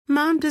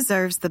Mom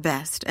deserves the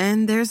best,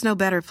 and there's no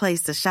better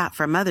place to shop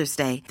for Mother's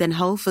Day than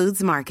Whole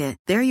Foods Market.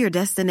 They're your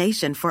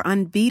destination for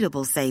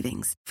unbeatable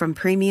savings, from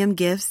premium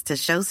gifts to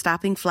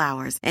show-stopping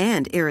flowers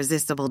and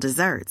irresistible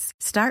desserts.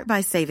 Start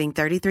by saving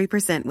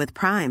 33% with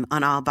Prime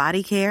on all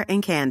body care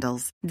and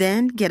candles.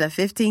 Then get a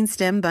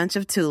 15-stem bunch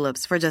of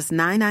tulips for just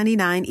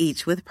 $9.99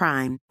 each with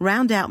Prime.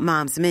 Round out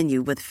Mom's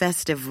menu with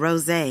festive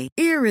rosé,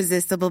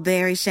 irresistible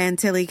berry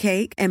chantilly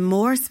cake, and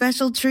more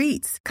special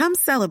treats. Come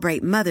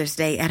celebrate Mother's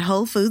Day at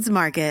Whole Foods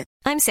Market.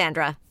 I'm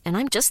Sandra, and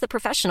I'm just the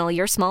professional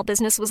your small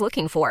business was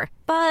looking for.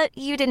 But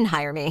you didn't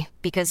hire me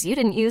because you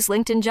didn't use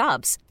LinkedIn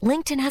Jobs.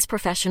 LinkedIn has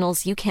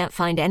professionals you can't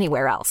find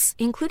anywhere else,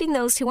 including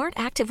those who aren't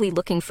actively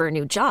looking for a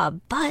new job,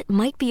 but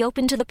might be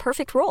open to the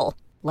perfect role,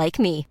 like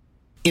me.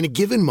 In a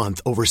given month,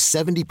 over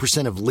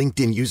 70% of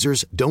LinkedIn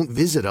users don't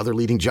visit other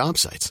leading job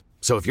sites.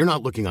 So if you're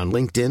not looking on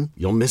LinkedIn,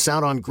 you'll miss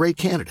out on great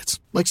candidates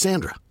like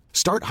Sandra.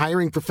 Start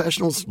hiring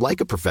professionals like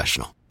a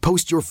professional.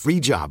 Post your free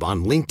job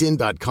on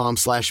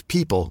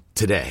linkedin.com/people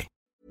today.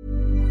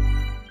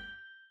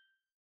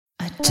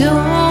 I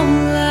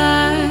don't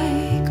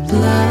like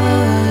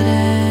blood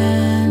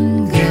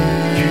and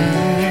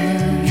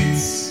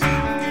guts,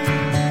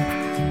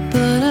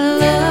 but I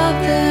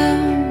love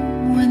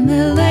them when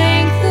they're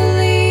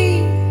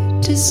lengthily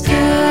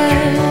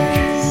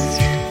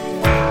discussed.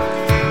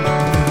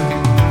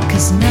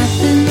 'Cause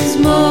nothing's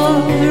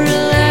more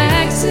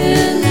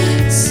relaxing,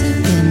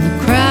 sipping the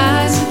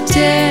cries of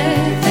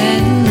death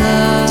and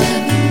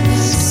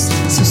lust.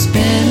 So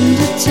spend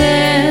a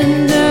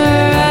tender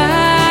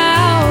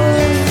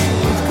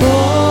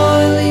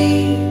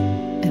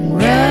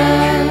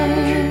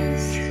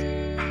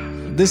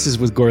This is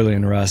with Gorley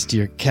and Rust.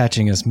 You're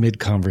catching us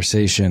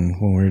mid-conversation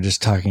when we were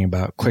just talking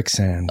about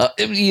quicksand.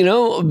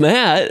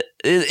 Matt,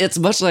 it's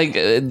much like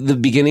the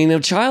beginning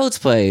of Child's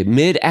Play,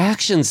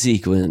 mid-action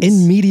sequence.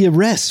 In media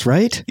res,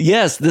 right?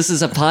 Yes, this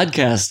is a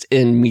podcast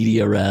in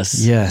media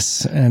res.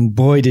 Yes, and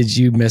boy, did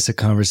you miss a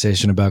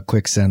conversation about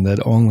quicksand that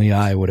only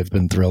I would have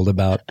been thrilled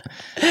about.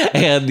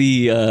 And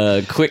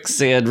the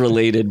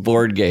quicksand-related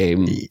board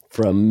game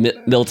from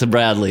Milton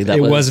Bradley.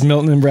 It was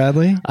Milton and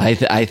Bradley?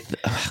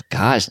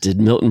 Gosh, did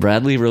Milton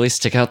Bradley really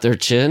stick out their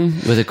chin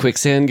with a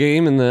quicksand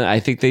game? I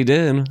think they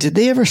did. Did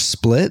they ever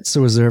split? So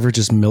was there ever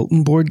just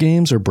Milton board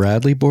games or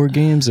Bradley board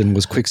games? And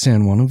was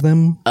quicksand one of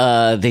them?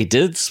 They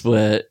did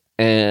split,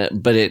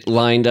 but it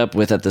lined up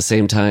with, at the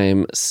same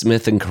time,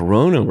 Smith and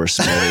Corona were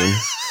splitting.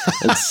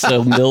 And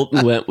so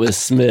Milton went with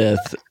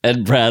Smith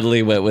and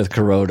Bradley went with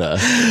Corona.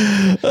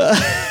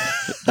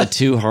 The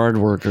two hard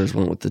workers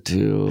went with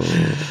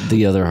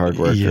the other hard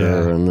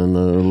worker, and then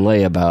the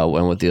layabout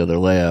went with the other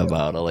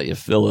layabout. I'll let you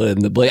fill in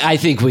the blank. I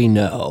think we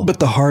know. But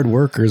the hard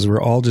workers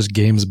were all just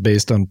games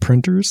based on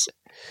printers?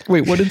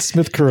 Wait, what did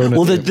Smith Corona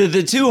do?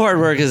 The two hard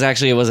workers,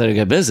 actually, it wasn't a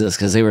good business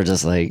because they were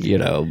just like,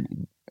 there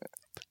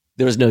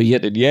was no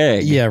yin and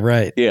yang. Yeah,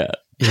 right. Yeah.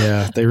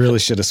 Yeah, they really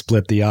should have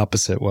split the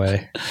opposite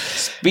way.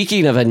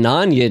 Speaking of a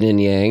non-yin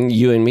and yang,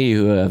 you and me,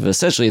 who have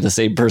essentially the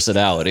same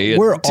personality.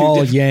 We're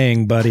all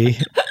yang, buddy.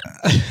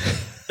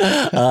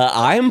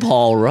 I'm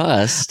Paul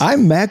Rust.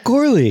 I'm Matt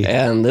Gorley.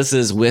 And this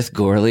is With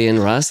Gorley and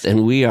Rust,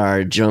 and we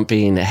are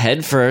jumping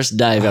headfirst,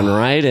 diving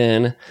right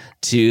in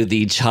to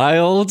the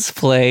Child's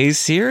Play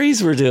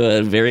series we're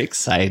doing. Very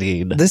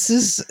exciting. This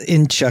is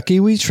In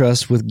Chucky We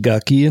Trust with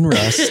Gucky and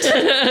Rust.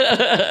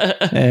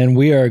 And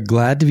we are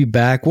glad to be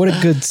back. What a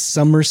good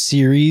summer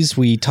series.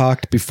 We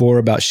talked before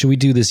about, should we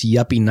do this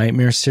Yuppie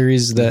Nightmare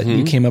series that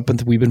you came up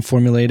with, we've been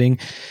formulating.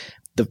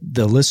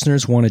 The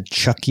listeners wanted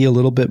Chucky a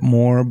little bit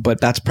more,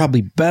 but that's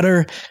probably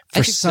better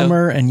for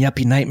summer, and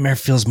Yuppie Nightmare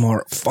feels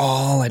more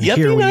fall, and Yuppie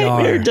here we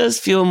Nightmare are. Does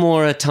feel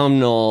more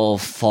autumnal,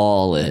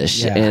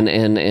 fallish,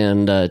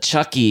 and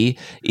Chucky,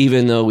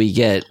 even though we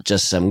get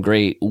just some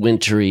great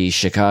wintry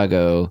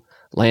Chicago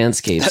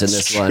landscapes in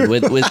this one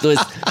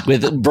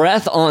with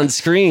breath on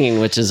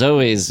screen, which is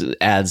always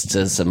adds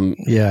to some,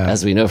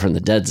 as we know from the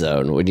Dead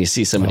Zone, when you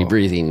see somebody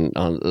breathing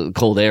on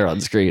cold air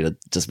on screen, it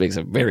just makes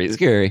it very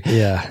scary.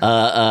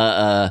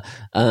 I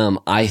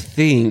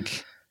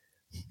think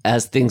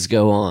as things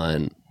go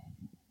on,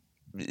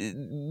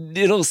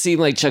 it'll seem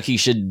like Chucky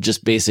should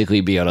just basically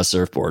be on a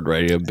surfboard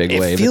riding a big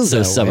wave. Feels so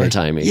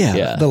summertimey.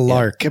 Yeah, the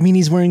lark. I mean,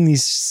 he's wearing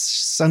these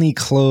sunny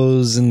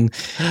clothes, and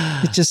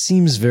it just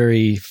seems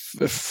very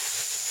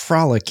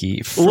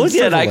frolicky. Well,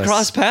 yeah, I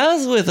crossed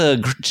paths with a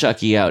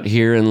Chucky out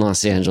here in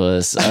Los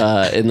Angeles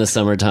in the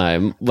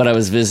summertime when I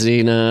was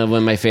visiting,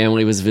 when my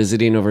family was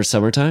visiting over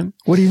summertime.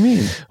 What do you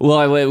mean?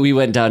 Well, we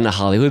went down to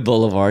Hollywood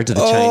Boulevard to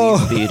the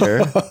Chinese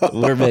theater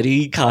where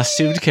many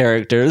costumed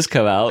characters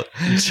come out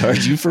and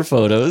charge you for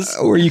photos.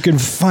 Where you can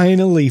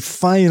finally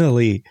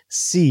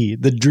see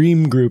the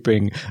dream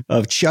grouping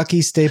of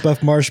Chucky, Stay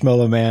Puft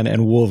Marshmallow Man,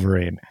 and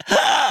Wolverine.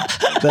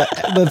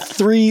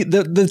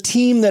 the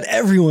team that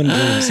everyone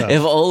dreams of.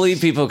 If only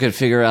people could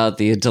figure out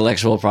the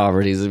intellectual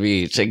properties of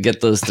each and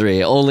get those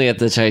three. Only at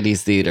the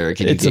Chinese theater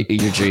can you get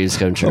your dreams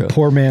come true. A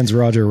poor man's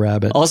Roger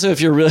Rabbit. Also,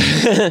 if you're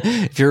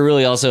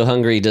really also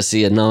hungry to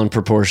see a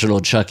non-proportional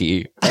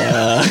Chucky,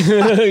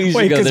 Wait,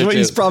 because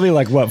he's probably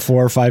like what,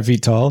 4 or 5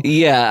 feet tall?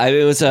 Yeah, I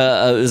mean, it was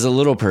a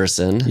little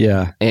person.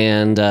 Yeah,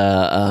 and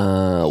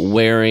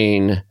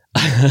wearing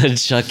a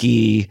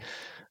Chucky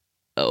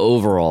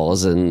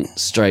overalls and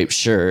striped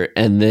shirt,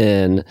 and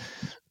then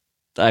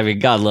I mean,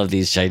 God love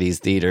these Chinese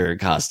theater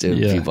costume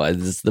people.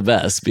 It's the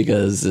best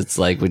because it's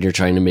like when you're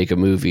trying to make a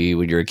movie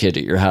when you're a kid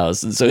at your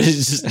house, and so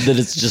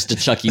it's just a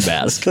Chucky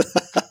mask.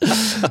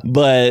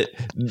 But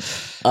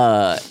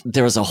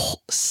there was a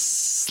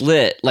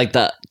slit, like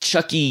the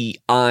Chucky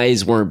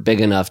eyes weren't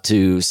big enough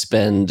to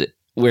spend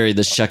wearing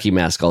this Chucky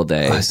mask all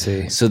day. I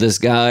see. So this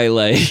guy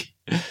like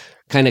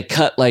kind of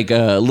cut like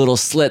a little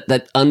slit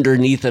that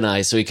underneath an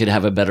eye so he could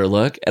have a better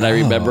look. And I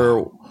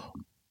remember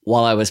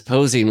while I was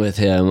posing with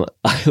him,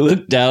 I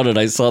looked down and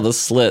I saw the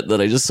slit. Then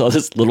I just saw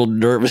this little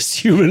nervous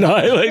human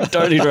eye like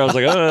darting around. I was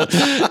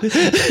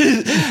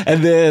like,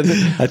 and then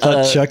I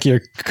thought Chucky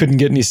couldn't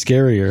get any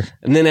scarier.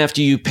 And then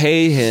after you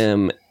pay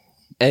him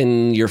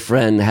and your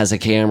friend has a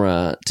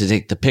camera to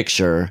take the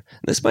picture,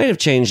 this might have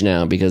changed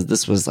now because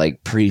this was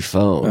like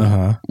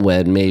pre-phone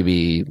when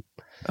maybe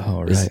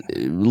a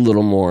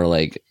little more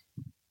like,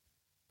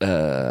 I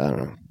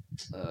don't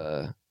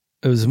know.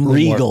 It was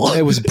Regal.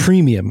 It was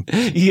premium.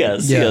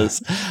 Yes.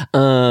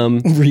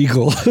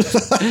 Regal.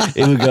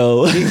 It would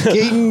go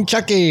King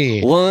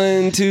Chucky.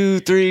 1, 2,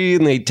 3,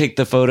 and they'd take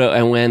the photo.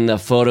 And when the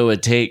photo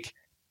would take,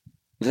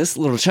 this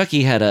little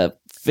Chucky had a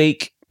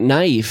fake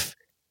knife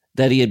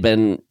that he had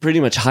been pretty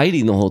much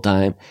hiding the whole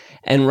time.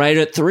 And right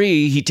at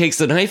 3, he takes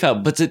the knife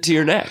out, puts it to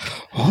your neck.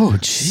 Oh,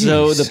 jeez.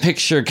 So the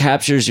picture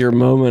captures your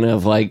moment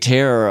of like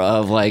terror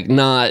of like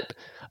not,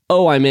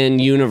 oh, I'm in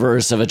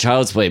universe of a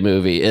Child's Play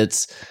movie.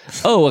 It's,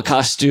 oh, a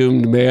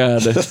costumed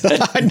man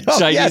at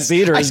Chinese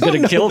theater is going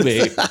to kill me.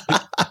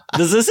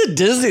 Is this at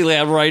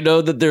Disneyland where I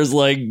know that there's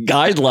like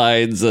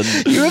guidelines?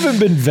 And you haven't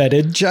been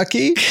vetted,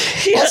 Chucky.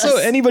 Yes. Also,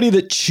 anybody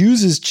that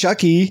chooses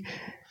Chucky,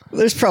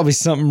 there's probably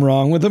something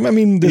wrong with him. I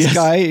mean, this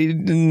guy,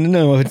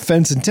 no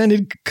offense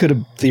intended, could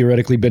have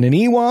theoretically been an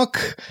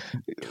Ewok.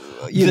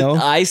 You know,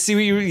 I see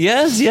what you.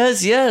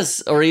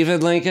 Yes. Or even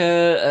like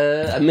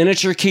a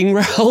miniature King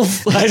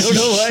Ralph. I don't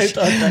know why I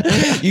thought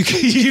that. You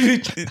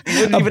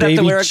wouldn't even have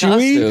to wear a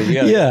costume.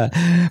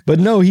 Yeah. But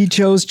no, he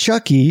chose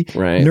Chucky.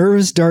 Right.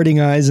 Nervous darting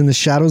eyes in the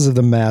shadows of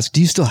the mask. Do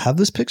you still have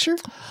this picture?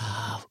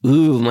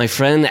 Ooh, my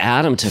friend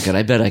Adam took it.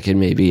 I bet I could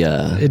maybe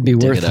it'd be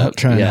worth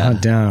trying to hunt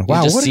down.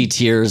 Wow, you just see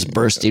tears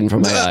bursting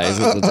from my eyes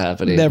as it's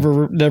happening.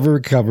 Never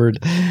recovered.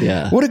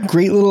 Yeah. What a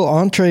great little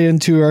entree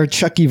into our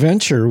Chucky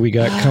venture we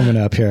got coming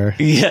up here.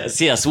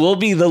 Yes. We'll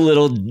be the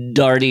little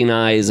darting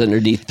eyes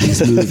underneath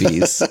these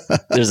movies.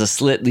 There's a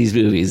slit in these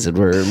movies and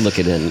we're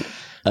looking in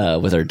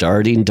with our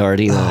darting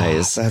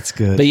eyes. That's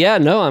good. But yeah,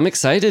 no, I'm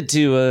excited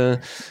to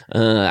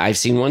I've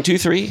seen 1, 2,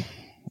 3.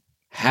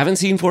 Haven't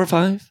seen 4,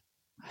 5.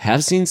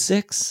 Have seen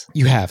 6?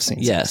 You have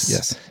seen 6.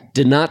 Yes.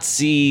 Did not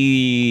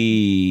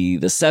see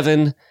the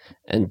 7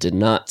 and did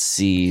not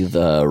see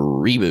the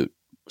reboot.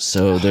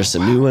 So there's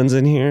some new ones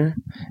in here.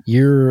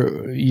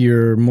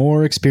 You're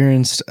more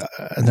experienced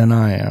than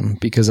I am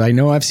because I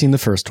know I've seen the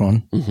first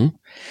one. Mm-hmm.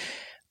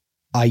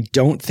 I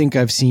don't think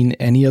I've seen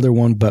any other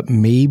one but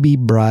maybe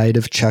Bride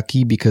of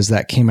Chucky because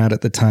that came out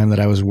at the time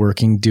that I was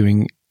working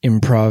doing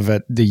improv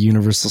at the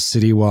Universal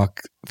City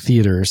Walk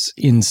theaters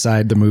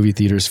inside the movie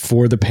theaters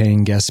for the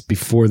paying guests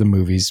before the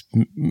movies.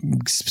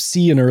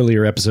 See an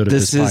earlier episode of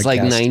this podcast. This is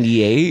like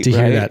 98, to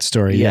right? hear that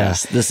story.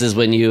 Yes. Yeah. This is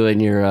when you and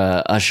your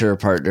usher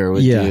partner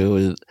would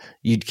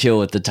you'd kill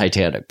with the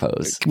Titanic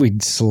pose.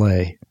 We'd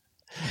slay.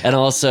 And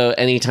also,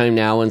 anytime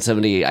now when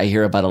I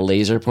hear about a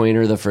laser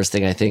pointer, the first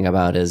thing I think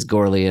about is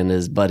Gorley and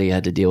his buddy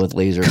had to deal with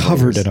laser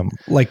covered pointers. At them,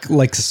 like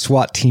the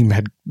SWAT team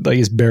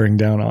is bearing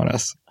down on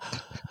us.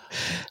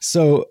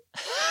 So,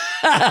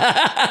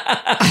 I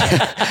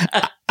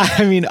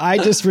mean, I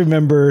just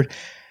remember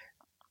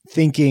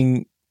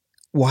thinking,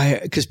 why?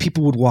 Because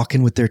people would walk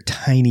in with their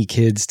tiny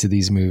kids to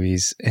these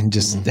movies, and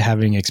just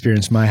having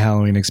experienced my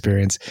Halloween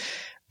experience,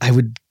 I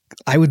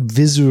would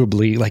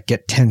visibly like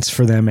get tense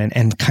for them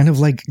and kind of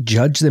like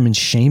judge them and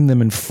shame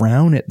them and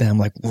frown at them.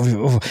 Like,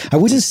 I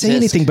wouldn't say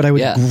anything, but I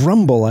would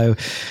grumble.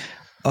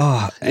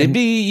 It'd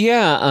be,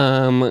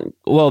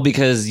 well,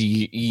 because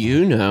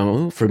you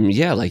know, from,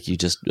 like you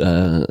just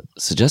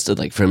suggested,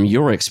 like from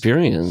your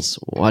experience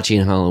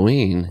watching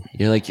Halloween,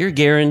 you're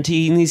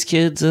guaranteeing these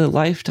kids a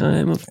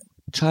lifetime of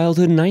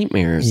childhood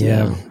nightmares.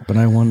 Yeah, but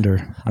I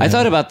wonder. I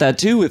thought about that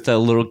too with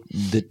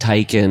the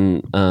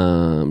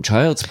Taiken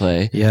Child's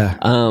Play. Yeah.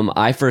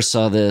 I first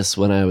saw this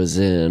when I was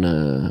in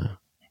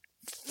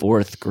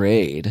 4th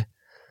grade.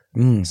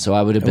 So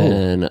I would have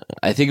been,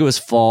 I think it was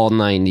fall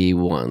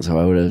 91. So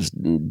I would have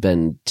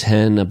been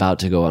 10, about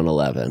to go on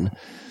 11.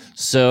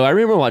 So I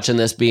remember watching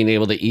this, being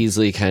able to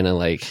easily kind of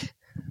like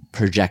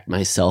project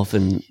myself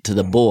into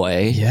the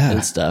boy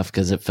and stuff,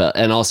 because it felt,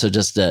 and also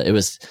just it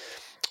was,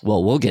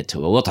 well, we'll get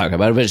to it, we'll talk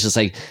about it, but it's just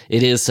like,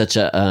 it is such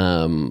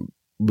a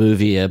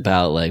movie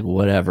about like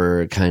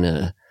whatever kind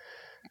of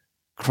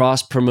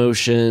cross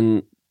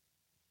promotion,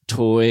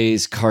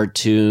 toys,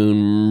 cartoon,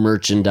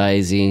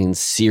 merchandising,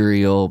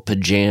 cereal,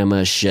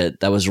 pajama shit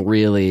that was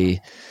really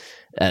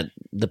at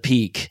the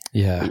peak.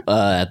 Yeah.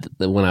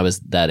 When I was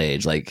that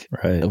age, like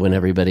when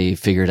everybody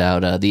figured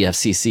out the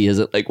FCC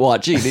isn't like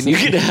watching, and you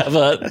can have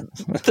a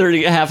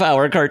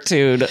 30-half-hour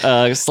cartoon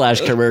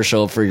 /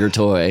 commercial for your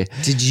toy.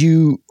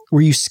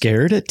 Were you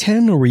scared at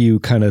 10, or were you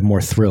kind of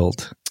more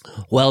thrilled?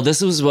 Well,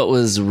 this was what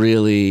was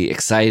really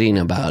exciting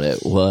about it.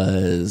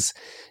 Was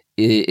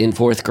in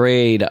fourth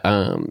grade,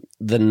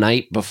 the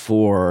night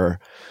before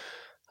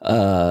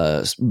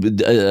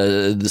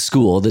the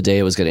school, the day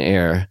it was going to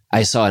air,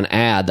 I saw an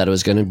ad that it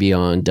was going to be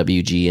on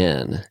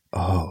WGN.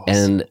 Oh,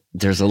 and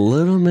there's a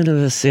little bit of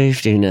a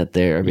safety net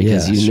there,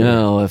 because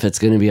know if it's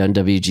going to be on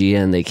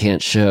WGN, they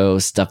can't show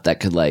stuff that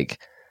could like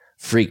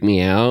freak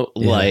me out,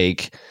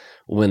 like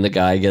when the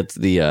guy gets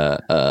the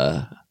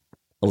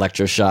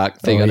electroshock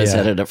thing on his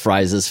head and it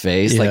fries his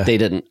face. Like they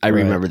didn't. I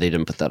remember they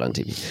didn't put that on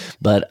TV,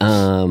 but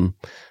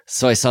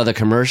so I saw the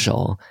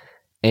commercial,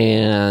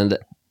 and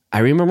I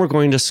remember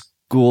going to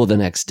school the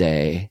next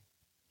day,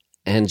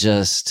 and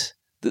just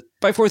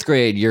by fourth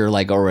grade, you're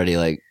like already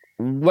like,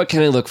 what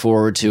can I look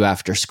forward to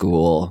after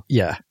school?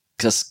 Yeah,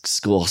 because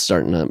school's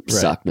starting to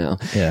suck now.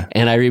 Yeah,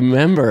 and I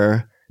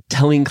remember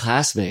telling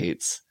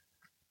classmates,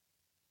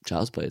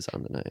 Child's Play is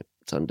on tonight.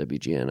 It's on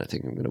WGN. I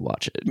think I'm going to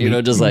watch it. You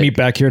know, just like meet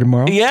back here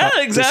tomorrow. Yeah,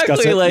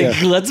 exactly. Like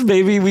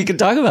maybe we could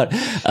talk about it.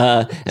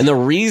 And the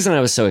reason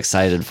I was so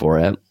excited for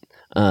it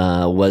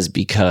was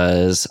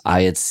because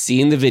I had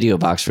seen the video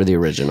box for the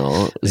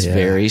original. It was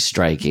very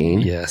striking.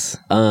 Yes.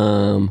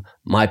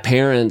 My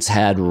parents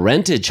had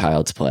rented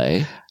Child's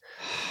Play.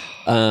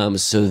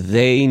 So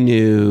they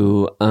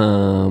knew,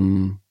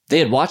 they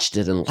had watched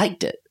it and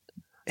liked it.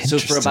 So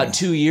for about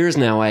 2 years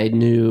now, I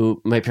knew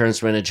my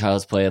parents rented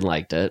Child's Play and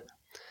liked it.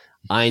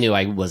 I knew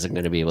I wasn't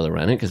going to be able to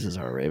rent it because it was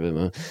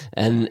R-rated.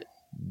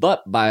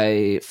 But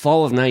by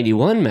fall of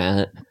 91,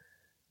 Matt,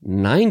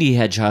 90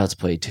 had Child's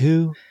Play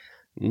 2.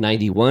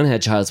 91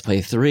 had Child's Play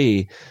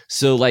 3.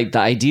 So like the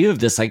idea of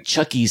this like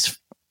Chucky's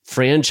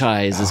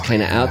franchise is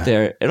kind of out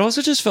there. It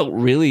also just felt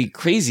really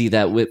crazy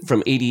that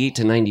from 88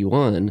 to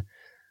 91,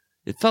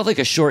 it felt like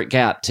a short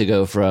gap to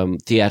go from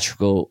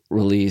theatrical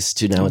release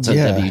to now it's on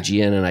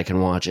WGN and I can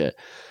watch it.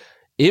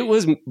 It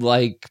was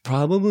like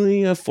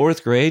probably a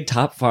fourth grade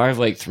top 5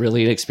 like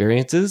thrilling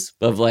experiences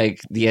of like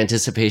the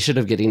anticipation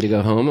of getting to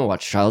go home and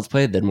watch Child's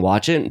Play, then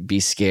watch it and be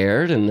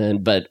scared, and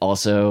then but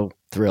also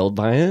thrilled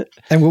by it.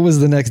 And what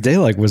was the next day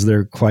like? Was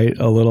there quite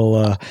a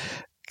little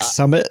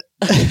summit?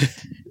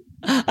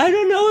 I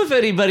don't know if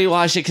anybody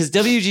watched it because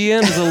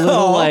WGN is a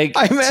little like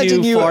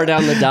too far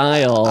down the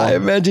dial. I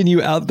imagine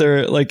you out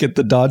there like at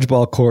the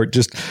dodgeball court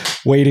just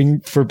waiting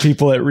for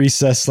people at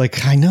recess.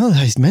 Like, I know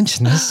I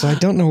mentioned this, so I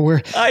don't know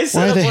where. I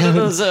set up one of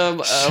those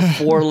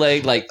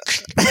 4-leg like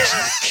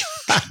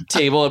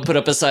table and put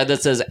up a sign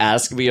that says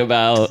 "Ask me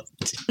about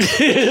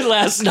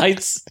last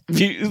night's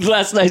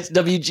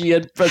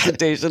WGN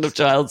presentation of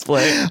Child's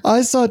Play."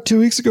 I saw it 2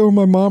 weeks ago when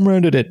my mom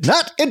rented it.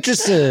 Not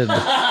interested.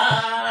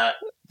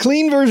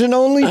 Clean version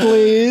only,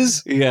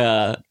 please.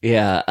 Yeah.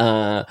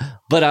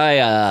 But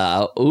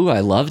I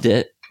loved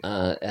it,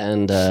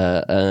 and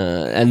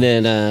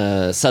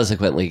then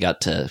subsequently got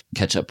to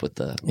catch up with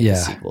the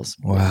sequels.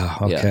 Wow.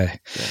 Okay. Yeah.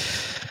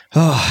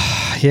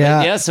 Oh,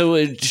 yeah. Yeah.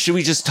 So should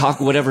we just talk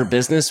whatever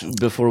business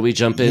before we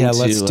jump into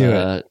let's do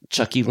it.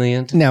 Chucky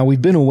Land? Now we've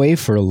been away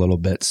for a little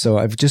bit, so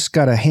I've just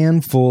got a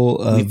handful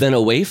of. We've been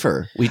a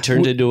wafer. We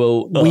turned into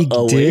a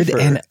wafer.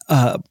 And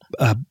a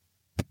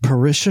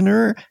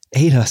parishioner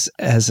ate us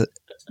as a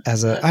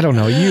I don't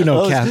know,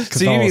 Catholicism.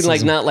 So you mean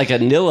like not like a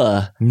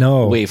Nilla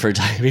wafer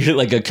type, you're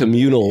like a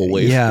communal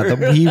wafer.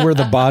 Yeah, we were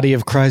the body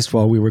of Christ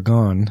while we were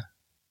gone.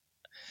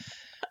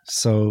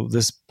 So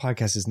this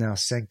podcast is now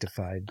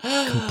sanctified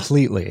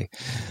completely.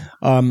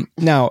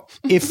 Now,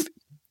 if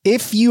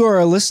you are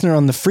a listener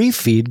on the free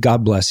feed,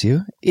 God bless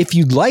you. If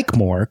you'd like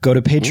more, go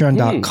to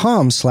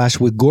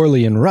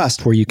patreon.com/withgorley and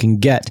Rust, where you can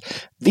get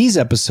these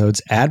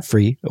episodes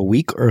ad-free a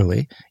week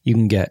early. You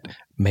can get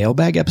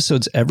mailbag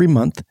episodes every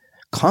month,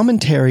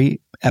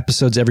 commentary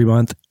episodes every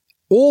month,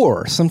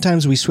 or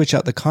sometimes we switch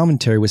out the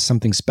commentary with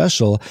something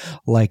special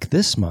like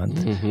this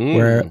month,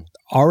 where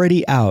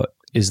already out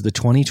is the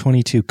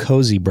 2022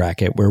 Cozy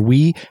Bracket, where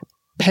we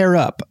pair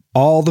up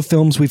all the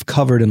films we've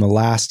covered in the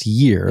last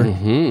year,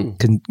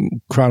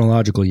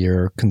 chronological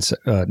year,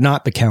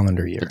 not the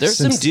calendar year. But there's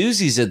some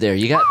doozies in there.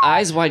 You got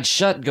Eyes Wide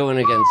Shut going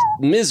against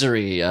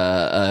Misery,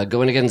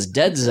 going against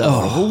Dead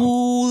Zone.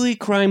 Holy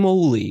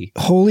crime-oly.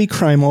 Holy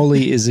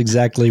crime-oly is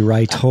exactly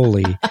right,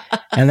 holy.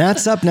 And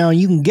that's up now.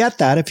 You can get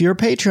that if you're a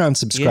Patreon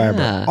subscriber.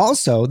 Yeah.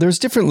 Also, there's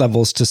different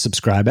levels to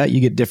subscribe at. You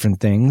get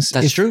different things.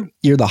 That's true.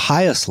 You're the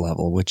highest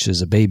level, which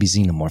is a baby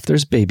xenomorph.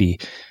 There's baby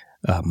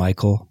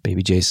Michael,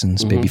 baby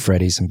Jasons, baby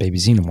Freddys, and baby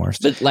Xenomorphs.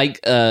 But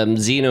like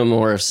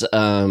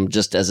xenomorphs,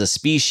 just as a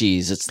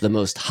species, it's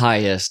the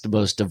highest,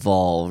 most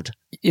evolved,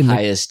 In the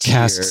highest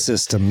caste tier.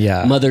 system,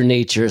 yeah. Mother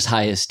Nature's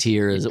highest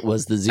tier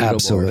was the xenomorph.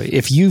 Absolutely.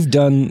 If you've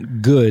done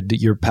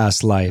good your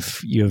past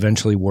life, you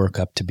eventually work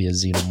up to be a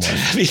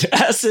xenomorph. I mean,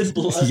 acid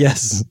blood.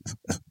 Yes.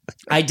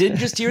 I did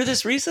just hear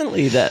this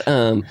recently that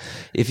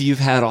if you've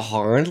had a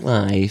hard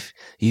life,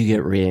 you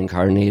get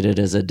reincarnated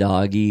as a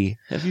doggy.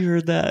 Have you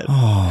heard that?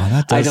 Oh,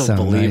 that does I don't sound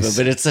believe nice. it,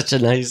 but it's such a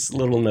nice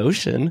little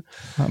notion.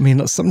 I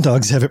mean, some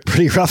dogs have it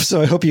pretty rough,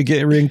 so I hope you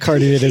get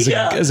reincarnated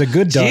as a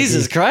good dog.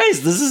 Jesus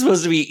Christ, this is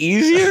supposed to be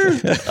easier?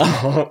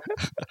 Oh,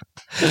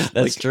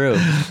 that's true.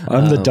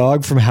 I'm the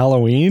dog from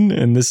Halloween,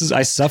 and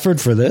I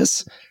suffered for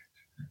this.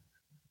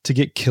 To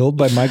get killed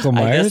by Michael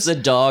I Myers? guess the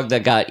dog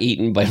that got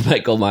eaten by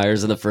Michael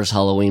Myers in the first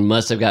Halloween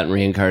must have gotten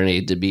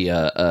reincarnated to be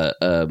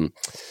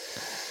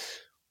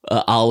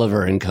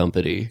Oliver and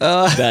Company.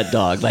 That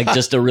dog, like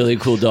just a really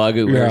cool dog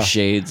who wears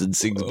shades and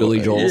sings Billy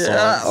Joel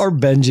songs. Or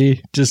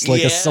Benji, just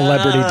like a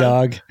celebrity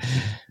dog.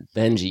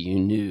 Benji,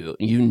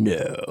 you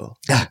know.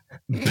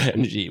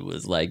 Benji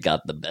was like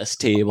got the best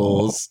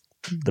tables.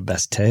 The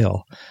best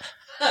tail.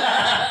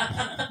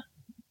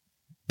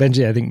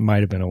 Benji, I think, might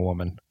have been a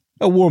woman.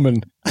 A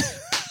woman.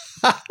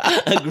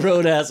 A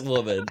grown-ass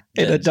woman.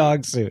 In a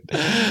dog suit.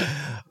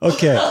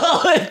 Okay.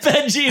 Oh, and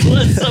Benji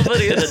was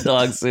somebody in a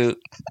dog suit.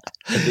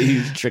 The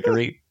huge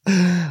trickery.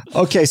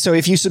 Okay, so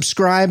if you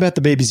subscribe at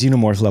the Baby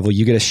Xenomorph level,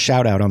 you get a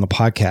shout out on the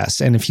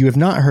podcast. And if you have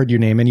not heard your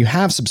name and you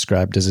have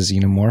subscribed as a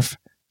Xenomorph,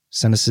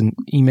 send us an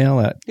email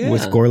at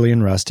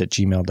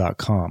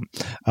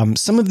withgorleyandrust@gmail.com.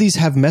 Some of these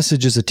have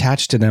messages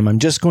attached to them. I'm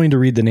just going to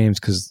read the names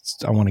because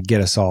I want to get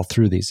us all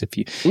through these if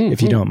you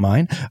don't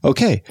mind.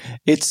 Okay.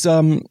 It's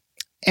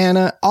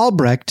Anna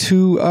Albrecht,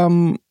 who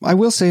I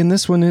will say in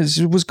this one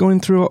was going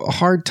through a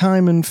hard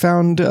time and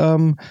found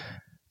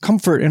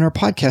comfort in our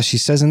podcast, she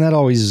says, and that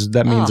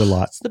means a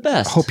lot. It's the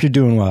best. Hope you're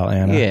doing well,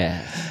 Anna.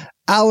 Yeah.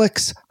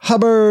 Alex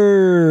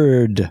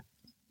Hubbard.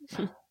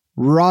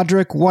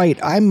 Roderick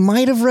White. I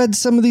might have read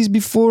some of these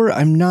before.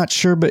 I'm not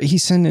sure, but he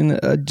sent in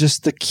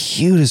just the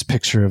cutest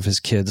picture of his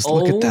kids.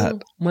 Look at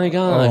that. My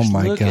gosh. Oh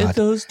my Look God. at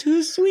those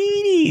two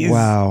sweeties.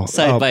 Wow.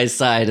 Side by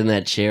side in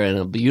that chair, and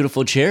a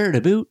beautiful chair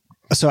to boot.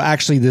 So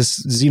actually,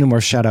 this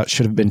Xenomorph shout out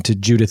should have been to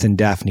Judith and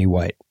Daphne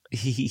White.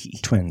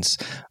 Twins.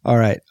 All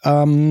right.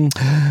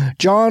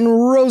 John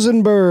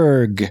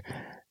Rosenberg.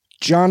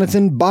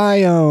 Jonathan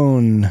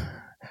Bayonne.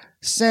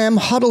 Sam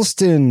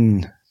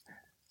Huddleston.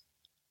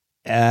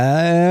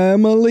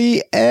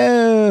 Emily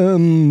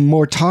M.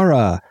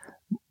 Mortara.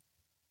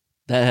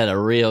 That had a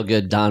real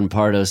good Don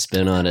Pardo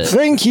spin on it.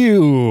 Thank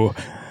you.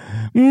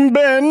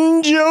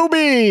 Ben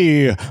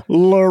Joby.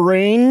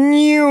 Lorraine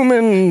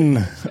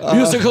Newman.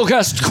 Musical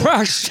guest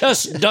crash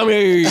test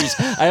dummies.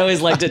 I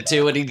always liked it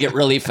too when he'd get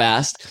really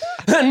fast.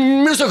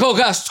 And musical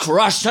guest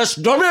crash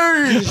test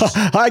dummies.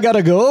 I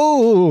gotta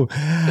go.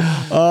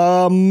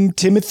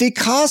 Timothy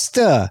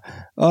Costa.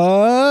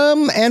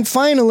 And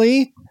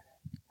finally,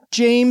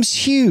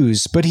 James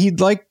Hughes, but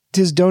he'd like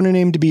his donor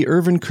name to be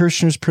Irvin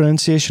Kershner's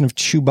pronunciation of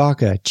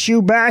Chewbacca.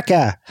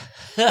 Chewbacca.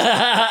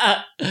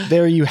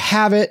 There you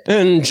have it.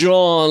 And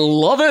John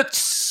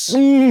Lovitz.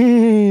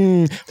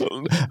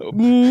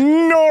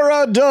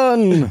 Nora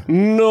Dunn.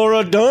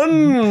 Nora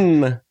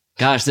Dunn.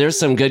 Gosh, there's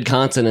some good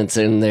consonants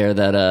in there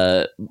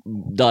that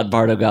Don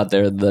Pardo got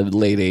there in the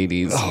late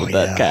 80s with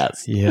that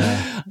cast.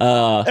 Yeah.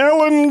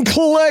 Ellen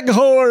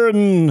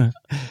Cleghorn.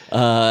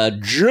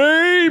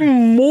 Jay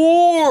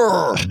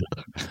Moore.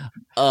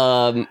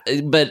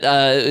 But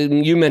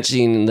you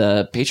mentioning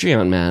the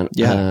Patreon, man.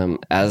 Yeah.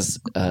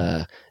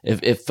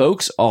 If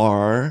folks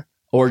are,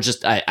 or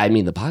just I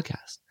mean the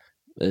podcast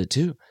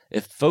too.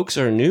 If folks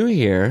are new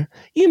here,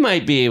 you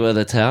might be able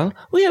to tell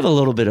we have a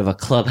little bit of a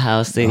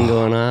clubhouse thing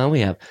going on. We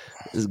have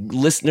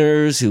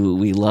listeners who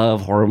we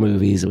love horror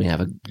movies, and we have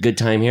a good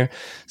time here.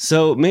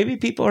 So maybe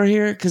people are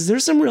here because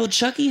there's some real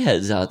Chucky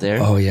heads out there.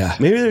 Oh, yeah.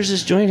 Maybe they're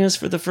just joining us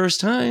for the first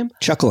time.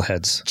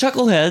 Chuckleheads.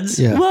 Chuckleheads.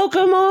 Yeah.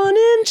 Welcome on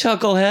in,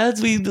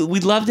 Chuckleheads.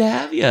 We'd love to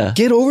have you.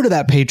 Get over to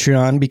that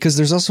Patreon because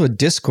there's also a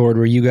Discord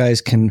where you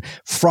guys can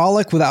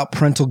frolic without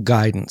parental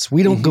guidance.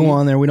 We don't go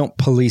on there. We don't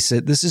police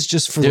it. This is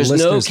just for There's the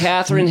listeners. no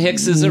Catherine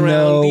Hickses around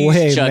No these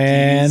way,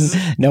 Chuckies.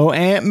 man. No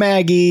Aunt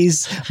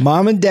Maggie's.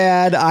 Mom and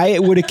Dad. I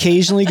would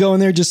occasionally go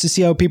in there just to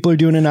see how people are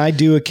doing, and I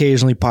do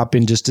occasionally pop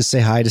in just to say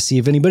hi to see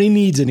if anybody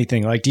needs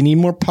anything. Like, do you need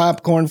more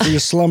popcorn for your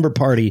slumber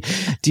party?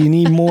 Do you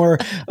need more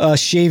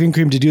shaving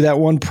cream to do that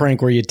one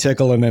prank where you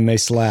tickle and then they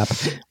slap?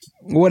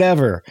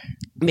 Whatever.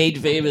 Made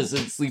famous in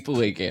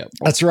Sleepaway Camp.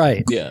 That's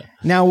right. Yeah.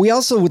 Now, we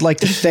also would like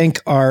to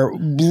thank our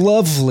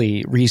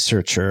lovely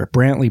researcher,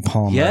 Brantley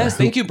Palmer. Yes,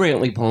 who thank you,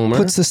 Brantley Palmer.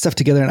 puts this stuff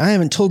together. And I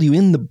haven't told you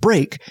in the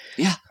break.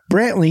 Yeah.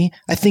 Brantley,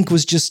 I think,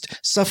 was just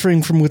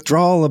suffering from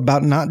withdrawal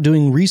about not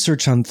doing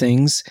research on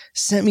things,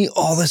 sent me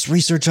all this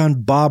research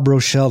on Bob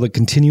Rochelle, the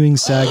continuing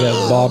saga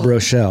of Bob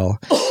Rochelle.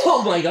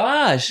 Oh my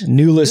gosh.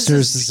 New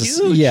listeners, is this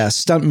huge.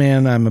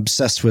 Stuntman I'm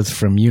obsessed with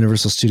from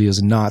Universal Studios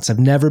and Knott's. I've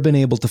never been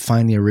able to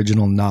find the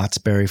original Knott's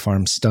Berry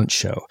Farm stunt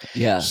show.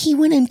 Yeah. He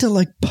went into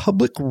like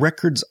public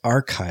records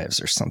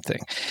archives or something,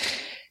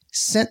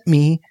 sent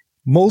me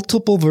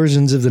multiple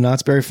versions of the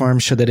Knott's Berry Farm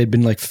show that had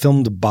been like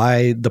filmed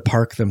by the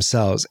park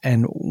themselves.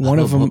 And one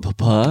of them,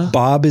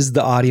 Bob is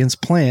the audience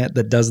plant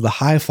that does the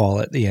high fall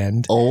at the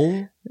end.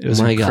 Oh, it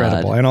was my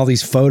incredible. God. And all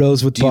these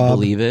photos with Do you Bob.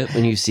 believe it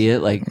when you see it?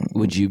 Like,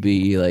 would you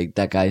be like,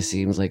 that guy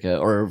seems like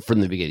or from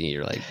the beginning,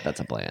 you're like, that's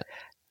a plant?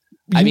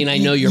 I mean, I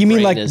know your You mean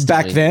brain like is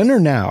back telling- then or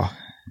now?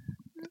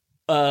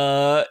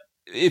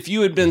 If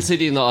you had been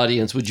sitting in the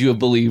audience, would you have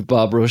believed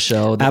Bob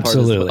Rochelle?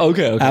 Absolutely.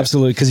 Okay.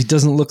 Absolutely. Because he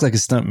doesn't look like a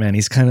stuntman.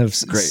 He's kind of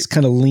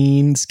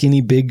lean,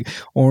 skinny, big,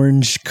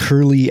 orange,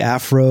 curly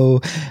afro.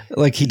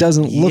 Like he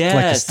doesn't look like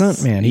a Yes.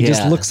 stuntman. He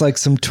just Yeah. looks like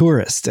some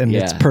tourist, and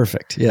it's Yeah.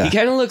 perfect. Yeah. He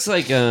kind of looks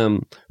like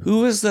who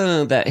was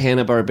that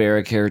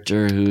Hanna-Barbera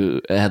character who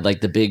had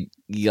like the big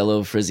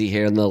yellow frizzy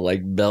hair and the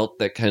like belt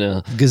that kind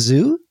of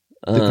Gazoo?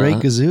 The Great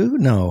Gazoo?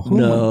 No.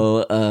 Who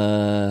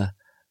am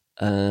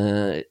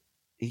I-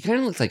 he kind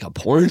of looks like a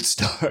porn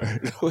star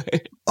in a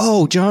way.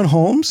 Oh, John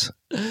Holmes?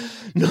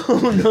 No.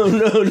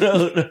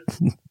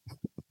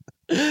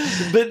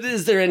 But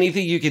is there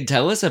anything you can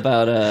tell us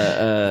about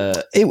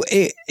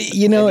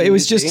It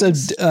was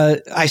just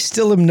I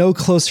still am no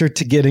closer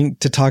to getting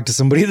to talk to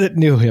somebody that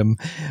knew him,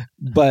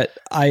 but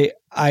I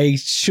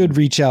should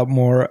reach out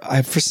more.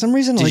 For some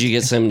reason, Did you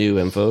get some new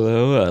info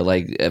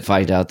though?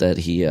 Find out that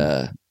he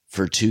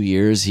for 2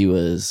 years he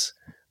was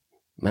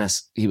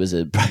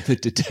a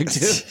private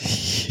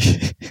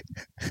detective.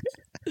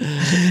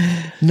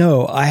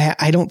 No,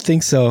 I don't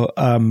think so.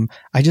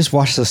 I just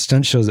watch those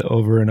stunt shows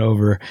over and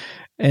over,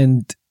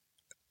 and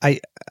I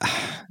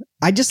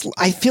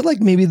feel like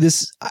maybe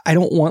I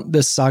don't want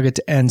this saga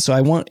to end, so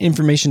I want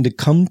information to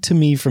come to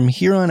me from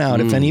here on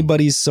out. If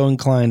anybody's so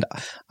inclined,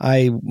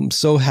 I'm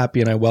so happy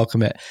and I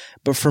welcome it.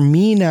 But for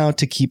me now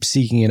to keep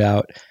seeking it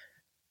out,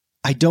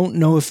 I don't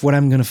know if what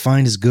I'm going to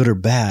find is good or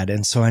bad,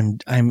 and so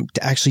I'm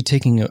actually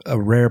taking a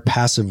rare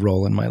passive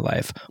role in my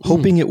life,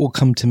 hoping it will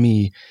come to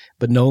me,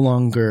 but no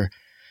longer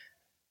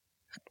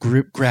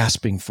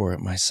grasping for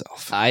it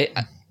myself.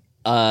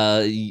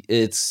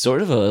 It's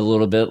sort of a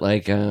little bit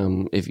like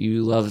if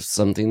you love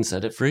something,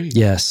 set it free.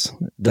 Yes,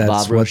 The that's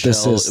Bob what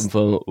this Rochelle is.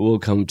 info will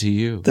come to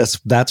you. That's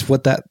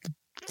what that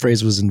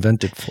phrase was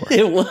invented for.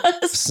 It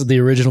was. So the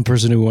original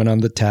person who went on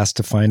the task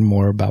to find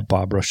more about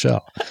Bob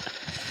Rochelle.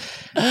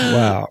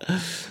 Wow.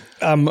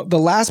 The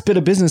last bit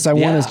of business I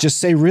want to just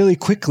say really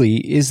quickly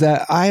is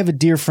that I have a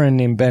dear friend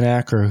named Ben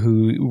Acker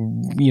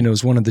who,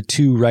 is one of the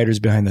two writers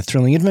behind the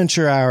Thrilling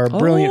Adventure Hour,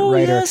 brilliant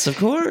writer. Yes, of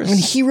course. And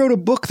he wrote a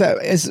book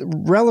that is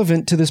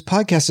relevant to this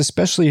podcast,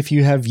 especially if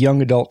you have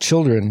young adult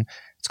children.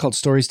 It's called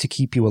Stories to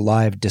Keep You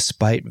Alive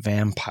Despite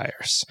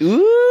Vampires.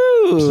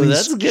 Ooh, Please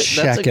that's good. That's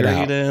check a it great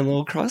out.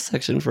 Little cross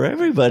section for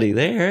everybody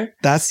there.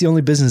 That's the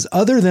only business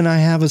other than I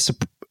have a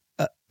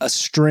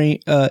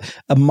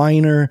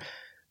minor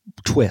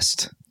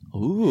twist.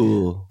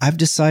 Ooh. I've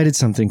decided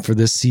something for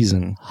this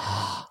season.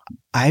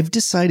 I've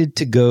decided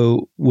to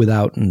go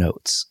without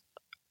notes.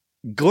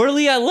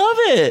 Gorley, I love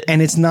it.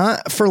 And it's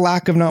not for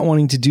lack of not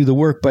wanting to do the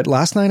work, but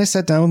last night I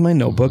sat down with my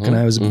notebook and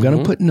I was going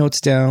to put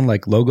notes down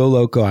like Logo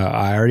Loco.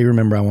 I already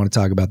remember I want to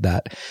talk about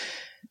that.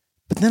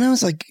 But then I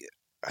was like,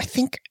 I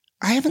think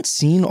I haven't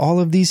seen all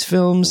of these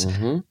films.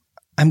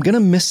 I'm going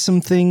to miss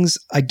some things.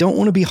 I don't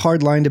want to be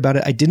hardlined about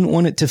it. I didn't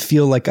want it to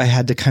feel like I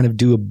had to kind of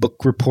do a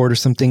book report or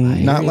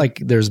something. Not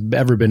like there's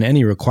ever been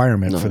any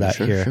requirement for that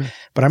here. Sure.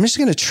 But I'm just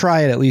going to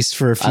try it at least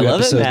for a few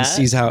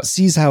episodes and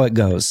sees how it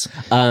goes.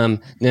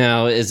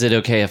 Now, is it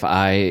okay if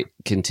I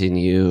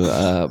continue?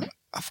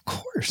 Of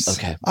course.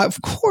 Okay. Of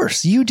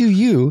course. You do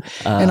you.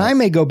 And I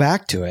may go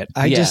back to it.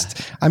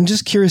 I'm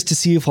just curious to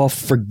see if I'll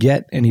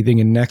forget anything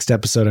in next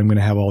episode. I'm going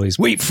to have all these.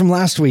 Wait, from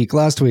last week.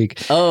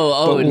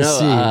 Oh, we'll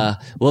no.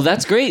 See. Well,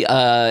 that's great.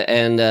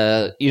 And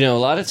a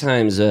lot of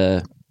times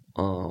the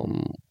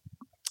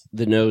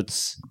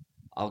notes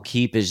I'll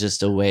keep is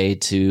just a way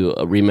to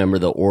remember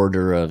the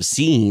order of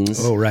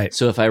scenes. Oh, right.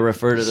 So if I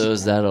refer to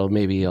those, that'll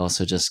maybe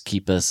also just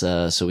keep us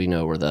so we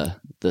know where the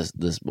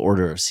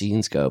order of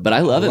scenes go. But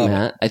I love it,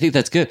 Matt. I think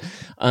that's good.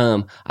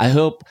 I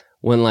hope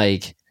when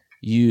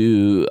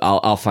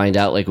I'll find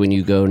out like when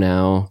you go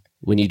now,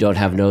 when you don't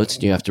have notes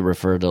and you have to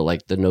refer to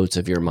like the notes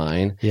of your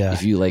mind. Yeah.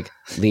 If you like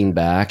lean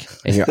back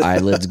and your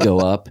eyelids go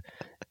up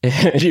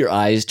and your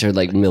eyes turn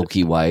like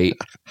milky white,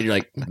 and you're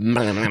like, and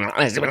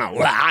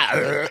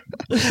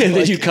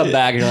then you come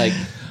back and you're like,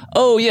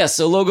 oh yeah,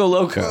 so Logo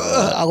Loco.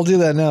 I'll do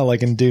that now,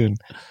 like in Dune.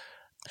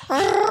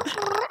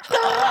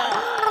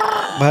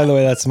 By the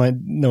way, that's my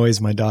noise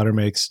my daughter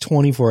makes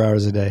 24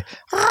 hours a day.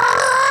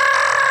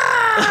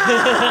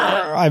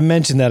 I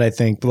mentioned that, I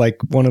think, like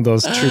one of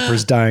those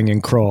troopers dying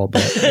in Kroll,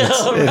 but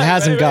it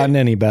hasn't gotten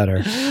any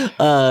better.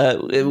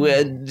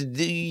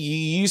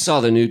 You saw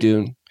the new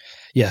Dune.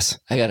 Yes.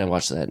 I gotta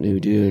watch that new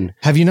Dune.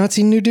 Have you not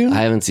seen New Dune?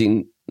 I haven't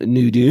seen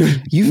New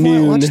Dune. You've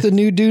not watched the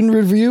New Dune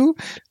review?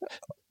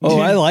 Oh,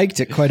 I liked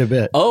it quite a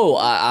bit. Oh,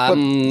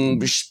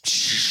 I'm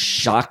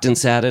shocked and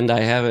saddened.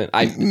 I haven't.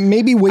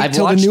 Maybe wait I've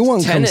till the watched new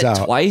one Tenet comes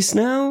out. twice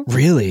now.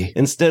 Really?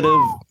 Instead of,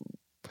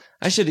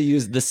 I should have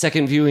used the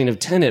second viewing of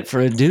Tenet for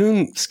a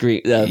Dune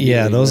screen.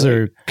 Yeah, those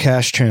are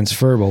cash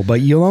transferable, but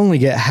you'll only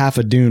get half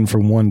a Dune for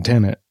one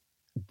Tenet.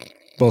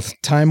 Both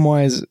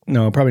time-wise,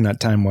 no, probably not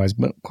time-wise,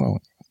 but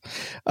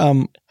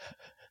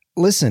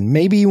listen,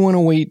 maybe you want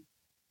to wait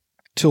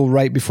till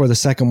right before the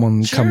second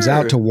one comes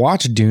out to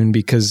watch Dune,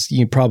 because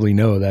you probably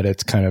know that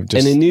it's kind of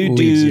just and a new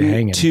leaves you Dune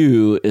hanging.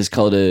 2 is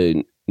called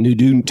a New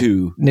Dune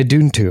 2.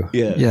 Dune 2.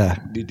 Yeah.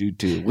 New Dune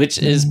 2, which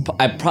is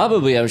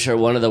I'm sure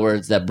one of the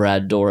words that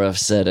Brad Dourif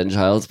said in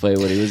Child's Play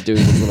when he was doing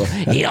his little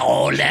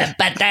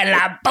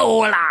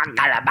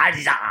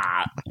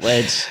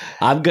which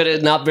I'm good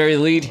at not bury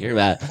the lead here,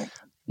 Matt.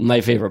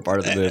 My favorite part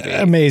of the movie.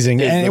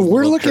 Amazing. And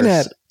we're looking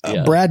at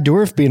Brad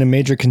Dourif being a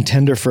major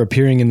contender for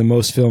appearing in the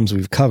most films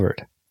we've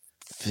covered.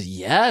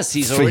 Yes,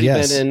 he's already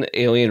been in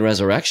Alien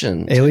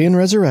Resurrection. Alien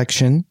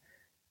Resurrection,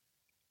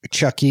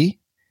 Chucky.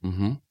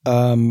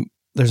 Mm-hmm.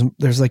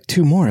 There's like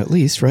two more at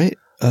least, right?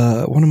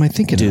 What am I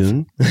thinking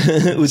Dune.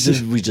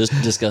 We just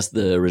discussed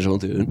the original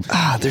Dune.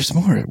 There's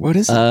more. What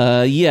is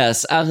it?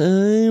 Yes. I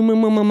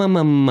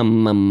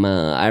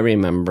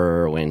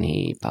remember when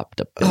he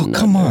popped up. Oh,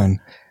 come on.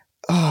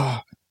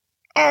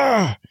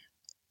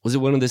 Was it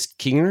one of the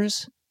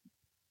Kingers?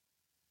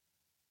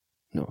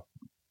 No.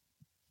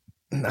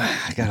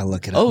 I gotta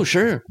look it up. Oh,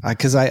 sure.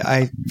 Because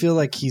I feel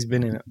like he's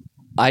been in it.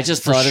 I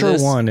just For thought sure of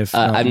this. one, if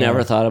not I've more.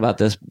 never thought about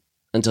this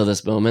until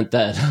this moment.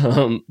 That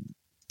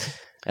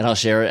and I'll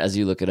share it as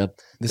you look it up.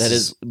 That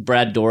is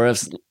Brad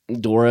Dourif.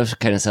 Dourif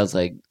kind of sounds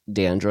like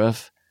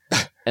dandruff,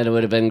 and it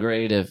would have been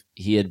great if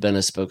he had been a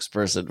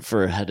spokesperson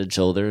for Head and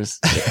Shoulders.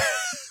 It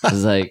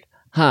was like,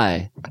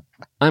 "Hi,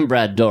 I'm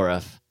Brad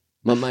Dourif,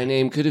 but my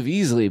name could have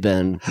easily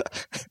been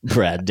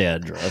Brad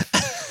Dandruff.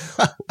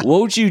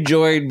 Won't you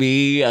join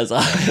me as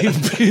I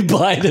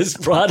buy this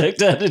product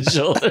Head and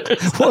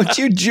Shoulders? Won't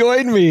you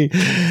join me?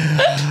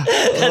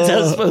 That's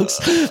how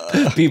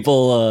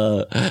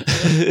spokespeople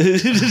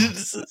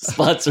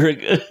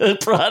sponsoring a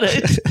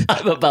product.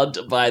 I'm about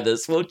to buy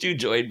this. Won't you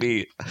join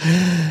me?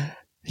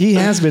 He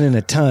has been in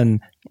a ton.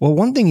 Well,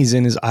 one thing he's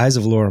in is Eyes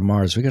of Laura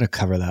Mars. We got to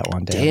cover that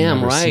one day.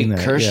 Damn right.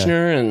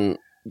 Kirshner and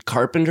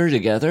Carpenter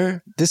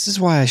together. This is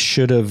why I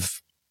should have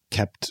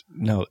kept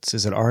notes.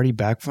 Is it already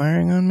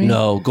backfiring on me?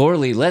 No,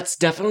 Gorley. Let's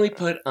definitely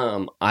put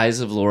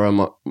Eyes of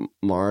Laura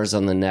Mars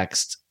on the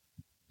next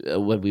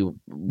when we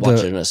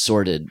watch an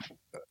assorted.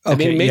 Okay, I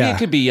mean, maybe it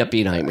could be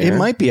Yuppie Nightmare. It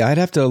might be. I'd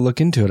have to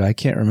look into it. I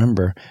can't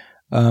remember.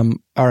 All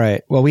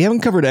right. Well, we haven't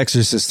covered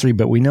Exorcist 3,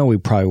 but we know we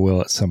probably will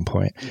at some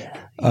point. Yeah,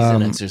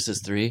 he's in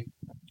Exorcist 3.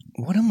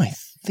 What am I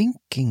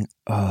thinking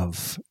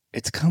of?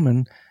 It's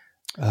coming.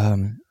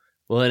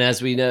 Well, and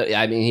as we know,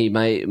 I mean, he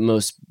might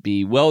most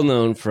be well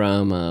known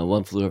from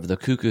One Flew Over the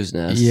Cuckoo's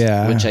Nest,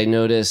 which I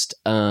noticed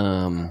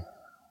a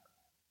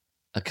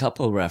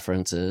couple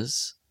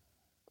references.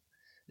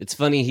 It's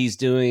funny, he's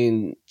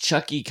doing,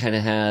 Chucky kind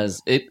of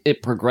has,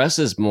 it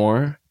progresses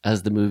more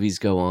as the movies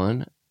go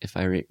on, if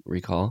I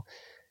recall.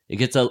 It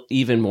gets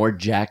even more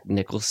Jack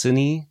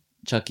Nicholson-y,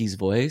 Chucky's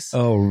voice.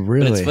 Oh,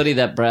 really? But it's funny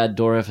that Brad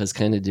Dourif is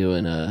kind of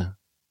doing a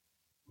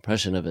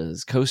impression of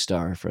his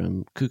co-star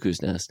from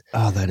Cuckoo's Nest.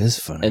 Oh, that is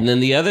funny. And then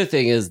the other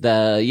thing is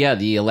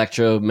the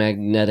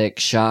electromagnetic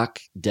shock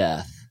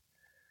death.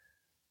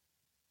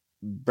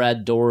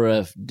 Brad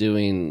Dourif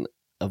doing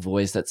a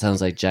voice that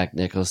sounds like Jack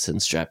Nicholson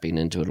strapping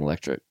into an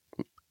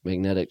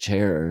electromagnetic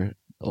chair,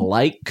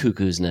 like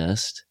Cuckoo's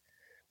Nest,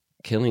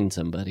 killing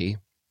somebody.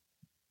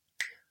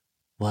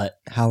 What?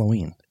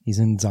 Halloween. He's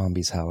in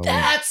Zombies Halloween.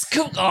 That's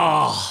cool.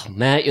 Oh,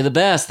 Matt, you're the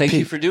best. Thank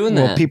you for doing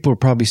that. Well, people are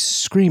probably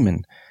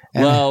screaming.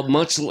 Well,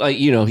 much like,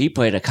 he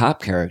played a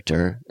cop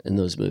character in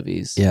those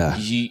movies. Yeah.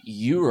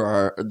 You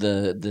are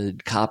the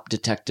cop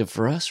detective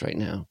for us right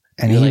now.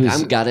 And you're he like,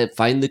 was, I've got to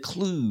find the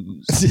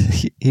clues.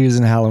 He was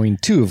in Halloween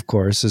 2, of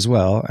course, as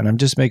well. And I'm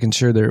just making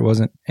sure there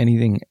wasn't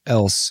anything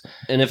else.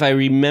 And if I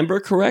remember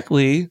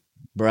correctly,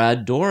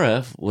 Brad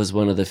Dourif was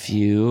one of the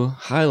few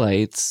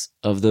highlights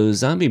of those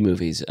zombie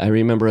movies. I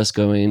remember us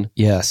going,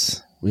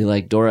 yes, we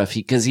like Dourif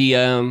because he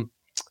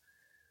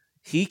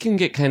can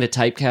get kind of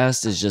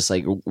typecast as just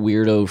like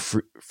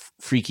weirdo,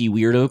 freaky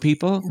weirdo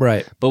people.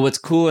 Right. But what's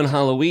cool in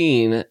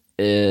Halloween,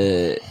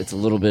 it's a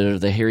little bit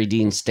of the Harry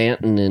Dean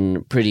Stanton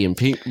and Pretty in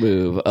Pink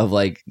move of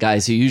like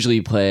guys who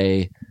usually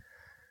play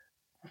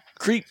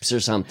creeps or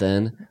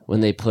something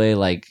when they play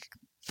like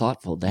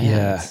thoughtful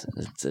dads.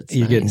 Yeah. It's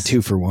You're nice. getting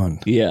 2 for 1.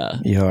 Yeah.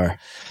 You are.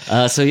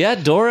 So yeah,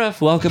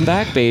 Dourif, welcome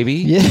back, baby.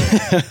 Yeah.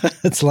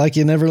 It's like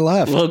you never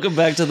left. Welcome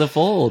back to the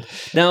fold.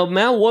 Now,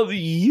 Matt,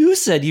 you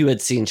said you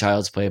had seen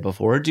Child's Play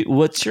before.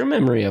 What's your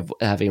memory of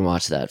having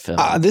watched that film?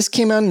 This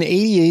came out in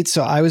 88,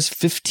 so I was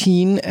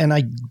 15, and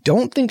I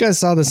don't think I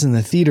saw this in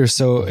the theater,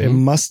 so it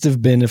must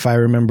have been, if I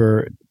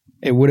remember,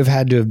 it would have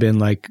had to have been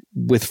like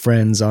with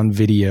friends on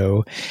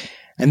video.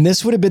 And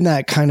this would have been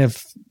that kind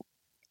of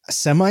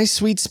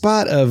semi-sweet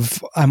spot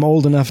of I'm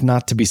old enough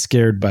not to be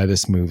scared by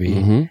this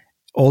movie.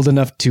 old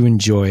enough to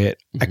enjoy it.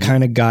 I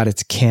kind of got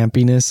its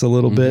campiness a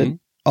little bit.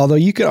 Although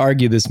you could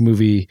argue this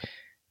movie,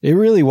 it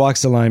really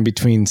walks the line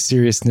between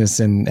seriousness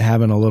and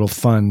having a little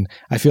fun.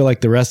 I feel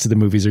like the rest of the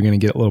movies are going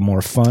to get a little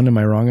more fun. Am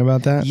I wrong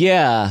about that?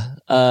 Yeah.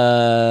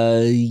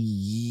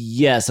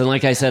 Yes. And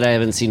like I said, I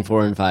haven't seen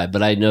 4 and 5,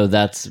 but I know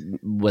that's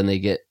when they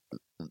get,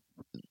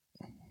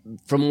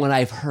 from what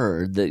I've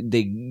heard, that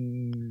they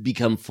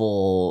become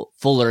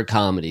fuller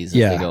comedies as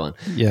they go on.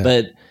 Yeah.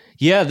 But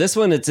yeah, this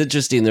one, it's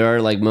interesting. There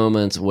are like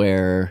moments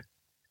where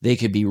they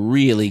could be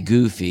really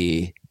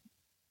goofy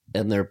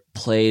and they're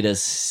played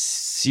as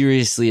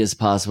seriously as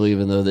possible,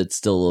 even though that's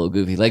still a little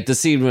goofy. Like the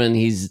scene when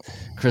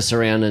Chris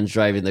Sarandon's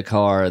driving the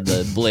car,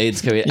 the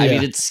blades coming. I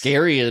mean, it's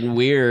scary and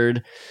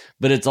weird,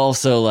 but it's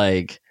also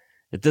like,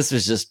 if this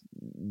was just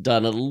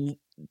done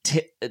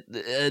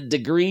a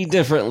degree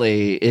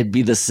differently, it'd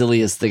be the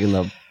silliest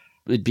thing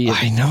it'd be a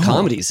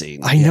comedy scene.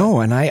 I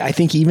know. And I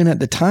think even at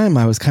the time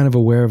I was kind of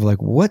aware of like,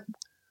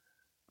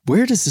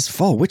 where does this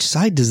fall? Which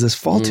side does this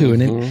fall to?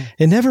 And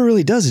it never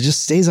really does. It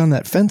just stays on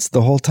that fence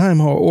the whole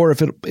time. Or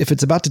if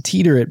it's about to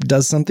teeter, it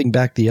does something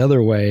back the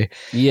other way.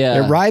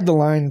 Yeah. It rides the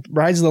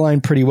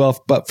line pretty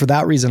well. But for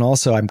that reason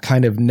also, I'm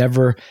kind of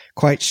never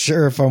quite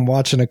sure if I'm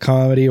watching a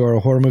comedy or a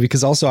horror movie.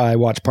 Because also I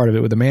watched part of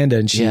it with Amanda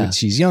and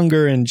she's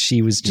younger and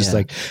she was just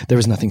like, there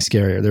was nothing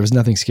scarier. There was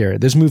nothing scarier.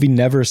 This movie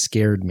never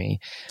scared me.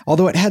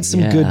 Although it had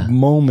some good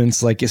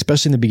moments, like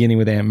especially in the beginning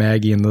with Aunt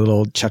Maggie and the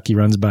little Chucky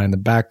runs by in the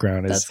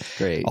background. That's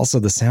great. Also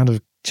the sound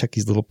of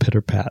Chucky's little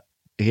pitter pat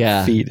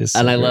feet is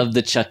and I love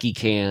the Chucky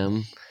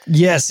cam.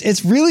 Yes,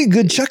 it's really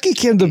good. Chucky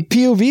cam, the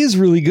POV is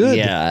really good.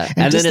 Yeah,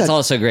 and then it's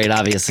also great,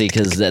 obviously,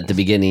 because at the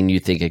beginning you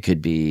think it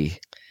could be.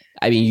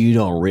 I mean, you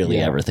don't really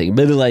ever think,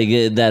 but like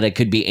that it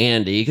could be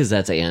Andy because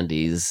that's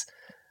Andy's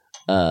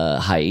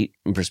height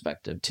and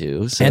perspective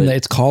too. So and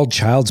it's called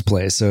Child's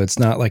Play, so it's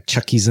not like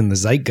Chucky's in the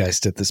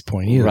zeitgeist at this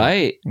point either.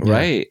 Right.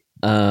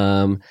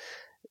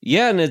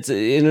 Yeah, and it's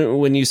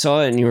when you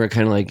saw it and you were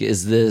kind of like,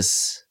 is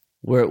this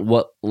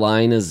what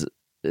line is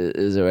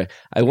it right?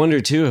 I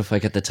wonder too if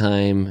like at the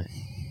time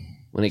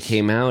when it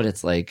came out,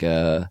 it's like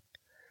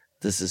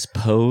this is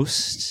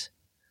post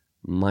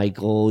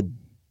Michael,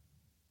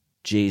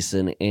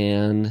 Jason,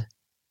 and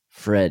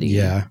Freddy.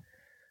 Yeah.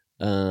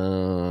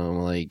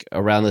 Like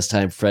around this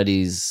time,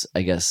 Freddy's,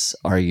 I guess,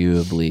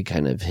 arguably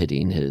kind of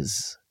hitting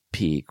his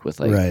peak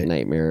with like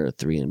Nightmare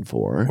 3 and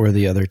 4, where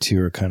the other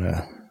two are kind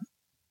of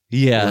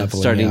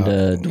starting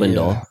to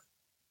dwindle.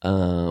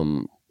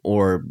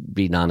 Or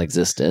be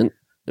non-existent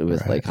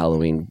with like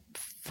Halloween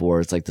 4.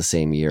 It's like the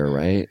same year,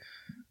 right?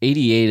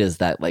 88 is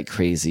that like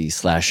crazy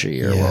slasher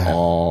year where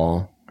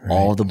all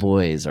the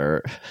boys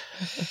are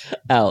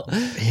out.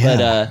 Yeah.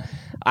 But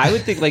I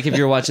would think like if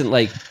you're watching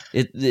like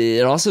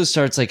it also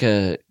starts like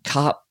a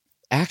cop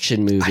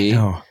action movie. I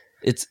know.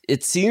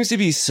 It seems to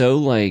be so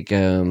like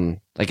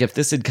if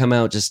this had come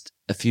out just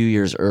a few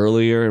years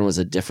earlier and was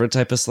a different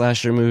type of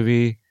slasher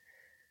movie,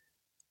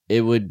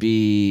 it would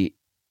be.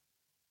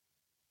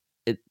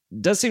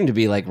 Does seem to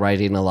be like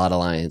writing a lot of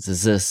lines.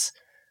 Is this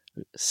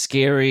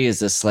scary? Is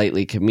this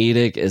slightly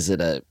comedic? Is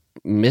it a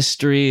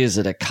mystery? Is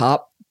it a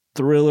cop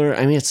thriller?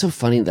 I mean, it's so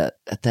funny that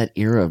at that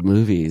era of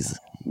movies,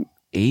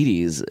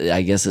 80s,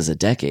 I guess as a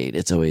decade,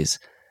 it's always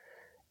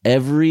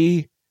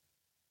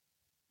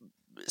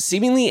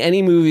seemingly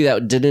any movie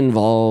that didn't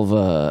involve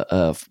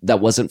that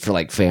wasn't for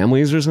like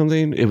families or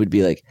something, it would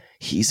be like,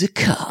 he's a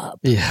cop.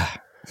 Yeah.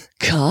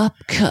 Cop.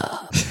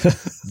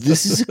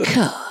 This is a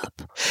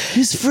cop.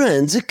 His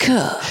friend's a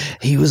cop.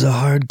 He was a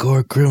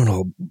hardcore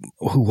criminal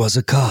who was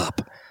a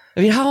cop.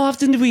 I mean, how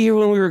often did we hear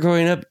when we were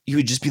growing up, you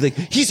would just be like,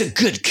 he's a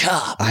good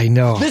cop. I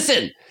know.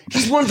 Listen,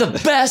 he's one of the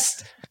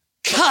best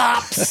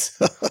cops.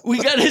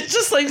 It's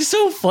just like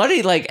so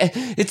funny. Like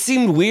it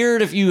seemed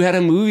weird if you had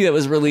a movie that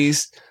was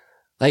released.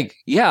 Like,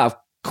 yeah, of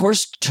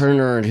course,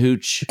 Turner and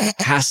Hooch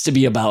has to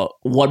be about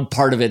one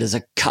part of it as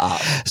a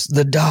cop.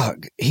 The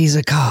dog, he's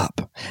a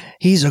cop.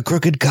 He's a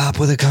crooked cop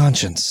with a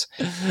conscience.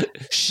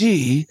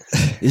 She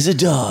is a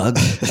dog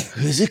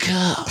who's a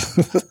cop.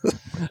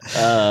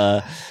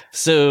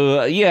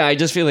 So, yeah, I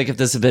just feel like if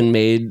this had been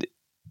made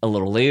a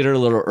little later, a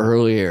little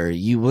earlier,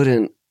 you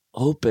wouldn't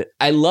open.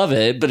 I love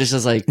it, but it's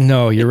just like...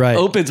 No, you're right. It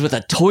opens with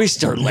a toy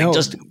store, like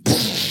just...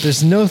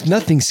 There's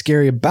nothing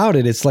scary about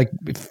it. It's like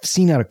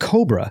seen out of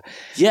Cobra.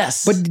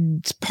 Yes. But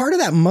part of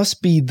that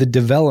must be the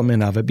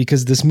development of it,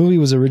 because this movie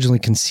was originally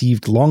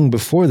conceived long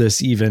before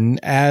this even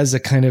as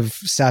a kind of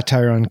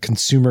satire on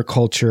consumer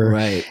culture.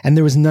 Right. And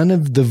there was none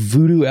of the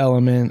voodoo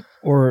element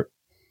or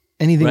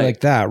anything like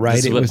that, right?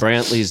 This is what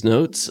Brantley's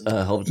notes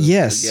helped us.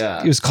 Yes.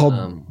 Yeah. It was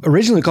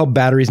originally called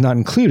Batteries Not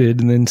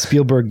Included, and then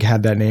Spielberg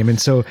had that name. And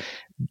so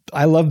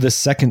I love the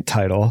second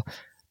title.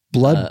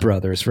 Blood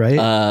Brothers, right?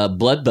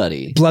 Blood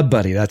Buddy. Blood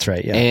Buddy, that's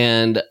right, yeah.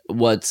 And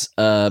what's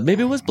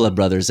maybe it was Blood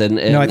Brothers. And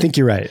no, I think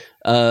you're right.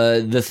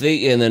 The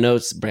thing in the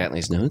notes,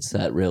 Brantley's notes,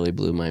 that really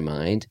blew my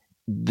mind.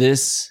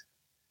 It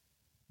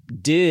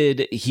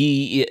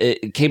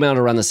came out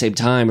around the same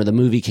time, or the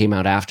movie came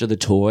out after the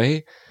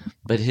toy,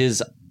 but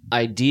his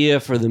idea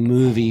for the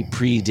movie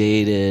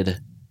predated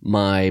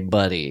My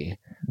Buddy,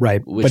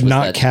 Right, which but was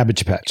not that-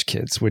 Cabbage Patch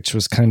Kids, which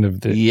was kind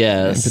of the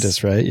Yes.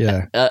 impetus, right?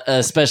 Yeah,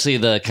 especially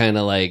the kind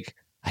of like,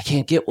 I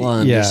can't get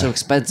one. Yeah. They're so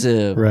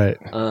expensive. right.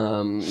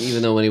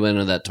 Even though when he went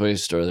to that toy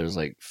store, there's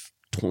like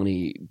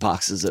 20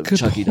 boxes of Good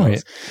Chucky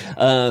point.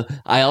 dolls.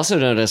 I also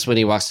noticed when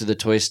he walks through the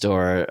toy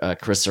store,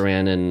 Chris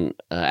Sarandon,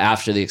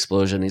 after the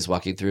explosion, he's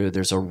walking through,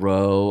 there's a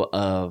row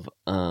of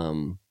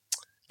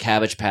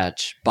Cabbage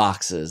Patch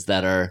boxes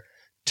that are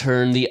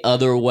turned the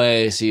other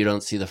way so you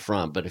don't see the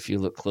front. But if you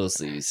look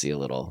closely, you see a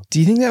little.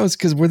 Do you think that was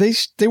because were they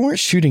weren't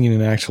shooting in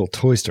an actual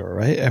toy store,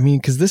 right? I mean,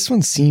 because this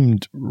one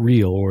seemed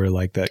real, or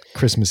like that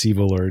Christmas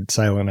Evil or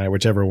Silent Night,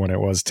 whichever one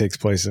it was, takes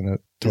place in a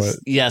toy.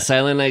 Yeah,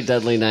 Silent Night,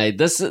 Deadly Night.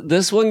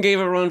 This one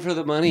gave a run for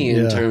the money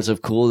in Yeah. terms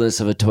of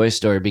coolness of a toy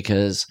store,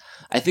 because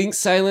I think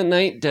Silent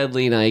Night,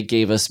 Deadly Night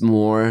gave us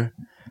more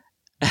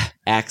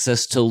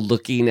access to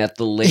looking at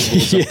the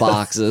labels Yes. of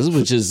boxes,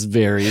 which is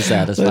very That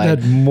satisfying.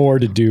 had more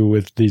to do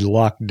with the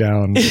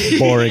lockdown,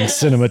 boring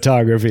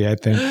cinematography, I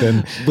think,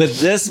 than But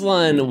this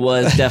one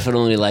was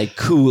definitely like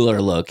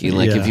cooler looking.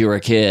 Like Yeah. if you were a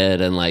kid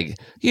and like,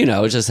 you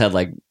know, it just had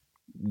like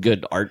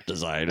good art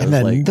design. It and was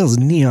then like, those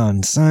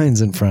neon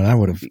signs in front. I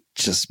would have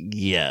just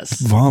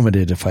yes.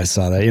 vomited if I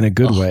saw that in a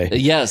good way.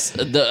 Yes,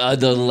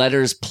 the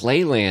letters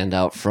Playland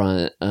out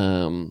front.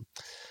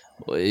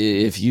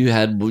 If you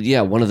had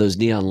one of those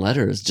neon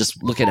letters,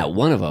 just looking at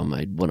one of them,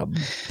 I'd want to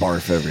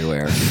barf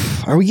everywhere.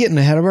 Are we getting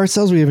ahead of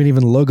ourselves? We haven't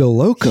even Logo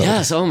Loco.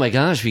 Yes. Oh my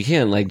gosh, we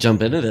can't like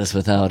jump into this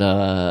without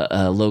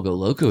Logo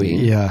Locoing.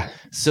 Yeah.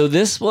 So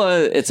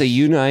it's a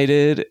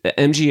United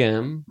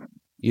MGM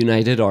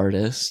United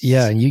Artists.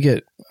 Yeah. And you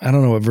get, I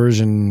don't know what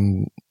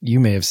version you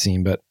may have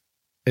seen, but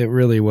it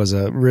really was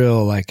a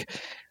real like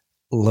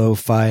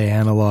lo-fi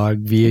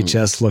analog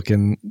VHS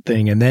looking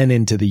thing, and then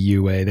into the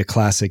UA, the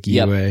classic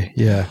Yep. UA.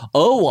 Yeah.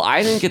 Oh, well,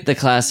 I didn't get the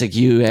classic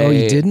UA. Oh,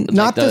 you didn't? like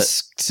Not the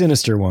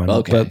sinister one,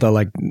 Okay. but the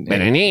like.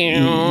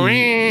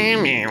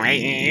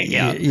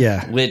 Yeah.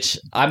 Yeah. Which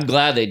I'm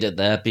glad they did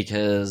that,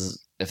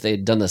 because if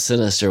they'd done the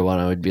sinister one,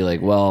 I would be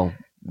like, well,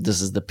 this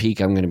is the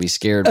peak I'm going to be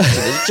scared of.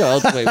 So this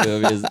Child's Play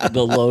movie is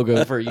the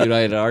logo for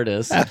United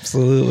Artists.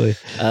 Absolutely.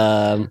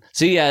 So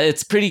yeah,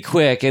 it's pretty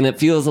quick, and it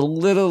feels a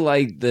little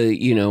like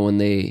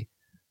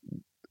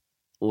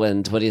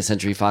when 20th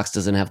Century Fox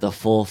doesn't have the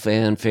full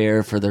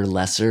fanfare for their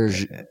lesser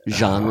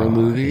genre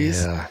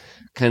movies. Yeah.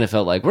 Kind of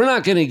felt like, we're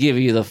not going to give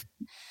you the.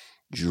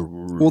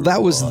 Well,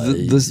 that was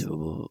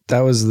that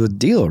was the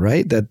deal,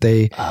 right? That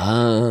they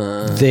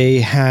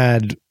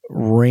had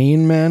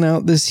Rain Man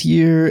out this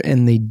year,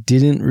 and they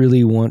didn't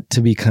really want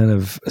to be kind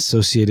of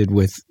associated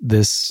with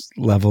this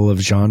level of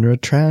genre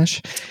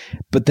trash.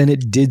 But then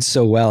it did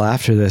so well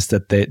after this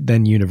that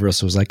then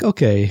Universal was like,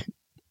 okay,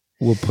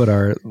 we'll put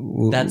our.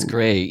 That's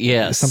great.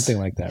 Yes. Something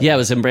like that. Yeah, it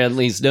was in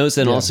Bradley's notes.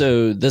 And Yeah.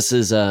 also, this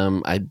is,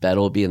 I bet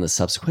it'll be in the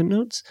subsequent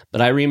notes.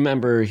 But I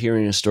remember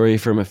hearing a story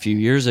from a few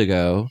years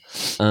ago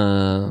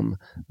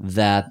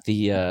that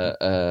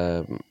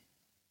the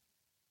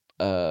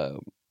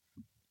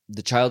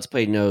Child's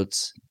Play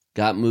notes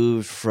got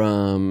moved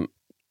from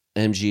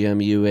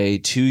MGM UA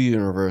to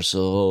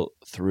Universal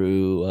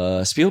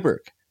through Spielberg.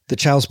 The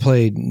Child's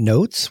Play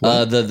notes.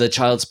 What? The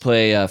Child's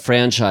Play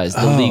franchise,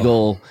 the Oh.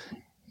 legal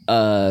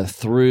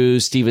through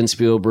Steven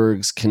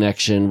Spielberg's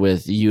connection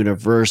with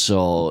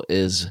Universal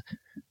is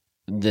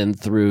then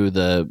through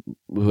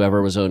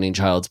whoever was owning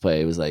Child's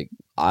Play. It was like,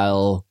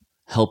 I'll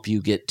help you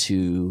get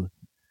to.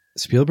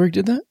 Spielberg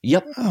did that.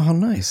 Yep. Oh, how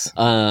nice.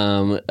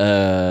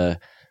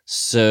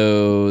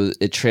 So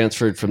it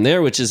transferred from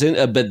there, which is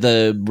but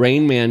the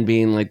Rain Man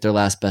being like their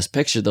last Best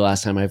Picture, the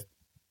last time I've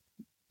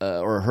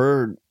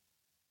heard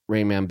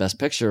Rain Man Best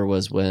Picture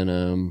was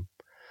when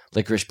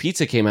Licorice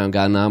Pizza came out and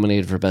got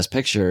nominated for Best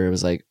Picture. It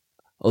was like,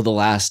 oh, the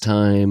last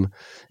time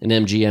an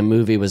MGM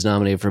movie was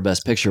nominated for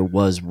Best Picture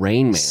was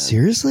Rain Man.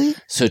 Seriously?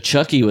 So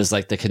Chucky was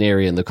like the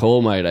canary in the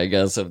coal mine, I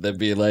guess, of them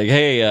being like,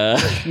 hey,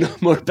 no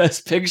more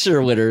Best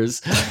Picture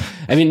winners.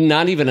 I mean,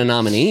 not even a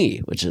nominee,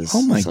 which is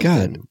Oh my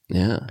something. God.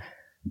 Yeah.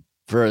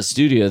 For a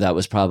studio, that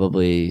was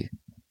probably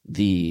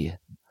the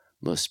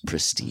most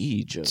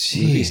prestige of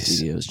movie Jeez.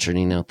 studios,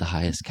 churning out the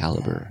highest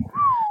caliber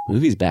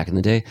movies back in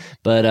the day.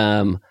 But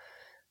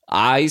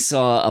I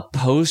saw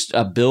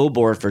a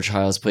billboard for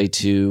Child's Play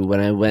 2 when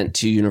I went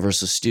to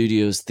Universal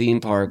Studios theme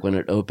park when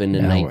it opened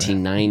in Now we're-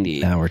 1990.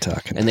 Now we're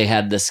talking. And they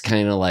had this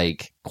kind of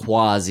like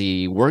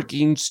quasi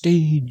working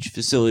stage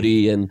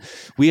facility, and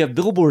we have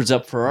billboards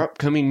up for our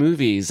upcoming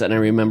movies. And I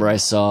remember I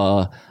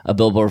saw a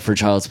billboard for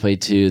Child's Play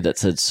 2 that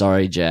said,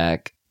 "Sorry,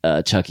 Jack,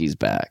 Chucky's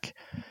back."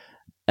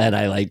 And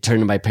I like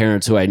turned to my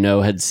parents, who I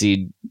know had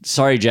seen.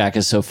 Sorry, Jack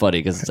is so funny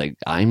because it's like,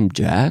 I'm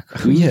Jack.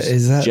 Who's yeah,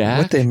 is that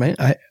Jack? what they meant?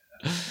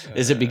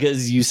 Is it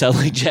because you sound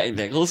like Jack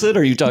Nicholson?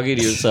 Are you talking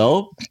to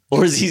yourself?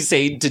 Or is he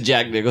saying to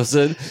Jack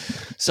Nicholson,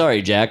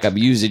 sorry, Jack, I'm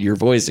using your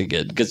voice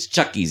again because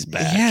Chucky's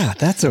back? Yeah,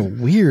 that's a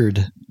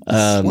weird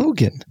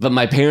slogan. But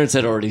my parents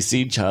had already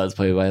seen Child's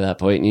Play by that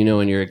point. And you know,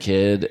 when you're a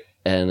kid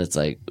and it's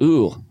like,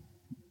 ooh,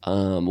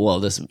 well,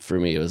 this for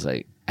me, it was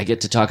like, I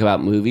get to talk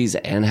about movies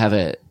and have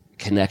a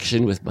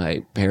connection with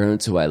my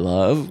parents who I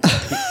love.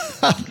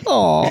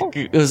 Oh,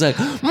 It was like,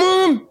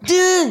 Mom,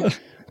 Dad,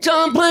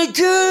 John Play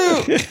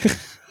 2.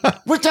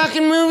 We're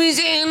talking movies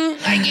and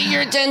I get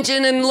your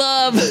attention and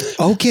love.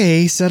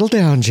 okay, settle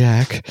down,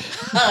 Jack.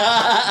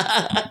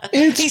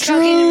 It's He's true.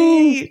 talking to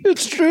me.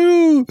 It's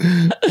true.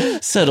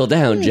 Settle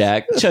down,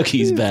 Jack.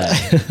 Chucky's back.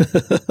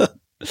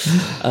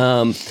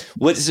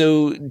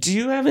 So do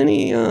you have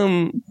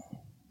any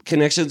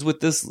connections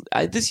with this?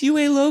 This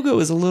UA logo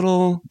is a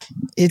little.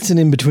 It's an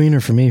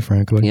in-betweener for me,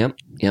 frankly.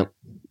 Yep.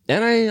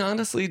 And I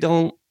honestly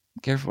don't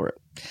care for it.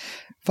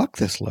 Fuck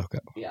this logo.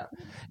 Yeah.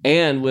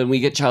 And when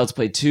we get Child's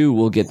Play 2,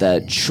 we'll get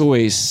that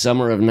choice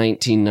summer of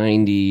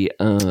 1990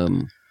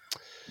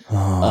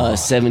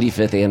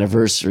 75th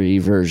anniversary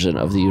version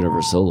of the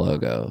Universal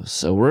logo.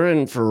 So we're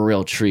in for a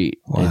real treat,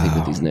 I think,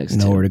 with these next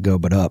Nowhere two. to go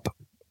but up.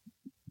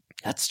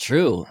 That's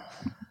true.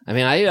 I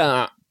mean,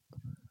 the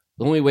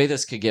only way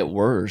this could get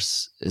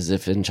worse is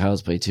if in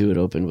Child's Play 2 it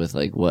opened with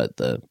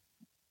the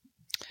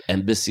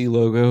Embassy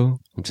logo.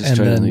 I'm just And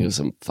trying to then- think of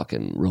some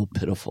fucking real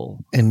pitiful.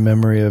 In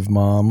memory of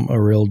Mom, a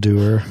real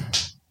doer.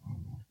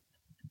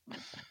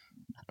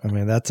 I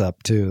mean, that's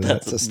up too.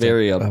 That's a step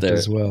very up there.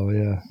 as well.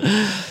 Yeah.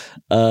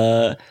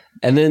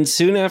 And then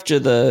soon after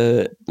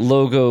the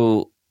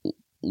logo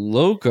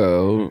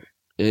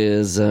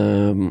is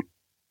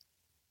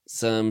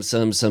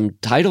some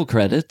title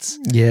credits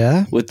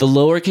Yeah. with the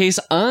lowercase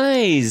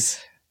i's.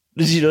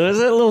 Did you notice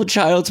that little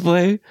Child's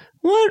Play?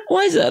 What?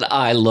 Why is that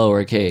I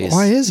lowercase?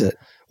 Why is it?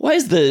 Why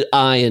is the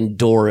I in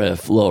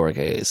Dorif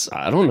lowercase?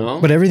 I don't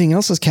know. But everything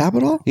else is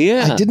capital?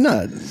 Yeah. I did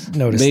not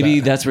notice Maybe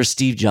that. that's where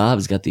Steve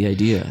Jobs got the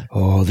idea.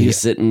 Oh, He the was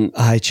sitting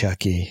I,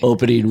 Chucky.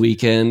 opening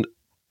weekend.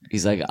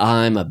 He's like,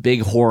 I'm a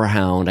big horror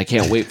hound. I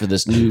can't wait for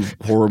this new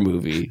horror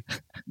movie.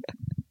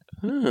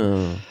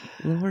 Oh,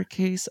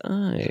 lowercase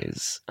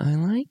i's. I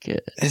like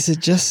it. Is it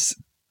just...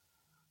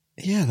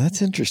 Yeah,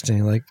 that's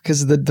interesting. Like,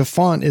 because the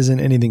font isn't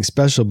anything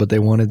special, but they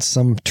wanted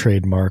some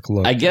trademark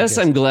look. I guess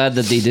I'm glad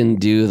that they didn't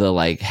do the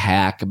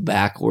hack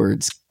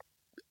backwards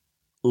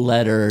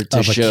letter to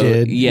Of a show.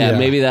 kid? Yeah, Yeah.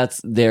 maybe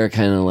that's their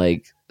kind of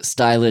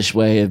stylish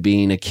way of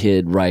being a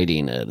kid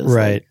writing it. It's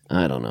Right.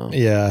 I don't know.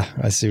 Yeah,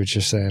 I see what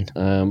you're saying.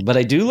 But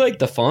I do like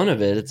the font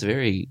of it. It's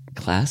very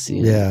classy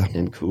and, Yeah.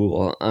 and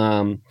cool.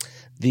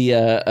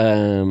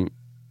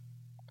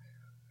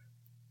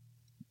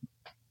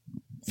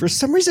 For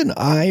some reason,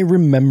 I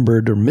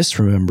remembered or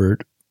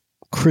misremembered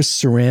Chris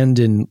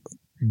Sarandon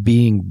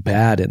being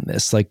bad in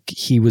this. Like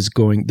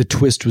the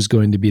twist was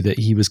going to be that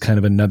he was kind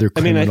of another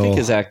I mean, criminal. I think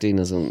his acting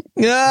isn't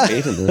Yeah.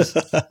 great in this.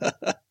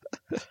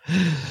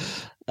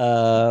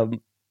 Why?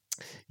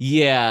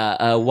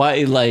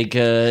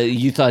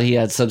 You thought he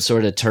had some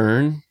sort of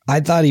turn? I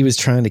thought he was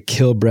trying to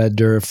kill Brad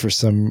Dourif for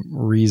some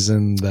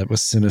reason that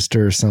was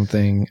sinister or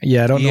something.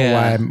 Yeah, I don't know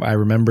why I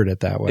remembered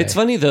it that way. It's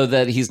funny though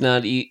that he's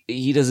not.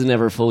 He doesn't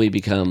ever fully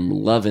become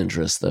love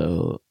interest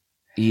though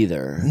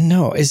either.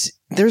 No, this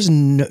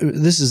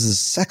is a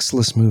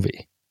sexless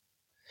movie.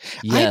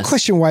 Yes. I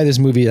question why this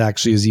movie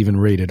actually is even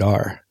rated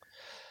R.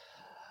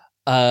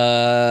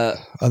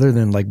 Other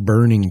than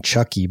burning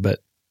Chucky, but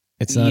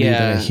it's not even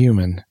a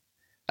human.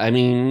 I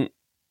mean,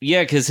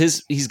 yeah, because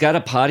he's got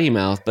a potty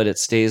mouth, but it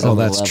stays on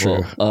the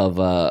level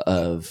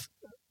of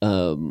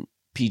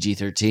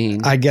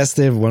PG-13. I guess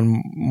they have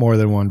more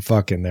than one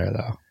fuck in there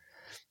though.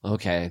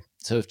 Okay,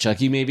 so if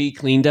Chucky maybe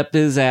cleaned up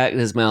his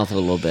mouth a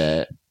little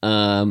bit,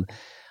 I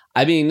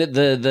mean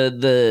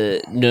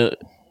no,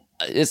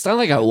 it's not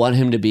like I want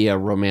him to be a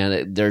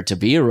romantic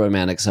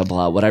romantic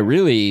subplot. What I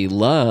really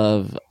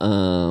love,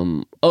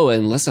 and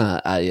let's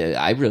not.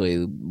 I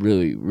really,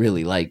 really,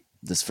 really like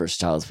this first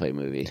Child's Play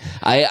movie.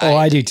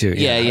 I do too.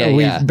 Yeah.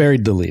 We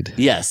buried the lead.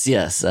 Yes.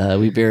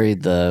 We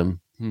buried the.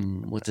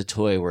 What's a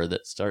toy word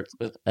that starts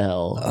with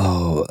L?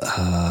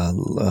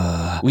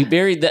 We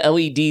buried the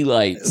LED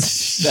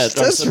lights.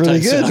 That's really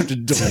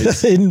good.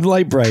 In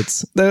light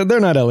brights. They're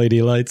not LED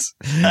lights.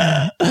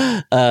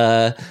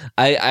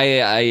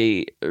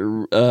 I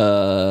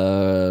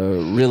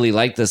really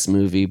like this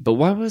movie, but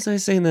why was I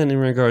saying that in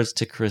regards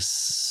to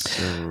Chris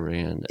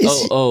Sarandon?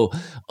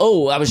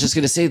 I was just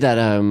gonna say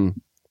that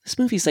this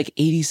movie's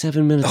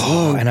 87 minutes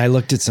long. And I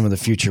looked at some of the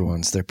future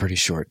ones. They're pretty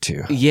short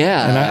too.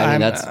 Yeah,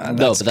 And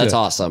that's good.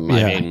 awesome. Yeah.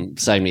 I mean,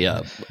 sign me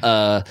up.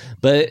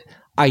 But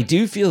I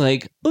do feel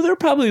there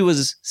probably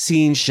was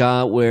scene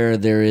shot where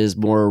there is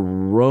more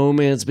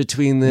romance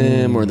between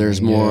them, or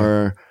there's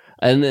more.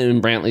 And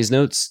then Brantley's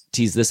notes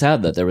tease this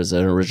out that there was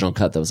an original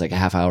cut that was a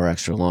half hour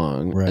extra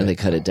long, Right. and they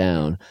cut it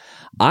down.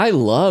 I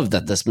love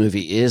that this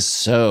movie is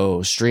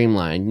so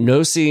streamlined.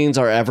 No scenes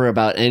are ever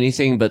about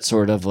anything but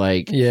sort of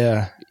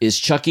is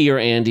Chucky or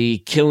Andy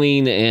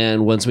killing?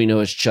 And once we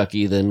know it's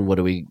Chucky, then what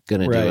are we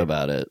going to do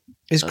about it?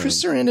 Is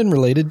Chris Sarandon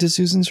related to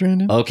Susan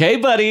Sarandon? Okay,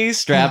 buddy,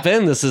 strap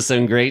in. This is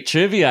some great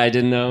trivia. I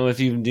didn't know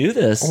if you knew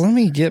this. Let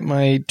me get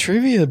my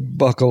trivia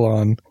buckle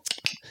on.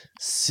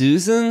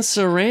 Susan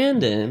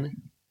Sarandon,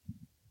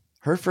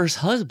 her first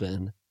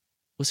husband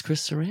was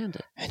Chris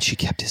Sarandon. And she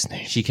kept his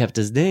name. She kept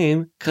his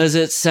name because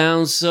it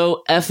sounds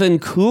so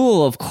effing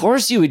cool. Of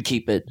course you would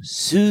keep it.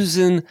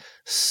 Susan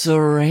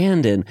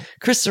Sarandon.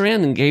 Chris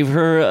Sarandon gave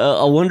her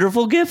a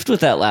wonderful gift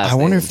with that last name.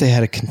 I wonder if they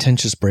had a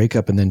contentious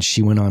breakup and then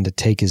she went on to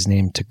take his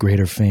name to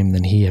greater fame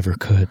than he ever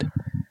could.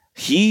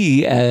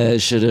 He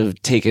should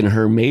have taken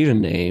her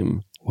maiden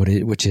name.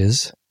 Which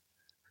is?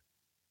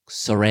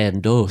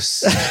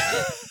 Sarandos.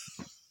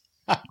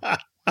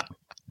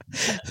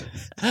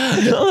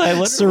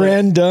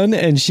 Saran done,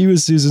 and she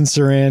was Susan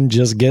Saran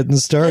just getting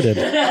started.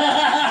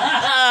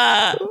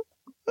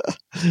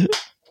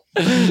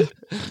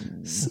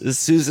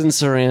 Susan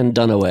Saran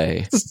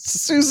Dunaway.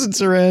 Susan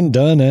Saran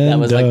done and that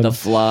was done. like the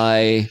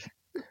fly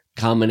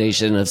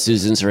combination of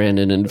Susan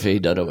Sarandon and Faye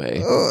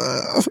Dunaway.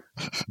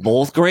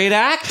 Both great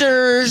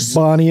actors.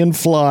 Bonnie and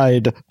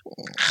Clyde.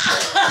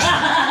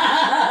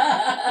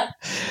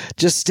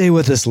 Just stay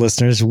with us,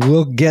 listeners.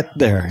 We'll get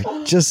there.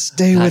 Just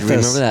stay with us.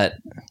 Remember that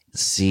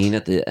scene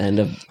at the end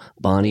of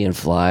Bonnie and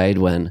Clyde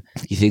when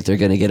you think they're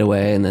going to get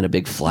away and then a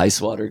big fly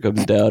swatter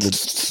comes down and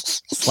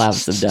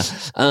slaps them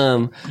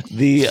down.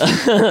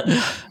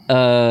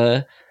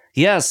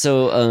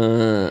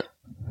 So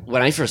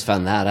when I first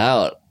found that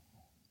out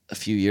a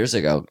few years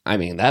ago, I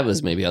mean, that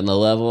was maybe on the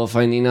level of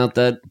finding out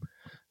that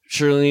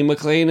Shirley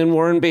MacLaine and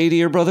Warren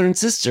Beatty are brother and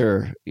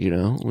sister, you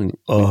know?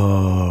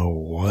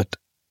 What?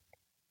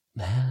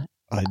 Matt,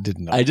 I did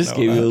not. I just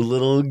gave you a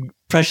little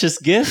precious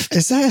gift.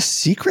 Is that a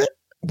secret?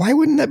 Why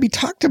wouldn't that be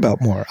talked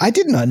about more? I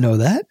did not know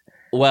that.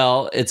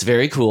 Well, it's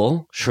very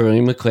cool.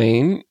 Shirley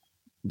MacLaine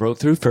broke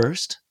through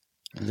first,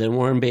 then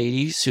Warren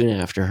Beatty soon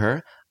after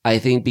her. I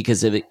think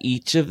because of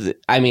each of the...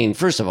 I mean,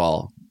 first of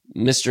all,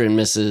 Mr. and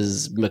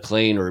Mrs.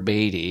 MacLaine or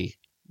Beatty,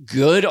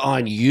 good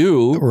on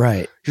you.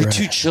 Right. Your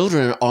two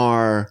children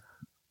are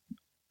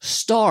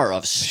star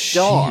of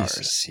stars.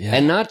 Jesus, yeah.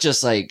 And not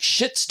just like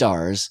shit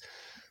stars.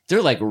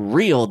 They're like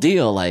real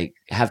deal, like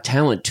have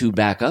talent to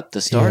back up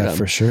the stardom. Yeah,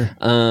 for sure.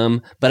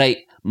 But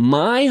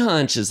my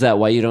hunch is that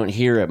why you don't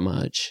hear it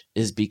much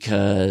is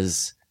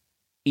because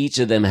each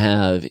of them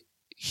have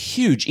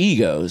huge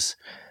egos.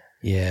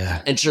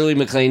 Yeah. And Shirley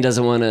MacLaine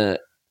doesn't want to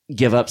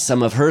give up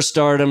some of her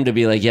stardom to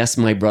be like, yes,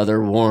 my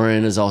brother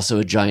Warren is also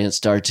a giant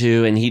star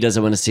too. And he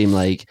doesn't want to seem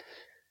like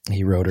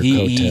he rode her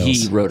coattails.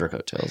 He rode her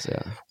coattails,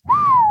 yeah.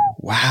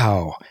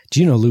 Wow. Do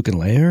you know Luke and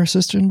Leia are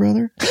sister and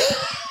brother?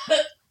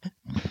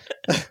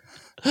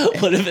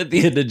 What if at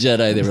the end of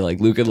Jedi they were like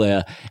Luke and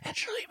Leia and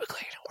Shirley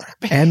MacLaine and Warren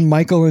Beatty? And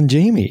Michael and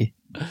Jamie.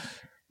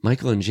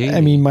 Michael and Jamie.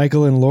 I mean,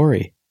 Michael and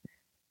Laurie.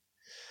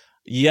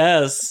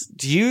 Yes.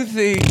 Do you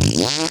think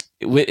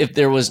if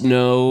there was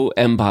no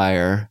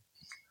Empire,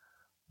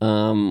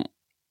 we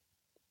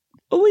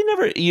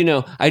never,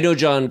 I know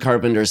John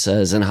Carpenter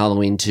says in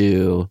Halloween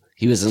 2,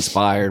 he was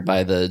inspired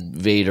by the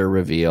Vader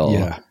reveal.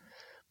 Yeah.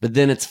 But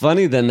then it's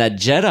funny then that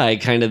Jedi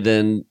kind of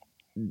then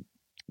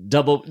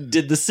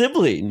did the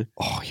sibling.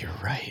 Oh, you're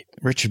right.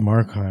 Richard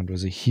Marquand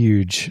was a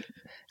huge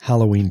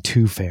Halloween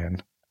 2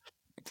 fan.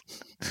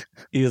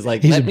 He was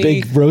like, he's a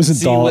big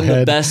Rosenthal see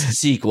head. The best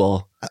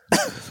sequel.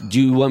 Do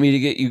you want me to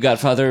get you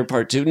Godfather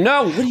Part 2?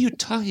 No. What are you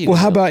talking about?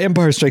 Well, how about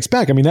Empire Strikes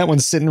Back? I mean, that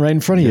one's sitting right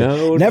in front of you.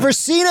 No, Never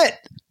seen it.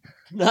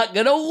 Not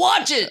gonna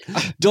watch it.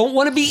 Don't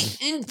want to be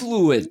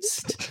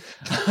influenced.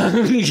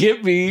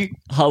 Give me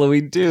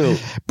Halloween 2.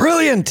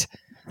 Brilliant.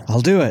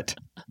 I'll do it.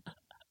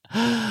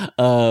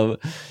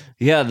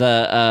 Yeah,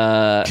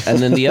 and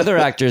then the other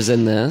actors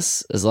in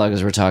this, as long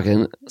as we're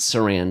talking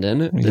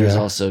Sarandon, there's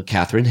also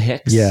Catherine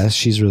Hicks. Yeah,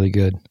 she's really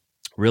good.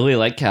 Really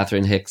like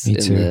Catherine Hicks in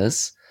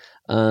this.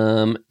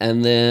 And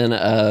then,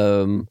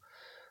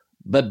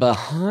 but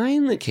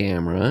behind the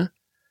camera,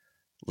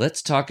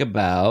 let's talk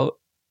about,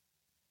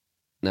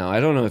 now I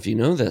don't know if you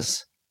know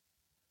this,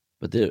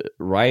 but the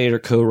writer,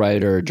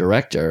 co-writer,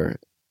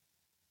 director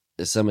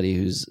is somebody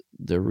who's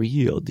the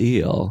real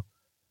deal,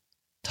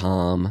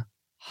 Tom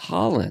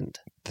Holland.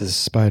 The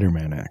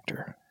Spider-Man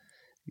actor.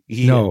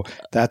 Yeah. No,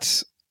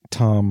 that's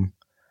Tom.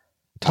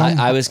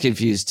 I was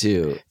confused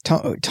too.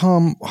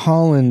 Tom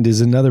Holland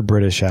is another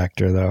British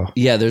actor, though.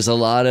 Yeah, there's a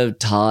lot of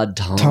Tom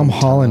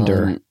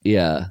Hollander.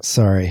 Yeah.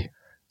 Sorry.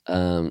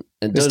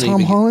 Is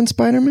Tom Holland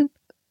Spider-Man?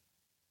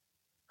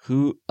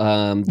 Who?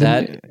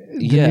 The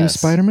yes. new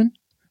Spider-Man?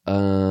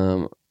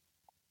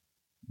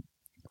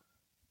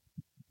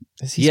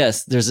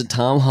 Yes, there's a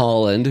Tom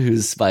Holland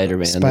who's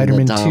Spider-Man. Spider-Man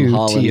and the Tom 2,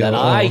 Holland that TOO.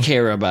 I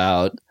care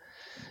about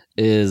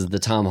is the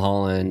Tom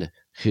Holland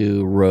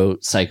who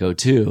wrote Psycho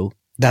 2.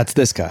 That's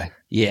this guy.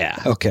 Yeah.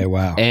 Okay,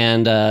 wow.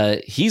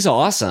 And he's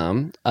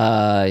awesome.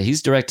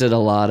 He's directed a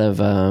lot of,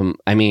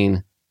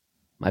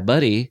 my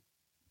buddy,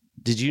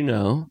 did you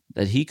know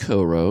that he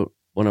co-wrote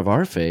one of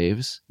our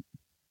faves,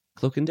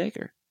 Cloak and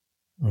Dagger?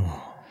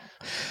 Oh.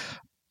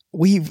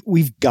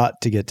 We've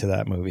got to get to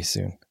that movie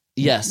soon.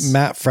 Yes.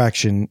 Matt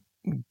Fraction,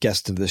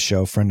 guest of the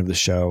show, friend of the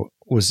show,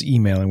 was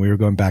emailing. We were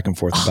going back and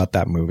forth about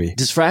that movie.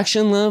 Does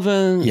Fraction love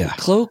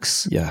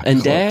cloaks? Yeah.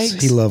 And cloaks.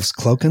 dags? He loves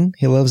cloaking.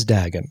 He loves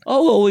dagging.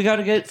 Oh, well, we got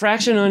to get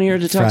Fraction on here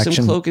to talk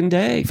some cloak and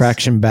dags.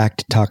 Fraction back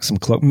to talk some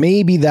cloak.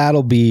 Maybe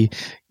that'll be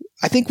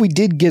I think we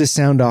did get a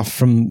sound off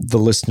from the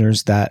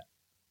listeners that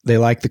they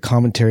like the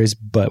commentaries,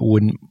 but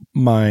wouldn't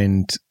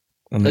mind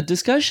A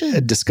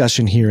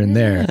discussion here and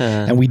there.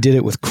 And we did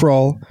it with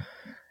Krull.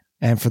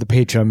 And for the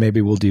Patreon, maybe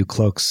we'll do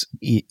Cloaks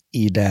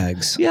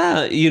E-Dags.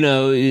 Yeah,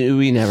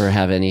 we never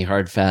have any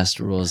hard, fast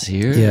rules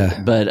here.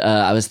 Yeah. But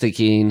I was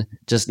thinking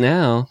just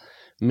now,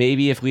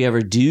 maybe if we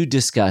ever do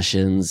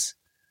discussions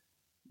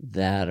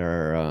that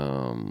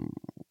are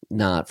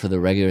not for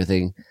the regular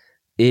thing,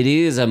 it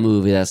is a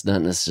movie that's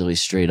not necessarily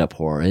straight up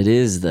horror. It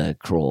is the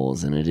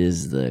Krulls and it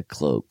is the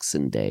Cloaks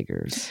and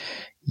Daggers.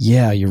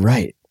 Yeah, you're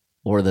right.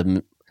 Or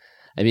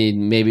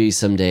maybe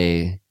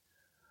someday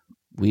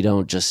we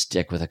don't just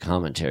stick with a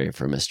commentary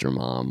for Mr.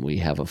 Mom. We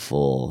have a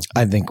full...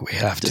 I think we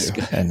have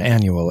to, and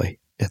annually,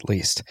 at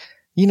least.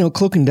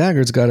 Cloak and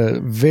Dagger's got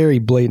a very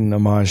blatant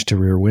homage to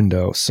Rear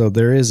Window, so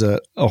there is a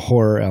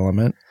horror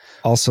element.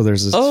 Also,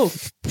 there's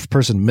this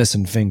person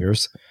missing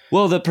fingers.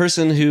 Well, the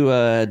person who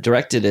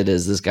directed it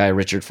is this guy,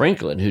 Richard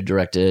Franklin, who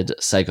directed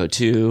Psycho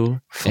 2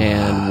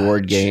 and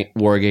Road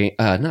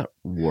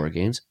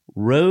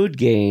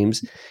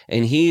Games,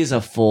 and he's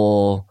a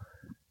full...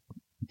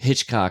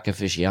 Hitchcock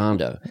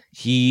aficionado.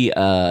 He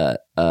at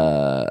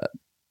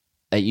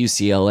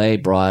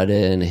UCLA brought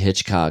in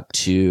Hitchcock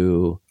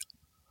to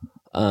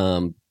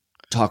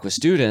talk with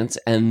students,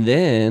 and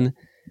then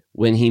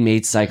when he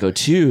made Psycho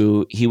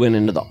 2, he went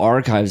into the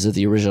archives of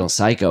the original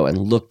Psycho and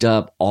looked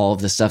up all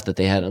of the stuff that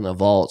they had in the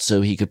vault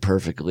so he could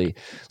perfectly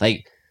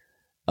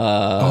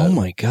oh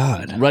my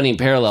God. Running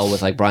parallel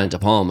with Brian De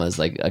Palma is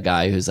a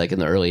guy who's in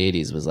the early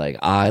 80s was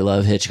I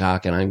love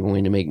Hitchcock and I'm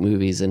going to make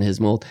movies in his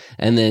mold.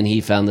 And then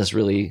he found this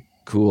really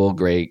cool,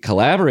 great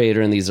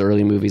collaborator in these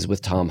early movies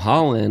with Tom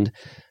Holland,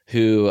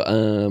 who,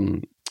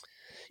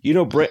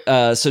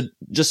 so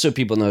just so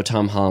people know,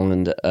 Tom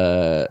Holland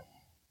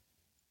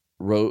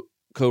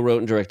co-wrote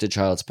and directed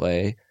Child's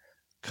Play,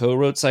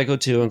 co-wrote Psycho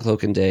 2 and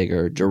Cloak and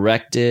Dagger,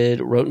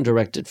 wrote and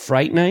directed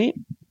Fright Night,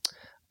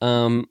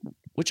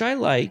 which I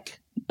like.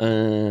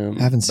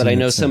 Haven't seen but I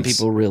know it some since.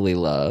 people really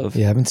love.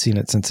 Yeah, I haven't seen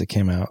it since it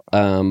came out.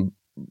 And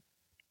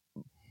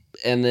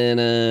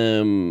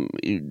then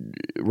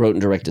wrote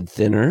and directed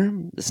Thinner,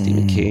 the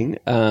Stephen King.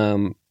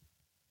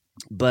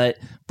 But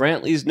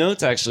Brantley's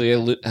notes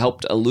actually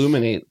helped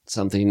illuminate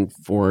something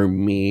for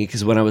me,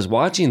 because when I was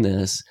watching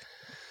this,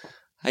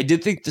 I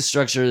did think the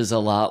structure is a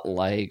lot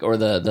or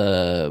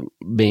the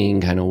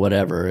main kind of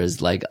whatever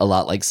is a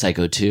lot like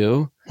Psycho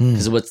 2.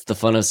 Because what's the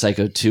fun of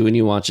Psycho 2 when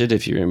you watch it,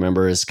 if you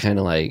remember, is kind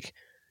of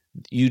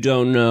you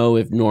don't know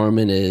if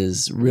Norman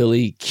is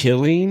really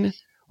killing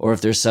or if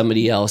there's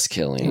somebody else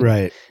killing.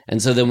 Right.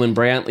 And so then when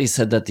Brantley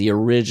said that the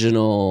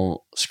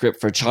original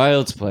script for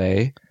Child's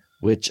Play,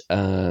 which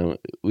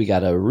we got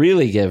to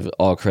really give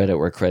all credit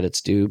where credit's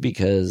due,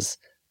 because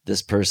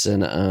this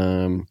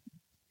person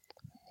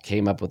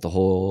came up with the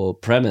whole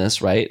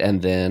premise, right?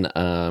 And then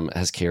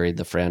has carried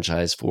the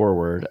franchise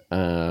forward.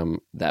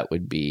 That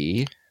would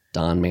be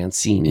Don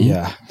Mancini.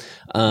 Yeah.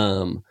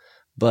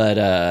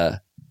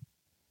 But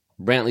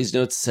Brantley's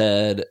notes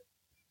said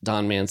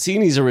Don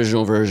Mancini's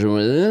original version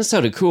it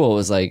sounded cool. It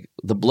was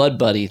the Blood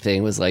Buddy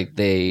thing was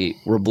they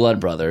were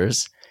blood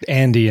brothers.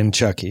 Andy and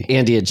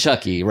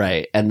Chucky,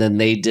 right. And then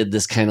they did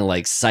this kind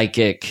of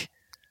psychic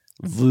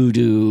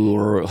voodoo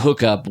or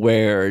hookup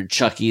where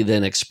Chucky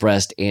then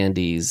expressed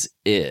Andy's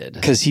id.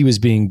 Because he was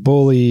being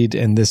bullied,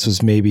 and this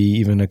was maybe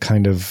even a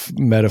kind of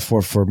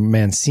metaphor for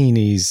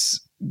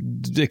Mancini's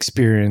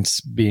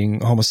experience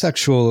being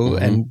homosexual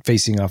and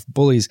facing off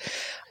bullies.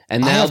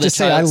 And now I have to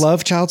say, I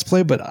love Child's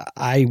Play, but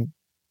I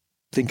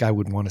think I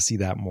would want to see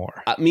that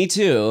more. Me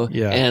too.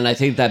 Yeah. And I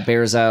think that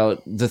bears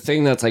out the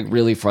thing that's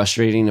really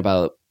frustrating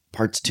about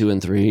parts 2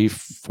 and 3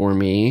 for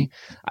me.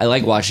 I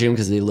like watching them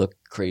because they look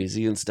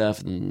crazy and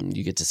stuff, and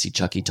you get to see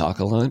Chucky talk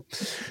a lot.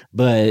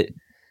 But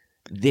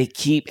they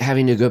keep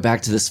having to go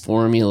back to this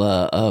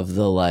formula of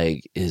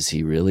the is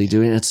he really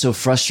doing it? It's so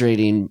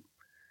frustrating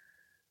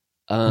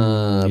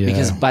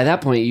because by that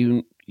point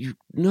you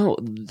know,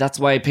 that's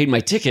why I paid my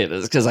ticket,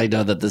 is because I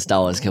know that this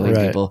doll is killing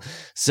people.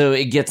 So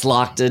it gets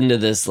locked into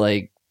this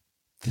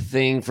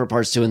thing for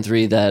parts 2 and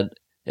 3 that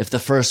if the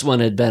first one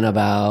had been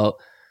about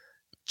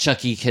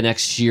Chucky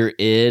connects to your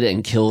id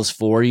and kills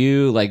for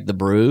you, The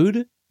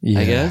Brood,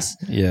 I guess.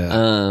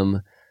 Yeah.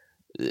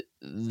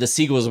 The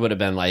sequels would have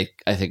been I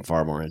think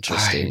far more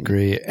interesting. I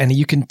agree. And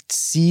you can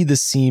see the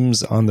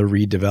seams on the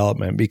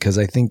redevelopment, because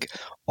I think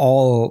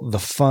all the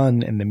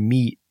fun and the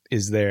meat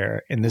is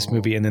there in this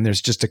movie. And then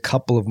there's just a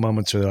couple of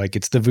moments where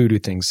it's the voodoo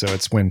thing. So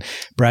it's when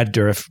Brad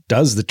Dourif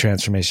does the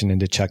transformation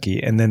into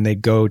Chucky, and then they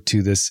go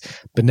to this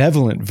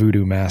benevolent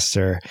voodoo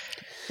master,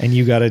 and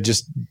you got to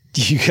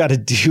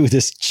do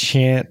this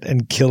chant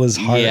and kill his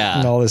heart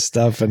and all this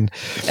stuff. And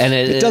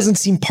it doesn't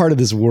seem part of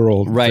this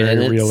world. Right.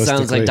 Very and it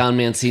sounds like realistically. Don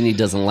Mancini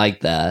doesn't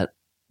like that.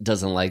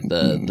 Doesn't like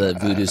the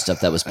voodoo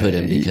stuff that was put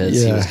in,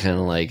 because he was kind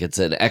of it's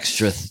an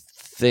extra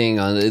thing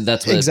on.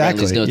 That's what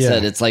Brantley's note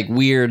said. It's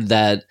weird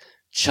that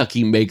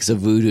Chucky makes a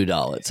voodoo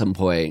doll at some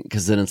point,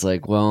 because then it's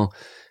well,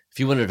 if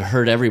you wanted to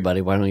hurt everybody,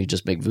 why don't you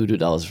just make voodoo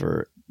dolls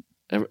for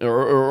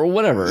or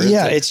whatever.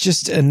 Yeah, it's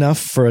just enough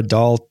for a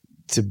doll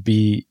to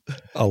be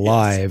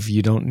alive.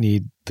 You don't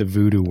need the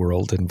voodoo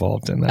world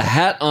involved in a that.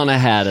 hat on a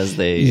hat, as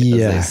they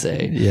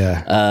say.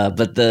 Yeah.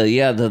 But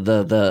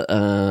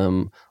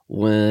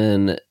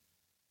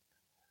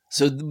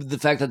so the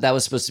fact that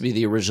was supposed to be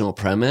the original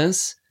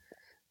premise,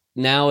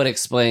 now it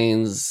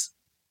explains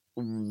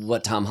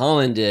what Tom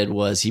Holland did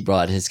was he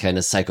brought his kind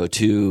of Psycho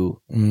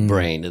 2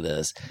 brain to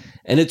this.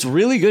 And it's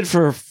really good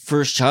for a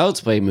first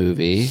Child's Play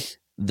movie.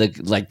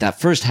 That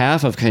first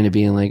half of kind of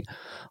being like,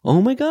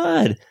 oh my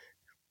God,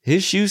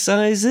 his shoe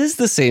size is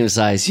the same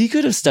size. He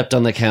could have stepped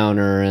on the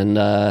counter, and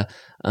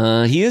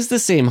he is the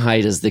same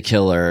height as the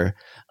killer.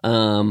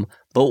 But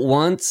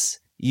once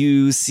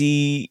you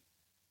see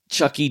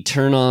Chucky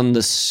turn on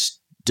the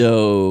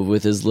stove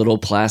with his little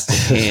plastic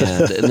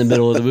hand in the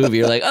middle of the movie,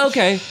 you're like,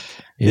 okay,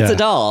 it's a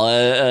doll.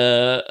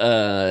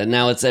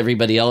 Now it's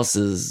everybody else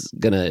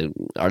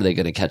are they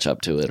gonna catch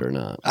up to it or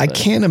not? I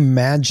can't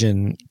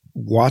imagine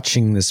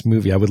watching this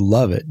movie. I would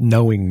love it,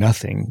 knowing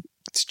nothing.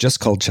 It's just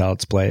called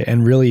Child's Play,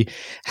 and really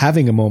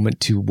having a moment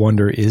to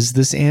wonder, is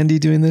this Andy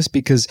doing this?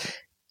 Because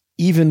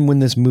even when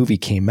this movie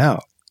came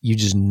out, you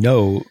just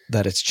know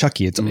that it's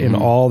Chucky. It's in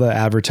all the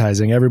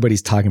advertising.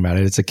 Everybody's talking about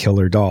it. It's a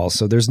killer doll.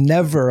 So there's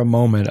never a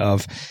moment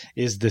of,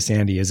 is this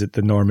Andy? Is it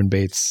the Norman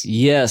Bates?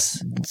 Yes.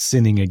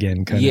 Sinning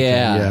again kind of thing.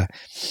 Yeah.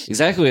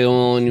 Exactly.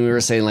 When we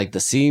were saying like the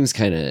seams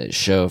kind of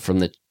show from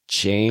the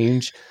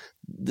change,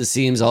 the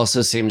seams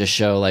also seem to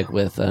show like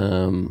with,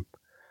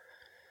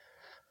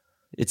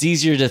 it's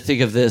easier to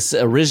think of this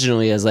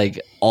originally as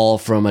like all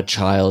from a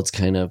child's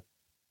kind of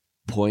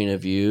point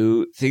of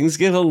view. Things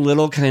get a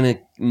little kind of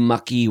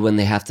mucky when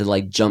they have to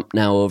like jump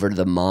now over to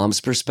the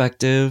mom's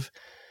perspective.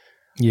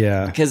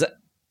 Yeah. Because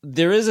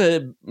there is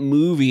a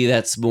movie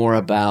that's more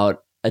about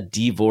a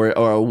divorce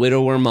or a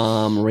widower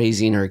mom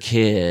raising her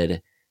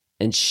kid.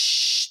 And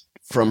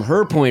from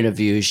her point of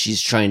view,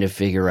 she's trying to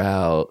figure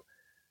out,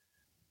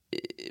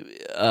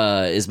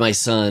 is my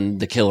son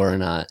the killer or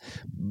not?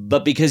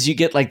 But because you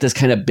get like this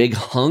kind of big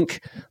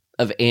hunk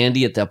of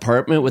Andy at the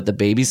apartment with the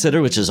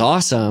babysitter, which is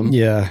awesome.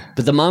 Yeah.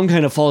 But the mom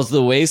kind of falls to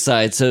the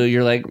wayside. So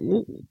you're like,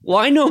 well,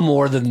 I know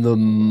more than the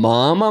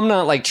mom. I'm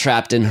not like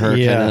trapped in her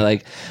kind of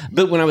like,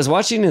 but when I was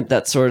watching it,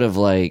 that sort of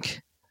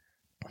like,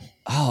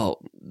 oh,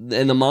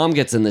 and the mom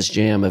gets in this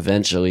jam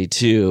eventually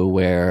too,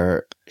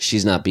 where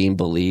she's not being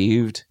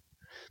believed,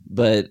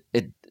 but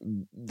it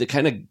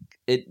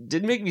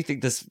did make me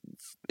think this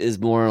is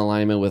more in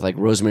alignment with like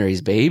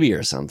Rosemary's Baby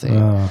or something,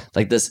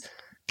 like this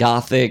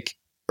gothic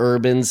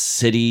urban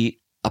city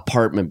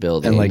apartment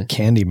building, and like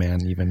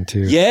Candyman even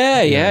too.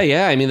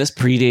 Yeah. I mean, this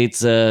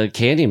predates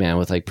Candyman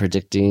with like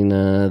predicting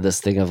this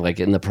thing of like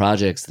in the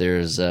projects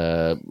there's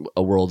a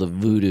world of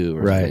voodoo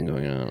or something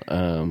going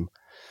on.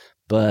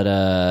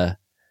 But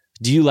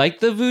do you like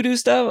the voodoo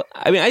stuff?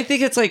 I mean, I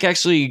think it's like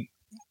actually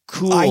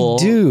cool.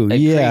 I do.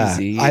 Yeah,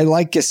 crazy. I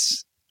like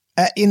this.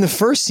 In the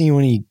first scene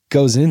when he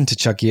goes into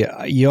Chucky,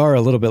 you are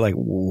a little bit like,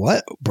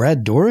 what?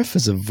 Brad Dourif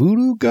is a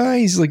voodoo guy?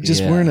 He's like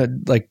just wearing a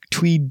like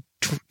tweed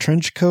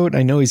trench coat.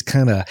 I know he's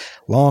kind of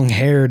long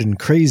haired and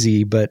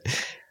crazy, but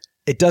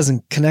it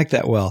doesn't connect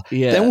that well.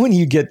 Yeah. Then when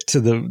you get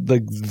to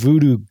the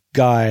voodoo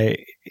guy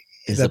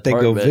that they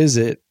go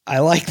visit, I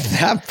like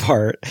that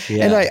part.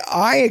 Yeah. And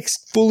I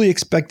fully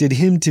expected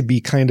him to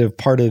be kind of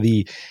part of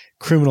the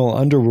criminal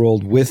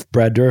underworld with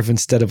Brad Dourif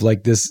instead of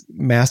like this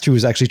master who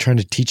was actually trying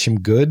to teach him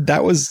good.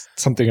 That was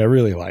something I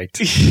really liked.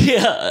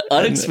 Yeah,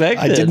 unexpected.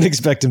 And I didn't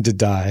expect him to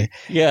die.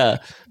 Yeah.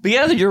 But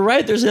yeah, you're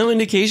right. There's no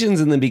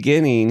indications in the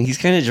beginning. He's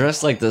kind of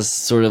dressed like this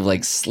sort of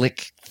like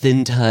slick,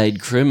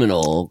 thin-tide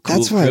criminal. Cool.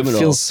 That's why criminal. It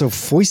feels so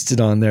foisted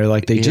on there.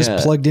 Like they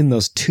just plugged in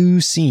those 2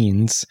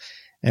 scenes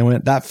and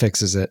went, that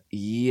fixes it.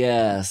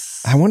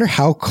 Yes. I wonder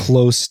how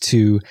close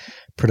to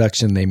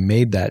production they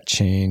made that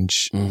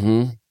change.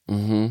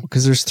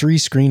 Because there's 3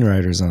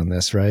 screenwriters on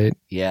this, right?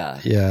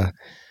 Yeah. Yeah.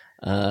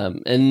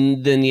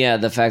 And then,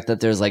 the fact that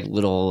there's like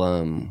little,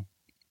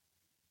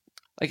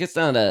 like it's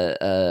not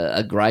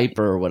a gripe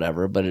or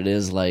whatever, but it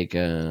is like,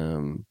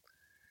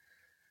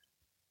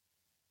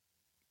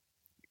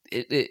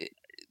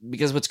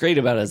 because what's great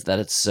about it is that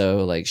it's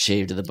so like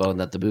shaved to the bone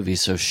that the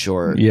movie's so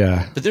short.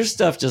 Yeah. But there's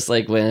stuff just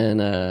like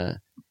when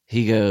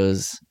he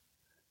goes,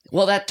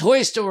 well, that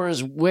toy store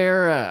is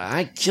where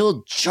I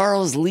killed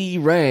Charles Lee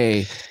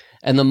Ray.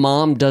 And the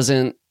mom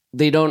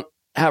they don't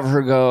have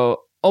her go,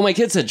 oh, my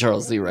kid said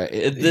Charles Lee Ray.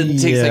 It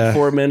takes like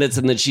 4 minutes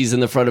and then she's in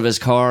the front of his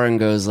car and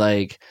goes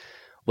like,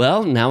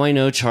 well, now I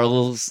know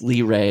Charles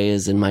Lee Ray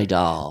is in my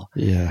doll.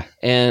 Yeah.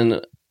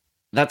 And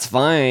that's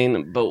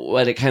fine. But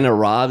what it kind of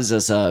robs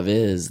us of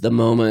is the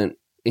moment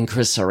in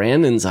Chris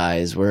Sarandon's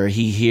eyes where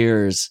he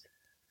hears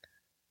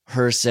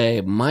her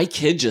say, my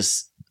kid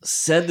just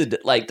said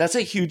like, that's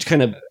a huge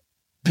kind of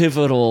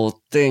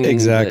pivotal thing.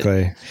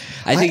 Exactly.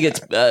 I think it's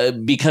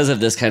because of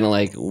this kind of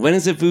like, when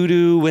is it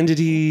voodoo? When did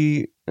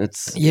he?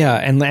 It's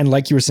and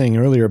like you were saying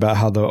earlier about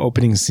how the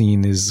opening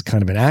scene is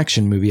kind of an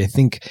action movie. I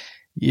think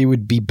it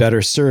would be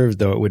better served,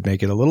 though it would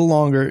make it a little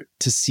longer,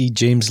 to see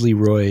James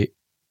Leroy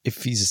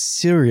if he's a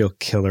serial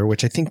killer,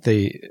 which I think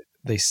they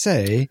they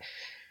say.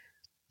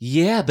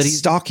 Yeah, but he's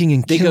stalking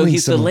and they killing go,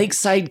 he's the someone.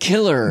 lakeside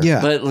killer.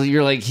 Yeah. But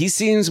you're like, he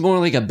seems more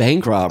like a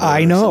bank robber.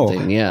 I or know.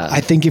 something. Yeah.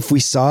 I think if we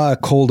saw a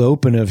cold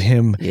open of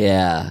him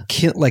yeah.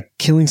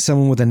 killing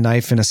someone with a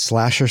knife in a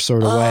slasher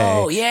sort of way.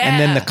 Oh, yeah.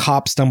 And then the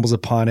cop stumbles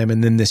upon him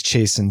and then this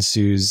chase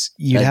ensues.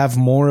 You'd have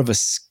more of a...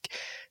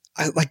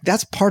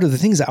 that's part of the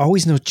things. I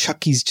always know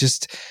Chucky's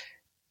just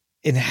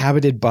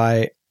inhabited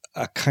by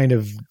a kind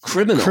of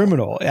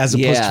criminal as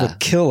opposed to a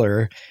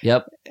killer.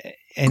 Yep.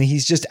 And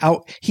he's just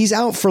out. He's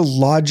out for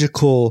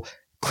logical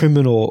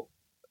criminal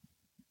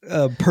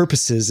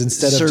purposes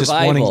instead of just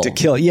wanting to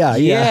kill. Yeah.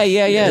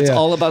 It's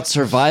all about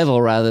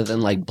survival rather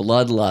than like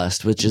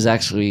bloodlust, which is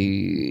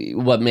actually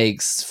what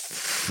makes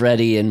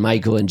Freddy and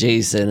Michael and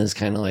Jason is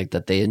kind of like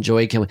that they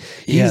enjoy killing.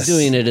 He's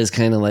doing it as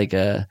kind of like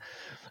a.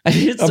 I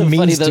mean, it's so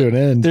means funny to an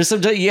end. There's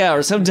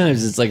or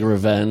sometimes it's like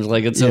revenge.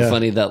 Like it's so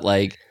funny that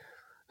like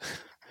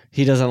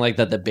he doesn't like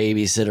that the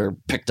babysitter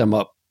picked him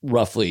up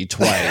roughly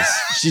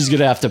twice. She's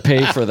gonna have to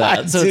pay for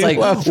that. So it's like,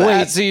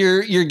 wait, so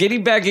you're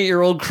getting back at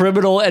your old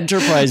criminal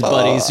enterprise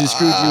buddies who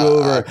screwed you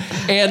over,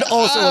 and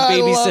also a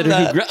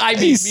babysitter who.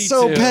 He's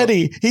so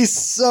petty. He's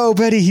so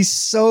petty. He's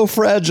so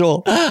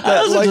fragile. I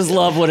also just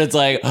love when it's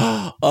like,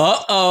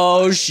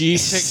 she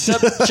picked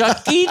up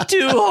Chucky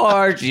too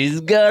hard. She's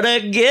gonna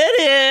get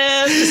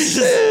him.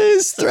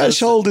 His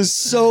threshold is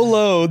so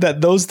low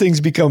that those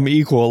things become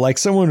equal. Like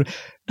someone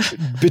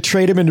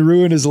betrayed him and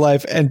ruined his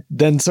life, and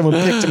then someone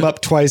picked him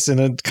up twice in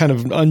a kind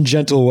of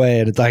ungentle way,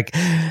 and it's like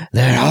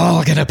they're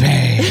all gonna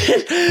pay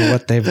for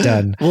what they've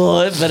done.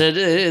 Well, but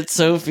it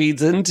so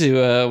feeds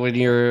into when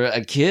you're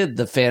a kid,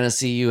 the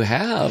fantasy you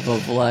have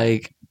of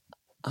like,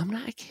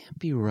 I can't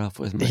be rough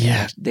with my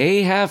dad.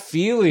 They have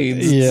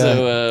feelings. Yeah.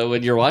 So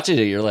when you're watching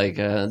it, you're like,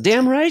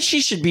 damn right,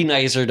 she should be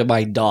nicer to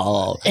my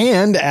doll.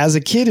 And as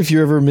a kid, if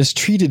you're ever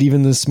mistreated,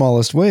 even the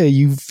smallest way,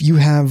 you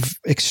have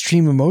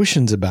extreme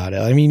emotions about it.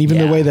 I mean, even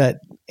the way that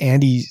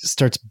Andy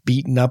starts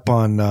beating up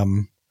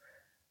on,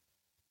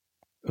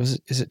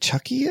 is it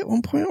Chucky at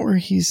one point where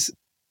he's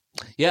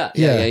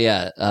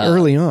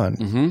early on.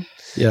 Mm-hmm.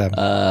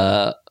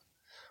 Yeah.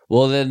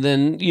 Well,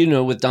 then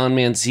with Don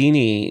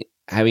Mancini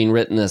having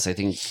written this, I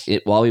think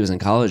while he was in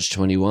college,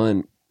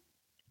 21.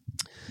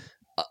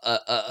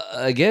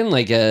 Again,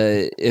 like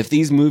if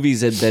these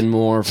movies had been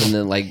more from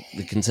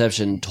the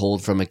conception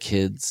told from a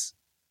kid's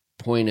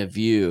point of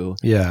view,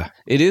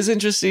 it is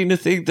interesting to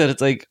think that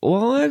it's like,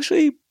 well,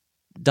 actually,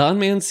 Don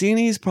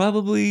Mancini's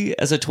probably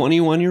as a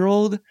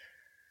 21-year-old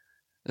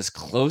is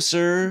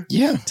closer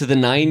to the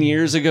 9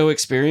 years ago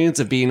experience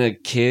of being a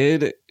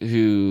kid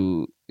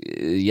who,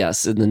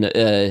 and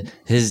then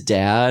his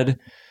dad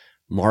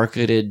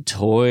marketed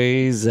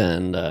toys,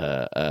 and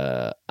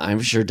I'm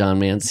sure Don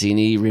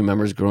Mancini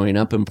remembers growing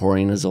up and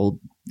pouring his old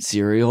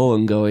cereal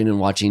and going and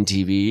watching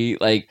TV.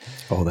 Like,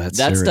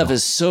 that stuff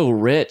is so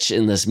rich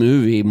in this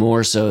movie,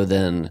 more so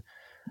than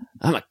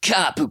I'm a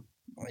cop who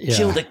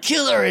killed a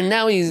killer and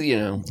now he's,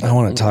 I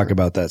want to talk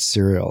about that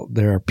cereal.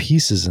 There are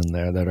pieces in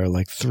there that are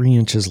like 3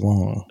 inches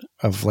long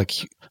of like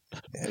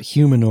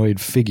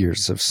humanoid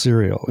figures of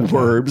cereal.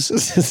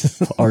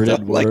 Worms.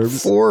 Arded like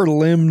worms.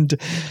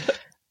 4-limbed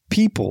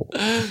people.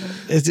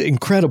 It's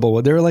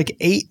incredible. There are like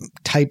 8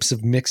 types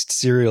of mixed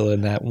cereal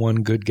in that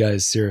one Good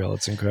Guys cereal.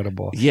 It's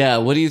incredible. Yeah.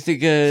 What do you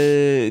think?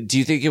 Do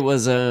you think it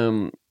was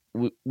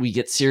we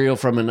get cereal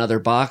from another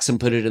box and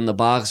put it in the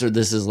box, or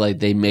this is like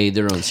they made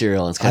their own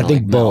cereal and it's kind of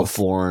like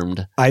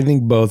malformed? I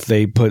think both.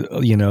 They put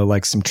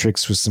like some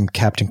tricks with some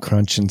Captain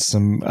Crunch and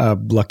some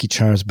Lucky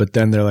Charms, but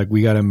then they're like,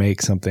 we got to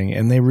make something,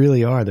 and they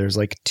really are. There's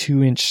like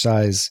 2-inch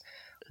size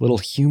little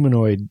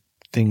humanoid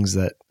things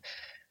that.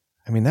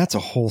 I mean, that's a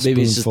whole spoonful.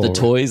 Maybe it's just the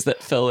toys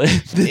that fell in.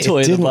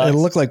 It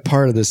looked like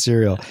part of the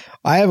cereal.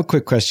 I have a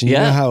quick question. You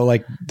know how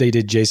like they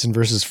did Jason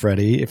versus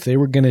Freddy? If they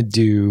were going to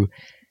do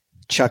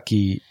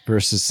Chucky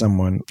versus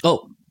someone.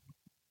 Oh.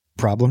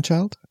 Problem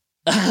Child?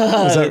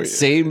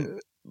 Same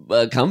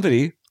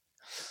company.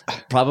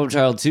 Problem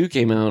Child 2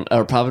 came out,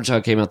 or Problem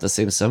Child came out the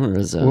same summer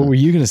as. What were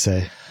you going to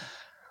say?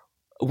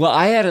 Well,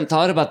 I hadn't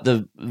thought about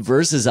the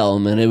versus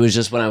element. It was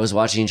just when I was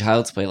watching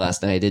Child's Play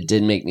last night, it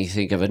did make me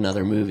think of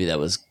another movie that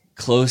was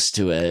close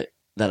to it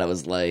that I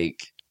was like,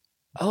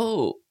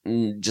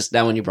 just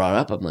now when you brought it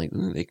up, I'm like,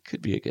 they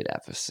could be a good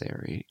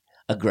adversary.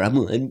 A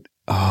Gremlin.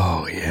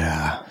 Oh,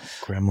 yeah.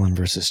 Gremlin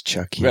versus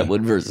Chucky.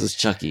 Gremlin versus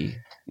Chucky.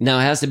 Now,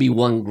 it has to be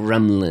one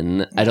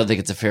Gremlin. I don't think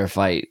it's a fair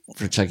fight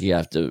for Chucky to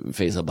have to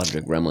face a bunch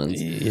of Gremlins.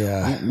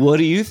 Yeah. What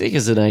do you think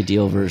is an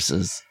ideal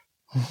versus?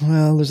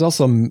 Well, there's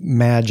also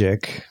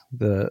Magic,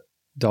 the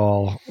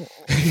doll.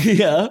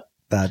 Yeah.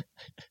 That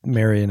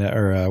marionette,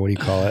 or what do you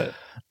call it?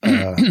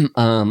 Not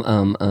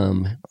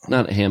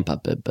a hand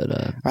puppet, but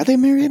are they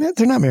marionettes?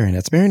 They're not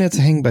marionettes. Marionettes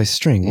hang by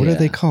string. What are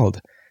they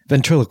called?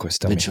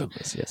 Ventriloquist.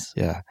 Ventriloquist, yes.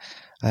 Yeah,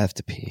 I have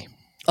to pee.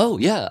 Oh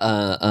yeah.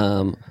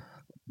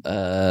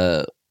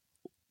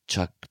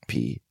 Chuck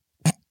P.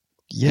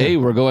 Yeah. Hey,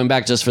 we're going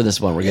back just for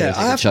this one. We're gonna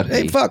take a Chuck P.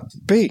 Hey, fuck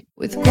P.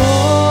 With Corley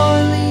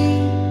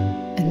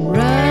and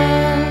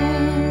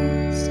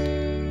Rust.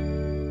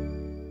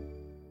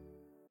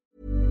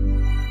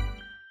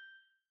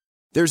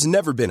 There's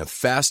never been a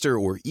faster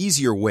or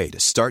easier way to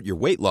start your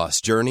weight loss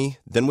journey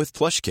than with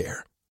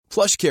PlushCare.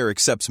 PlushCare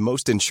accepts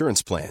most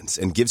insurance plans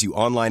and gives you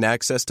online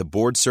access to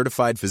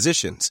board-certified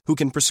physicians who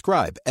can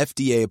prescribe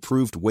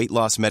FDA-approved weight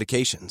loss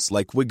medications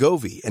like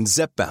Wegovy and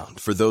Zepbound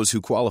for those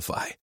who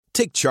qualify.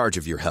 Take charge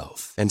of your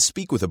health and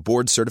speak with a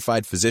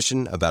board-certified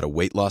physician about a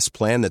weight loss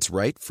plan that's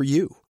right for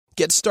you.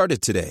 Get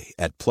started today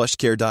at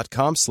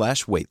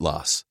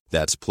plushcare.com/weight-loss.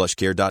 That's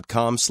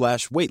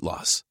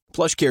plushcare.com/weight-loss.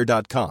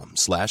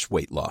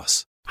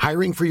 plushcare.com/weight-loss.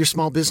 Hiring for your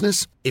small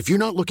business? If you're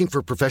not looking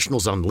for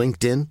professionals on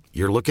LinkedIn,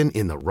 you're looking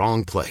in the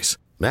wrong place.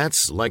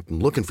 That's like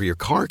looking for your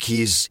car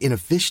keys in a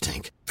fish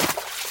tank.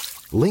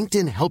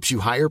 LinkedIn helps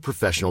you hire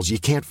professionals you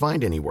can't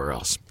find anywhere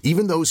else,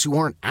 even those who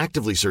aren't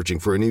actively searching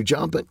for a new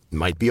job but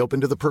might be open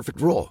to the perfect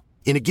role.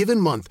 In a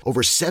given month,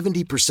 over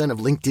 70% of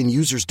LinkedIn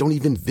users don't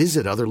even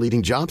visit other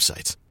leading job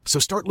sites. So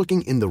start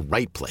looking in the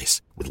right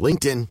place. With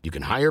LinkedIn, you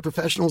can hire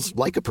professionals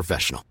like a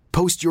professional.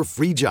 Post your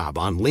free job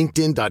on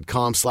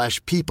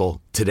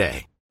linkedin.com/people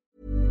today.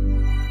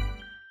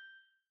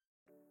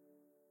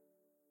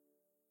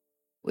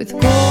 With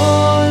Paulie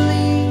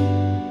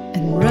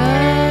and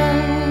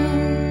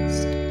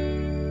Rust.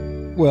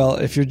 Well,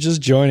 if you're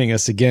just joining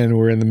us again,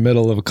 we're in the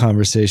middle of a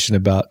conversation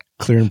about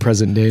Clear and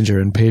Present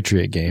Danger and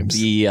Patriot games.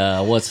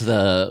 What's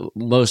the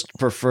most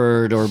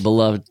preferred or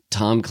beloved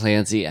Tom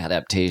Clancy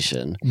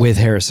adaptation? With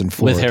Harrison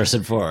Ford.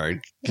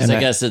 Because I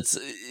guess it's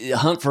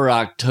Hunt for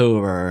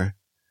October.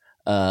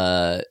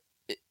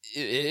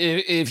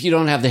 If you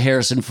don't have the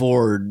Harrison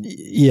Ford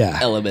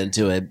element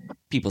to it,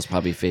 people's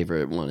probably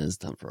favorite one is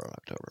Hunt for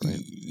October, right?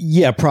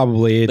 Yeah,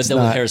 probably. But then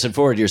with Harrison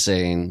Ford, you're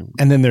saying...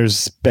 And then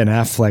there's Ben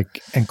Affleck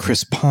and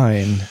Chris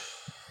Pine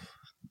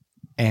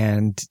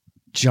and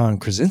John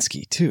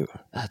Krasinski, too.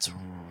 That's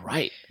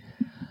right.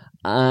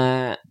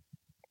 I'm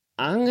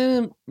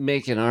going to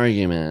make an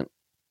argument,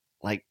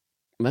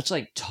 much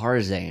like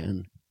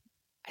Tarzan,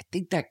 I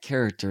think that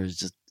character is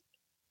just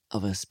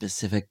of a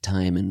specific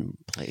time and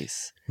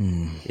place.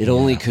 It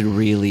only could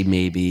really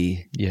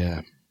maybe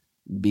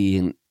be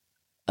in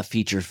a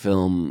feature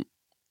film.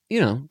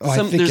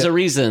 There's a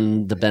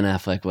reason the Ben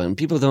Affleck one.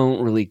 People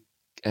don't really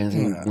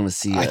want to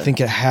see it. I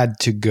think it had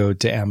to go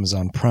to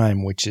Amazon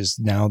Prime, which is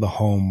now the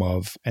home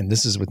of, and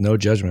this is with no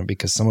judgment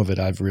because some of it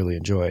I've really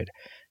enjoyed,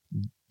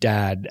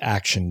 dad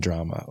action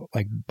drama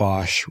like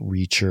Bosch,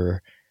 Reacher.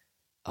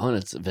 Oh, and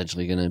it's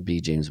eventually going to be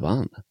James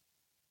Bond.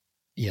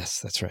 Yes,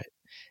 that's right.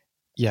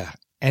 Yeah.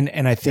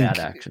 And I think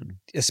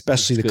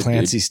especially That's the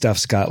Clancy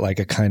stuff's got like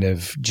a kind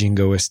of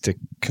jingoistic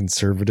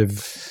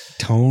conservative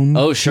tone.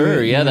 Oh,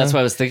 sure. Yeah, that's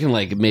why I was thinking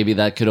maybe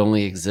that could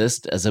only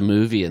exist as a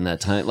movie in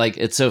that time.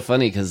 It's so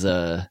funny because,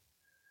 Clear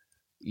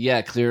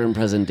and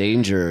Present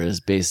Danger is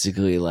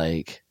basically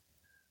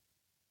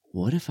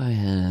what if I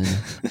had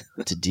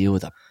to deal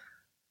with a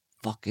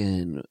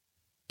fucking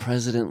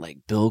president like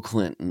Bill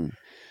Clinton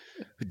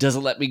who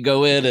doesn't let me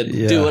go in and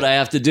do what I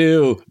have to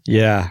do.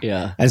 Yeah.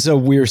 Yeah. And so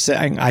we were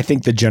saying, I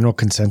think the general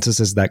consensus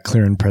is that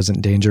Clear and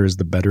Present Danger is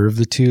the better of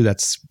the two. That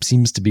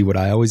seems to be what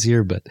I always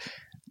hear, but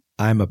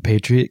I'm a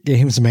Patriot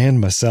Games man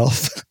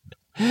myself.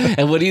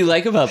 And what do you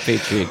like about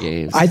Patriot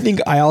Games? I think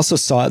I also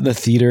saw it in the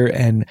theater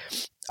and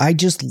I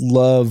just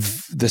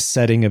love the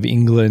setting of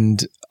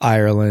England,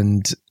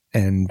 Ireland,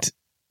 and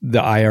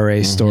the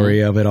IRA story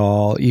of it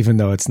all, even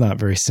though it's not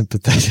very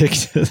sympathetic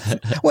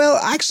to well,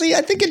 actually,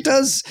 I think it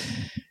does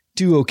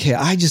do okay.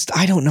 I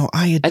don't know.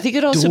 I think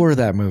it also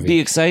that movie. Be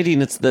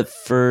exciting. It's the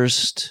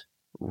first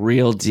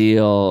real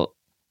deal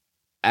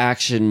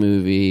action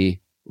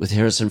movie with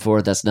Harrison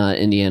Ford that's not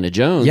Indiana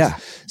Jones. Yeah.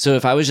 So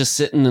if I was just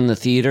sitting in the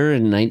theater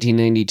in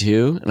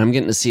 1992 and I'm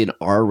getting to see an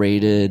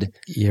R-rated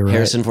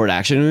Harrison Ford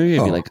action movie,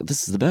 I'd be like,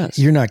 this is the best.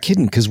 You're not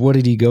kidding, because what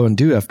did he go and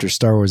do after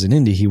Star Wars and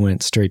Indy? He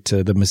went straight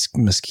to the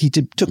he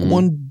took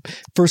one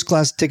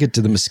first-class ticket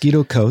to the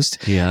Mosquito Coast.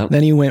 Yeah.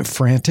 Then he went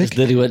frantic.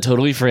 Then he went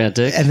totally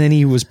frantic. And then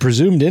he was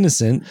presumed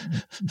innocent.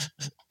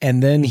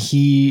 And then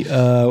he...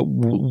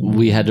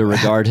 we had to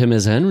regard him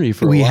as Henry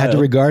for a while. We had to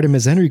regard him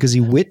as Henry because he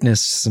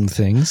witnessed some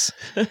things.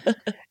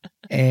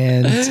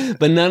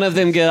 But none of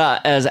them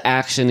get as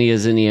actiony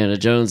as Indiana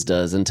Jones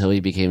does until he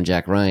became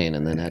Jack Ryan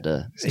and then had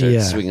to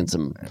start swinging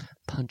some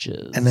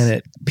punches. And then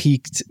it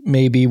peaked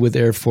maybe with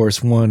Air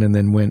Force One and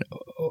then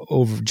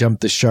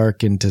jumped the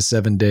shark into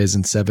 7 Days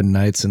and 7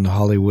 Nights and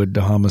Hollywood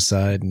to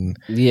Homicide. And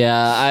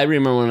yeah, I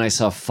remember when I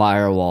saw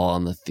Firewall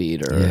in the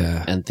theater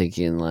and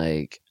thinking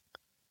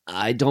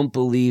I don't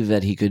believe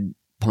that he could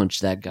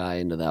punch that guy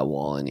into that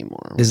wall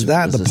anymore. Is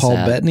that the Paul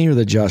Bettany or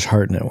the Josh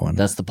Hartnett one?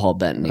 That's the Paul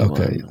Bettany one.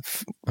 Okay.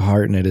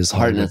 Hartnett is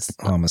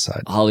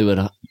Homicide.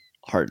 Hollywood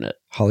Hartnett.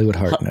 Hollywood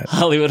Hartnett.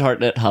 Hollywood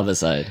Hartnett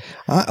Homicide.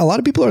 A lot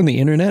of people are on the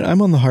internet.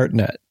 I'm on the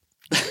Hartnett.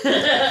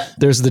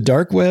 There's the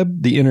dark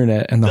web, the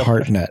internet, and the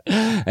Hartnett.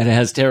 And it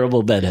has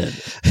terrible bedhead.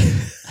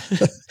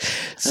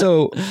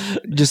 So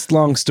just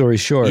long story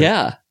short.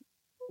 Yeah.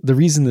 The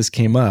reason this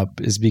came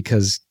up is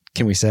because,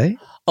 can we say?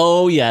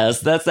 Oh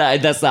yes, that's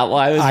not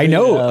why I was.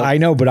 I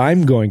know, but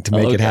I'm going to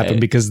make it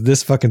happen because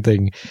this fucking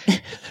thing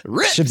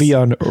should be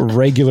on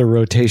regular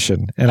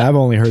rotation, and I've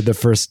only heard the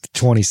first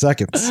 20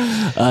 seconds.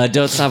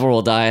 Don't Stop or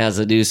We'll Die has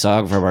a new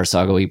song from our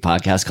Saga Week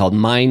podcast called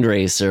Mind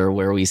Racer,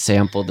 where we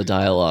sample the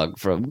dialogue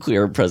from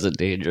Clear and Present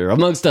Danger,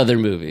 amongst other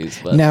movies.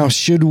 But. Now,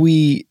 should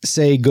we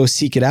say go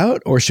seek it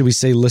out, or should we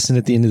say listen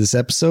at the end of this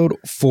episode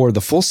for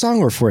the full song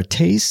or for a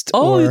taste?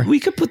 Oh,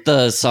 we could put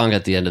the song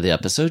at the end of the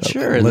episode,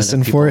 sure. And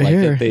listen for it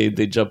here.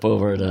 They jump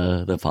over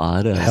to the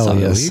pod. Hell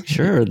yes. Week.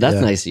 Sure, that's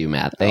nice of you,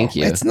 Matt. Thank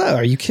you. It's not.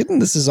 Are you kidding?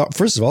 This is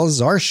first of all, this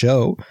is our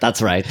show.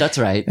 That's right.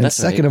 And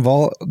second of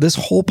all, this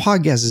whole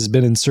podcast has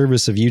been in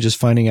service of you just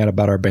finding out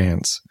about our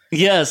bands.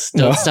 Yes,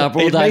 Don't Stop or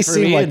We'll Die for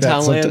me and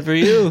Townland for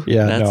you.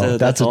 Yeah,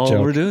 that's all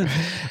joke. we're doing.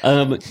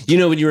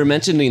 When you were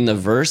mentioning the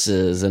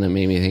verses, and it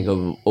made me think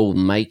of old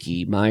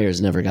Mikey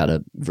Myers never got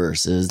a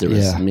verses. There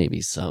was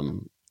maybe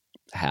some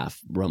half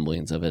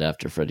rumblings of it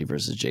after Freddy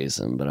versus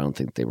Jason, but I don't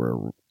think they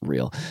were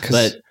real.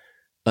 But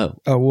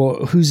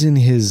well, who's in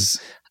his?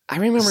 I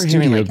remember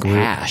hearing like group?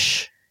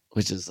 Ash,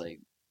 which is like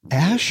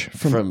Ash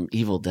from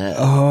Evil Dead.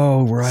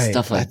 Oh, right.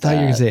 Stuff like I thought you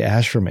were going to say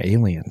Ash from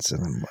Aliens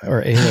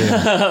or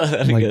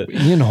Alien. Like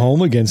Ian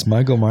Holm against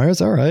Michael Myers.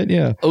 All right,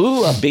 yeah.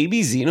 Ooh, a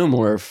baby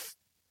xenomorph.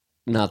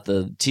 Not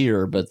the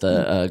tier, but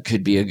the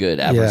could be a good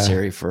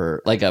adversary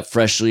for like a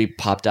freshly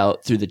popped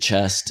out through the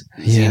chest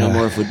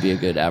xenomorph would be a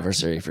good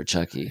adversary for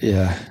Chucky.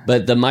 Yeah.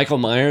 But the Michael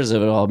Myers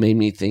of it all made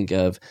me think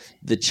of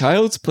the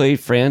Child's Play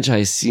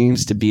franchise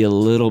seems to be a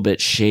little bit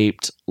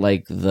shaped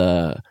like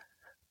the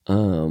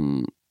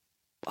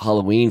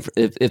Halloween.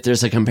 If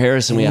there's a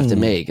comparison we have to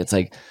make, it's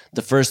like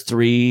the first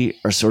three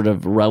are sort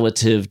of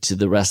relative to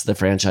the rest of the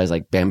franchise,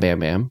 like Bam Bam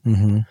Bam.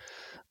 Mm-hmm.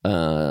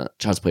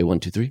 Child's Play 1,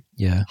 2, 3.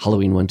 Yeah.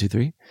 Halloween 1, 2,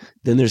 3.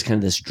 Then there's kind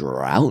of this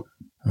drought,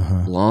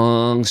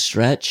 long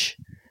stretch.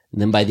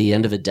 And then by the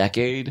end of a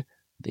decade,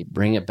 they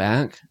bring it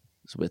back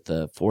with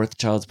the fourth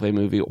Child's Play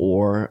movie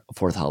or a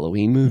fourth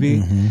Halloween movie.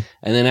 Mm-hmm.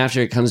 And then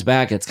after it comes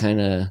back, it's kind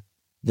of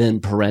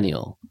then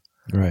perennial.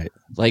 Right.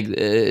 Like,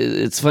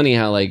 it's funny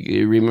how, like,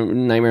 you remember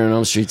Nightmare on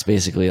Elm Street's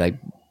basically like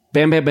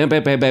bam, bam, bam,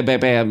 bam, bam, bam, bam,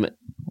 bam.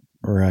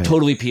 Right.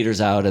 Totally peters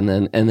out, and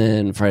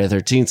then Friday the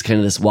 13th kind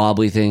of this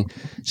wobbly thing.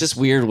 It's just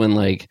weird when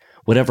like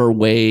whatever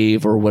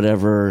wave or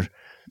whatever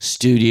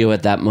studio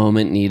at that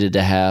moment needed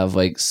to have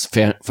like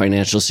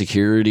financial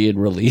security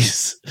and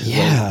release.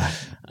 Yeah,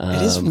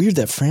 it is weird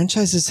that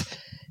franchises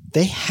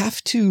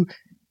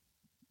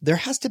there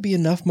has to be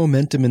enough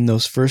momentum in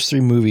those first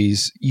three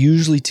movies,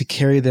 usually to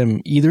carry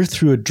them either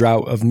through a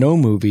drought of no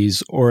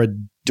movies or a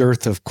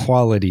dearth of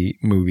quality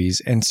movies,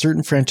 and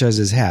certain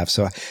franchises have.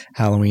 So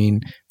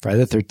Halloween,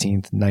 Friday the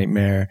 13th,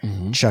 Nightmare,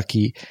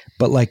 Chucky,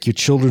 but like your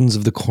Children's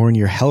of the Corn,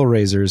 your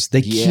Hellraisers,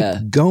 they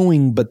keep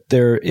going, but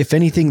if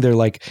anything, they're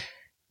like,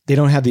 they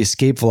don't have the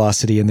escape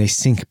velocity and they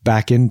sink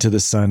back into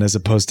the sun as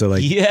opposed to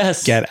like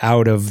get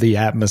out of the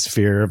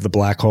atmosphere of the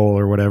black hole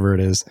or whatever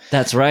it is.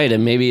 That's right.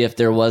 And maybe if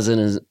there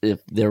wasn't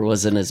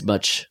as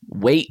much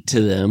weight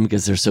to them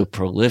because they're so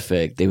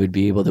prolific, they would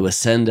be able to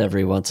ascend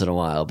every once in a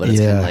while. But it's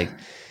kind of like,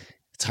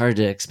 it's hard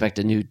to expect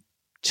a new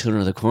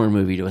Children of the Corn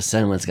movie to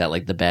ascend when it's got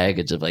like the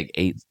baggage of like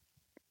 8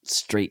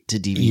 straight to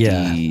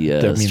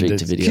DVD, straight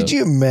to video. Could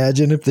you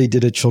imagine if they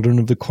did a Children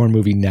of the Corn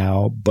movie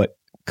now, but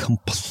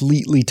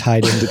completely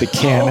tied into the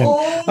canon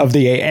of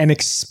the and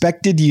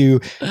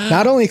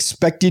not only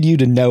expected you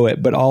to know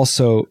it, but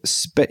also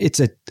it's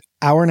a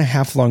hour and a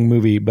half long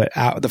movie, but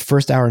the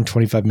first hour and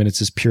 25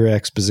 minutes is pure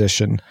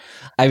exposition.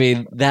 I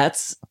mean,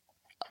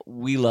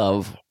 we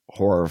love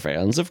horror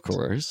fans, of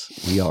course.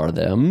 We are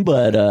them,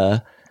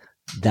 but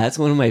that's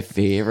one of my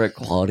favorite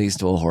qualities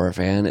to a horror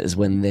fan is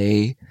when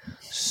they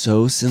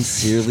so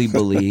sincerely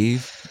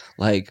believe,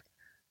 like,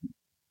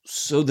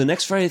 so the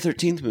next Friday the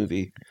 13th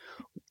movie,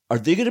 are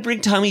they going to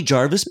bring Tommy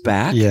Jarvis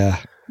back? Yeah.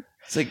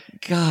 It's like,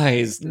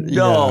 guys,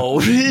 no.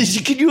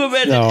 Can you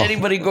imagine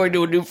anybody going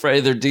to a new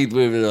Friday the 13th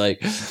movie? They're like,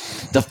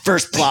 the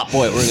first plot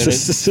point we're going to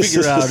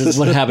figure out is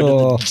what happened to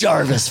the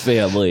Jarvis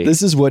family.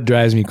 This is what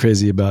drives me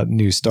crazy about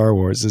new Star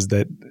Wars is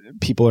that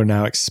people are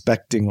now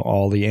expecting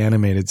all the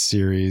animated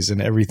series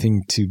and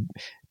everything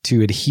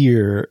to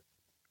adhere.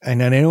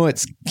 And I know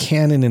it's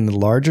canon in the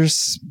larger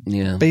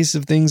space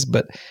of things,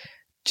 but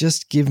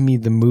just give me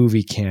the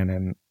movie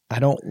canon. I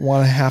don't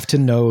want to have to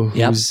know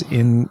who's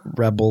in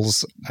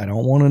Rebels. I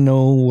don't want to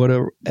know what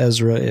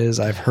Ezra is.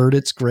 I've heard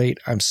it's great.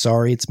 I'm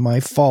sorry, it's my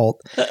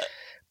fault.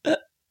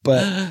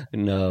 But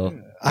no,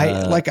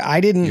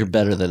 I didn't. You're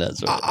better than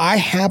Ezra.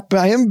 I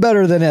am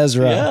better than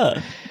Ezra.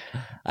 Yeah,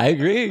 I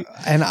agree.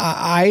 And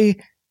I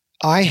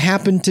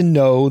happen to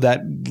know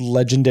that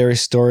legendary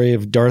story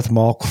of Darth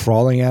Maul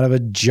crawling out of a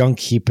junk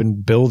heap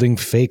and building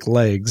fake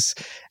legs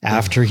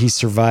after he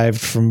survived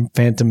from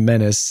Phantom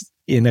Menace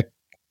in a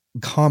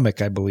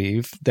comic, I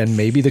believe, then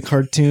maybe the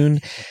cartoon.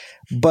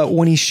 But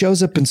when he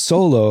shows up in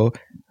Solo,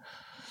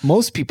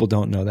 most people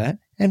don't know that.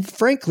 And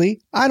frankly,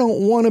 I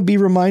don't want to be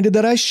reminded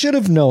that I should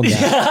have known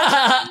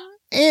that.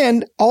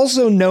 And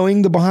also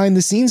knowing the behind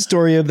the scenes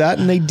story of that,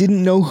 and they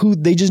didn't know who,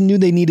 they just knew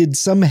they needed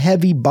some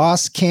heavy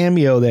boss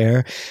cameo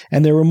there.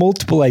 And there were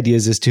multiple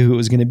ideas as to who it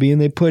was going to be. And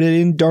they put it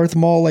in Darth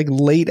Maul like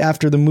late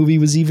after the movie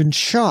was even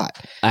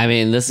shot. I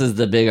mean, this is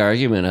the big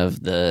argument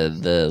of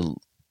the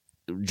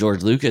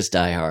George Lucas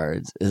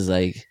diehards is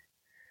like,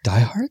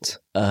 Diehards?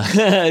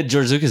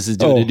 George Lucas is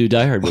doing a new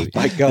Die Hard movie. Oh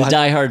my God. The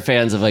diehard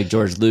fans of like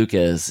George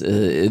Lucas,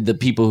 the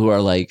people who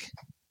are like,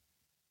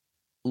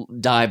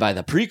 die by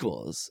the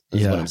prequels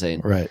is what I'm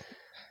saying. Right.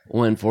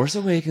 When Force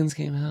Awakens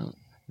came out,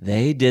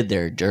 they did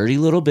their dirty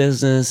little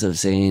business of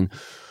saying,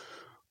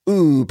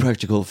 ooh,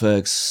 practical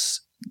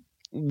effects,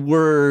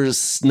 we're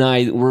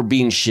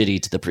being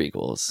shitty to the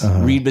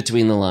prequels. Read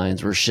between the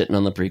lines. We're shitting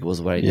on the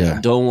prequels right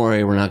now. Don't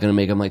worry, we're not going to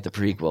make them like the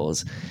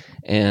prequels.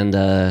 And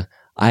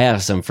I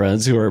have some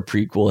friends who are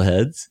prequel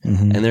heads,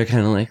 and they're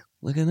kind of like,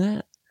 look at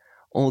that.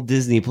 Old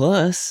Disney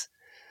Plus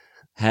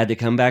had to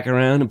come back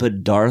around and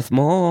put Darth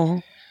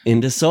Maul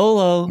into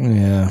Solo.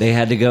 Yeah. They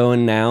had to go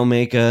and now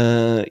make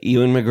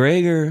Ewan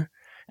McGregor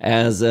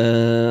as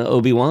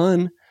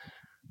Obi-Wan.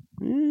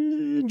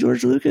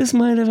 George Lucas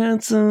might have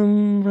had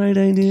some right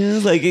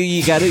ideas. Like,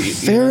 you got to...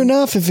 Fair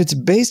enough. If it's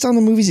based on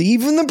the movies,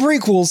 even the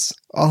prequels,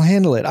 I'll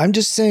handle it. I'm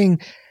just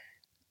saying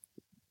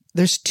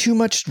there's too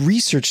much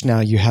research now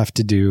you have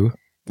to do.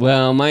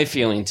 Well, my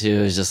feeling, too,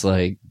 is just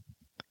like,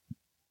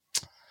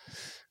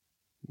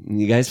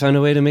 you guys found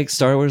a way to make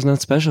Star Wars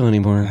not special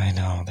anymore. I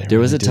know. There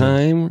was a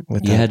time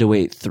you had to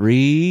wait 3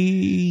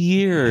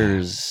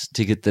 years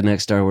to get the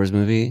next Star Wars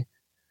movie.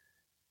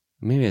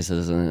 Maybe I said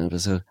this in an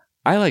episode.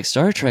 I like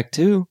Star Trek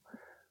too,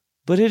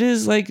 but it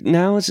is like,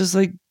 now it's just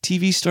like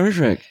TV Star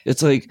Trek.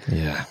 It's like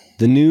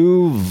the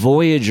new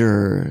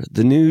Voyager,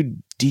 the new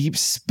Deep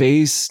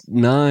Space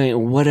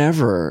Nine,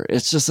 whatever.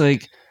 It's just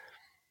like,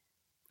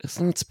 it's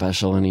not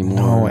special anymore.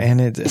 No, and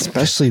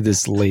especially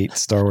this late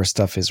Star Wars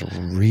stuff is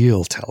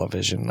real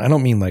television. I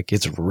don't mean like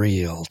it's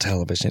real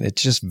television.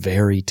 It's just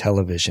very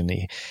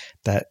television-y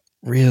that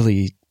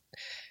really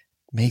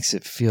makes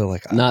it feel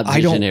like not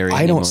visionary.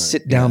 I don't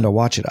sit down to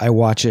watch it. I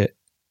watch it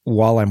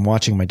while I'm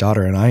watching my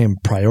daughter, and I am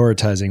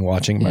prioritizing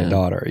watching my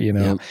daughter. You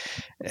know,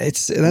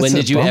 that's when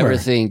did you bummer. ever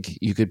think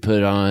you could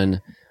put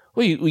on?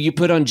 Well, you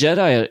put on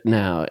Jedi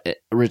now,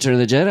 Return of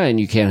the Jedi, and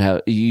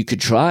you could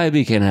try, but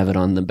you can't have it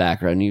on the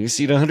background. You've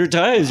seen it 100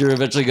 times. You're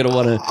eventually going to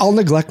want to. I'll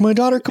neglect my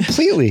daughter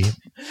completely.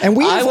 And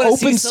we have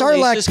open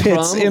Sarlacc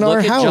pits in our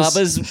house. Look at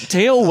Jabba's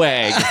tail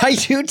wag. I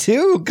do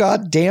too.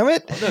 God damn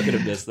it! I'm not going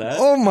to miss that.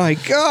 Oh my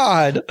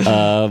God.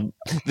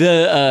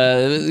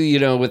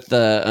 With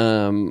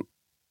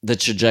the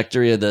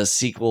trajectory of the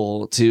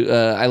sequel to,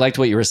 I liked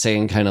what you were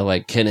saying. Kind of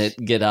like, can it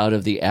get out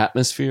of the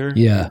atmosphere?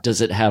 Yeah. Does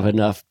it have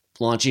enough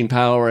launching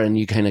power, and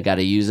you kind of got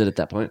to use it at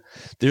that point?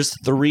 There's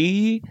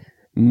 3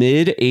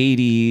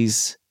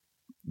 mid-80s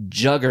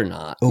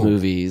juggernaut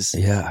movies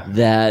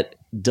that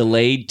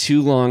delayed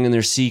too long in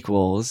their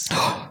sequels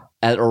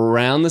at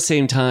around the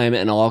same time,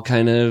 and all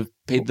kind of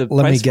paid the price.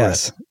 Let me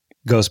guess.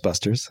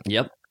 Ghostbusters.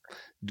 Yep.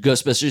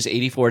 Ghostbusters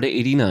 84 to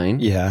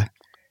 89. Yeah.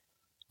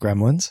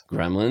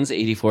 Gremlins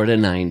 84 to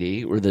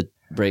 90 were the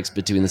breaks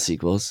between the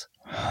sequels.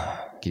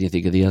 Can you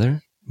think of the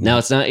other? Now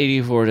it's not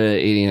 84 to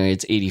 89,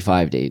 it's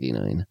 85 to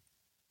 89.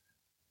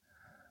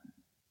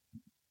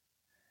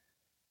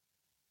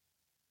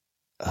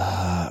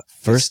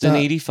 First in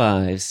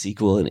 85,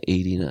 sequel in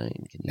 89.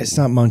 It's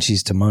not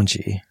Munchies to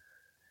Munchie.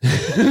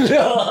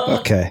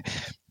 Okay.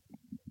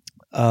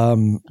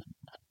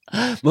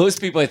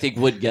 Most people, I think,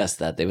 would guess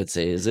that. They would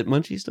say, is it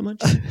Munchies to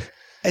Munchie?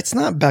 It's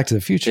not Back to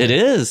the Future. It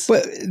is.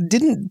 But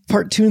didn't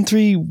part 2 and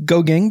 3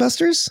 go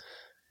gangbusters?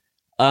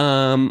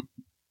 My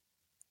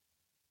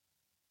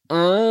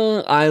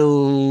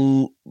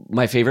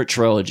favorite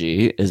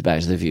trilogy is Back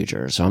to the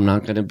Future, so I'm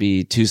not going to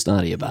be too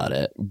snotty about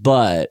it.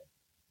 But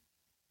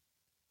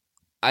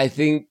I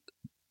think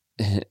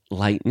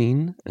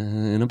lightning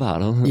in a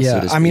bottle.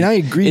 Yeah, so I mean, I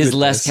agree. Is with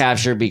less this.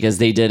 captured because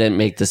they didn't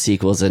make the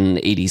sequels in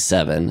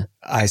 87.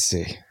 I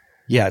see.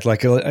 Yeah,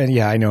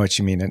 I know what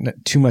you mean. And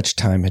too much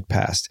time had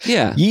passed.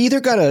 Yeah. You either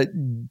got to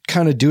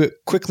kind of do it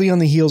quickly on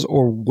the heels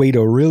or wait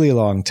a really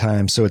long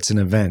time so it's an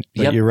event.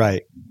 But you're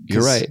right.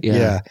 You're right.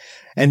 Yeah.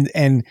 And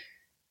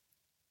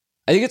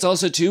I think it's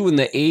also, too, in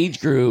the age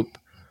group,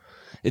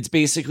 it's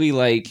basically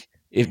like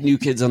if New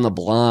Kids on the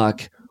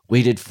Block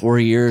waited 4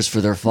 years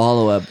for their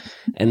follow-up,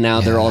 and now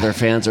all their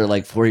fans are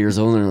like 4 years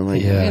older. And I'm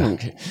like, I don't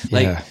care.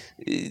 Like,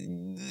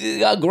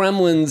 a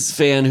Gremlins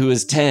fan who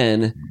is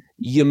 10,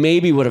 you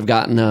maybe would have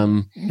gotten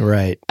them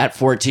right at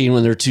 14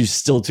 when they're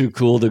still too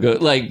cool to go.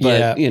 Like,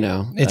 but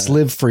it's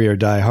Live Free or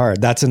Die Hard.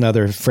 That's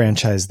another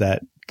franchise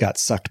that got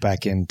sucked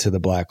back into the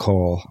black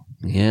hole.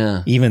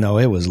 Yeah, even though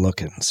it was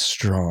looking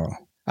strong.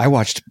 I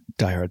watched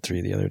Die Hard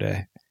 3 the other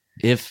day.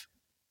 If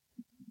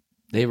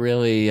they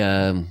really,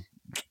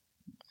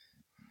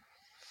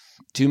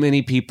 too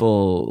many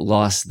people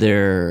lost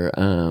their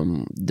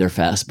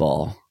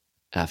fastball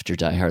after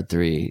Die Hard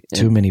 3.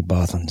 Too many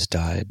Bothans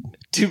died.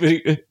 Too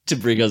many to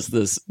bring us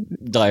this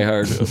Die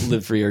Hard,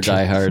 Live Free or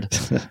Die Hard.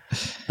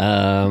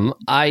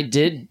 I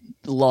did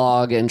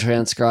log and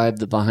transcribe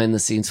the behind the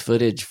scenes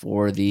footage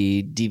for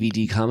the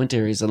DVD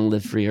commentaries on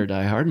Live Free or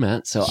Die Hard,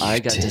 Matt. So I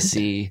got to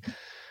see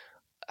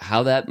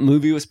how that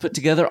movie was put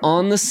together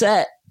on the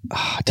set.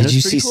 Did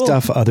you see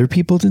stuff other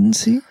people didn't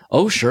see?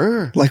 Oh,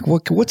 sure. Like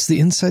what's the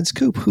inside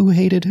scoop? Who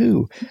hated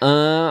who?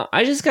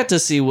 I just got to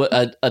see what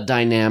a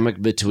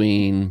dynamic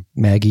between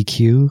Maggie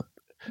Q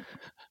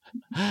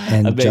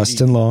and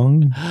Justin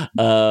Long.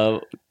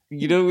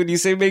 You know, when you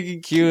say Maggie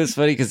Q, it's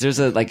funny because there's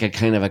a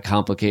kind of a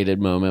complicated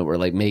moment where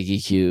like Maggie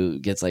Q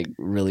gets like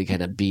really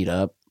kind of beat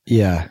up.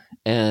 Yeah.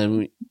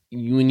 And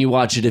when you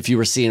watch it, if you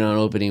were seeing it on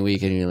opening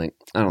weekend, you're like,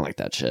 I don't like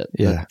that shit.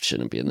 Yeah. That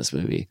shouldn't be in this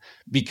movie.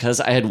 Because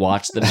I had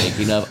watched the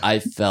making of, I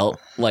felt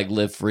like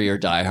Live Free or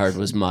Die Hard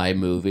was my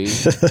movie.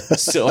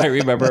 So I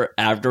remember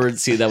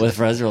afterwards seeing that with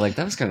friends, we were like,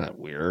 that was kind of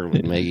weird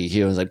with Maggie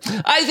Q. I was like,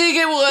 I think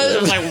it was. I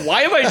was like,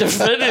 why am I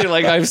defending it?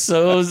 Like, I'm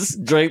so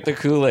drank the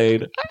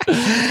Kool-Aid.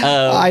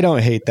 I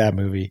don't hate that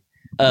movie.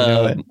 You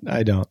know what?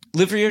 I don't.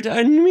 Live Free or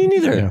Die? Me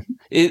neither.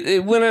 Yeah.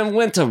 When I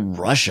went to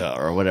Russia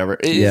or whatever,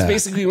 it's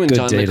basically when Good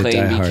John day to Die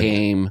McClane Hard.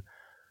 became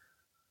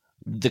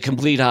the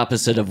complete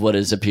opposite of what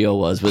his appeal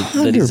was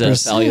that he's a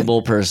 100%.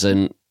 valuable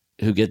person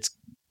who gets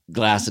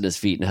glass in his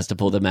feet and has to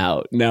pull them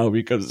out. Now he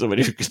becomes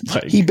somebody who can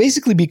play. He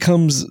basically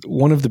becomes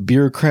one of the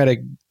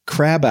bureaucratic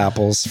crab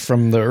apples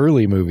from the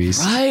early movies.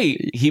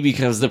 Right. He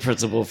becomes the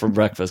principal from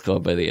Breakfast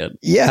Club by the end.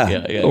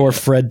 Yeah. Or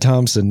Fred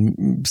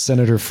Thompson,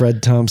 Senator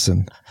Fred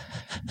Thompson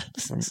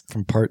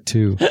from part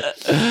 2.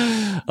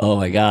 Oh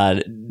my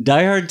God.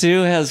 Die Hard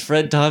 2 has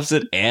Fred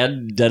Thompson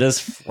and Dennis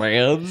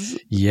Franz.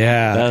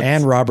 Yeah.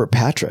 And Robert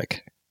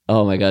Patrick.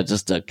 Oh my God.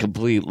 Just a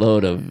complete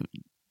load of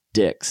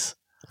dicks.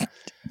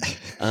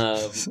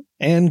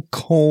 And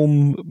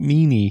Colm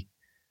Meaney.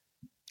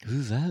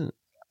 Who's that?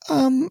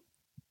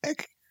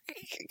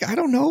 I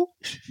don't know.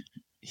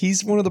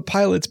 He's one of the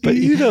pilots, but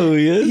you know who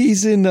he is.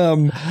 He's in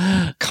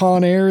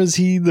Con Air. Is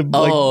he the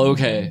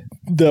okay,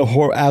 the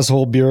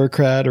asshole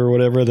bureaucrat or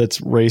whatever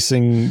that's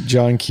racing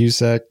John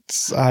Cusack?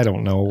 I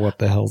don't know what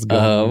the hell's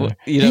going on.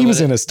 He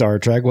was in a Star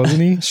Trek,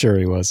 wasn't he? Sure,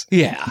 he was.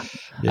 Yeah.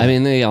 I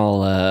mean, they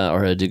all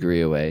are a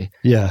degree away.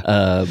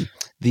 Yeah.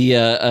 This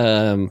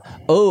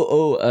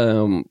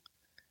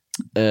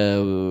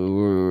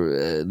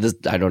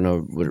I don't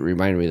know what it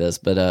reminded me of this,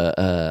 but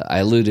I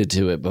alluded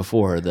to it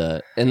before.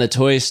 In the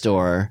toy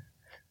store.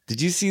 Did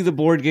you see the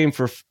board game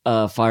for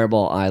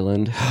Fireball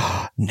Island?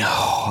 No,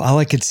 all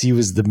I could see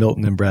was the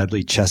Milton and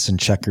Bradley chess and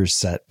checkers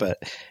set, but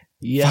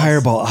yes.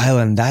 Fireball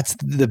Island, that's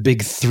the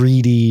big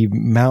 3D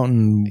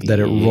mountain that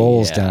it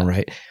rolls down,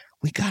 right?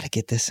 We got to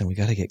get this and we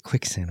got to get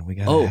Quicksand and we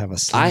got to have a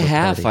I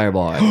have party.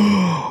 Fireball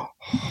Island.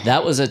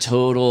 That was a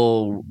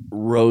total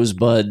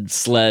rosebud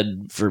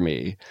sled for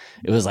me.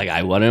 It was like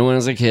I wanted one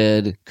as a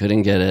kid,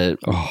 couldn't get it,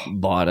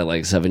 bought it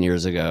like 7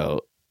 years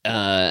ago.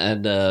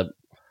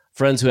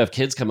 Friends who have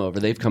kids come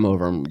over, they've come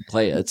over and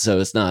play it. So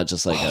it's not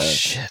just like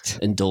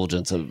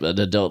indulgence of an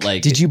adult.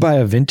 Like, did you buy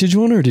a vintage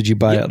one or did you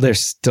buy? Are they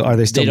still?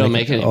 They don't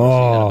make it anymore. So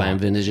you gotta buy them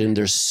vintage, and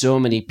there's so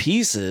many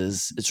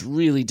pieces. It's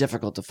really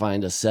difficult to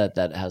find a set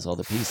that has all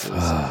the pieces.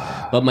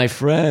 But my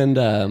friend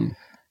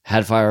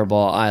had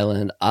Fireball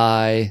Island.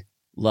 I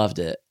loved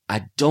it.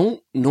 I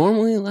don't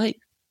normally like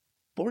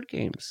board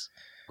games,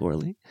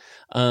 Gorley,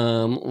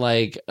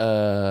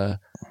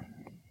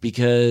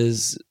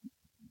 because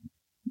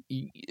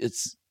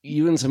it's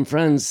you and some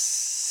friends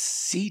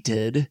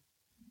seated,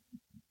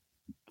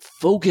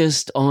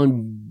 focused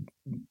on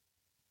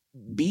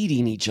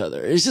beating each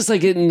other. It's just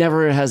like it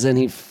never has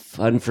any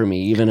fun for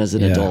me, even as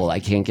an adult. I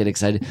can't get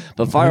excited.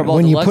 But Fireball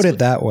when Deluxe, you put it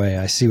that way,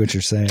 I see what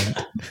you're saying.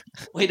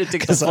 Way to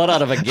take the fun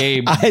out of a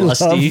game. I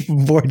Rusty.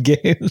 love board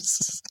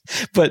games,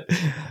 but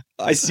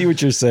I see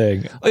what you're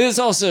saying. It's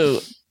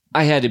also,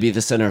 I had to be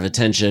the center of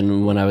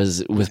attention when I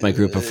was with my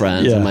group of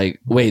friends. I'm like,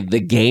 wait, the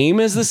game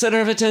is the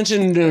center of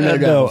attention?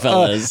 No,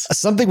 fellas.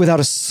 Something without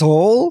a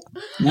soul,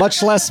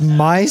 much less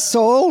my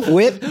soul,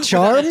 wit,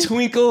 charm, a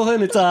twinkle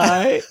in its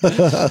eye.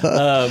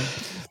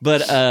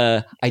 But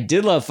I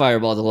did love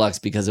Fireball Deluxe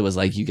because it was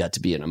like you got to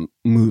be in a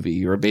movie.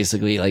 You were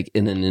basically like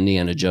in an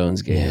Indiana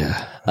Jones game.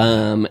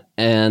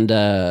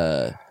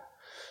 Yeah.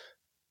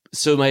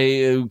 So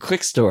my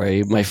quick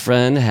story, my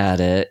friend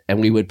had it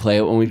and we would play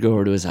it when we'd go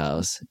over to his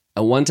house.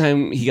 And one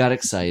time he got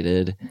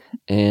excited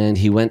and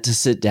he went to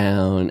sit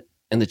down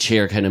and the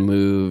chair kind of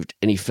moved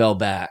and he fell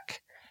back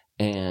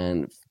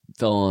and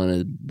fell on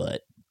his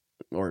butt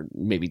or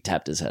maybe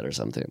tapped his head or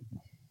something.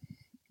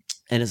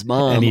 And his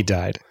mom... And he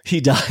died. He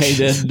died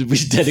and we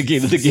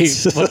dedicated the game.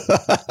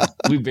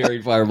 We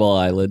buried Fireball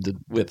Island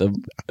with him.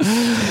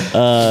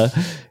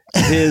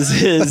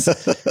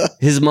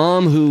 His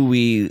mom, who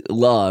we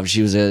loved,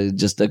 she was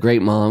just a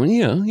great mom. And,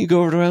 you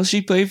go over to her house,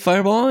 she played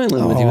Fireball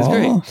Island with you. It was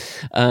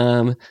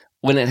great.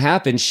 When it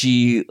happened,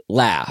 she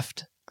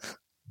laughed.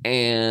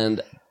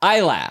 And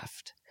I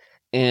laughed.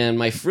 And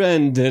my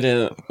friend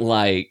didn't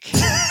like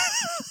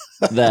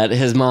that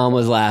his mom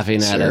was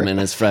laughing at him and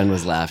his friend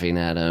was laughing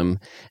at him.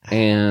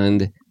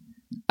 And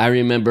I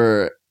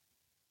remember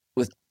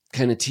with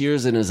kind of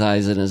tears in his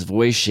eyes and his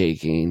voice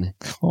shaking,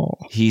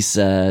 he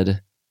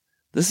said,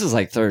 This is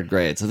like 3rd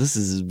grade, so this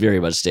is very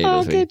much stayed I'll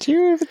with me. get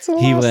you if it's the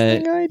He last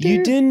went, thing I do.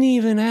 "You didn't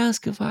even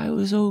ask if I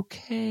was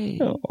okay."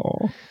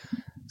 Oh.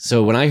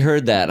 So when I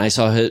heard that and I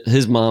saw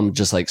his mom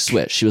just like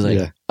switch, she was like,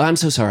 Yeah. "I'm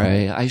so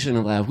sorry. I shouldn't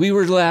have laughed. We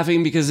were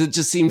laughing because it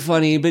just seemed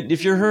funny, but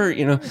if you're hurt,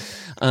 you know."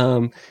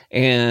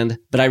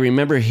 But I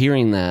remember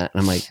hearing that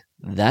and I'm like,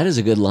 that is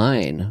a good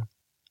line.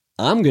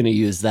 I'm going to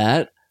use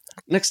that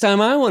next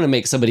time I want to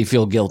make somebody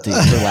feel guilty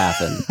for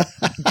laughing.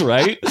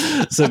 Right?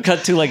 So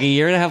cut to like a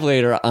year and a half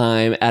later,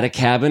 I'm at a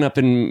cabin up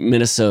in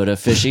Minnesota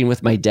fishing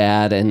with my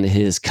dad and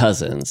his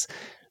cousins.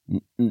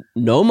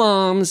 No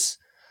moms,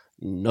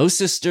 no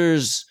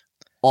sisters,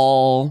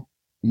 all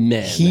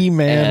men.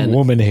 He-Man And-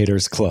 Woman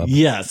Haters Club.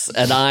 Yes.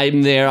 And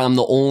I'm there. I'm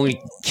the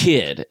only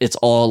kid. It's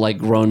all like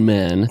grown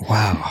men.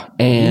 Wow.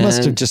 And You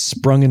must have just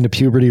sprung into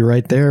puberty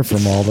right there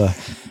from all the...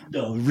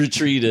 No,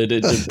 retreated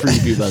into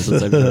preview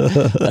lessons.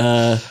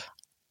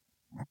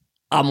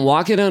 I'm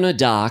walking on a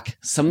dock.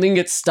 Something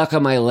gets stuck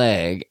on my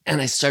leg, and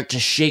I start to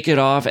shake it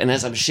off. And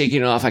as I'm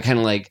shaking it off, I kind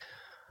of like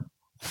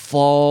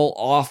fall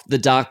off the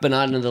dock, but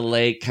not into the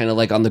lake, kind of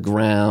like on the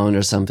ground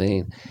or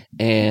something.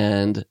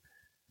 And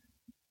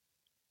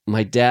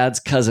my dad's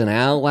cousin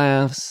Al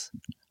laughs.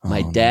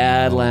 My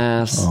dad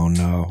laughs. Oh,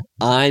 no.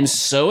 I'm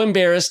so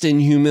embarrassed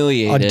and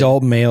humiliated.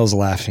 Adult males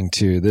laughing,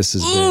 too. This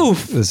is big.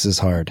 Oof. This is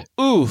hard.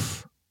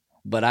 Oof.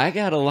 But I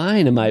got a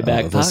line in my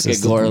back this pocket,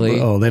 is the- Gorley.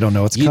 they don't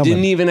know what's You coming.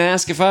 didn't even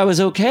ask if I was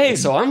okay,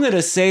 so I'm going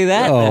to say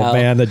that now. Oh,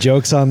 man, the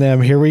joke's on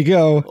them. Here we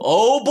go.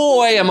 Oh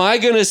boy, am I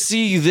going to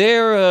see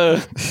their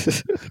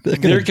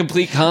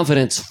complete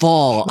confidence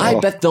fall. I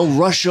bet they'll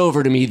rush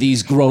over to me,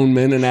 these grown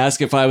men, and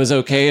ask if I was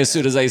okay as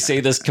soon as I say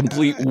this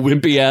complete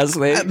wimpy ass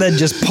thing. And then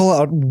just pull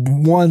out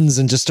ones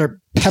and just start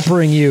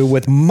peppering you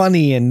with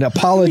money and We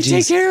apologies.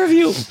 take care of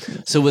you.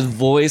 So with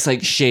voice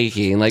like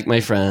shaking, like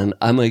my friend,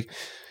 I'm like,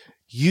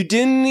 you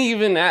didn't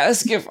even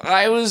ask if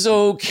I was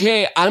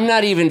okay. I'm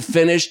not even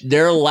finished.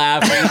 They're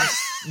laughing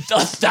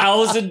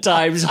 1,000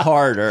 times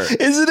harder.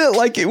 Isn't it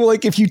like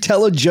if you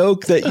tell a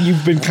joke that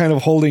you've been kind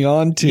of holding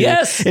on to?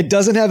 Yes. It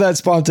doesn't have that Or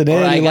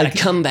spontaneity. I gotta like,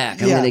 come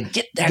back. I'm gonna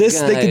get that this,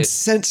 guy. they could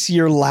sense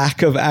your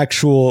lack of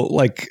actual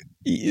like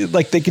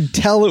they could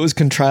tell it was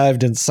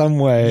contrived in some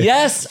way.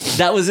 Yes,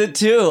 that was it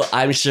too.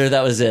 I'm sure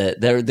that was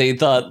it. They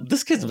thought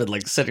this kid's been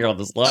like sitting on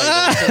this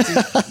line since he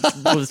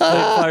was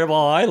playing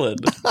Fireball Island.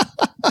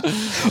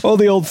 Oh,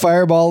 the old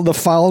fireball, the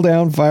fall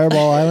down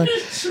Fireball Island.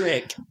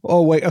 Trick.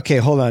 Oh wait, okay,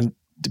 hold on.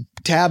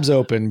 Tabs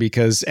open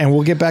and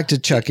we'll get back to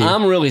Chucky.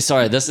 I'm really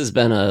sorry. This has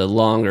been a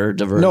longer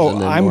diversion. No,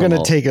 than I'm going to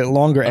normal. take it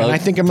longer, and Oh, I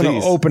think I'm going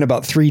please. to open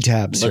about 3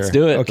 tabs Let's here.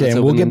 do it. Okay, Let's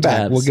and we'll open get them back.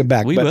 tabs. We'll get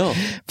back. We But will.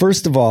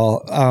 First of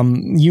all,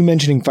 you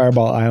mentioning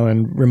Fireball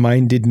Island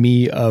reminded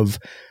me of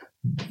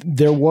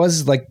there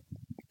was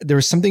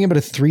something about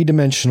a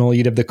 3-dimensional.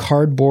 You'd have the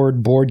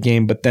cardboard board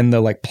game, but then the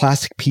like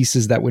plastic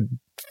pieces that would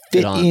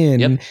fit on. in,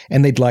 Yep.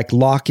 and they'd like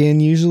lock in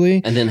usually.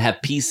 And then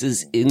have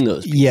pieces in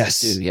those pieces Yes.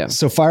 too. Yeah.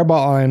 So Fireball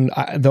Island,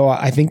 though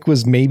I think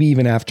was maybe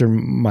even after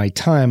my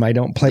time, I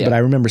don't play, Yeah. but I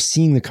remember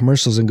seeing the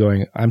commercials and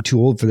going, I'm too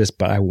old for this,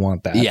 but I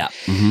want that. Yeah.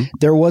 Mhm.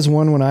 There was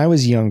one when I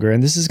was younger,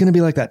 and this is going to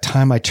be like that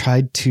time I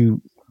tried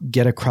to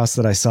get across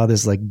that I saw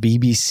this like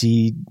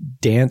BBC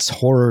dance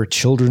horror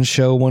children's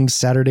show one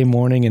Saturday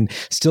morning, and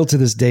still to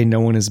this day,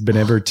 no one has been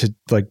ever to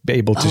like be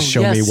able to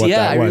show me what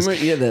that was. I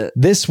remember,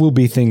 This will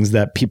be things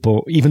that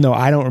people, even though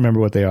I don't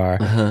remember what they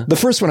are. Uh-huh. The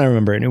first one I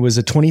remember, and it was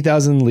a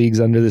 20,000 Leagues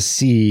Under the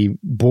Sea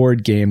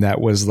board game that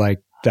was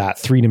like that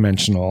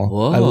 3-dimensional.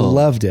 Whoa. I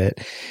loved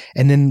it.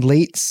 And then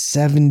late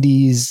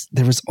 70s,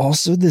 there was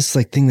also this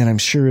like thing that I'm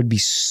sure would be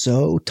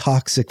so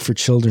toxic for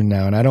children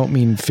now. And I don't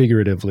mean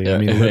figuratively, I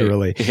mean Right.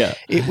 literally. Yeah.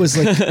 It was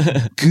like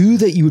goo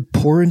that you would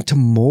pour into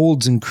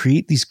molds and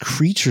create these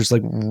creatures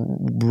like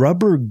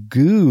rubber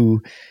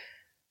goo.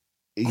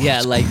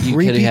 Yeah, like you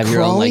could Creepy have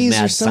your own like crawlies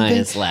or mad something?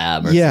 science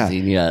lab or Yeah.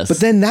 something. Yes. But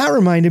then that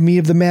reminded me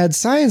of the Mad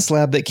Science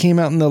Lab that came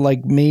out in the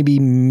like maybe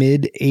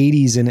mid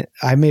 80s. And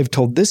I may have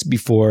told this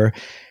before.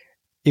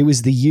 It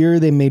was the year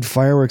they made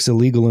fireworks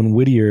illegal in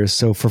Whittier.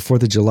 So for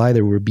 4th of July,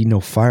 there would be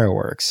no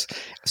fireworks,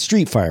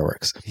 street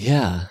fireworks,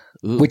 yeah.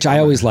 Ooh. which I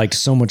always liked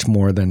so much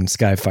more than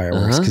sky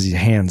fireworks because you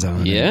hands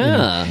on.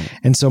 Yeah.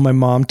 And so my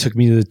mom took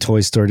me to the toy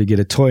store to get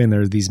a toy, and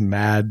there were these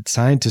mad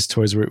scientist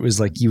toys where it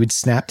was like you would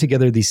snap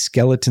together these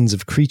skeletons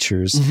of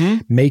creatures,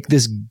 make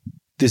this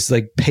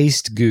like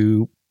paste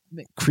goo,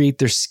 create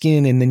their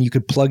skin, and then you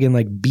could plug in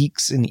like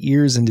beaks and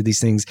ears into these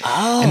things.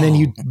 Oh. And then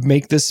you'd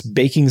make this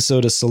baking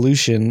soda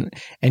solution,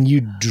 and you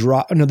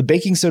the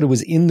baking soda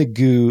was in the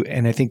goo,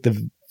 and I think the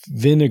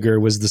vinegar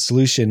was the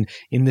solution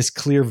in this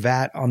clear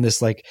vat on this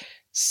like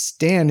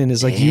stand. And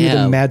it's like you were the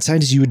Damn. mad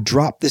scientist, you would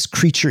drop this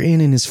creature in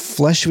and his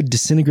flesh would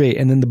disintegrate,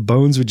 and then the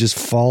bones would just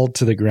fall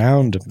to the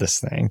ground of this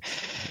thing.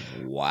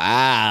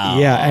 Wow.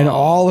 Yeah. And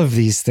all of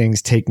these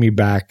things take me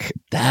back.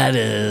 That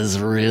is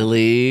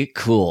really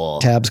cool.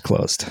 Tabs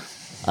closed.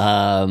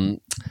 I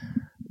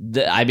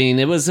mean,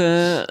 it was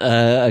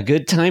a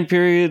good time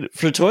period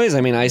for toys.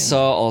 I mean, I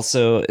saw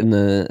also in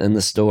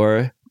the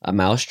store a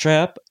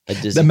Mousetrap.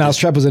 The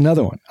Mousetrap was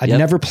another one. I'd Yep.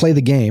 never play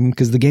the game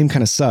because the game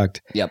kind of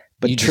sucked. Yep.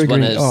 but you just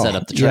want triggering to set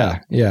up the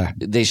trap. Yeah.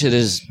 They should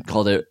have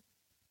called it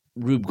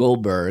Rube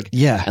Goldberg.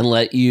 Yeah. And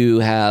let you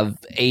have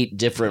 8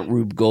 different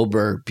Rube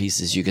Goldberg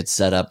pieces you could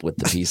set up with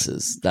the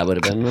pieces. That would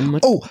have been a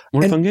much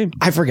more fun game.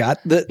 I forgot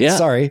that. Yeah.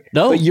 Sorry.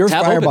 No, but your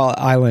tab Fireball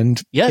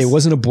Island, Yes. it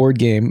wasn't a board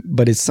game,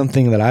 but it's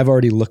something that I've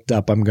already looked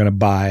up. I'm going to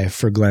buy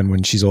for Glenn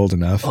when she's old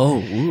enough.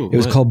 It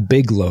was called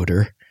Big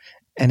Loader,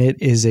 and it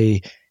is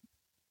a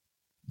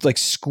like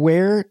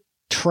square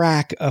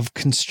track of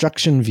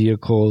construction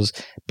vehicles,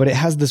 but it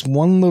has this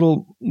one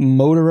little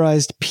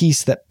motorized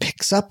piece that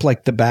picks up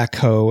like the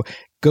backhoe,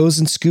 goes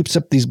and scoops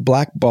up these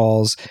black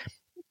balls,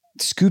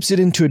 scoops it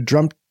into a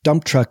dump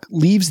truck,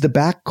 leaves the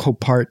backhoe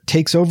part,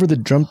 takes over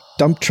the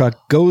dump truck,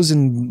 goes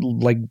and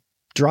like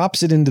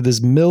drops it into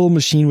this mill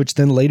machine, which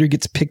then later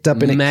gets picked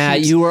up. And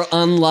Matt, you were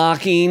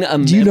unlocking a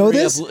Do you know memory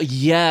this?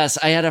 Yes,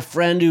 I had a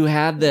friend who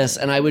had this,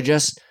 and I would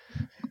just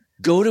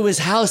go to his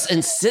house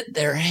and sit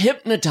there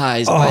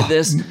hypnotized by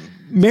this.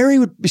 Mary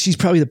she's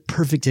probably the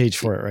perfect age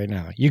for it right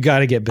now. You got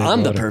to get Big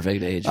I'm Loader. the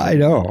perfect age. I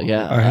know.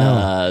 Yeah. I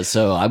know.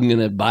 So I'm going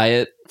to buy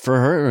it for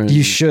her.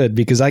 You should,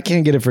 because I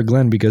can't get it for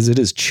Glenn because it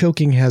is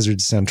choking hazard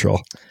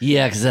central.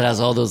 Yeah, because it has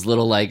all those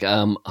little like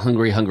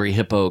hungry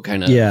hippo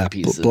kind of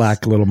pieces.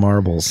 Black little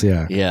marbles.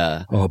 Yeah.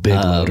 Yeah. Oh, Big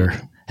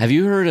Loader. Have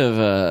you heard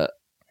of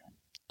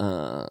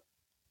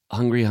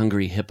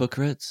hungry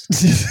hypocrites?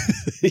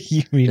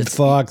 You mean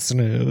Fox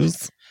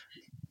News?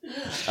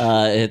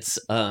 It's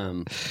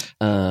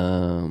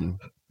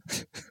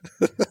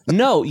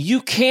no,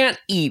 you can't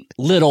eat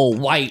little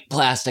white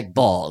plastic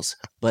balls,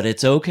 but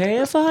it's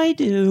okay if I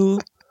do.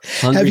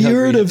 Have you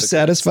heard of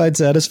satisfied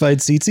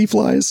tsetse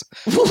flies?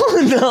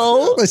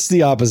 No. It's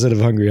the opposite of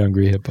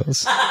hungry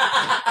hippos.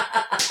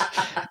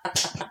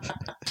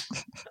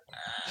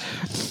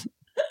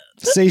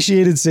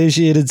 Satiated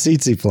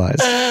tsetse flies.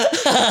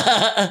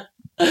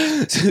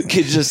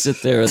 Kids just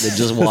sit there and then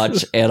just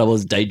watch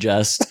animals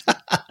digest.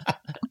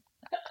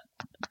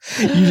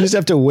 You just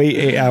have to wait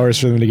 8 hours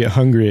for them to get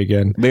hungry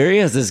again. Barry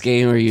has this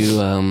game where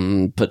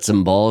you put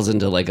some balls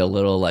into like a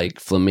little like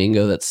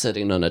flamingo that's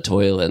sitting on a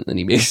toilet, and then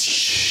he makes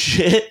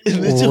shit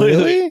in the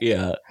Really? toilet.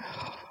 Yeah.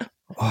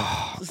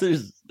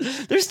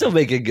 They're still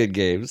making good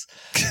games.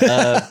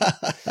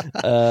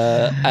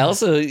 I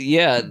also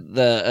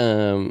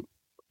the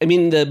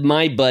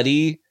My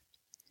Buddy.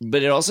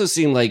 But it also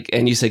seemed like,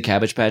 and you said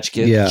Cabbage Patch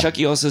Kid. Yeah.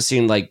 Chucky also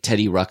seemed like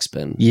Teddy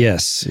Ruxpin.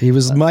 Yes, he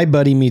was My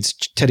Buddy meets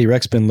Teddy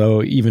Ruxpin,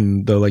 though,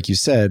 even though, like you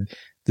said,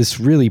 this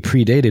really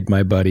predated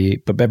My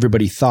Buddy, but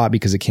everybody thought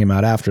because it came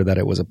out after that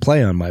it was a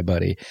play on My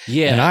Buddy.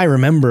 Yeah. And I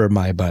remember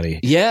My Buddy.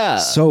 Yeah.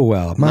 So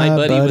well. My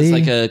buddy was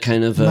like a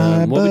kind of,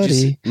 My what would you buddy.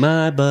 say?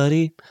 My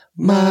buddy.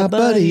 My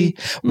buddy.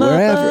 My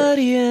Wherever,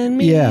 buddy and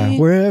me. yeah,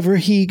 wherever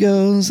he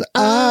goes,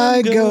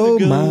 I go,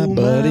 my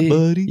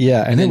buddy.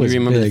 Yeah, and And it then was you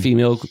remember big. the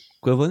female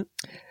equivalent?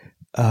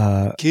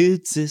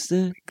 Kid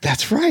sister.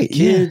 That's right.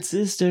 Kid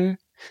sister.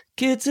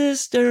 Kid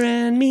sister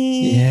and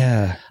me.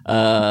 Yeah.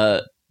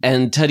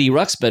 And Teddy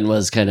Ruxpin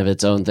was kind of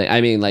its own thing.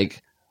 I mean,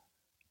 like,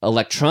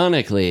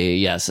 electronically,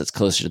 yes, it's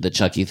closer to the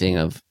Chucky thing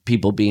of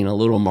people being a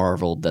little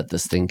marveled that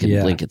this thing can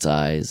blink its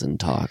eyes and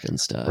talk and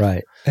stuff.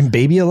 Right. And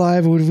Baby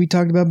Alive, would have we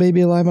talked about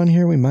Baby Alive on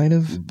here? We might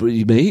have. But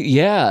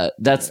yeah,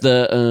 that's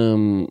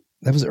the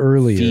That was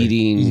earlier.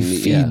 feeding. You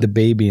feed the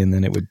baby and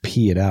then it would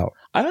pee it out.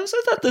 I also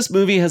thought this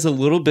movie has a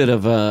little bit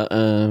of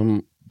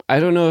a. I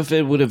don't know if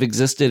it would have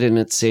existed in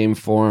its same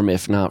form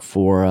if not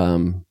for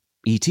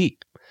E.T.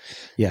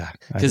 Yeah.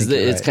 Because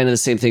it's kind of the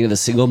same thing with a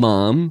single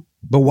mom.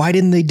 But why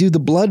didn't they do the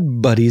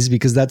blood buddies?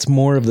 Because that's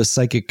more of the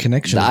psychic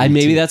connection. of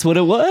Maybe E.T. that's what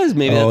it was.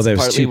 Maybe Oh, that's that was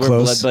partly too where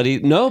close? Blood Buddy.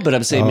 No, but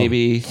I'm saying Oh.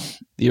 maybe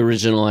the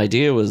original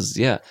idea was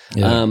Yeah.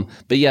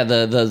 But yeah,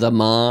 the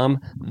mom,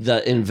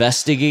 the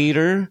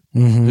investigator,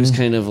 Mhm. who's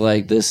kind of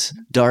like this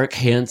dark,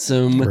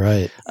 handsome,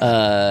 Right.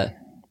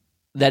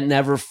 that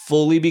never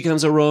fully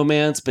becomes a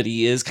romance, but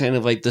he is kind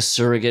of like the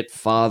surrogate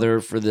father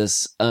for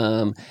this.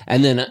 And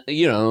then,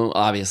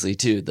 obviously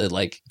too, the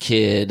like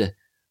kid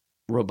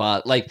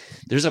robot, like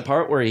there's a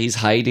part where he's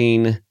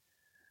hiding.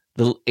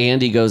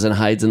 Andy goes and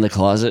hides in the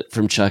closet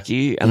from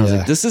Chucky. And I was Yeah.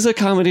 like, this is a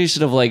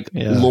combination of like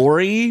Yeah.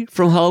 Laurie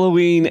from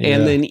Halloween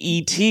and Yeah. then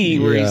E.T.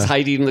 where he's Yeah.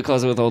 hiding in the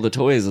closet with all the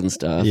toys and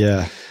stuff.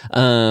 Yeah.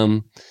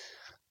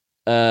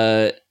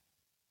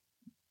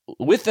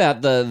 With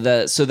that,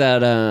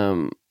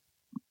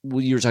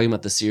 you were talking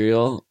about the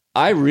cereal.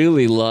 I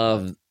really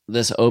love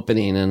this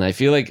opening, and I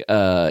feel like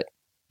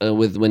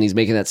with when he's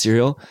making that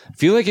cereal, I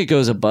feel like it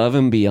goes above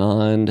and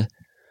beyond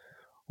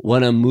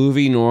what a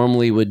movie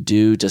normally would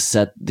do to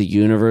set the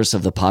universe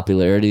of the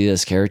popularity of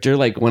this character.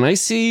 Like when I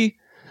see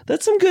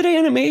that's some good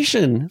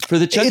animation for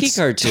the Chucky It's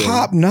cartoon.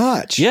 top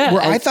notch. Yeah,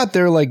 Where I and- thought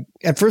they're like,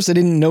 at first I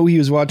didn't know he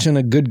was watching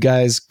a good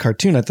guy's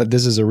cartoon. I thought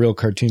this is a real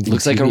cartoon. from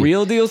Looks like a TV.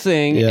 real deal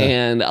thing, Yeah.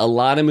 and a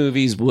lot of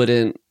movies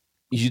wouldn't.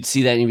 You'd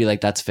see that and you'd be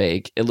like, "That's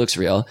fake. It looks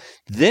real."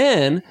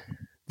 Then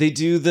they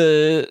do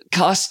the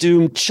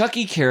costume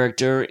Chucky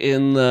character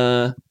in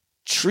the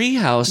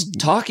treehouse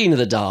talking to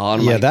the doll.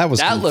 And I'm Yeah, like, that was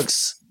that cool.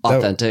 looks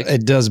authentic.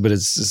 It does, but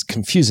it's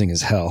confusing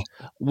as hell.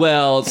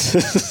 Well,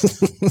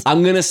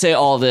 I'm going to say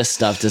all this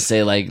stuff to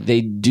say, like,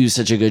 they do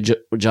such a good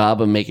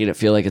job of making it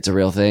feel like it's a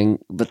real thing.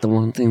 But the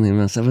one thing they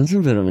mess up is a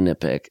bit of a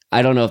nitpick.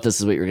 I don't know if this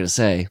is what you're going to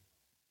say.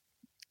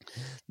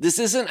 This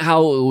isn't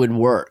how it would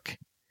work.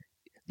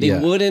 They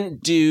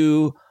wouldn't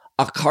do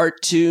a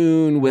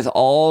cartoon with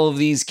all of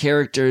these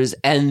characters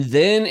and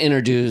then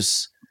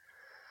introduce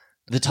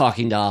the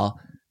talking doll.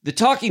 The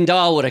talking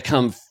doll would have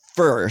come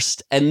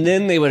first, and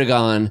then they would have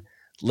gone,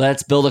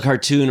 let's build a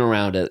cartoon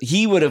around it.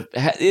 He would have...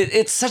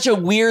 It's such a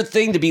weird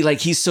thing to be like,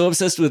 he's so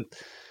obsessed with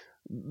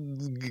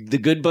the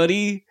good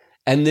buddy,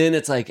 and then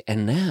it's like,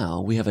 and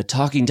now we have a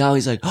talking doll.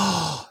 He's like,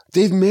 oh,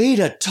 they've made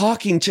a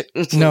talking...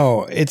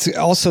 No, it's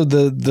also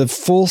the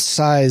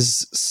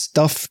full-size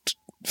stuffed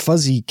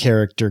fuzzy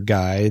character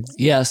guy.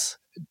 Yes.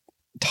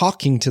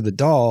 Talking to the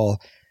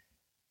doll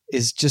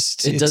is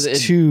just...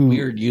 It's too...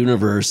 weird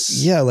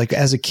universe. Yeah, like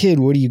as a kid,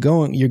 what are you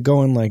going... You're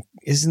going like,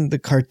 isn't the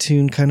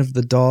cartoon kind of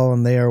the doll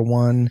and they are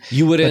one?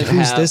 You wouldn't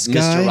who's have this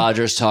guy? Mr.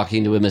 Rogers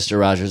talking to a Mr.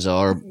 Rogers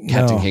or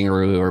Captain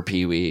Kangaroo or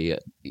Pee-wee.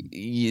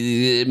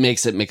 It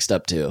makes it mixed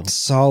up too.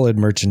 Solid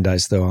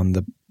merchandise though on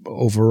the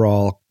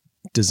overall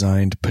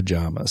designed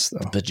pajamas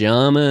though.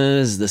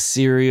 Pajamas, the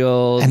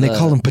cereal. And they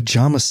call them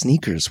pajama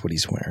sneakers, what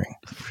he's wearing.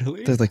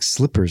 Really? They're like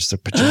slippers. They're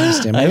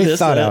pajamas. They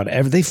thought out.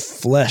 They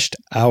fleshed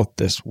out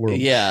this world.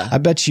 Yeah. I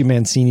bet you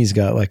Mancini's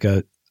got like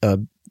a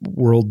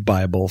world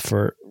Bible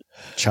for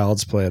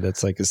Child's Play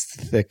that's like as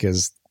thick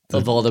as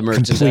of all the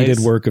merchandise. Completed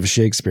work of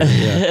Shakespeare.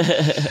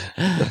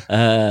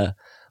 Yeah.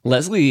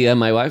 Leslie,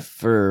 my wife,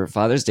 for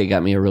Father's Day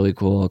got me a really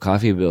cool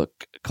coffee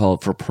book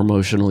called For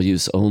Promotional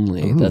Use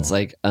Only. Ooh. That's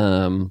like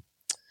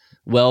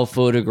well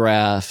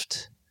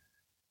photographed,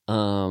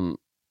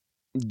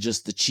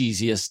 just the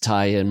cheesiest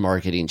tie-in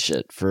marketing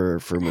shit for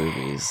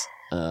movies.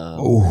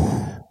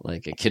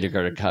 Like a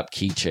Kindergarten Cop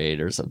keychain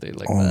or something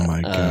like that. Oh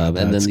my God.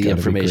 And then the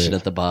information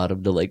at the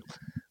bottom to like,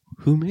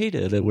 who made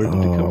it and where did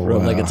it come from?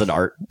 Wow. Like it's an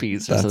art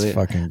piece or something. That's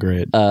fucking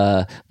great.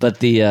 But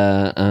the,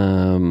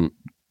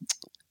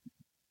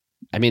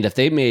 I mean, if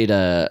they made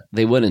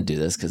they wouldn't do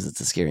this because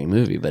it's a scary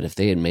movie, but if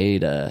they had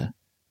made I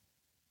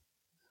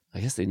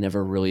guess they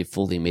never really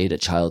fully made a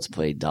Child's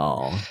Play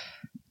doll.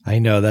 I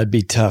know that'd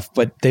be tough,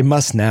 but they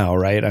must now,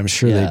 right? I'm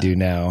sure they do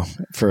now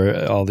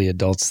for all the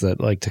adults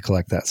that like to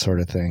collect that sort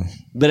of thing.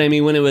 But I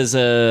mean, when it was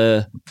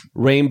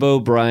Rainbow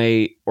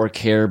Bright or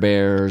Care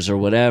Bears or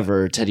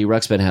whatever, Teddy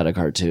Ruxpin had a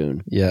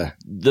cartoon. Yeah.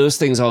 Those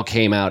things all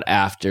came out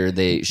after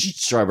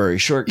Strawberry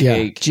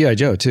Shortcake. Yeah, G.I.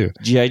 Joe too.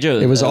 G.I.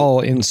 Joe. It was all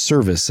in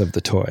service of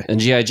the toy.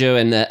 And G.I. Joe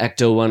and the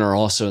Ecto one are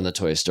also in the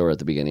toy store at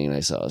the beginning I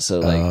saw. So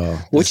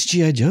like, which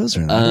G.I. Joes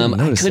are in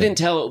there? I couldn't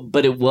tell,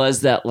 but it was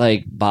that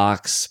like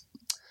box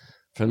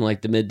from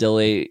like the mid to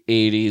late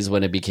 80s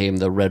when it became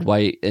the red,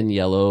 white, and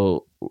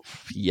yellow,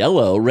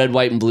 red,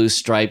 white, and blue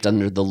striped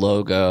under the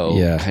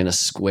logo, kind of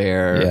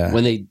square. Yeah.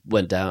 When they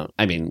went down,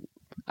 I mean,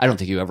 I don't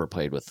think you ever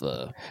played with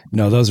the...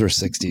 No, those were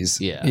 60s.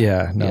 Yeah.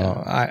 Yeah, no.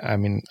 Yeah. I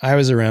mean, I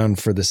was around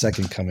for the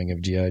second coming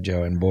of G.I.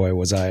 Joe, and boy,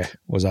 was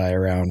I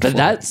around. But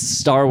that's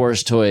Star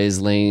Wars toys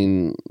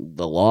laying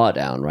the law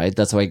down, right?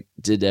 That's why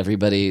did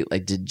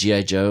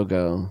G.I. Joe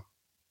go,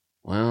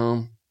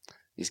 well...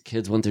 These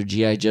kids want their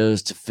G.I.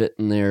 Joes to fit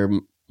in their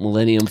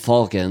Millennium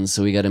Falcons,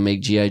 so we got to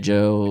make G.I.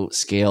 Joe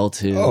scale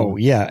to... Oh,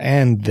 yeah,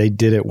 and they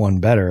did it one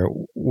better,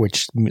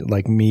 which,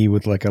 like me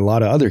with like a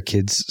lot of other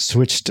kids,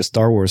 switched to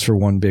Star Wars for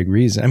one big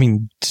reason. I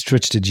mean,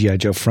 switched to G.I.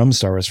 Joe from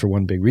Star Wars for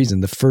one big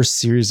reason. The first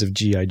series of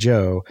G.I.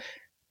 Joe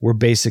were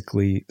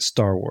basically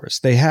Star Wars.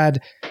 They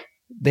had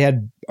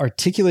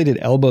articulated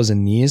elbows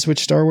and knees, which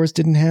Star Wars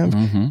didn't have.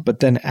 Mm-hmm.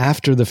 But then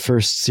after the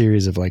first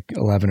series of like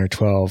 11 or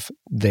 12,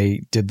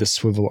 they did the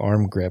swivel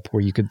arm grip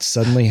where you could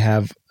suddenly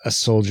have a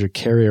soldier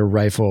carry a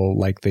rifle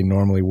like they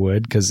normally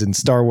would. Because in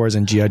Star Wars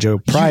and G.I. Joe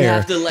prior... You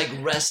have to like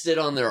rest it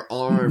on their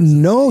arms.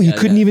 No, you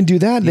couldn't even do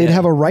that. They'd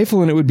have a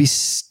rifle and it would be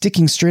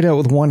sticking straight out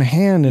with one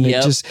hand. And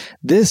it just...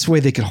 This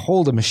way they could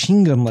hold a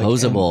machine gun like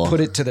and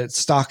put it to the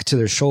stock to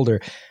their shoulder.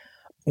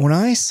 When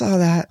I saw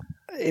that,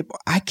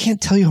 I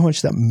can't tell you how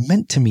much that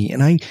meant to me.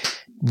 And I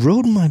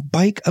rode my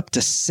bike up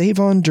to Save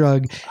on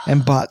Drug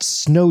and bought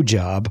Snow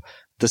Job,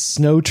 the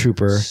snow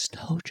trooper.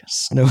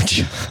 Snow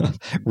Job.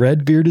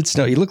 Red bearded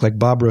snow. He looked like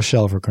Bob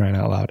Rochelle, for crying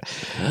out loud.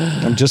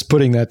 I'm just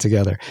putting that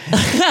together.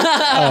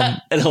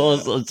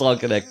 It's all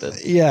connected.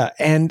 Yeah.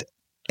 And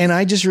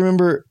I just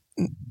remember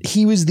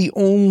he was the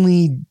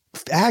only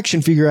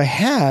action figure I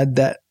had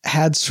that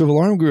had swivel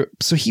arm grip.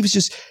 So he was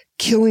just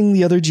killing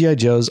the other G.I.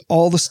 Joes,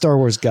 all the Star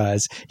Wars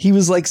guys. He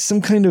was like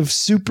some kind of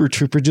super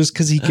trooper just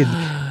because he could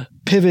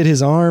pivot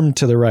his arm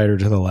to the right or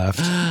to the left.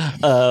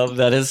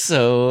 That is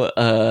so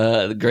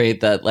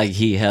great that like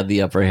he had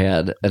the upper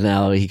hand and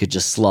now he could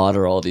just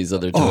slaughter all these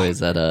other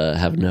toys that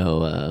have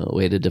no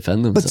way to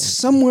defend themselves. But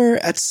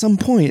somewhere at some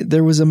point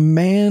there was a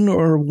man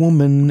or a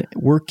woman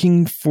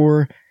working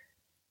for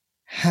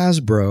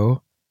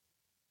Hasbro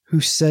who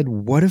said,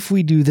 what if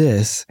we do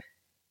this?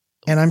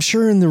 And I'm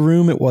sure in the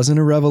room it wasn't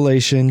a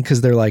revelation because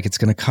they're like, it's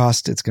going to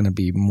cost, it's going to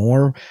be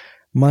more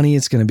money,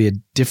 it's going to be a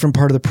different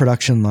part of the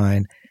production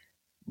line.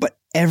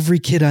 every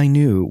kid I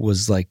knew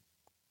was like,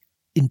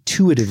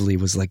 intuitively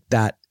was like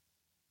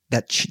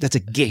that's a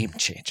game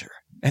changer.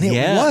 And it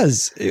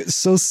was. It was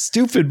so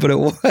stupid, but it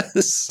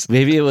was.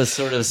 Maybe it was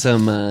sort of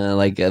some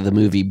the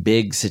movie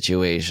Big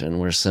situation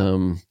where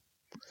some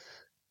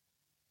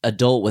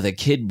adult with a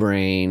kid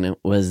brain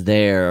was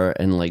there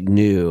and like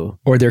knew,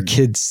 or their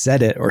kid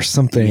said it or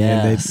something,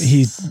 and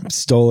he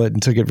stole it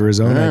and took it for his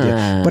own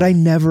idea. But I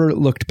never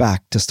looked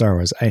back to Star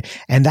Wars.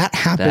 And that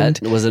happened.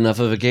 That was enough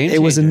of a game changer.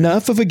 It was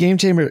enough of a game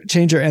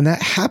changer, and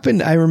that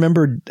happened. I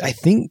remember, I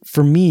think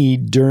for me,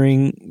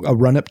 during a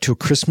run up to a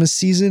Christmas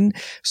season.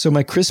 So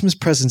my Christmas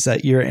presents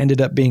that year ended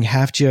up being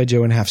half G.I.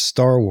 Joe and half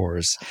Star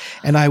Wars,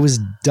 and I was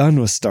done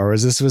with Star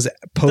Wars. This was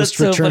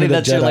post Return of the Jedi.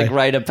 That's your like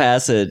rite of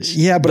passage.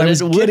 Yeah, but I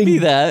was getting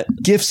that.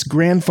 Gifts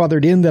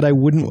grandfathered in that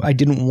I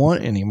didn't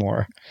want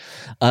anymore.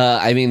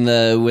 I mean,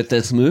 with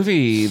this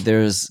movie,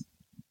 there's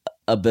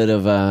a bit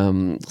of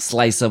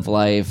slice of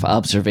life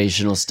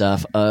observational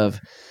stuff of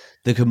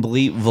the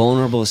complete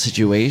vulnerable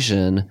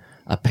situation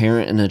a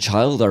parent and a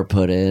child are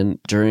put in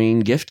during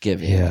gift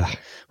giving. Yeah.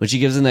 When she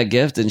gives him that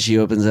gift and she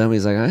opens them,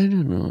 he's like, I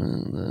don't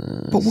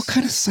know. But what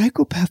kind of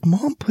psychopath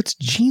mom puts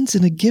jeans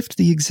in a gift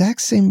the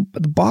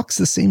box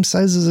the same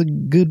size as a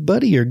good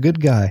buddy or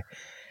good guy?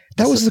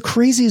 That was the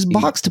craziest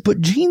box to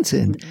put jeans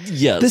in.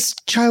 Yes. This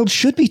child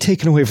should be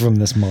taken away from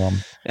this mom.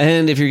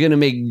 And if you're going to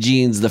make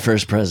jeans the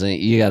first present,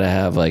 you got to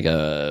have like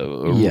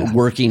a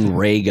working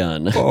ray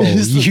gun. Oh,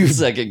 you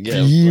second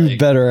gift. You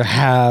better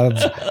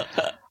have,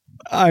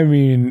 I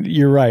mean,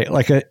 you're right,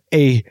 like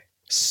a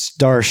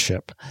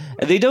starship.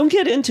 And they don't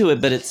get into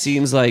it, but it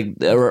seems like,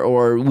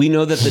 or we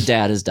know that the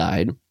dad has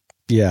died.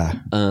 Yeah.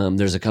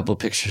 There's a couple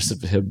pictures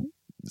of him.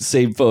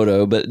 Same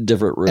photo, but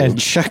different room. And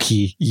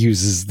Chucky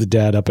uses the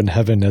dad up in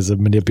heaven as a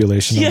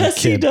manipulation of the kid.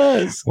 Yes, he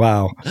does.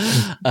 Wow.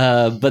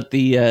 But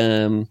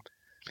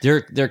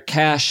they're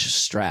cash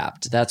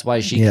strapped. That's why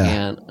she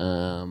can't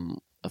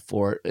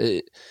afford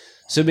it.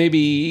 So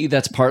maybe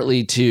that's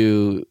partly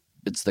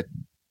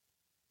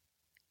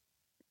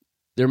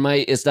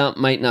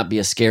might not be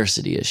a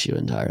scarcity issue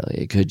entirely.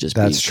 It could just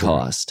be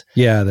cost.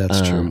 Yeah,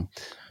 that's true.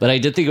 But I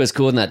did think it was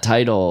cool in that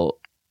title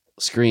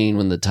screen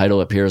when the title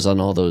appears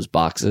on all those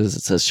boxes.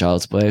 It says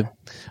Child's Play.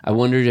 I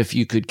wondered if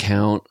you could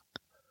count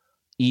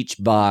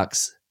each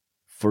box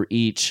for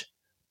each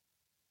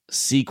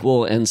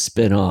sequel and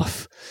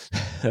spin-off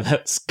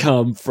that's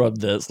come from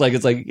this. Like,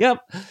 it's like, yep,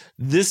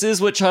 this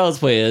is what Child's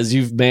Play is.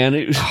 You've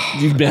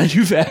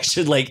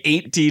manufactured like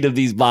 18 of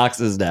these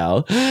boxes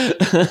now.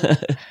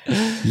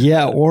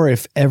 Yeah, or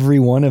if every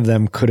one of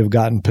them could have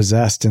gotten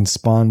possessed and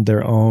spawned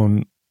their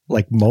own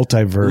like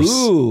multiverse.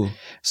 Ooh.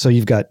 So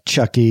you've got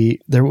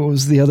Chucky. There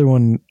was the other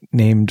one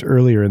named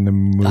earlier in the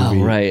movie.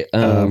 Oh, right.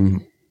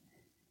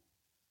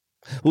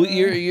 Well,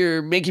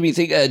 you're making me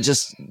think.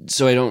 Just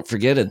so I don't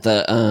forget it.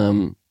 That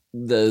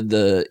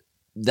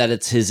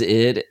it's his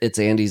id. It's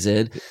Andy's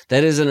id.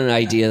 That isn't an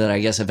idea that I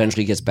guess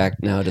eventually gets back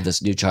now to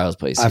this new Child's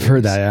Play series. I've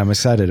heard that. I'm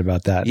excited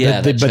about that.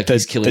 Yeah, but the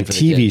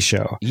TV kid.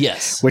 show,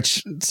 yes,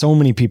 which so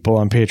many people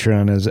on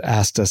Patreon has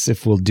asked us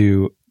if we'll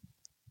do.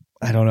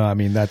 I don't know. I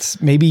mean, that's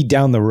maybe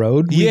down the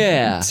road.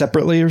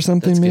 Separately or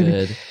something. That's maybe.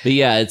 Good. But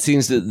yeah, it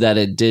seems that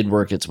it did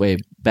work its way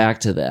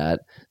back to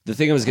that. The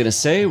thing I was going to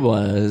say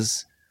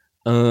was,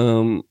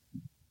 the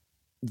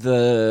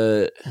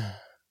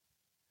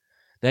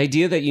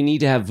idea that you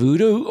need to have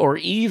voodoo or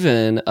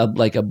even a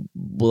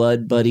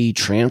blood buddy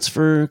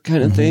transfer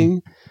kind of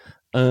thing.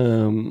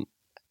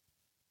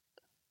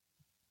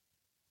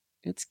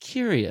 It's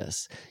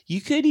curious.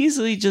 You could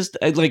easily just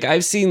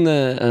I've seen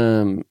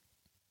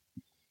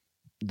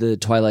the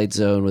Twilight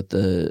Zone or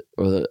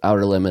the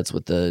Outer Limits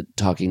with the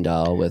talking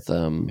doll with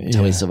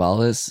Telly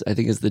Savalas, I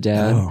think is the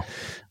dad.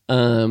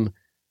 Oh.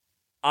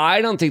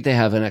 I don't think they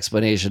have an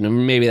explanation,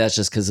 and maybe that's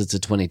just because it's a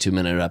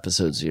 22-minute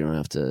episode, so you don't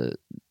have to.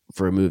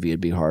 For a movie, it'd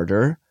be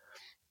harder.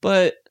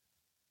 But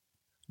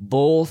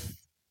both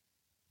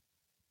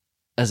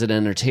as an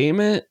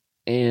entertainment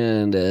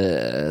and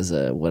as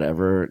a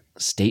whatever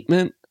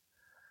statement,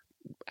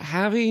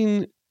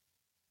 having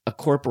a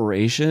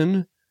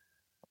corporation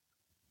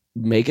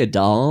make a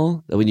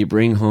doll that when you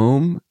bring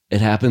home, it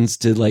happens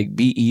to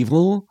be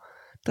evil.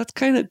 That's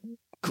kind of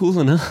cool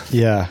enough.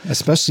 Yeah,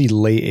 especially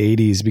late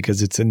 80s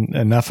because it's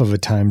enough of a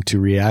time to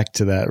react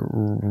to that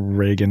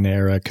Reagan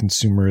era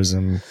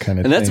consumerism kind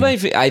of thing. And that's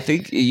I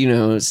think,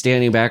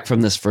 standing back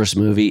from this first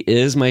movie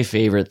is my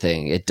favorite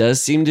thing. It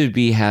does seem to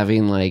be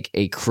having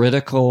a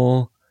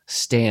critical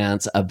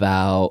stance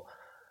about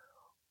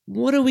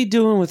what are we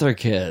doing with our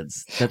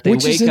kids? That they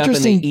wake up and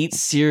they eat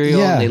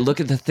cereal and they look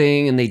at the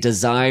thing and they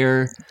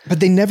desire. But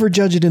they never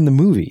judge it in the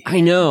movie. I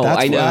know.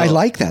 I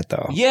like that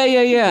though.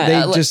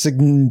 Yeah. They just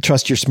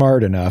trust you're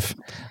smart enough.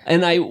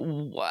 And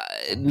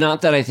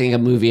not that I think a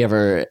movie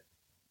ever,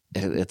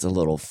 it's a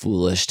little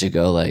foolish to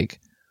go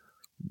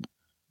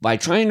by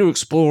trying to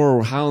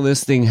explore how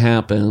this thing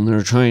happened,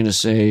 they're trying to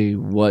say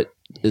what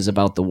is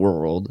about the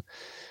world.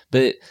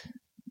 But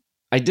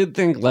I did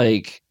think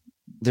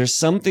there's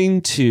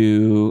something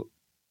to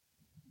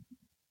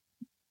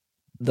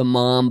the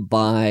mom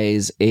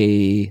buys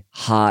a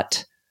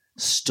hot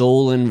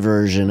stolen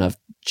version of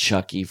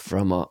Chucky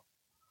from a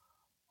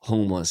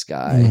homeless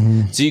guy.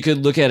 Mhm. So you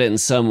could look at it in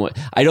some way.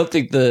 I don't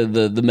think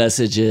the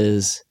message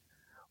is,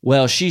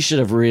 well, she should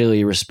have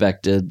really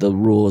respected the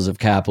rules of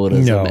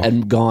capitalism No.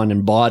 and gone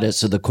and bought it,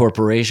 so the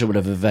corporation would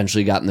have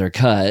eventually gotten their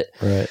cut.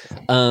 Right.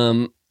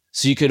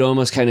 So you could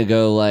almost kind of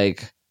go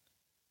like,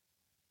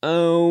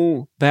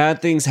 oh,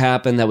 bad things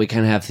happen, that we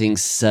kind of have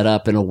things set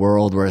up in a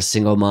world where a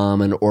single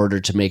mom, in order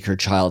to make her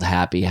child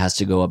happy, has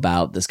to go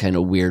about this kind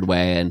of weird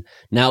way. And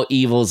now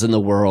evil's in the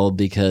world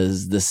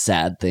because this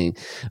sad thing.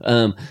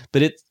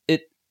 But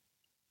it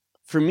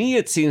for me,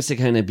 it seems to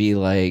kind of be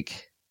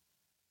like,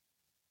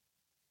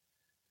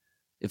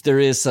 if there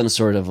is some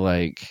sort of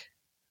like,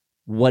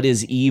 what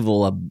is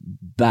evil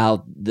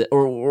about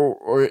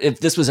or if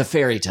this was a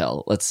fairy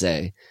tale, let's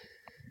say,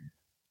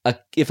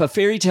 if a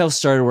fairy tale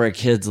started where a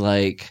kid's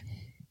like,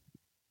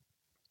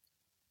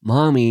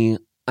 Mommy,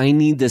 I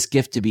need this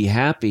gift to be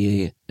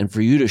happy and for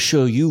you to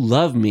show you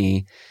love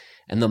me.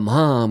 And the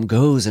mom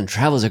goes and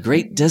travels a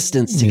great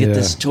distance to get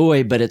this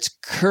toy, but it's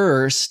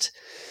cursed.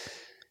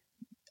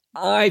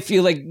 I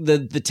feel like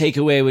the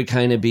takeaway would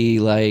kind of be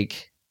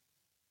like,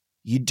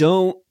 you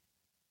don't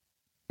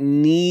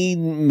need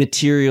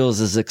materials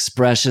as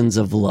expressions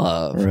of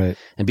love. Right.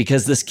 And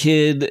because this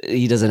kid,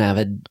 he doesn't have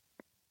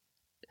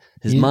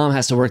his mom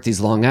has to work these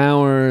long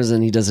hours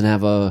and he doesn't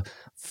have a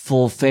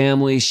full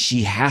family,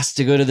 she has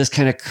to go to this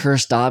kind of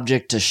cursed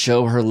object to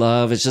show her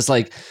love. It's just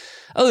like,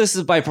 oh, this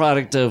is a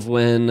byproduct of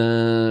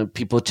when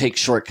people take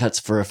shortcuts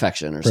for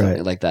affection or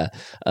something like that.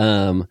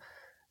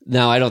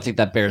 Now, I don't think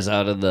that bears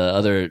out in the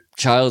other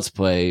Child's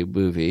Play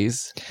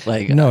movies.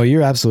 Like, no,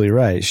 you're absolutely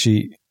right.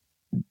 She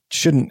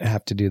shouldn't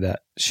have to do that.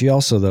 She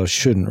also, though,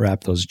 shouldn't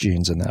wrap those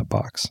jeans in that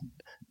box.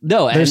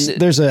 No,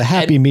 there's a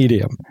happy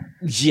medium.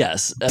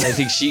 Yes, and I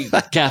think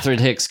Catherine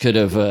Hicks could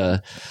have.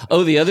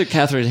 The other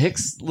Catherine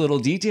Hicks little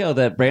detail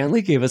that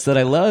Brantley gave us that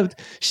I loved.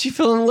 She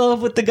fell in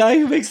love with the guy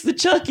who makes the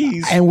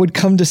Chuckies and would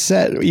come to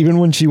set even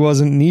when she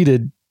wasn't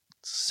needed.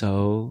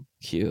 So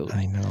cute.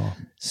 I know.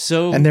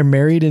 And they're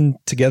married and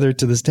together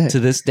to this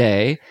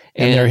day.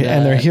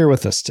 And they're here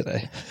with us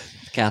today.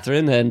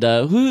 Catherine and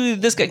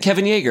this guy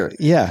Kevin Yeager.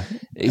 Yeah,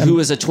 who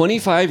was a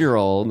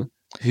 25-year-old.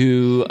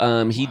 Who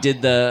he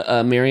did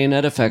the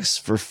marionette effects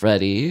for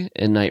Freddy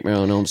in Nightmare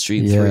on Elm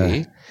Street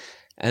 3,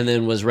 and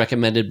then was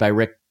recommended by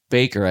Rick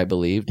Baker, I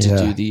believe, to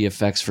do the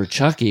effects for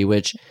Chucky,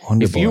 which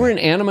if you were an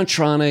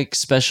animatronic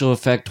special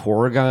effect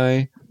horror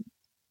guy,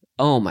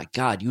 oh my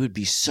God, you would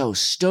be so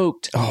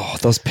stoked. Oh,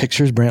 those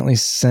pictures Brantley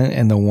sent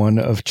and the one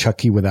of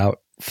Chucky without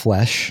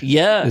flesh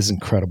is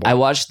incredible. I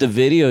watched the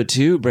video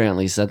too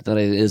Brantley sent that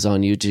is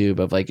on YouTube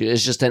of like,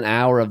 it's just an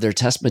hour of their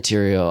test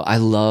material. I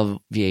love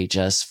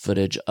VHS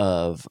footage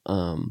of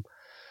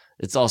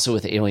it's also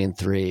with Alien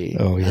 3.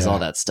 Has all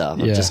that stuff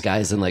of just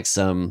guys in like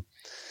some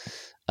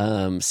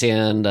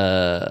San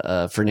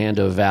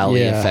Fernando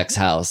Valley effects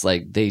house.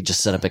 Like they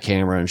just set up a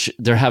camera and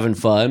they're having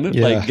fun,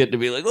 like getting to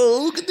be like,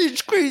 oh, look at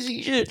this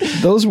crazy shit.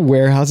 Those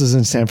warehouses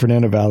in San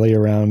Fernando Valley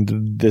around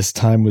this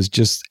time was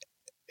just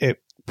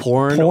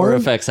Porn or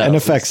effects house? An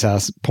effects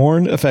house.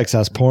 Porn, effects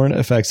house, porn,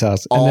 effects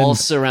house. And all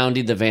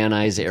surrounding the Van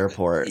Nuys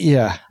airport.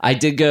 Yeah. I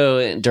did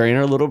go, during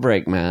our little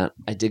break, Matt,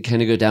 I did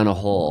kind of go down a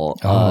hole.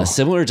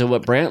 Similar to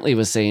what Brantley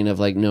was saying of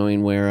like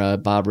knowing where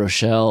Bob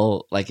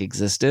Rochelle like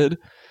existed.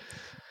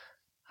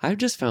 I've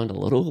just found a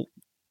little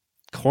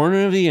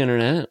corner of the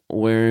internet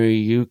where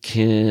you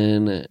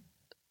can,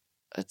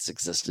 it's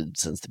existed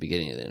since the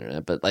beginning of the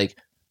internet, but like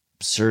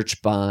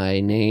search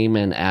by name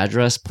and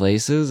address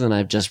places. And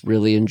I've just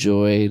really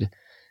enjoyed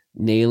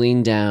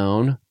nailing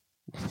down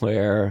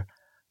where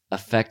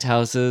effect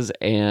houses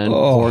and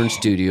porn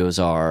studios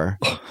are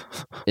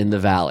in the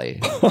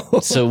valley.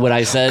 So what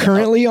I said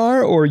currently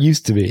are or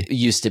used to be?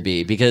 Used to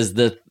be, because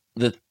it's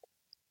the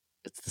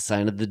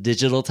sign of the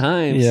digital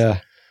times. Yeah.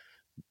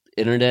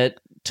 Internet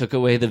took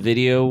away the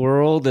video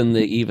world and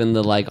even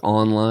the like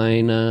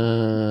online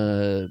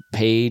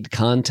paid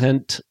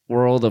content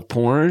world of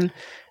porn.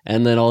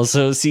 And then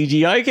also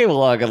CGI came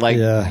along and like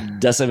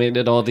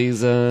decimated all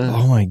these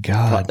oh my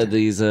God,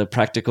 these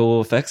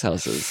practical effects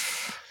houses.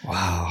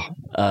 Wow.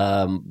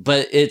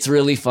 But it's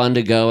really fun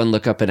to go and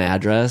look up an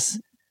address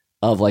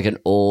of like an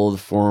old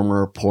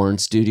former porn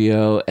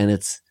studio, and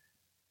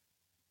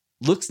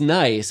looks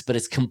nice, but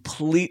it's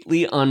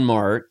completely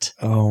unmarked.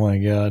 Oh my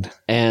God.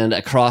 And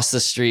across the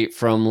street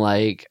from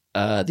like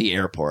the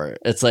airport.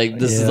 It's like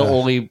this is the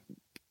only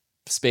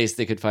space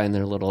they could find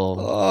their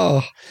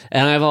little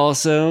And I've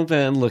also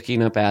been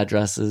looking up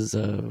addresses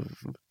of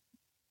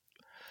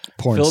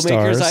porn filmmakers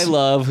stars I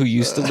love who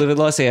used to live in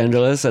Los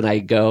Angeles, and I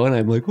go and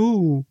I'm like,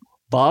 oh,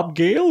 Bob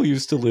Gale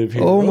used to live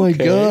here. Oh my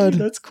God,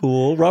 that's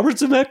cool. Robert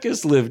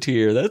Zemeckis lived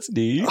here. That's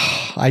neat.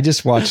 I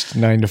just watched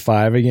 9 to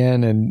 5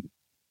 again, and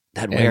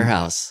that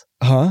warehouse,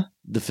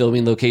 the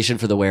filming location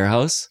for the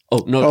warehouse.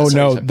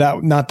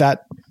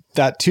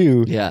 That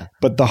too. Yeah,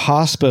 but the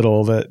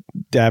hospital that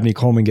Dabney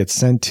Coleman gets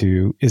sent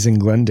to is in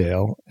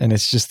Glendale, and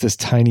it's just this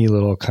tiny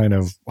little kind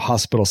of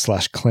hospital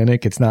 /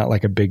 clinic. It's not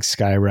like a big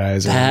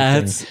skyrise.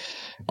 That's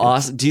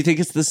awesome. Do you think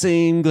it's the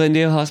same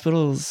Glendale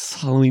Hospital as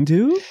Halloween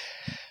 2?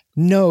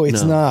 No,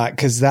 it's not,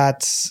 because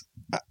that's,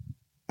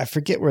 I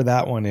forget where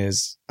that one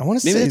is. I want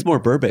to say maybe it's more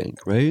Burbank,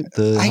 right?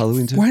 The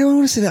Halloween 2. Why do I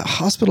want to say that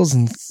hospital's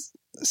in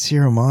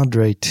Sierra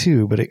Madre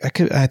too? But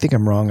I think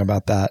I'm wrong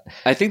about that.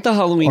 I think the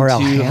Halloween 2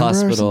 Alhambra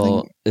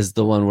hospital is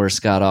the one where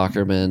Scott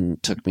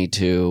Aukerman took me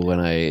to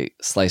when I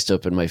sliced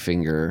open my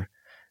finger.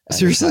 At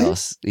Seriously? his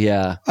house.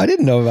 Yeah. I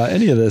didn't know about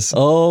any of this.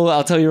 Oh,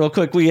 I'll tell you real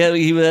quick.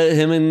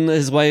 Him and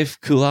his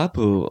wife Kulap,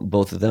 who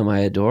both of them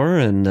I adore,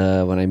 and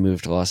when I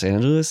moved to Los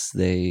Angeles,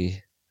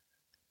 they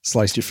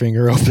Sliced your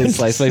finger open. They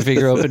sliced my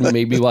finger open and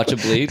made me watch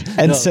it bleed.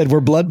 And said, we're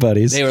blood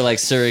buddies. They were like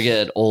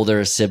surrogate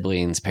older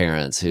siblings'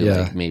 parents who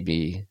like made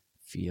me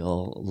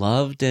feel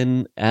loved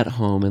and at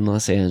home in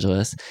Los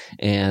Angeles.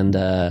 And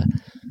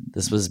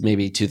this was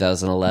maybe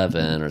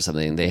 2011 or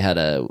something. We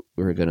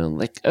were going to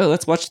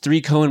let's watch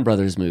 3 Coen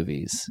Brothers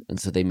movies. And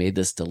so they made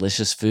this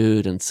delicious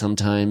food, and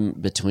sometime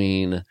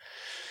between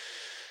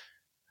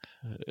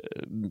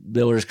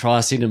Miller's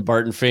Crossing and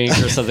Barton Fink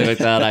or something like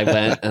that,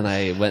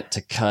 I went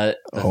to cut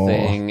the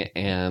thing,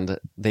 and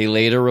they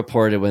later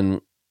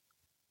reported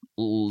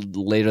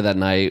later that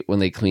night when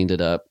they cleaned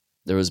it up,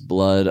 there was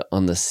blood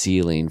on the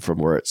ceiling from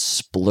where it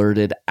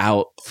splurted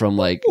out from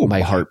my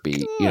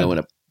heartbeat, when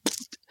it.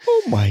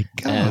 Oh my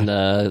God.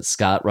 And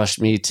Scott rushed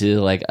me to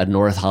like a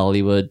North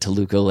Hollywood,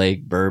 Toluca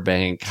Lake,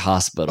 Burbank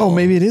hospital. Oh,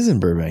 maybe it is in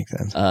Burbank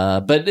then.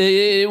 But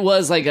it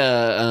was like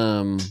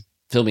a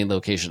filming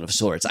location of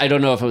sorts. I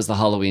don't know if it was the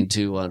Halloween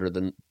 2 one or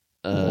the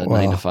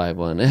 9 to 5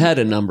 one. It had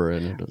a number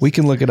in it. We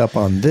can look it up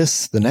on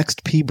the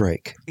next pee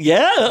break.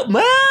 Yeah,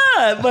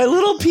 my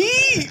little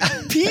pee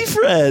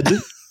Fred.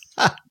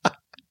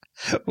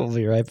 We'll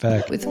be right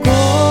back. With Corley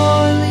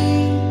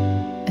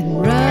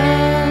and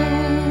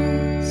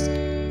Rust.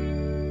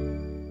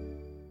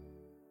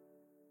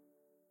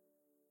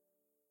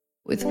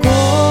 With Corley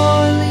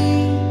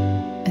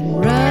and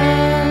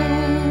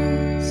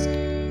Rust.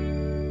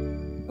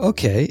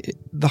 Okay,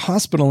 the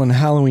hospital in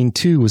Halloween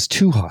 2 was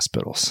 2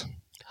 hospitals.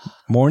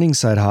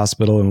 Morningside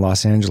Hospital in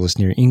Los Angeles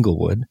near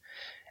Inglewood,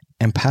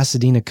 and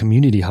Pasadena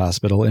Community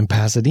Hospital in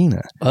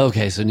Pasadena.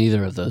 Okay, so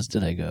neither of those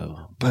did I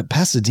go. But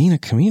Pasadena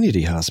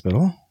Community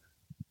Hospital?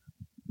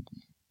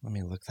 Let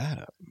me look that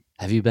up.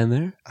 Have you been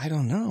there? I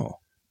don't know.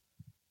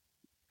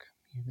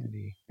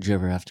 Community. Did you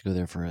ever have to go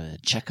there for a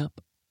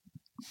checkup?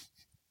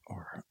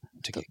 Or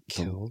to get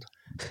killed?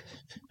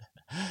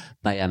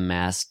 By a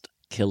masked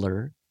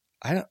killer?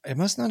 It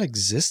must not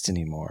exist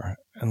anymore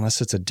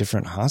unless it's a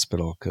different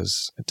hospital,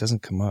 because it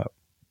doesn't come up.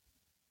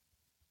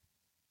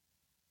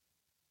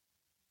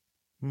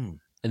 And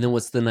then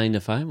what's the 9 to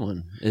 5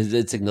 one?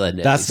 It's in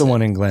Glendale. That's the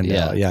one in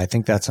Glendale. Yeah, I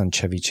think that's on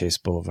Chevy Chase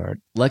Boulevard.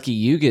 Lucky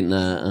you getting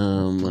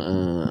and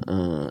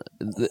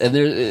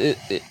there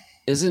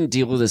isn't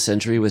Deal of the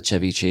Century with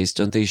Chevy Chase.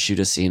 Don't they shoot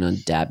a scene on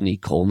Dabney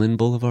Coleman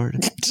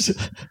Boulevard?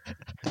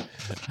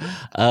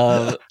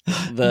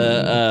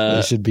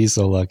 They should be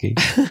so lucky.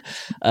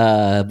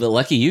 But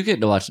lucky you get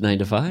to watch 9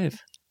 to 5.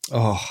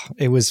 Oh,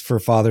 it was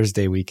for Father's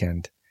Day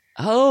weekend.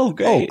 Oh,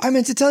 great. Oh, I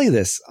meant to tell you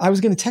this. I was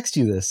going to text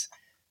you this.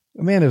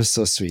 Amanda was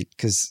so sweet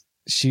because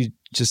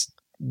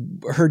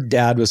her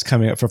dad was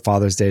coming up for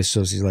Father's Day.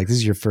 So she's like, this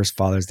is your first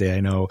Father's Day.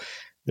 I know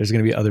there's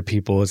going to be other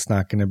people. It's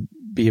not going to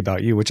be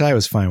about you, which I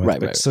was fine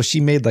with. Right. So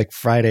she made like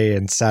Friday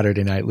and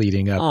Saturday night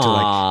leading up to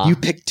like, you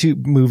pick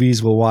 2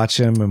 movies, we'll watch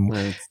them.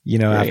 And,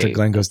 after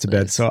Glenn goes to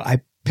bed. So I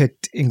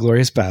picked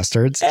Inglourious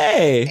Bastards.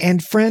 Hey.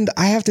 And friend,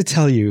 I have to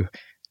tell you,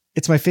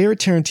 it's my favorite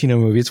Tarantino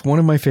movie. It's one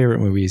of my favorite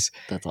movies.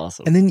 That's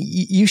awesome. And then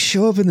you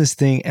show up in this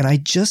thing, and I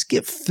just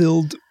get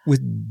filled with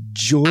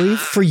joy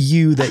for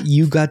you that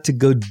you got to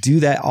go do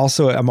that.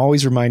 Also, I'm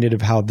always reminded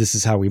of how this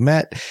is how we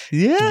met.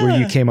 Yeah. Where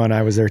you came on,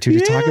 I was there too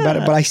to talk about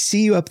it. But I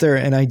see you up there,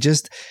 and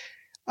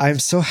I'm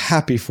so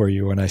happy for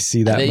you when I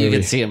see that movie. You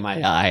can see in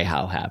my eye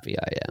how happy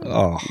I am.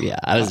 Oh. Yeah,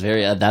 I was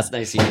very, that's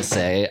nice of you to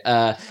say.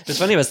 It's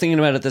funny, I was thinking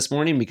about it this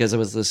morning because I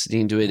was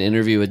listening to an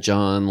interview with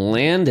John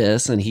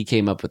Landis, and he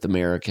came up with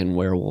American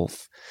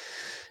Werewolf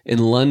in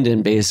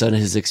London based on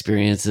his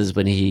experiences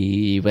when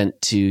he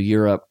went to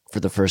Europe for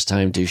the first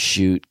time to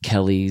shoot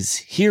Kelly's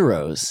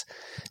Heroes.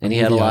 And he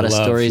had a lot of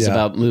stories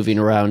about moving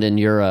around in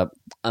Europe,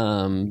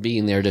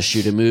 being there to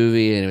shoot a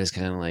movie, and it was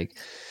kind of like,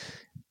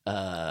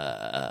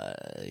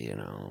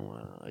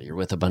 you're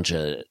with a bunch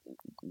of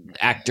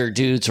actor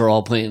dudes who are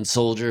all playing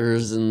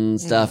soldiers and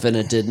stuff, and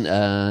it didn't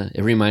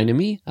it reminded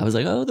me, I was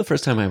like, the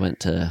first time I went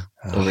to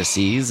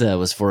overseas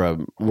was for a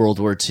World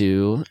War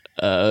II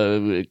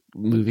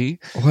movie.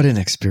 What an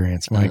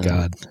experience. My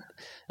God.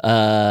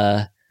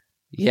 And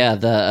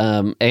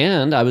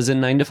I was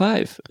in 9 to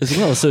 5 as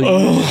well, so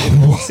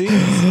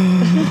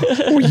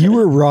you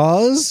were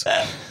Roz?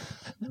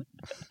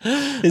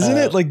 Isn't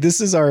it like,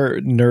 this is our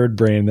nerd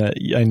brain that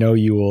I know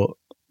you will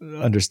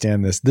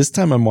understand this. This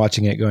time I'm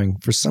watching it going,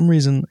 for some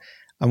reason,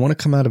 I want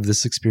to come out of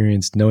this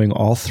experience knowing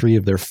all 3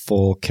 of their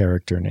full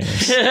character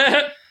names.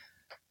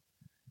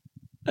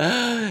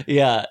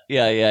 Yeah.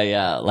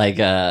 Like,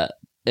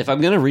 if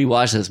I'm gonna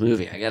rewatch this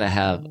movie, I gotta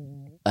have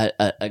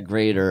a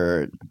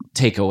greater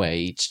takeaway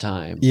each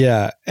time.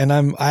 Yeah, and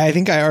I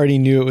think I already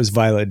knew it was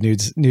Violet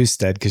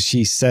Newstead because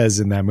she says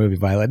in that movie,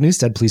 "Violet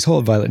Newstead, please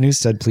hold. Violet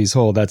Newstead, please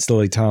hold." That's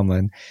Lily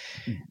Tomlin.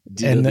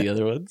 Do you know the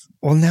other ones?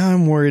 Well, now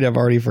I'm worried I've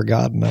already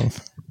forgotten them.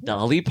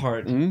 Dolly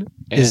Parton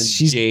and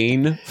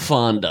Jane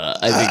Fonda,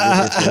 I think were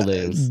her full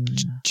names.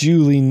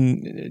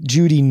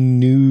 Judy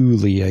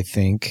Newley, I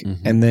think.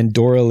 Mm-hmm. And then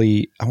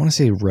Doralee, I want to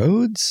say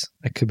Rhodes?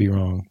 I could be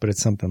wrong, but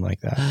it's something like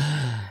that.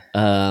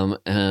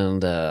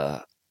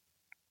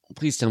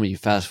 Please tell me you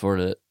fast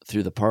forward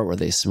through the part where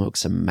they smoke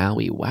some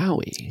Maui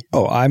Wowie.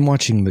 Oh, I'm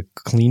watching the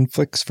Clean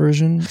Flicks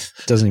version. It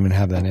doesn't even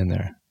have that in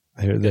there.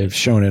 They've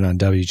shown it on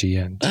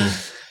WGN too.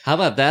 How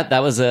about that?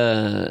 That was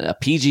a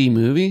PG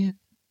movie.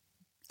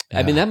 Yeah.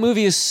 I mean, that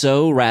movie is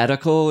so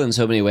radical in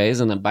so many ways.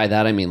 And by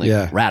that, I mean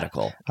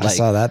radical. I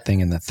saw that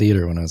thing in the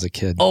theater when I was a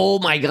kid. Oh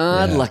my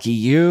God. Yeah. Lucky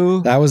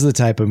you. That was the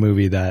type of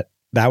movie that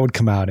would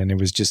come out and it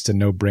was just a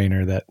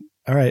no-brainer that,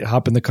 all right,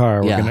 hop in the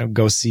car. We're going to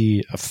go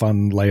see a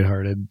fun,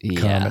 lighthearted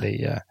comedy.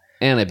 Yeah.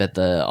 And I bet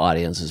the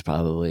audience was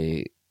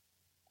probably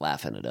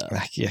laughing it up.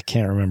 I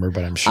can't remember,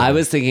 but I'm sure. I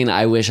was thinking,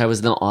 I wish I was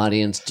in the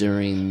audience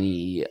during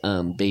the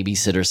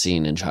babysitter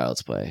scene in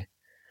Child's Play.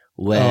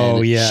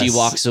 When she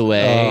walks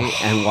away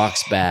and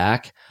walks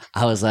back,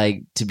 I was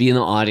like, to be in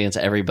the audience,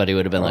 everybody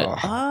would have been like,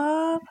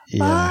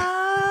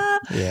 yeah.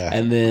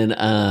 And then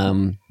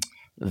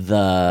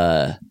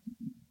the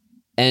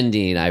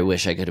ending, I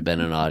wish I could have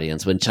been in an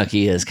audience when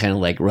Chucky is kind of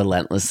like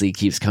relentlessly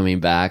keeps coming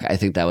back. I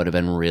think that would have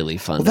been really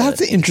fun. Well, that's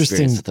the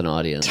interesting with an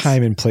audience.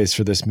 Time and place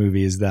for this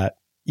movie is that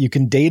you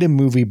can date a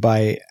movie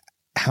by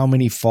how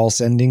many false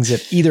endings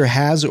it either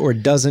has or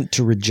doesn't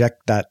to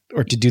reject that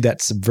or to do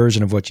that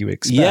subversion of what you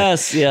expect.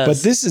 Yes. But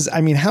this is, I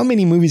mean, how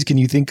many movies can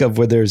you think of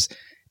where there's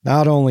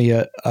not only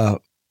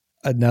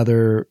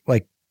another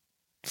like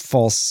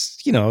false,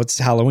 it's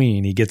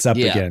Halloween, he gets up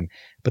again,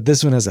 but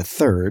this one has a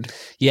third.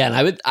 Yeah.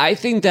 And I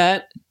think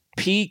that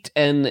peaked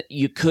and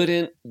you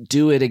couldn't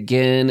do it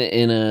again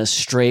in a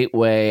straight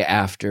way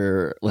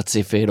after, let's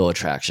say, Fatal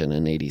Attraction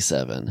in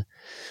 1987.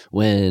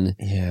 When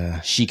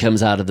she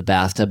comes out of the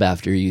bathtub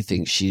after you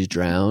think she's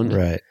drowned.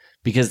 Right.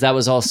 Because that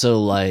was also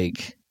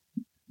like,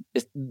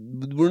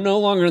 we're no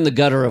longer in the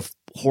gutter of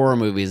horror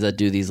movies that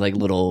do these like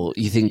little,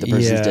 you think the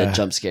person's dead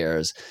jump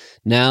scares.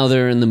 Now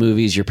they're in the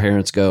movies your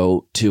parents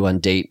go to on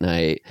date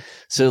night.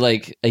 So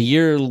like a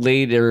year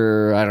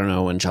later, I don't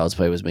know when Child's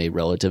Play was made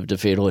relative to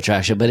Fatal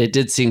Attraction, but it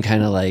did seem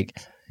kind of like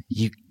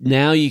you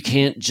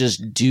can't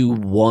just do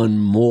one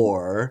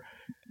more.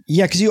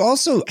 Yeah, because you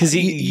also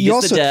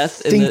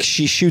think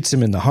she shoots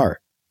him in the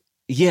heart.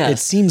 Yeah, it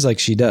seems like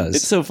she does.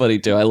 It's so funny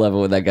too. I love it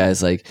when that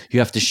guy's like, "You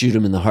have to shoot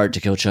him in the heart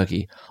to kill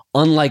Chucky."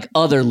 Unlike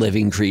other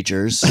living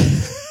creatures,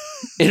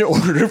 in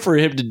order for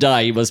him to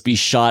die, he must be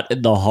shot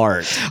in the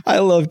heart. I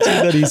love too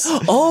that he's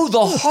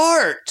the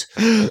heart.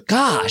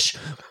 Gosh.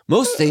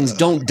 Most things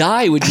don't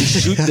die when you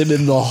shoot them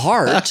in the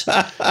heart.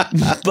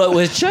 But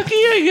with Chucky,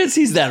 I guess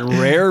he's that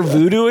rare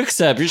voodoo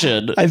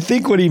exception. I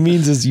think what he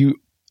means is you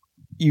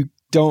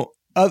don't.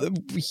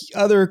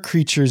 Other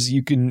creatures,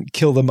 you can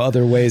kill them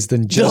other ways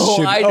than just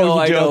shoot. I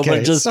know,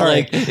 but just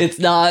like it's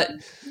not.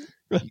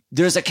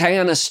 There's a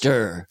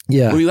canister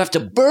where you have to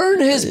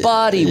burn his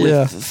body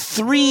with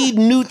 3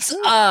 newt's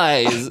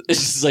eyes. It's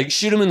just like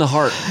shoot him in the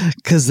heart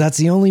because that's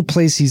the only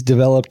place he's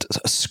developed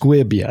a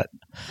squib yet.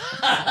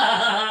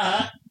 So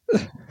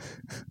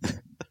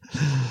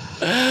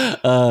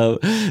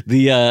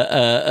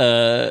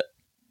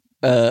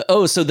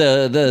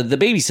the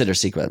babysitter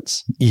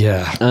sequence.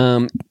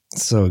 Yeah.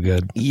 So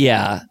good.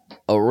 Yeah.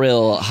 A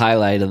real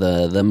highlight of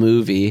the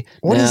movie.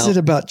 What is it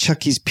about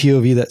Chucky's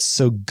POV that's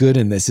so good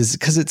in this? Is it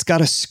because it's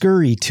got a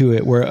scurry to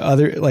it where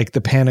other, like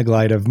the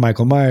Panaglide of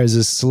Michael Myers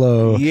is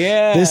slow.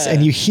 Yeah.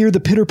 And you hear the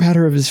pitter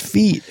patter of his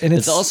feet. And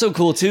it's also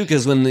cool too,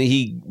 because when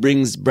he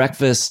brings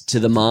breakfast to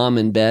the mom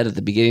in bed at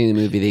the beginning of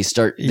the movie,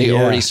 they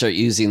already start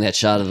using that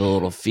shot of the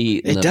little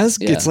feet.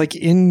 It's like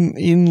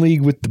in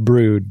League with the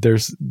Brood.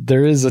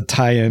 There is a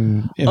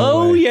tie-in.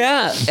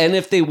 Yeah. And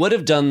if they would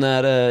have done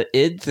that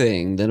id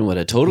thing, then it would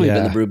have totally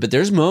been the Brood. But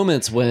there's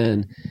moments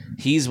when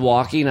he's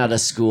walking out of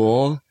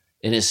school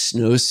in his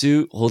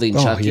snowsuit holding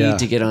Chucky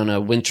to get on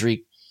a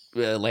wintry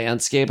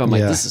landscape. I'm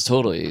like, this is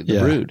totally the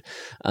Brood.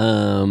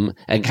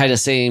 And kind of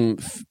same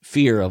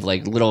fear of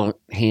like little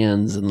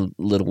hands and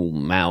little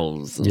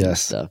mouths and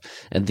stuff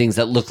and things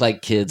that look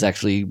like kids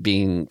actually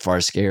being far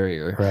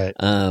scarier. Right.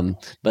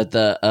 But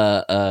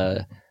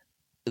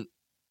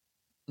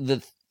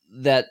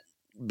that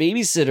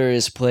babysitter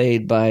is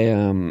played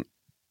by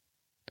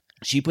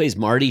she plays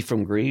Marty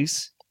from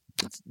Grease.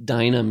 It's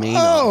Dinah Manoff.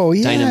 Oh,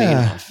 yeah. Dinah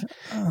Manoff.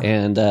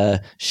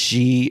 And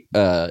she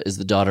is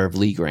the daughter of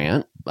Lee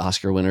Grant,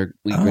 Oscar winner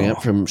Lee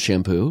Grant from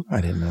Shampoo. I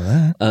didn't know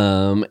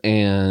that.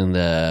 And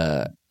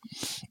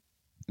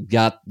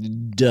got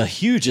the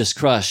hugest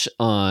crush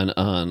on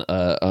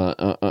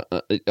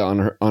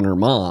her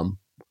mom.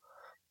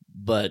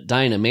 But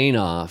Dinah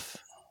Manoff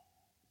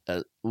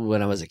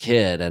when I was a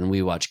kid and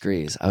we watched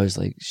Grease, I was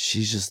like,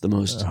 she's just the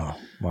most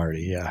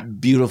Marty, yeah.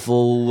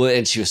 beautiful,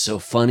 and she was so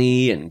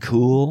funny and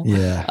cool.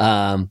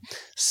 Yeah.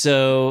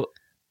 So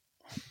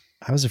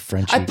I was a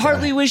Frenchie I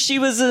partly wish she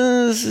was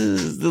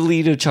the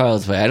lead of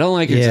Child's Play. I don't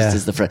like her just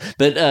as the friend,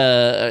 but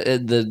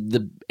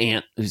the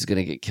aunt who's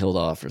gonna get killed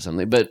off or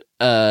something. But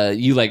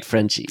you like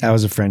Frenchie. I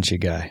was a Frenchie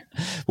guy.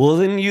 Well,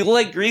 then you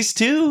like Grease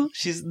too.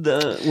 She's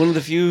one of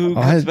the few who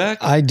comes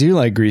back. I do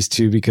like Grease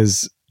too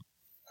because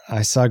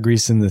I saw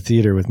Grease in the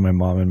theater with my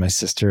mom and my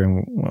sister,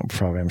 and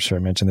I'm sure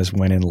I mentioned this,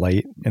 went in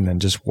late and then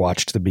just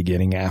watched the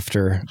beginning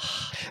after.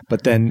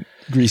 But then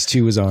Grease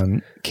 2 was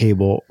on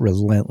cable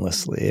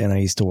relentlessly, and I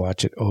used to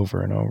watch it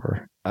over and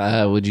over.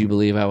 Would you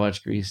believe I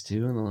watched Grease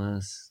 2 in the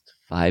last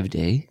 5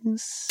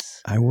 days?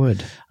 I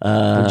would.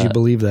 Would you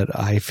believe that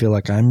I feel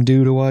like I'm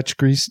due to watch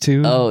Grease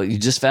 2? Oh, you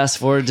just fast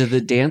forward to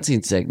the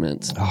dancing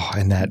segment. Oh,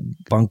 and that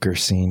bunker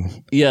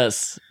scene.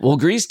 Yes. Well,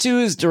 Grease 2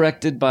 is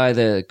directed by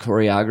the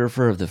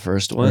choreographer of the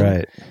first one.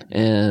 Right.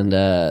 And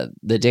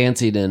the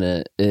dancing in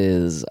it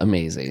is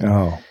amazing.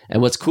 Oh.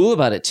 And what's cool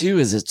about it, too,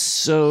 is it's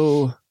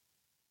so...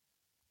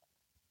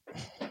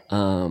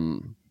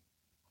 like...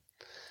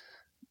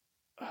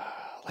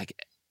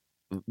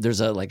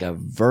 there's a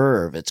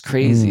verve. It's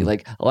crazy.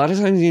 Like a lot of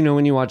times,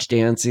 when you watch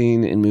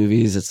dancing in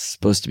movies, it's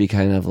supposed to be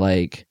kind of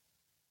like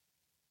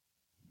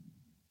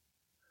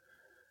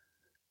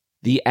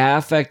the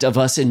affect of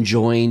us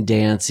enjoying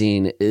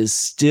dancing is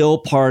still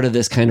part of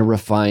this kind of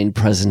refined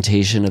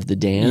presentation of the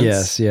dance.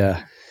 Yes.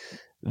 Yeah.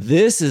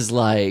 This is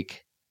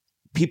like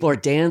people are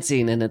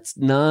dancing and it's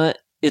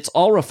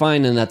all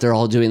refined in that they're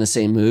all doing the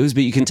same moves,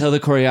 but you can tell the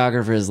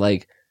choreographer is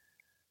like,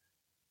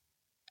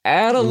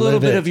 add a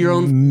little bit of your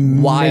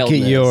own wildness.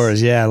 Make it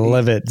yours. Yeah,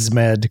 live it,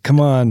 Zmed. Come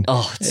on.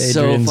 Oh, it's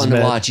Adrian so fun Zmed.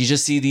 to watch. You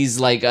just see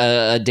these like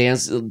a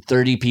dance,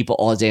 30 people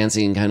all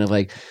dancing kind of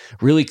like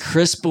really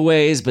crisp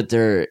ways, but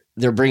they're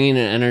bringing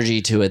an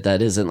energy to it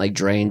that isn't like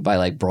drained by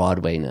like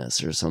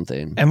Broadwayness or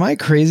something. Am I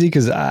crazy?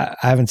 Because I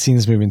haven't seen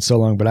this movie in so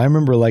long, but I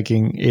remember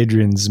liking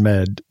Adrian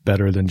Zmed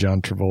better than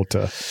John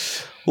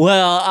Travolta.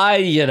 Well, I,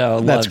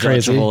 love That's John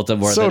crazy. Travolta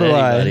more So than do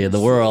I. anybody in the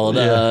world.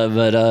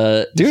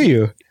 Yeah. Do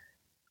you?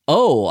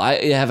 Oh,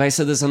 have I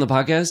said this on the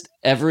podcast?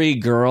 Every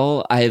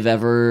girl I've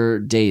ever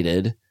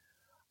dated,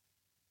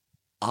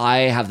 I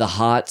have the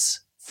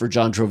hots for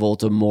John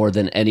Travolta more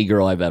than any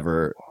girl I've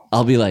ever.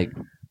 I'll be like,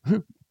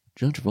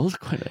 John Travolta's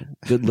quite a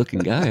good-looking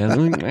guy.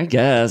 I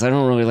guess I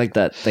don't really like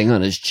that thing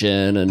on his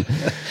chin, and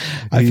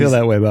I feel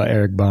that way about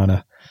Eric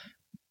Bana.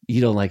 You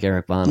don't like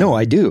Eric Bana? No,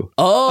 I do.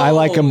 Oh, I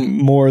like him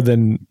more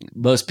than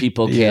most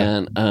people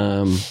can.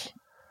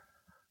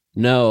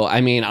 No,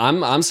 I mean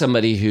I'm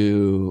somebody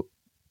who.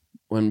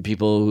 When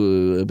people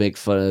who make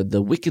fun of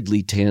the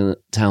wickedly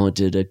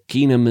talented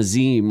Akina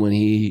Mazim when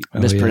he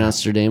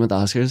mispronounced her name at the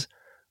Oscars,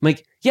 I'm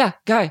like, yeah,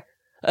 guy,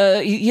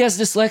 he has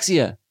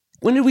dyslexia.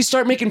 When did we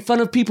start making fun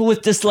of people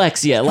with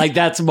dyslexia? Like,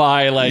 that's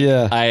my, like,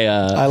 yeah.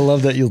 I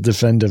love that you'll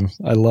defend him.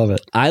 I love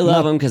it. I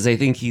love him because I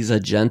think he's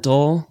a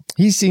gentle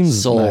he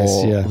seems soul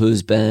nice, yeah.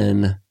 who's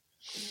been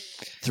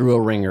through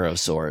a ringer of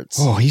sorts.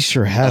 Oh, he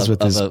sure has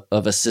with his... Of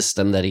a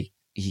system that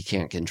he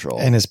can't control.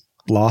 And his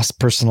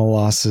personal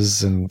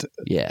losses and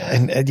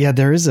yeah,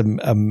 there is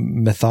a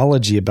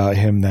mythology about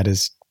him that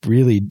has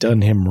really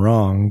done him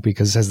wrong,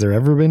 because has there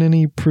ever been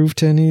any proof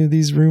to any of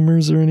these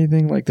rumors or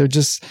anything? Like they're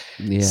just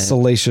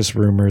salacious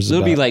rumors.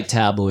 It'll be like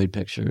tabloid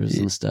pictures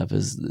and stuff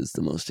is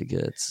the most it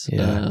gets.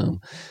 Yeah.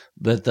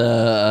 But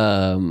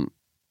the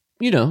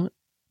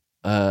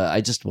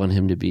I just want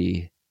him to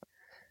be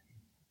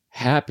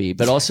happy,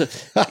 but also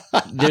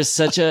there's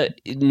such a,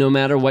 no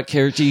matter what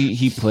character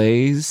he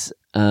plays,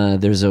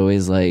 there's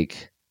always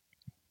like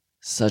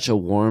such a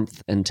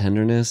warmth and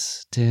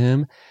tenderness to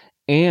him.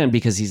 And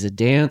because he's a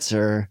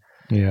dancer,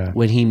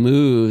 when he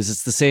moves,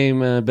 it's the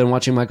same. I've been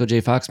watching Michael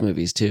J. Fox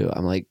movies too.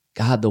 I'm like,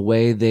 God, the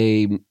way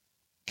they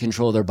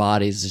control their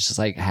bodies is just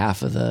like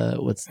half of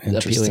what's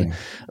appealing.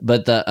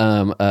 But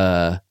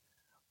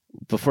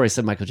before I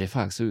said Michael J.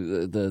 Fox,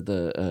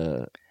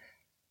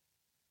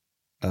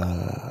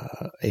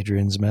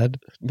 Adrian Zmed?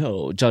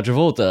 No, John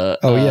Travolta.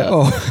 Oh, yeah.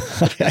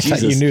 I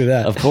thought you knew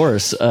that. Of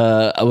course.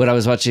 When I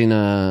was watching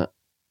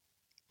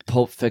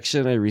Pulp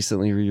Fiction, I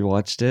recently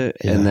rewatched it,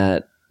 and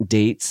that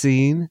date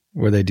scene.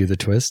 Where they do the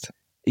twist?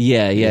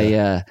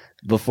 Yeah.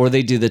 Before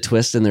they do the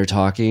twist and they're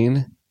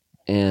talking,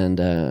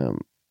 and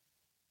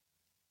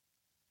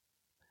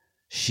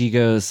she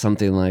goes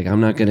something like,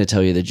 I'm not going to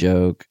tell you the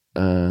joke,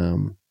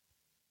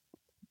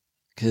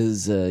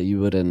 because you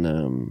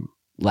wouldn't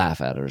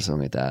laugh at it or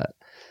something like that.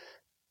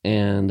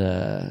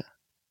 And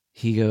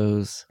he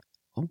goes,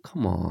 oh,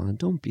 come on,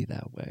 don't be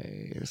that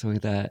way, or something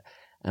like that.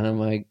 And I'm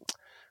like,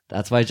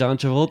 that's why John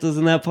Travolta's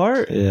in that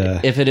part.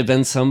 Yeah. If it had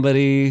been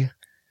somebody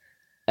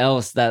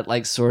else, that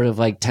like sort of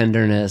like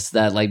tenderness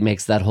that like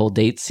makes that whole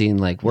date scene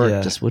like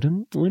work just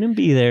wouldn't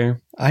be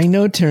there. I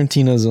know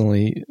Tarantino's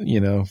only,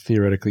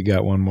 theoretically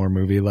got one more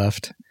movie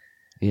left.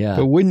 Yeah.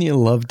 But wouldn't you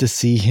love to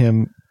see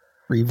him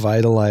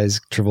revitalize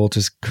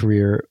Travolta's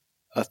career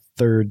a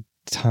third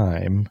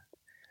time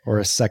or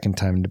a second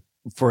time,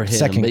 for him.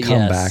 second but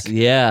comeback.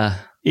 Yes,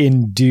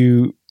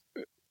 yeah.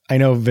 I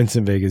know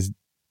Vincent Vega's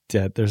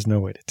dead. There's no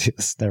way to do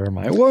this. Never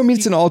mind. Well, I mean,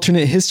 it's an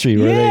alternate history.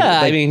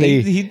 Where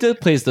he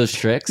plays those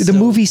tricks. The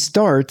movie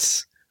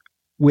starts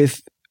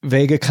with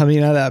Vega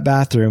coming out of that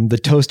bathroom, the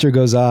toaster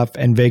goes off,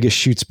 and Vega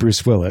shoots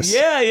Bruce Willis.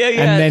 Yeah.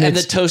 And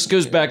the toast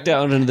goes back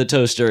down into the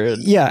toaster.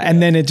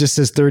 And then it just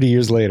says 30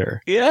 years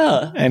later.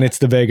 Yeah. And it's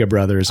the Vega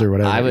brothers or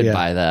whatever. I would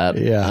buy that.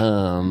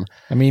 Yeah.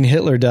 I mean,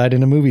 Hitler died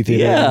in a movie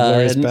theater.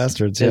 Glorious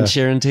Bastards. And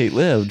Sharon Tate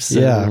lived. So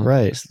yeah,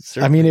 right.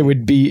 Certainly. I mean, it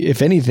would be,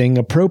 if anything,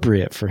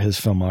 appropriate for his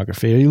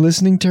filmography. Are you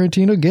listening,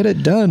 Tarantino? Get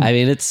it done. I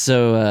mean, it's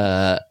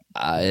so...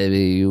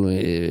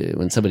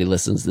 when somebody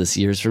listens this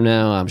years from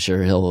now, I'm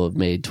sure he'll have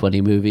made 20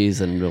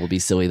 movies and it'll be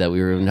silly that we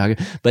were even talking.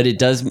 But it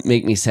does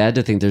make me sad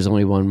to think there's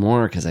only one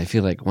more, because I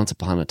feel like Once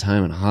Upon a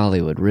Time in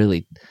Hollywood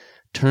really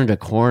turned a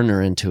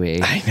corner into a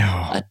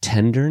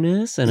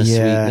tenderness and a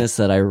sweetness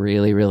that I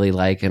really, really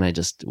like. And I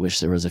just wish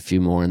there was a few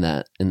more in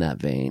that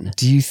vein.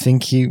 Do you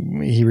think he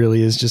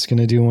really is just going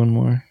to do one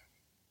more?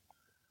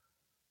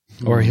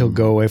 Or he'll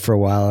go away for a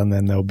while and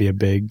then there'll be a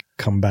big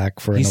comeback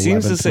for an 11th He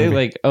seems to say movie?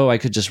 like, I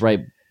could just write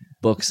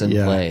books and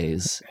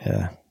plays.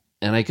 Yeah.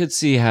 And I could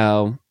see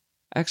how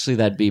actually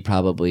that'd be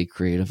probably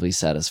creatively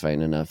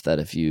satisfying enough that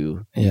if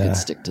you could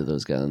stick to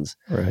those guns.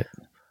 Right.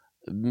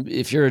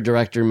 If you're a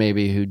director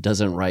maybe who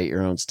doesn't write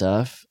your own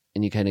stuff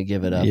and you kind of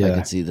give it up, I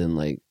could see then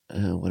like,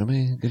 what am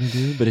I going to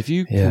do? But if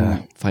you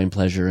can find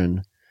pleasure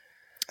in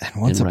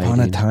Once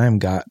Upon a Time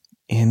got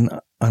in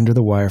under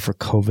the wire for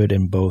COVID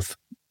in both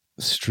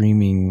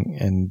streaming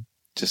and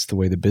just the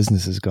way the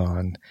business has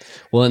gone.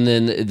 Well, and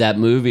then that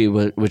movie,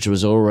 which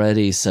was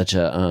already such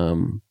a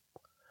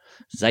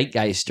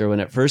zeitgeister when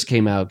it first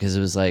came out, because it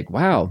was like,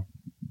 wow,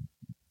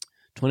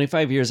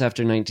 25 years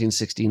after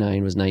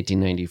 1969 was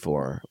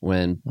 1994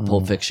 when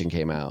Pulp Fiction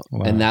came out.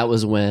 Wow. And that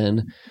was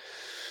when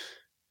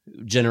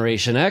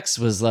Generation X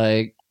was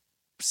like,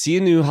 see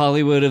a new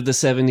Hollywood of the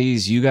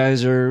 70s. You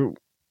guys are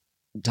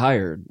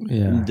tired.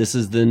 Yeah. This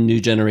is the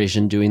new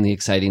generation doing the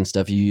exciting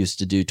stuff you used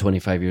to do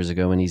 25 years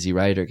ago when Easy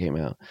Rider came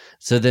out.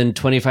 So then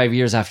 25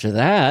 years after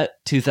that,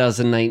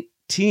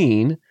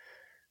 2019,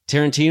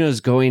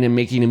 Tarantino's going and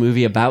making a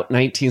movie about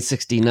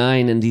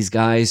 1969 and these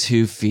guys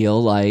who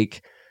feel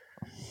like,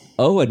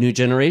 a new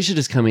generation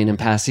is coming and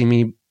passing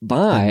me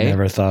by. I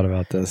never thought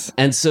about this.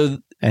 And so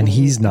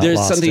he's not. There's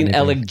lost something anything.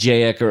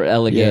 elegiac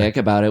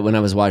about it when I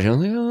was watching. I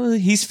was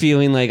like, he's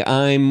feeling like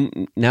I'm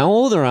now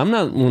older. I'm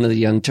not one of the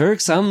young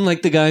Turks. I'm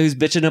like the guy who's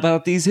bitching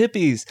about these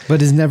hippies.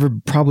 But has never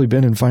probably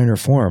been in finer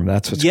form.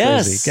 That's what's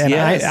crazy. And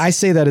I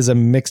say that as a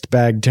mixed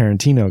bag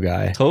Tarantino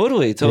guy.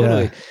 Totally.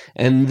 Yeah.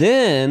 And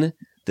then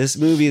this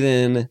movie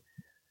then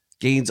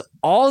gains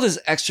all this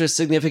extra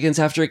significance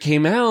after it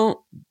came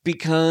out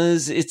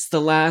because it's the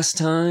last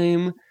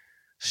time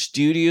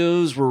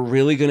studios were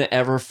really going to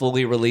ever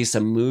fully release a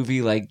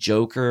movie like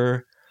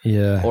Joker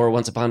or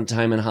Once Upon a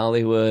Time in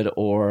Hollywood,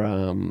 or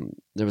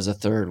there was a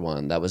third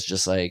one that was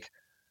just like,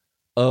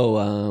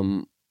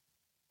 was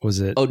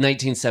it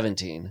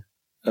 1917?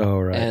 Oh,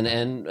 right.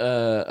 And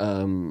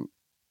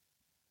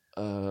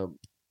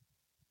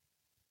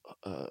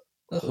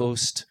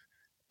Host,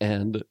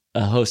 and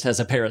a host has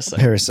a parasite.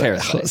 But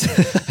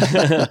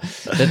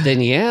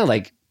then,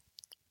 like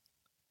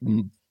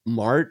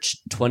March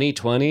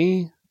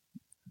 2020,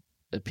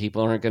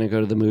 people aren't going to go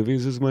to the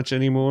movies as much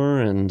anymore.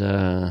 And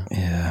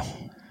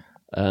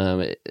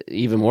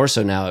even more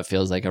so now, it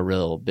feels like a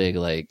real big,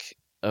 like,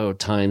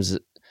 times.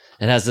 It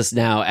has this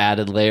now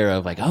added layer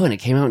of like, and it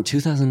came out in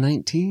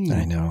 2019.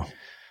 I know.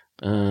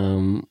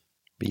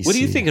 What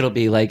do you think it'll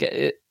be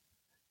like?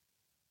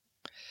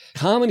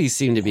 Comedies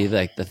seem to be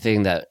like the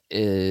thing that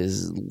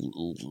is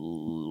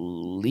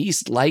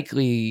least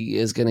likely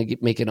is going to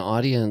make an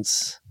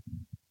audience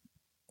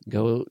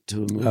go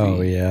to a movie.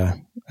 Oh, yeah.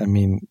 I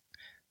mean,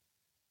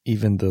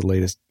 even the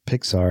latest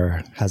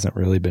Pixar hasn't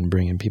really been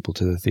bringing people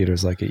to the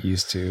theaters like it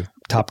used to.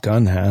 Top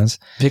Gun has.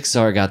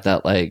 Pixar got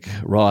that like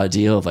raw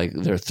deal of like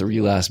their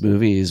 3 last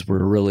movies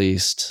were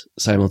released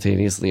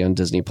simultaneously on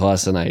Disney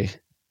Plus, and I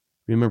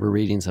remember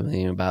reading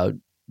something about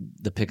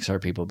the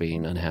Pixar people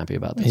being unhappy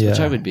about this, which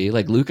I would be.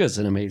 Like, Luca's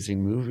an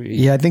amazing movie.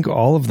 Yeah, I think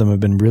all of them have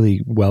been really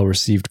well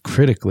received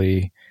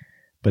critically,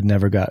 but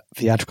never got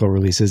theatrical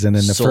releases. And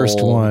then the first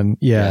one,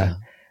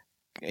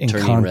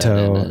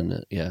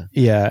 Encanto.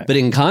 But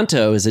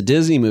Encanto is a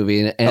Disney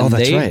movie, and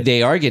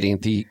they are getting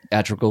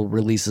theatrical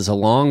releases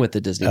along with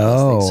the Disney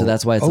Plus thing. So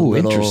that's why it's a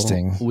little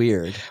interesting.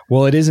 Weird.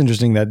 Well, it is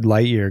interesting that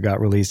Lightyear got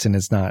released and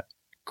it's not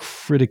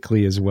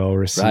critically as well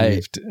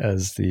received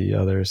as the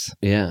others.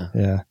 Yeah.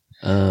 Yeah.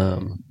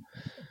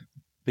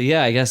 But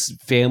yeah, I guess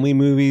family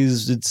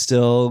movies would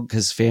still,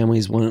 because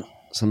families want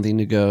something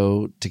to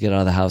go to get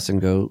out of the house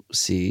and go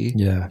see.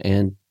 Yeah.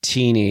 And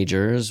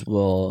teenagers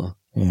will.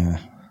 Yeah.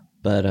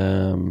 But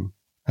I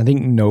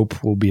think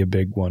Nope will be a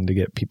big one to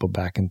get people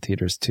back in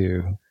theaters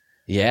too.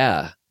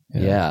 Yeah.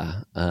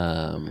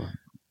 I'm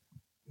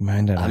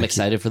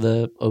excited for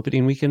the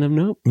opening weekend of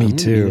Nope. Me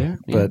too.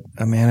 But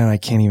Amanda and I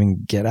can't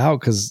even get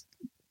out because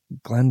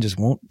Glenn just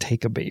won't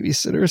take a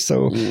babysitter.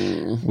 So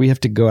we have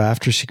to go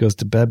after she goes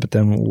to bed, but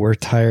then we're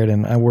tired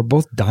and we're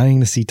both dying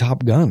to see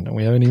Top Gun.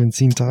 We haven't even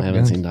seen Top Gun. I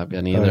haven't seen Top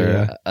Gun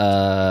either.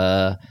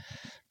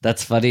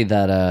 That's funny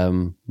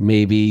that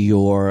maybe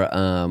your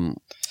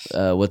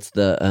what's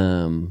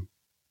the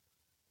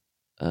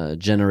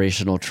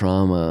generational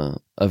trauma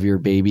of your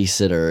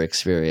babysitter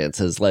experience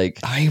is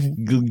like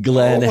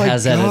Glenn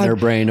has that in her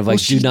brain of like,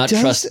 do not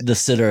trust the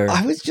sitter.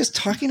 I was just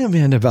talking to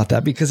Amanda about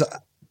that because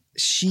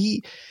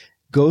she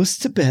goes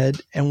to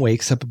bed and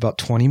wakes up about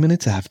 20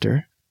 minutes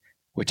after,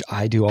 which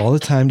I do all the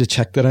time to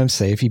check that I'm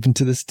safe, even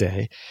to this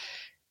day.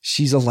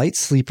 She's a light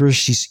sleeper.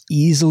 She's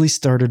easily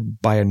started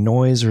by a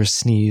noise or a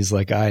sneeze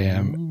like I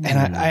am.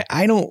 And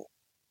I don't,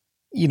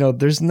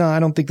 I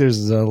don't think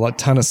there's a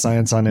ton of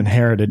science on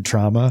inherited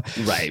trauma.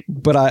 Right.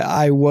 But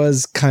I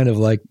was kind of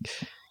like,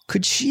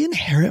 could she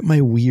inherit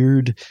my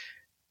weird,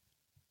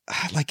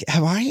 like,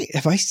 have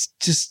I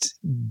just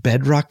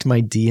bedrocked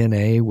my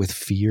DNA with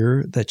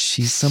fear that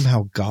she's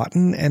somehow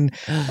gotten? And,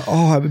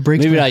 it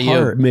breaks maybe my not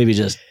heart. You, maybe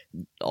just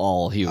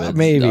all humans.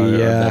 Maybe,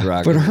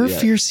 yeah. But her yeah.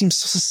 fear seems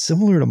so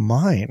similar to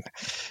mine.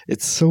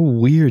 It's so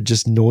weird.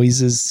 Just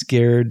noises,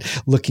 scared,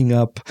 looking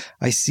up.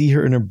 I see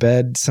her in her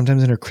bed,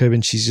 sometimes in her crib,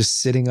 and she's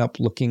just sitting up,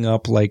 looking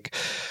up like...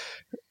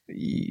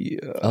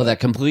 that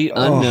complete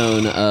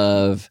unknown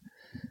of,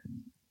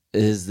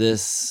 is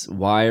this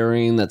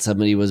wiring that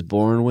somebody was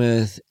born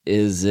with?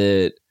 Is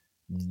it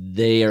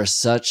they are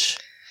such...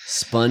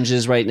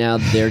 sponges right now,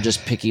 they're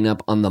just picking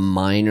up on the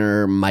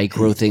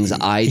micro things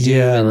I do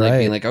and like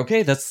being like,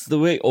 okay, that's the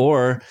way.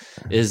 Or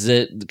is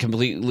it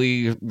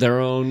completely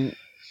their own?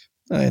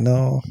 I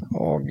know.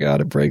 Oh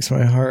God, it breaks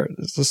my heart.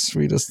 It's the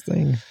sweetest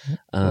thing.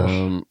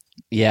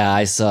 Yeah,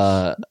 I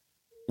saw.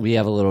 We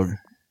have a little.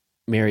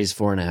 Mary's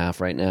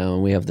 4.5 right now,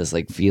 and we have this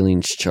like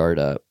feelings chart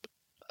up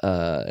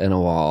in a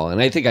wall.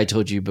 And I think I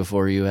told you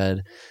before you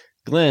had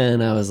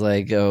Glenn. I was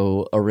like,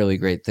 a really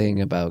great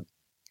thing about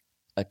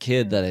a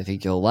kid that I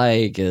think you'll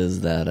like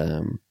is that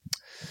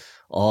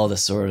all the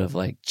sort of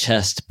like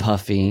chest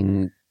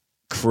puffing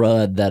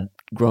crud that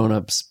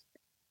grown-ups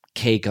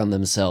cake on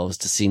themselves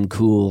to seem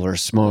cool or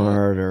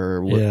smart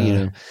or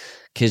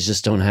kids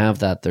just don't have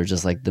that. They're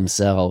just like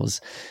themselves.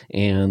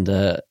 And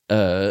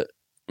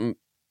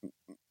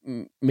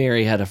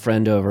Mary had a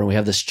friend over and we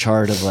have this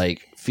chart of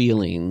like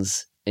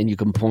feelings and you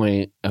can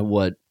point at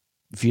what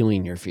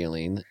feeling you're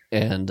feeling.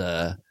 And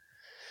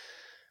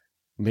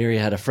Mary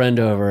had a friend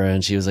over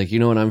and she was like, you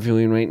know what I'm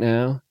feeling right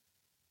now?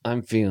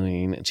 I'm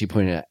feeling, and she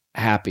pointed at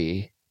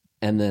happy.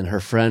 And then her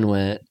friend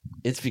went,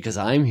 it's because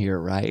I'm here,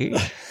 right?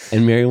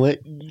 And Mary went,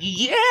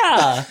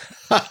 yeah.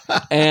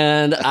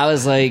 And I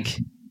was like,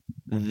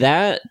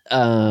 that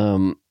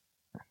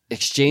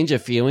exchange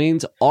of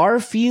feelings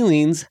are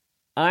feelings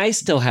I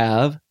still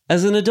have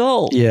as an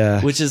adult.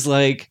 Yeah. Which is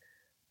like,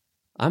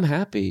 I'm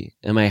happy.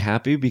 Am I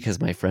happy because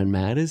my friend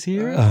Matt is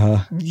here?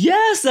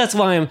 Yes, that's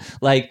why I'm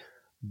like,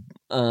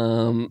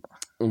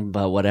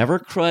 but whatever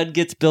crud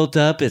gets built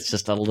up, it's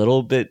just a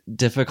little bit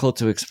difficult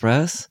to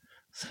express.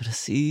 So to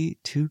see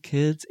two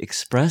kids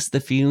express the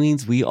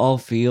feelings we all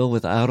feel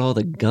without all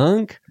the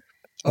gunk.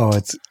 Oh,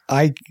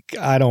 I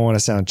don't want to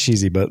sound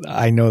cheesy, but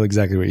I know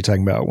exactly what you're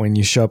talking about. When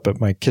you show up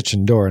at my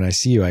kitchen door and I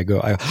see you, I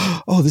go,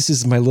 oh, this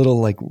is my little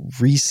like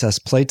recess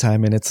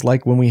playtime. And it's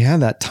like when we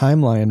had that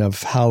timeline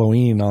of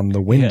Halloween on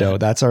the window,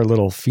 that's our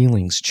little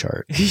feelings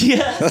chart.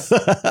 Yes.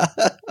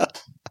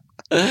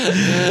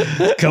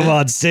 Come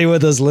on, stay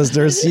with us,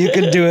 listeners. You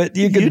can do it.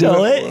 You can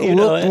do it.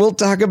 We'll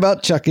talk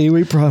about Chucky,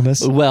 we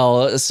promise.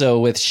 Well, so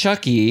with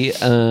Chucky,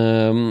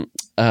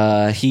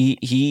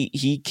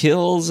 he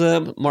kills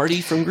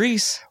Marty from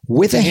Grease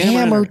with a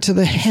hammer to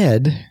the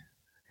head,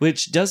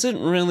 which doesn't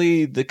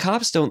really. The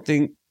cops don't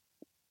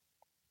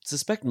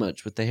suspect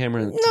much with the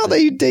hammer. No,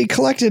 they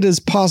collect it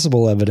as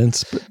possible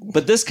evidence.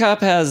 But this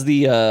cop has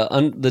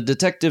the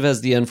detective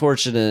has the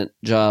unfortunate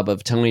job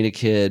of telling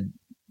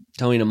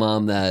a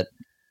mom that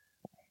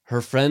her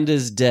friend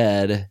is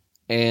dead,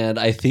 and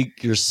I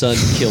think your son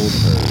killed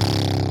her.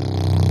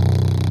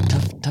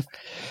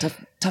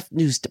 Tough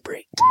news to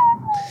break.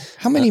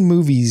 How many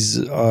movies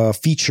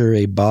feature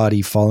a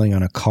body falling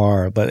on a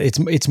car? But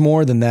it's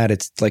more than that.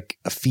 It's like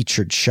a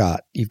featured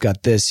shot. You've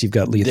got this. You've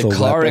got Lethal Weapon.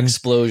 The car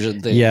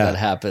explosion thing that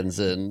happens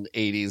in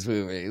 80s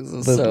movies.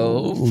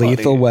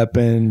 Lethal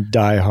Weapon,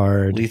 Die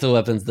Hard. Lethal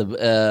Weapon's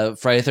the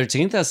Friday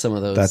 13th has some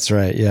of those. That's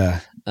right. Yeah.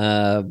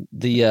 They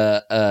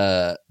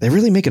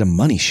really make it a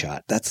money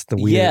shot. That's the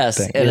weird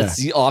thing. And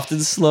it's often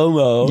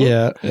slow-mo.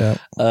 Yeah.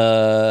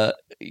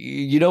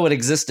 You know what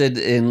existed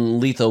in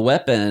Lethal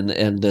Weapon,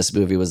 and this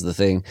movie was the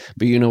thing,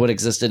 but you know what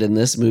existed in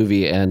this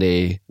movie and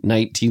a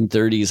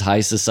 1930s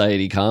high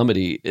society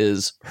comedy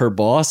is her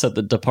boss at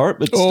the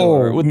department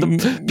store with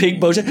the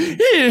pink bow tie.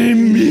 Hey,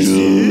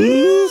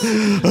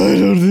 I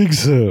don't think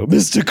so.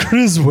 Mr.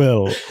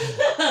 Criswell.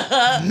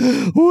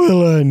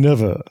 Well, I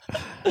never.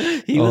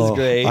 He was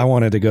great. I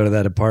wanted to go to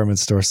that department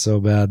store so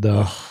bad,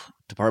 though.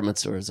 Department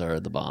stores are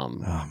the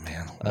bomb. Oh,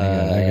 man.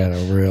 I got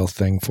a real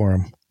thing for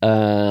him.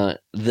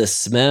 The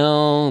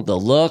smell, the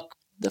look,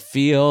 the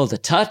feel, the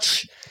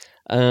touch.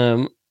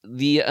 What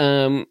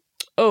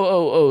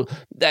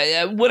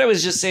I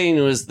was just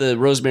saying was the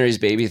Rosemary's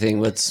Baby thing.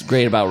 What's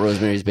great about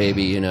Rosemary's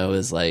Baby, you know,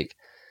 is like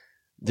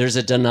there's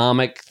a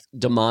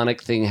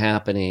demonic thing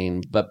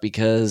happening, but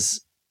because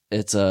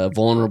it's a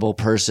vulnerable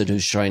person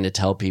who's trying to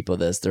tell people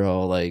this, they're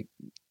all like,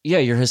 yeah,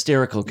 you're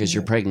hysterical because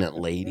you're pregnant,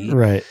 lady.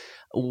 Right.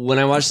 When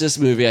I watch this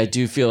movie, I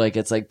do feel like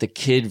it's like the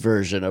kid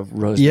version of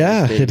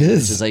Rosemary's Baby. It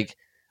is. Which is like,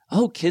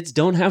 oh, kids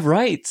don't have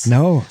rights.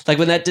 No. Like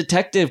when that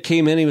detective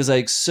came in, he was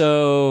like,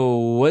 so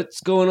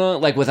what's going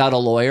on? Like without a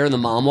lawyer, and the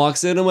mom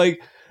walks in. I'm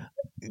like,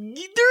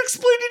 they're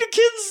explaining to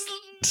kids,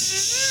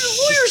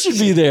 lawyers should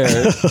be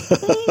there.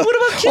 What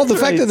about kids' Well, the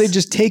fact that they rights?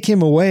 just take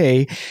him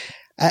away,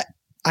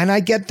 and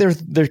I get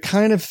they're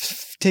kind of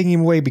taking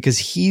him away because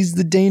he's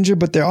the danger,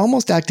 but they're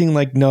almost acting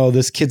like, no,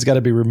 this kid's got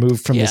to be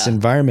removed from this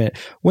environment.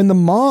 When the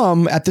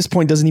mom at this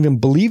point doesn't even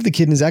believe the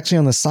kid and is actually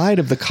on the side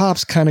of the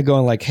cops, kind of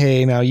going like,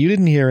 hey, now you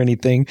didn't hear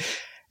anything.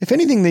 If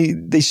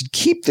anything, they should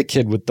keep the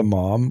kid with the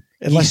mom,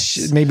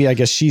 unless maybe I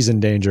guess she's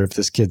in danger if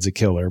this kid's a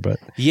killer. But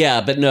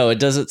yeah, but no, it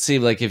doesn't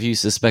seem like if you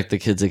suspect the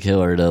kid's a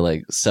killer to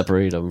like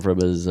separate him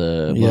from his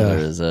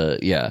mother.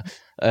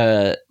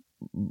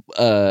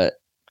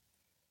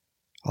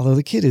 Although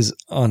the kid is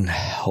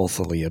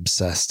unhealthily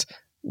obsessed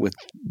with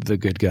the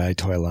good guy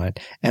toy line.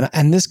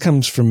 And this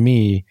comes from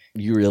me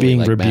being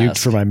like rebuked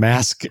Mask. for my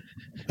mask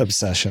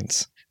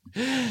obsessions.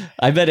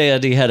 I bet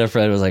Andy had a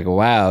friend who was like,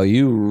 wow,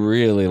 you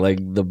really like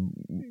the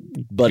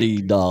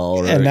Buddy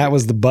doll. And that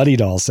was the Buddy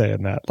doll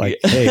saying that. Like,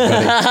 hey,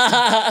 buddy,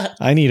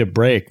 I need a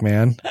break,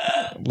 man.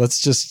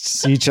 Let's just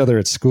see each other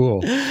at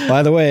school.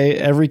 By the way,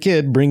 every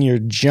kid, bring your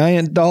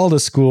giant doll to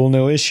school,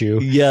 no issue.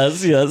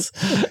 Yes.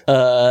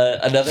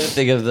 Another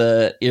thing of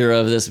the era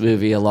of this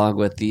movie, along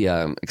with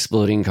the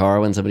exploding car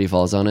when somebody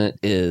falls on it,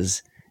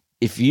 is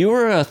if you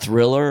were a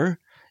thriller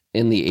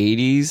in the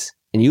 80s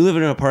and you live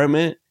in an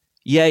apartment,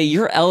 yeah,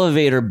 your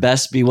elevator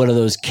best be one of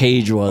those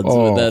cage ones.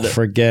 Oh,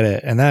 forget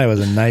it. And that was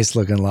a nice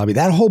looking lobby.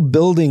 That whole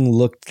building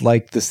looked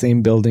like the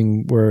same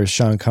building where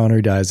Sean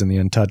Connery dies in The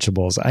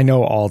Untouchables. I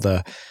know all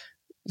the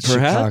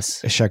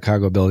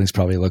Chicago buildings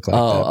probably look like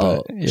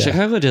that. But yeah.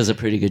 Chicago does a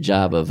pretty good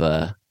job of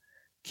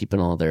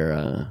keeping all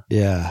their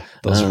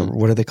those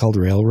what are they called?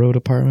 Railroad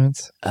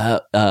apartments?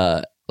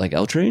 Like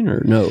L train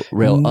or no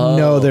rail?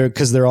 No,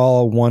 they're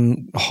all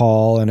one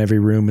hall and every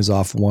room is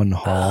off one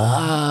hall.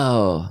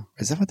 Oh,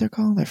 is that what they're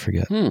called? I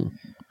forget.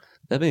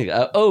 That makes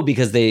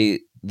because the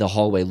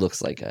hallway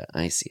looks like a.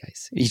 I see.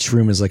 Each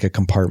room is like a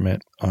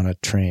compartment on a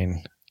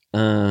train.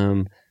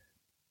 It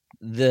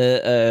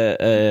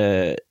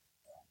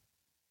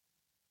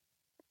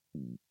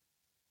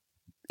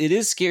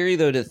is scary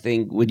though to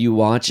think when you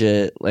watch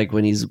it, like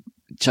when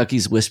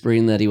Chucky's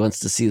whispering that he wants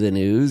to see the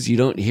news, you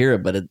don't hear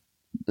it, but it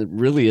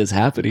really is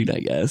happening, I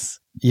guess.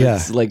 Yeah.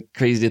 It's like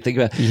crazy to think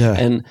about. Yeah.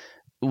 And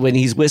when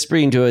he's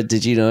whispering to it,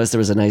 did you notice there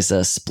was a nice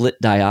split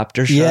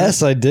diopter shot?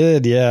 Yes, I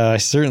did. Yeah, I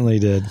certainly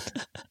did.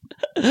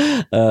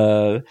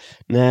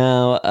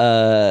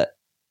 Now,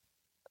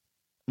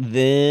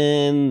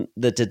 then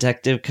the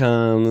detective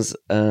comes,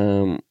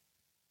 and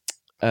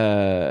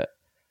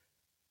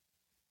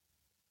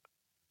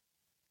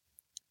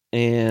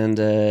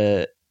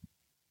Andy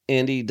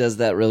does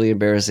that really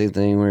embarrassing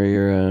thing where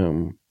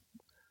you're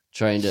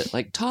trying to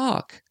like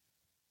talk,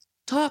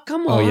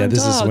 come on. Oh yeah,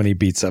 this is when he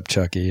beats up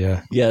Chucky.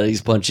 Yeah,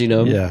 he's punching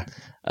him. Yeah,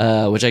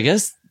 which I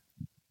guess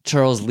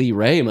Charles Lee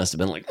Ray must have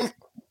been like, I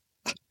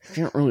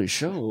can't really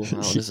show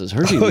how this is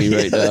hurting me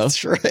right now.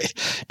 That's right.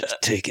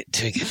 Just take it.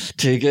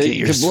 Get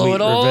your you blow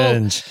it all.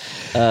 Revenge.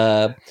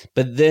 But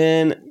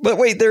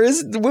wait,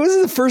 what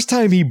was the first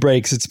time he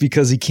breaks? It's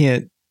because he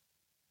can't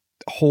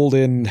hold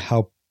in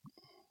how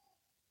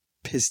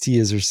pissed he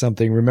is or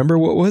something. Remember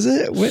what was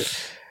it?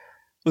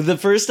 The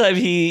first time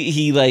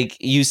he like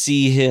you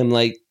see him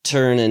like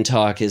turn and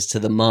talk is to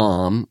the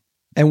mom.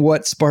 And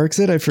what sparks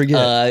it? I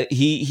forget.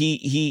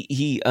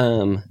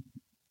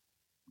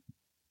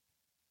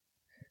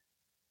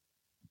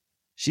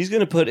 She's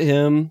gonna put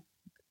him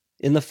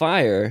in the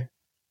fire,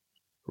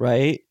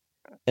 right?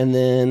 And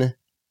then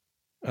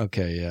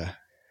okay, yeah.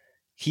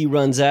 He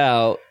runs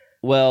out.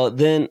 Well,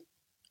 then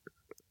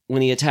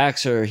when he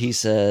attacks her, he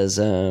says,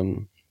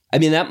 I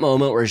mean, that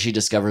moment where she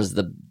discovers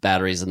the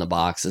batteries in the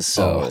box is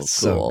so cool.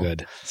 So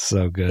good.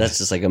 So good. That's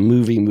just like a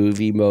movie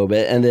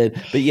moment. And then,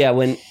 but yeah,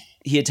 when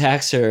he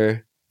attacks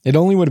her. It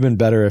only would have been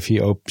better if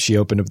she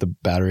opened up the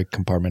battery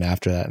compartment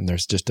after that and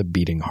there's just a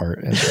beating heart.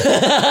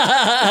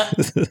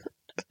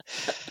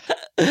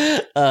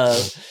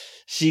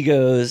 She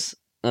goes,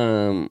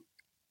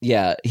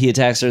 he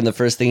attacks her and the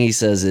first thing he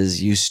says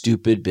is, you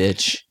stupid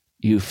bitch,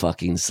 you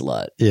fucking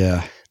slut.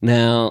 Yeah.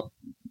 Now,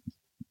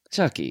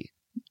 Chucky.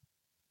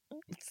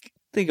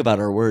 Think about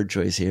our word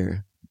choice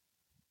here.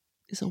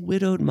 Is a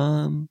widowed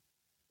mom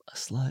a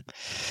slut?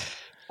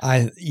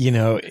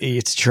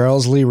 It's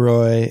Charles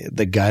Leroy.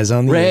 The guy's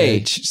on the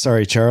edge.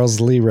 Sorry,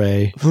 Charles Lee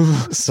Ray.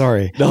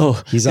 Sorry. No,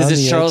 he's on the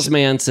edge. Charles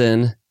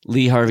Manson,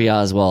 Lee Harvey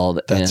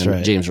Oswald, That's and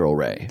right. James Earl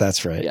Ray.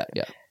 That's right.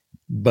 Yeah.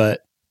 But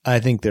I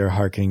think they're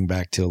harkening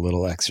back to a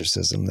little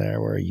exorcism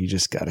there, where you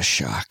just got to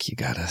shock. You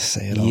got to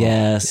say it all.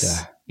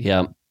 Yes.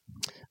 Yeah.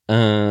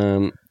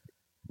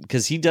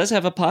 Because he does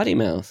have a potty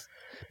mouth.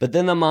 But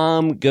then the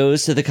mom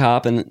goes to the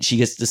cop and she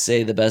gets to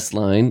say the best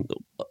line,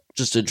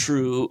 just a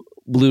true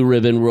blue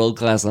ribbon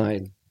world-class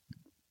line.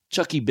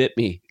 Chucky bit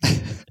me.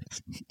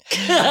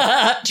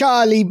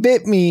 Charlie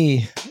bit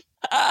me.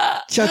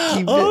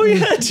 Chucky bit me. Oh,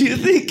 yeah. Do you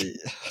think?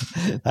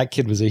 That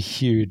kid was a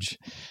huge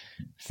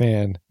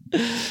fan.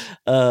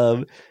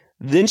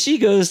 Then she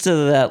goes to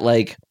that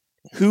like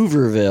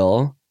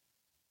Hooverville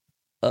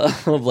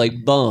of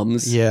like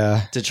bums,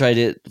 to try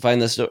to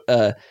find the story.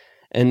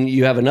 And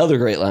you have another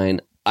great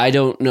line. I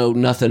don't know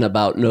nothing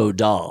about no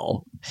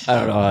doll. I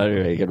don't know how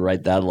you can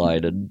write that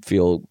line and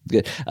feel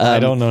good. I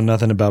don't know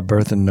nothing about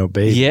birth and no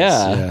babies.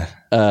 Yeah.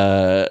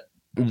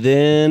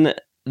 Then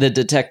the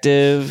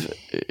detective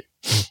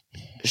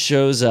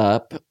shows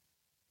up.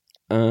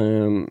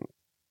 And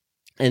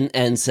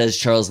says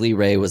Charles Lee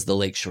Ray was the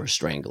Lakeshore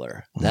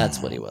Strangler. That's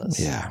what he was.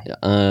 Yeah.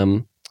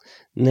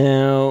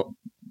 Now,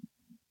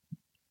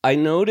 I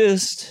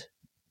noticed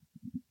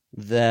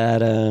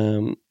that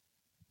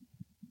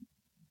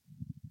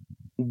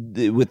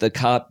with the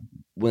cop,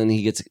 when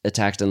he gets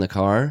attacked in the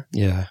car,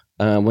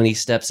 when he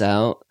steps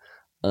out,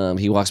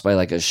 he walks by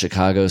like a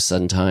Chicago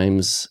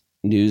Sun-Times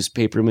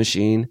newspaper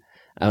machine.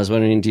 I was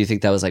wondering, do you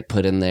think that was like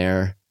put in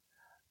there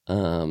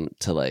to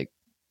like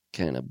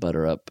kind of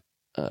butter up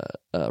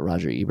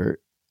Roger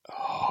Ebert?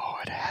 Oh,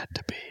 it had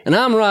to be. And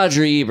I'm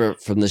Roger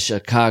Ebert from the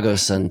Chicago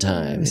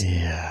Sun-Times.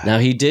 Yeah. Now,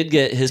 he did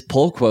get his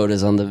poll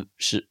quotas on the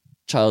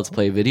Child's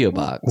Play video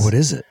box. What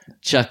is it?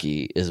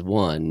 Chucky is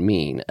one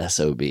mean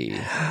SOB.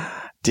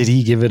 Did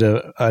he give it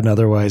an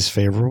otherwise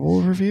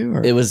favorable review?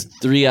 Or? It was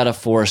 3 out of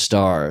 4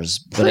 stars.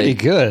 Pretty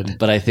good.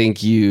 But I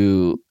think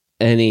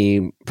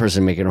any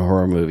person making a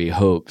horror movie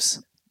hopes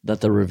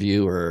that the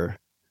reviewer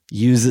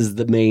uses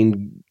the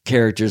main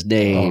character's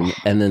name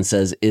and then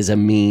says, is a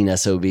mean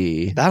SOB.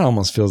 That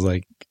almost feels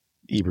like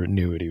Ebert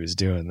knew what he was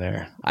doing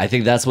there. I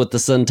think that's what the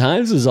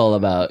Sun-Times was all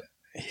about.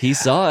 He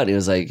saw it. He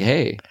was like,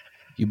 hey,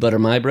 you butter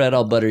my bread,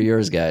 I'll butter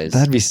yours, guys.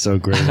 That'd be so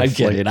great. I'm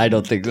kidding. I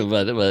don't think so,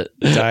 but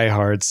Die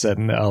Hard set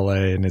in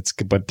LA,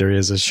 but there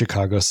is a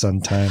Chicago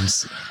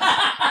Sun-Times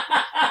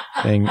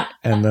thing,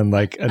 and then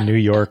like a New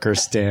Yorker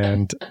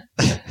stand.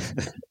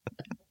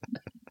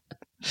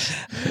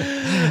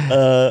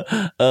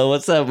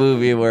 What's that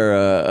movie where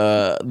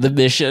The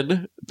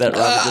Mission, that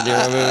Robert De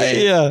Niro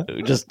movie? Yeah,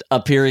 just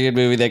appearing in a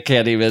movie that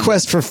can't even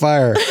Quest for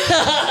Fire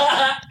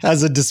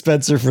has a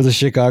dispenser for the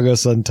Chicago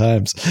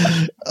Sun-Times.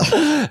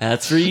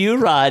 That's for you,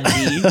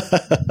 Rodney.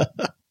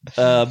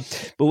 But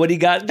when he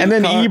got into and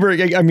then car,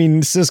 Ebert, I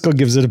mean, Siskel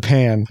gives it a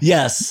pan.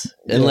 Yes,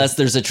 unless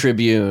there's a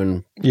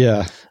Tribune.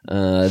 Yeah,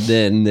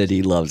 then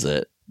he loves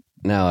it.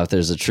 Now, if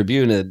there's a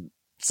Tribune and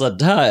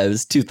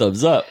Sun-Times, 2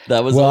 thumbs up.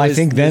 That was I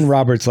think then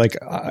Ebert's like,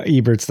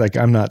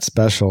 I'm not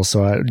special,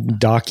 so I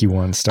dock you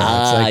one star.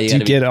 It's like, do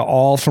you get it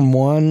all from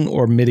one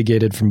or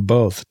mitigated from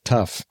both?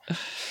 Tough.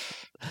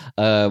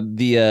 When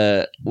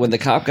the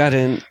cop got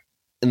in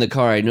the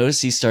car, I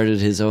noticed he started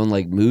his own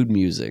like mood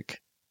music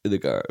in the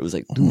car. It was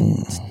like,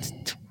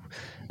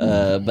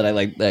 but I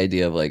like the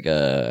idea of like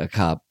a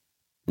cop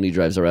when he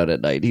drives around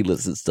at night, he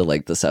listens to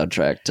like the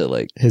soundtrack to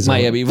like his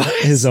Miami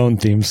Vice. His own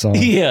theme song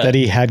that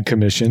he had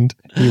commissioned.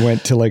 He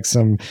went to like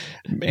some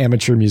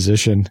amateur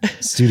musician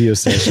studio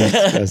session.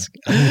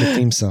 I need a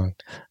theme song.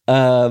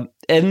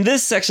 And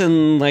this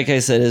section, like I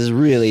said, is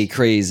really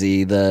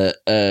crazy. The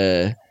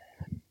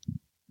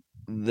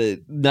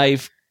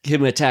knife,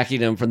 him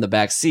attacking him from the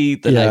back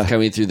seat, the knife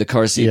coming through the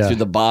car seat, through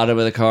the bottom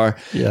of the car,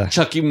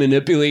 Chucky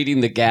manipulating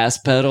the gas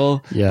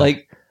pedal. Yeah.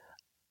 Like,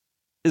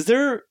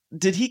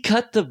 did he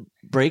cut the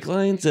brake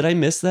lines? Did I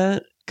miss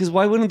that? Because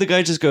why wouldn't the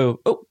guy just go,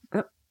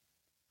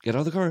 get out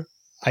of the car?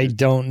 I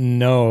don't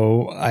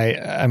know.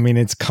 I mean,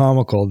 it's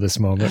comical this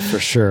moment for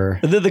sure.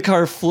 And then the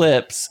car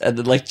flips and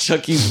then like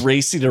Chucky's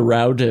racing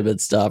around him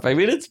and stuff. I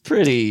mean, it's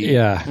pretty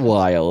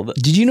wild.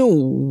 Did you know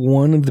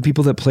one of the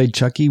people that played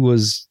Chucky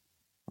is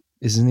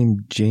his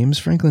name James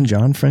Franklin,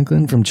 John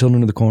Franklin from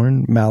Children of the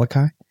Corn,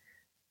 Malachi?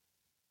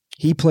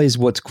 He plays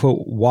what's,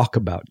 quote,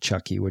 walkabout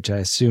Chucky, which I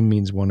assume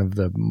means one of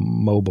the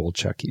mobile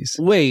Chuckies.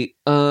 Wait,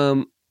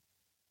 not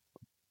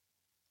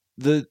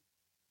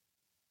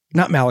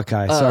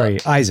Malachi, sorry,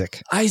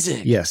 Isaac.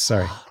 Isaac. Yes,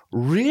 sorry.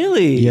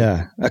 Really?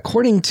 Yeah.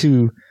 According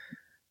to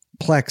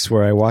Plex,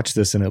 where I watched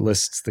this and it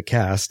lists the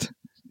cast.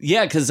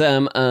 Yeah, because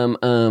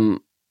Brantley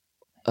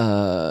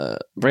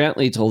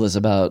told us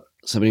about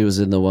somebody who was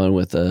in the one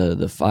with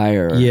the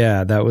fire.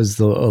 Yeah, that was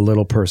a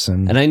little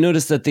person. And I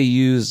noticed that they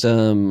used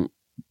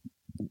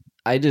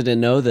I didn't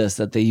know this,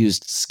 that they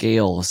used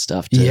scale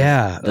stuff too.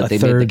 Yeah, that they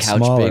made the couch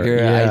smaller. bigger.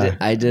 Yeah.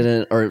 I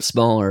didn't, or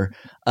smaller.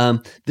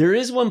 There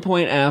is one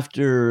point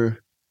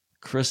after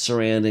Chris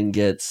Sarandon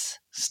gets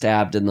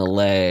stabbed in the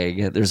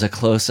leg. There's a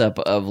close up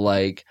of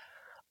like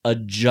a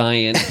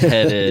giant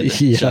headed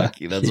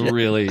Chucky. That's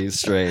really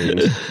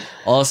strange.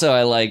 Also,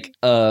 I like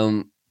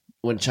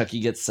when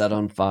Chucky gets set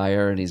on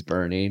fire and he's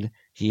burning.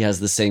 He has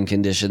the same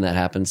condition that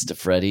happens to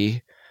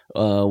Freddy.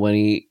 when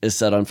he is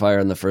set on fire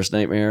in the first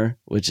Nightmare,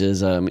 which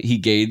is he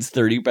gains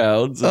 30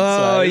 pounds.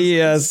 Oh,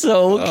 yes.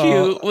 So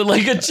cute. With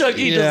like a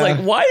Chucky, just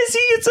like, why does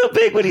he get so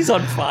big when he's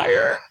on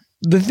fire?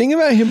 The thing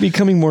about him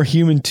becoming more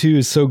human too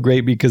is so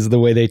great because of the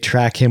way they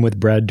track him with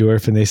Brad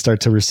Dourif and they start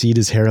to recede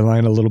his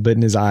hairline a little bit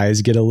and his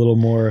eyes get a little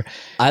more.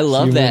 I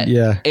love human. that.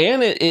 Yeah.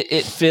 And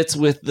it fits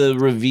with the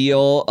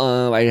reveal.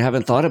 I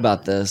haven't thought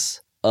about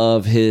this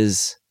of who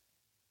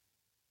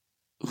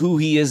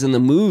he is in the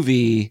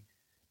movie.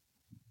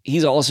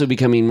 He's also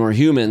becoming more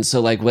human. So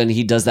like when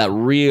he does that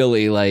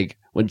really like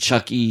when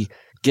Chucky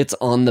gets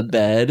on the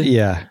bed.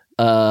 Yeah.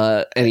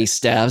 And he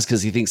stabs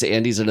because he thinks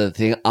Andy's another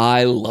thing.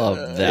 I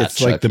love that. It's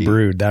Chucky. Like The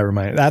Brood.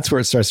 That's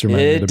where it starts to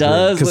remind me of The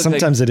Brood. Because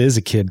sometimes it is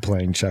a kid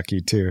playing Chucky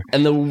too.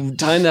 And the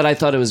time that I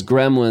thought it was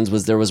Gremlins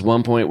was there was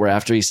one point where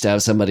after he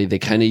stabbed somebody, they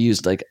kind of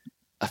used like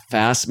a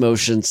fast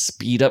motion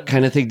speed up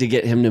kind of thing to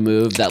get him to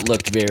move. That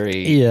looked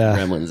very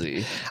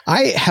Gremlins-y.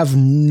 I have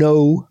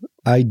no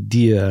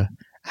idea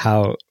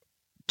how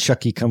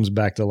Chucky comes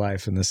back to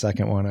life in the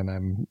second one, and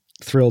I'm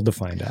thrilled to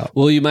find out.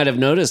 Well, you might have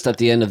noticed at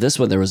the end of this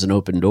one, there was an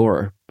open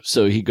door.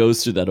 So he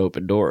goes through that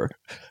open door.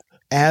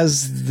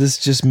 As this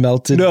just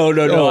melted.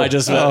 No. I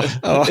just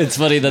it's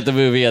funny that the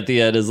movie at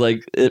the end is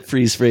like it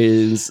freeze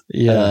frames.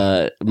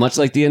 Yeah. Much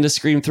like the end of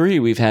Scream 3,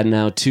 we've had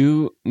now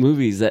 2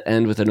 movies that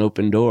end with an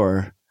open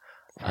door.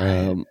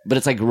 Right. But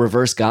it's like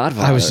reverse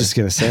Godfather. I was just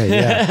going to say,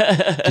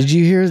 yeah. Did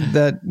you hear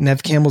that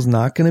Nev Campbell's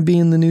not going to be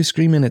in the new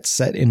Scream and it's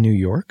set in New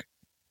York?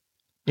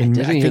 I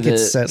think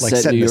it's set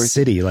in the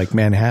city, like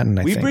Manhattan.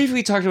 I think we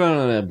briefly talked about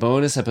it on a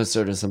bonus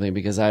episode or something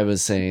because I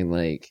was saying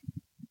like,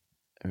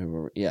 I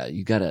remember,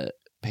 you got to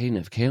pay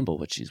Nev Campbell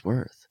what she's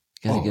worth.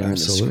 You got to get her in a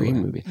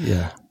Scream movie.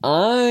 Yeah,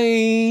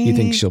 you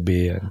think she'll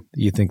be?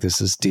 You think this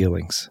is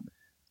dealings?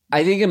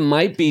 I think it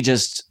might be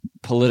just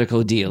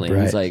political dealings,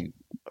 right. Like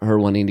her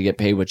wanting to get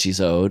paid what she's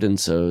owed, and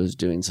so is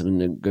doing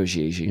some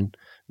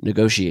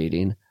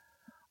negotiating.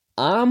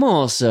 I'm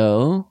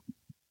also.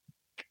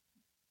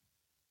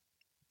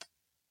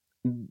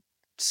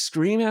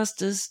 Scream has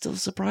to still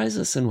surprise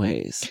us in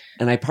ways.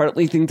 And I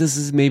partly think this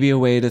is maybe a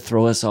way to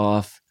throw us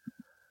off.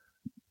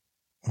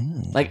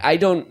 Like,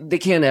 they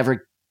can't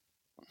ever.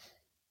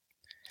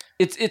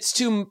 It's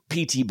too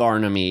P.T.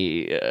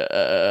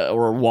 Barnum-y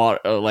or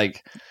what,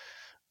 like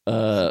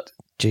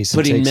Jason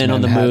putting men Manhattan.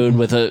 on the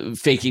moon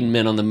faking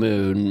men on the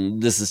moon.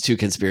 This is too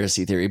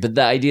conspiracy theory. But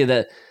the idea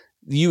that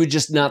you would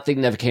just not think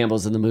Nev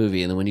Campbell's in the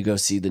movie, and then when you go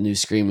see the new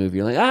Scream movie,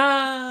 you're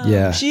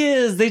like, she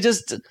is.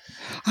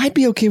 I'd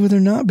be okay with her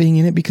not being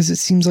in it because it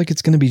seems like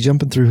it's going to be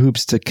jumping through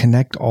hoops to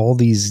connect all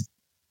these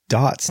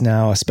dots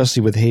now,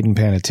 especially with Hayden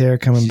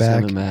Panettiere coming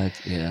back.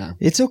 Yeah.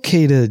 It's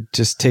okay to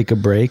just take a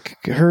break.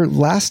 Her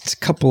last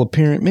couple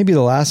appearances, maybe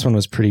the last one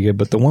was pretty good,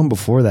 but the one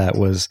before that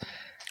was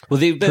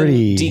they've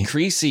been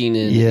decreasing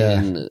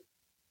in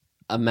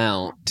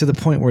amount. To the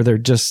point where they're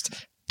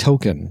just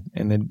token,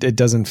 and it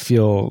doesn't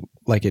feel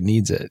like it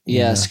needs it.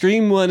 Yeah,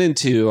 Scream 1 and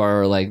 2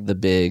 are like the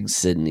big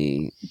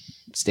Sydney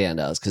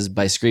standouts because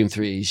by Scream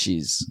 3,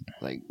 she's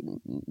like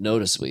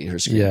noticeably her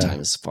screen time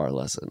is far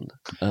lessened.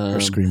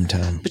 Her scream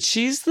time, but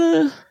she's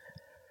the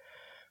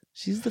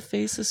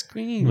face of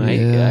Scream.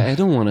 I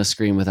don't want to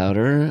Scream without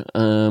her.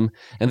 And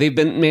they've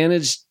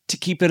managed to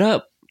keep it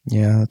up.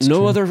 Yeah, that's no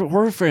true. Other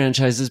horror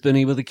franchise has been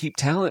able to keep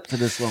talent for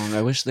this long.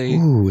 I wish they.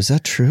 Ooh, is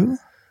that true?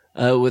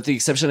 With the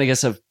exception, I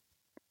guess, of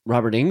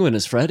Robert Englund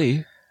as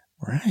Freddy.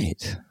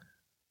 Right.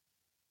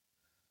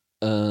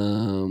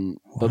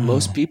 But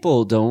most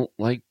people don't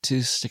like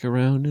to stick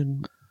around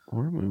in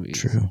horror movies.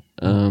 True.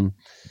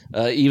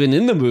 Even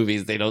in the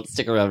movies, they don't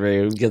stick around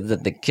very because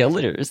of the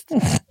killers.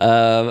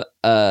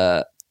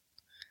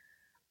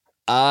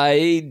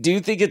 I do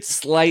think it's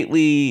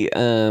slightly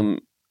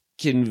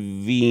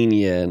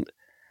convenient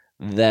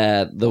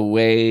that the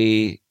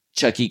way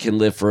Chucky can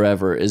live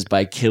forever is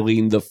by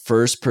killing the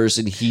first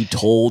person he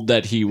told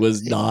that he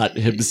was not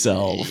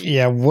himself.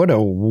 Yeah, what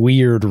a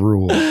weird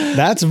rule.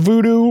 That's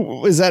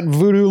voodoo. Is that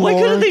voodoo lore?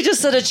 Why couldn't they just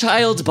set a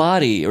child's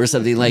body or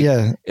something like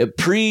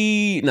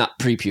not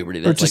pre-puberty?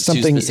 That's or just like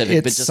something too specific,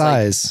 its but just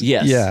size. Like,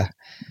 yes. Yeah.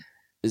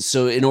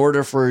 So in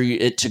order for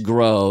it to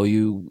grow,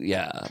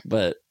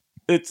 but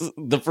it's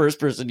the first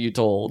person you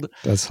told.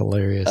 That's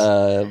hilarious.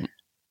 I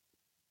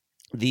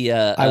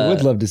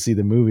would love to see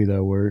the movie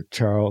though, where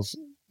Charles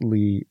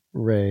Lee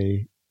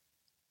Ray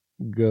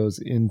goes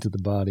into the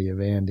body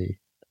of Andy.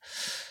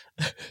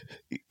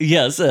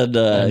 Yes,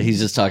 and he's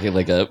just talking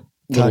like a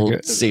little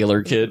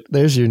sailor kid.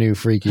 There's your new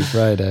Freaky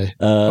Friday.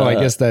 I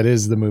guess that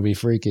is the movie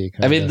Freaky.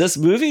 I mean, this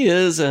movie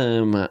is.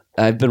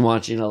 I've been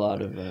watching a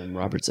lot of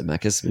Robert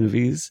Zemeckis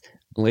movies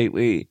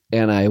lately,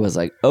 and I was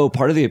like,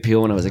 part of the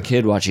appeal when I was a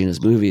kid watching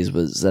his movies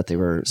was that they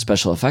were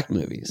special effect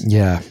movies.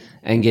 Yeah,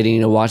 and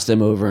getting to watch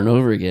them over and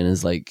over again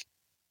is like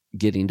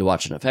getting to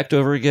watch an effect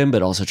over again,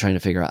 but also trying to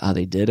figure out how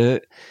they did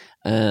it.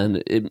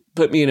 And it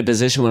put me in a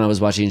position when I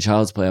was watching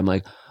Child's Play. I'm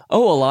like, a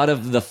lot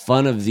of the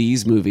fun of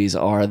these movies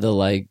are the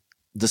like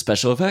the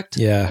special effect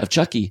Yeah. of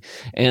Chucky.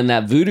 And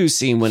that voodoo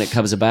scene, when it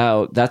comes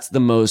about, that's the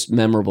most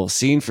memorable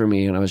scene for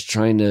me. And I was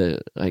trying to,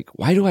 like,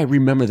 why do I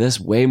remember this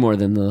way more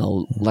than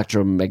the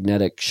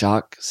electromagnetic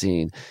shock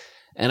scene?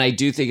 And I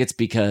do think it's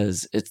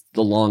because it's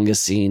the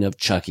longest scene of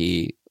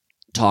Chucky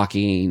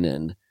talking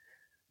and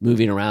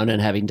moving around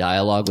and having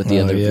dialogue with the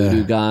other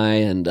voodoo guy.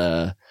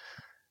 And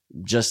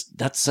just,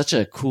 that's such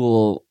a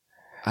cool...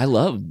 I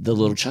love the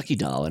little Chucky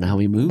doll and how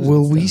he moves.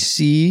 Will we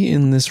see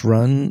in this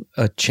run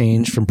a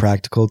change from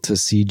practical to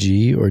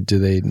CG, or do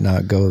they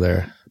not go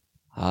there?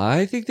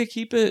 I think they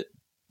keep it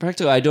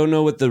practical. I don't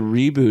know what the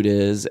reboot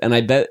is, and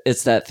I bet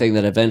it's that thing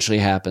that eventually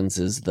happens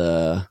is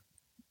the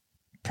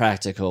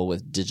practical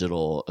with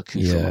digital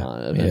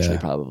accoutrement.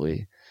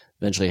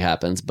 Eventually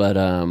happens. But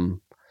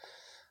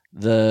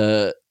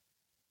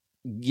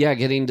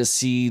getting to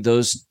see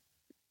those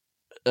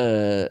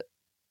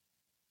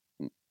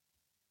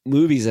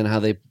movies and how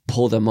they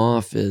pull them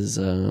off is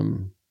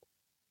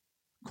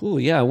cool.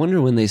 Yeah, I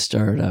wonder when they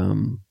start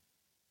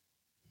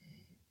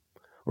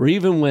or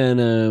even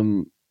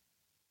when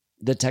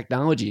the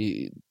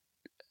technology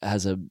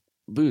has a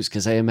boost,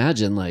 because I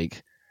imagine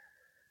like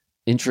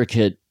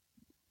intricate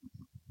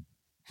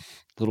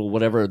little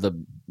whatever the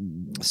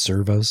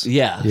servos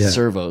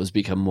servos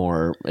become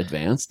more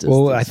advanced.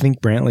 I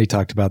think Brantley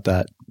talked about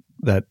that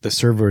the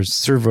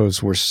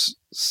servos were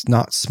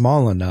not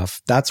small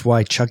enough. That's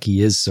why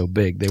Chucky is so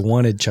big. They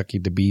wanted Chucky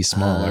to be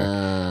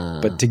smaller,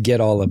 but to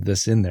get all of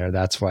this in there,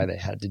 that's why they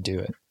had to do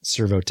it.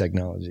 Servo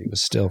technology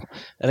was still.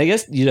 And I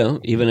guess,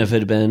 even if it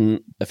had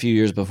been a few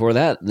years before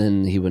that,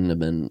 then he wouldn't have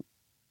been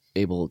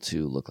able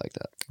to look like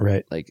that.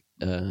 Right. Like,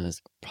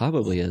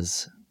 probably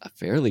is a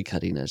fairly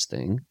cutting edge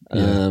thing.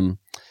 Yeah.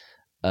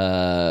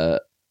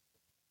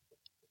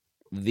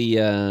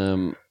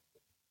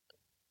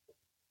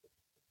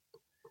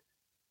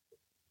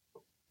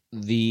 So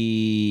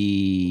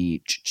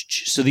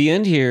the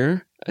end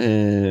here,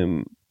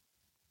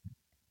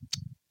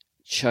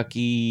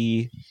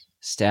 Chucky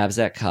stabs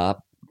that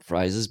cop,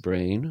 fries his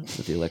brain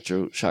with the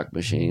electroshock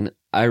machine.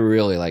 I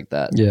really like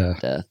that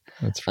death.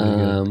 That's really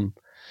good.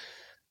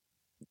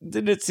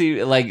 Didn't it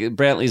seem like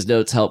Brantley's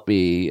notes helped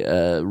me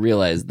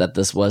realize that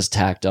this was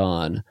tacked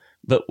on?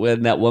 But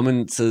when that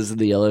woman says in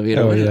the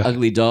elevator,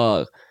 ugly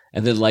dog,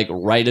 and then like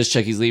right as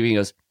Chucky's leaving, he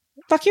goes,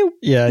 "Fuck you."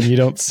 Yeah, and you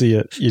don't see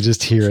it. You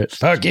just hear it.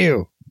 Fuck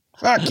you.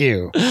 Fuck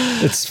you.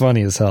 It's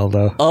funny as hell,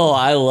 though. Oh,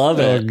 I love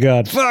it. Oh,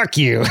 God. Fuck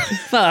you.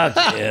 Fuck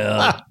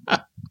you.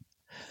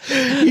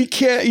 He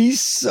can't.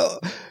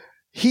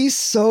 He's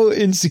so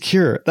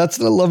insecure. That's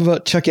what I love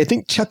about Chucky. I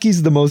think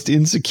Chucky's the most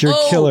insecure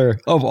killer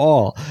of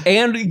all.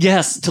 And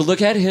yes, to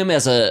look at him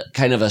as a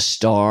kind of a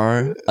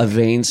star, a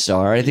vain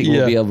star, I think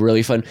will be a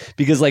really fun,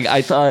 because like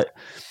I thought,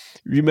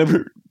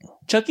 remember,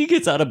 Chucky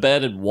gets out of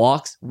bed and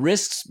walks,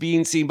 risks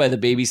being seen by the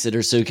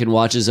babysitter so he can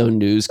watch his own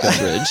news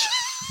coverage.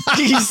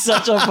 He's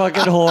such a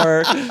fucking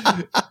whore.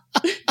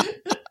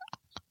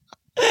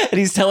 And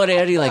he's telling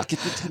Andy, like, get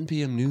the 10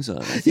 p.m. news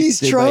on. He's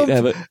Trump.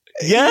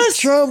 Yes. He's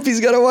Trump. He's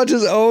got to watch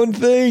his own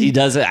thing. He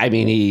does it. I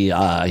mean, he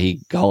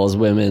calls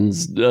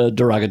women's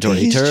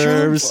derogatory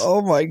terms. Trump.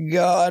 Oh, my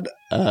God.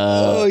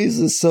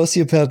 He's a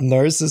sociopath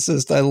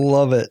narcissist. I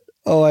love it.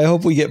 Oh, I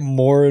hope we get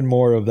more and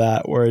more of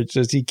that, where it's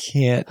just he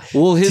can't.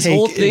 Well, his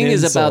whole thing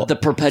is about the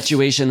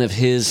perpetuation of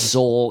his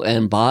soul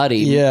and body.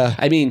 Yeah.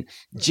 I mean,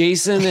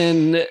 Jason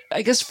and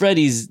I guess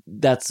Freddy's,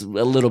 that's a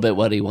little bit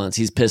what he wants.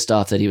 He's pissed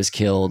off that he was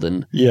killed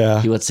and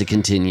he wants to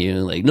continue.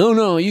 Like,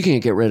 no, you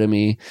can't get rid of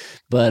me.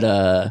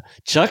 But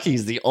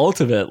Chucky's the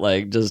ultimate,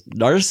 like, just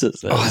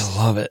narcissist. Oh, I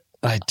love it.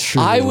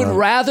 I would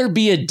rather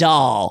be a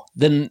doll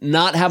than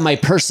not have my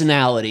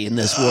personality in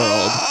this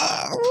world.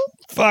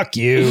 Fuck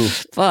you.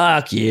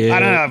 Fuck you.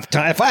 I don't have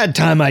time. If I had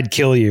time, I'd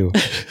kill you.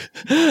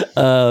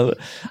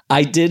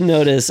 I did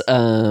notice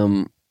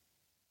the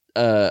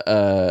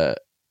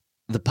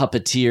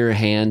puppeteer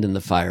hand in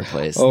the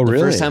fireplace. Oh, really? The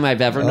first time I've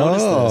ever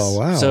noticed this. Oh,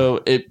 wow.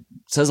 So it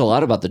says a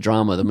lot about the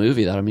drama of the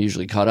movie that I'm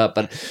usually caught up.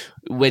 But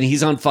when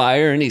he's on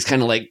fire and he's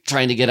kind of like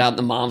trying to get out and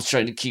the mom's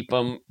trying to keep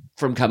him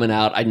from coming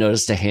out, I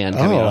noticed a hand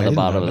coming out of the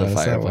bottom of the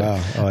fireplace.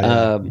 Wow. Oh,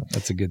 yeah.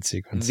 That's a good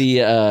sequence.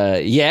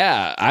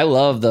 I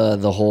love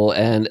the whole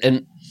end.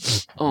 And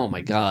oh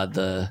my God,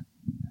 I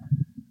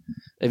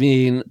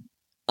mean,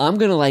 I'm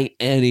gonna like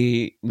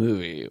any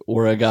movie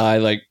where a guy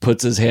like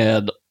puts his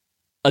hand,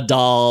 a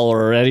doll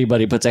or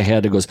anybody puts a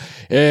hand and goes,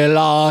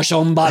 Ela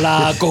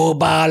shombala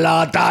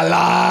kubala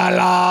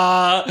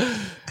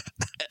talala.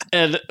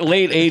 And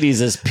late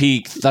 80s is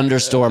peak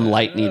thunderstorm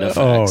lightning effects.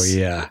 Oh,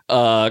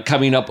 yeah.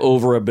 Coming up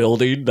over a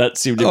building. That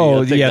seemed to be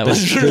a thing that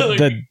was really...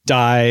 the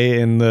dye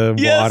in the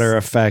water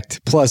effect.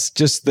 Plus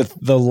just the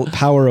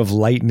power of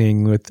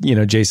lightning with,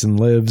 Jason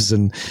Lives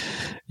and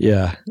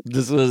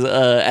This was,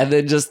 and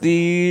then just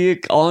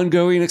the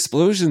ongoing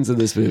explosions in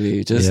this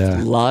movie. Just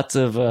lots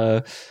of,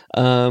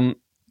 and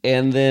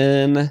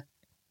then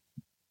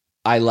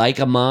I like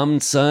a mom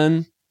and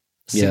son,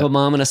 single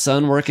mom and a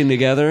son working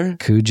together.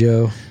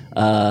 Cujo.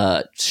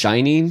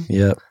 Shining.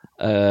 Yep.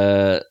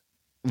 And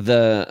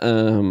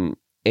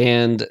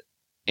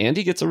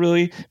Andy gets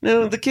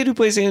the kid who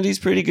plays Andy's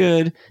pretty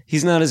good.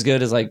 He's not as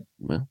good as like,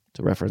 well,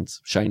 to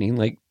reference Shining,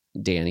 like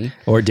Danny.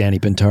 Or Danny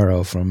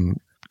Pintaro from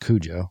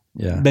Cujo.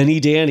 Yeah. Many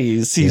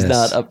Danny's. He's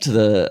not up to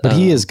the... But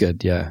he is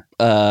good, yeah.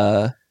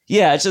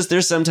 Yeah, it's just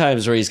there's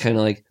sometimes where he's kind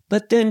of like,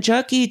 but then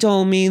Chucky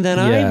told me that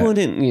I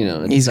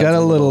wouldn't, He's got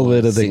a little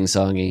bit of the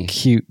sing-songy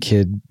cute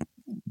kid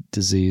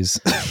disease.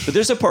 But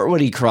there's a part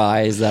when he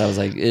cries that I was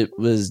like, it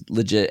was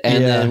legit.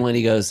 And then when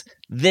he goes,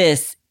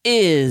 this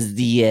is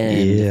the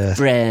end,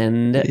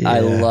 friend. Yeah.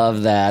 I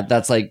love that.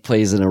 That's like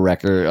plays in a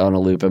record on a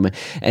loop.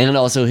 And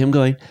also him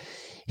going,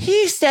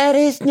 he said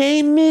his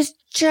name is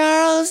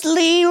Charles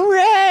Lee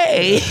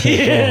Ray.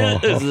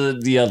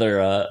 The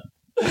other...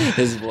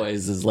 his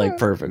voice is like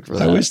perfect for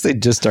that. I wish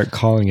they'd just start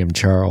calling him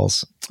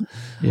Charles.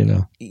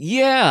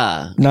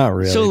 Yeah. Not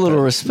really. Show a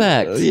little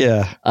respect.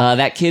 Yeah.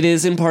 That kid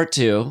is in part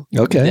 2.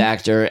 Okay. The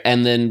actor.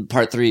 And then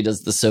part 3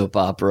 does the soap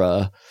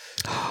opera.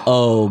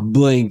 Oh,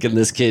 blink. And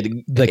this kid.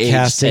 The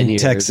casting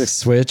Texas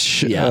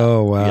Switch. Yeah.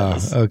 Oh, wow.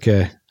 Yes.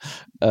 Okay.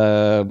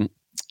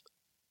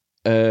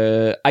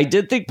 I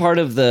did think part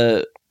of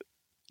the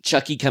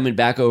Chucky coming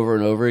back over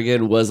and over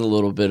again was a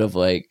little bit of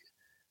like,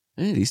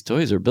 hey, these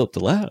toys are built to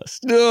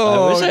last.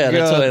 Oh, I wish I had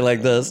a toy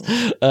like this.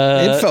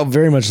 It felt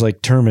very much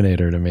like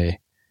Terminator to me,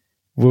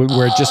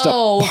 where just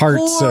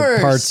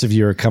parts of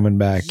you are coming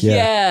back.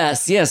 Yeah.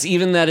 Yes.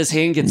 Even that his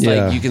hand gets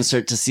like, you can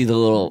start to see the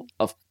little.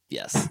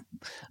 Yes.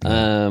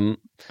 And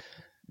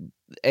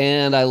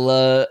I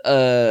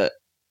love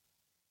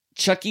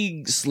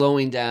Chucky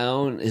slowing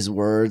down his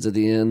words at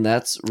the end.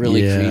 That's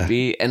really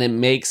creepy, and it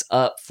makes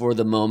up for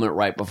the moment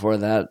right before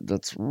that.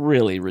 That's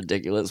really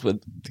ridiculous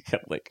with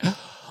like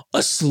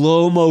a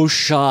slow-mo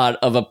shot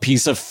of a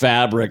piece of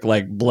fabric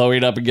like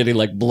blowing up and getting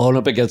like blown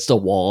up against a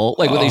wall.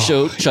 Like when they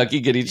show Chucky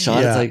getting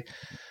shot, it's like,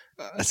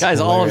 guys,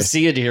 all I'm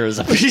seeing here is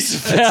a piece of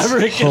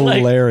fabric.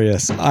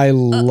 Hilarious. I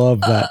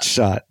love that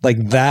shot.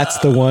 Like that's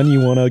the one you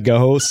want to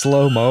go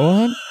slow-mo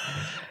on?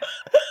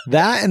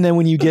 That, and then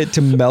when you get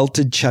to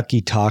melted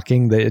Chucky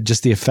talking, the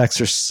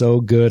effects are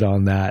so good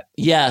on that.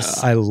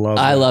 Yes. I love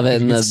it. I love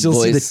it. You can still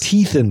see the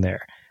teeth in there.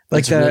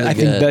 Like that, really I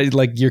think that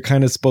like you're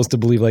kind of supposed to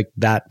believe like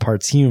that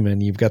part's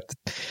human. You've got the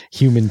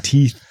human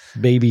teeth,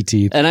 baby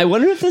teeth. And I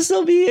wonder if this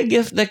will be a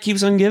gift that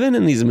keeps on giving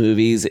in these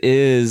movies.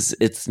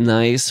 It's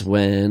nice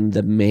when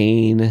the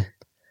main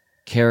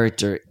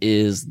character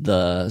is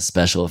the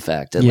special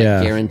effect. And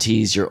like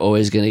guarantees you're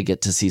always going to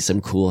get to see some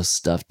cool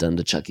stuff done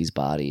to Chucky's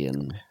body.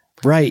 And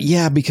right.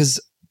 Yeah.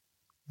 Because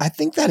I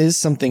think that is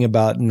something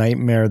about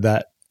Nightmare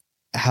that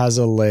has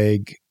a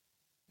leg.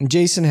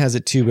 Jason has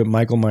it too, but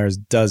Michael Myers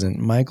doesn't.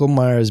 Michael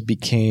Myers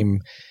became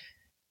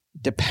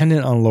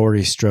dependent on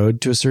Laurie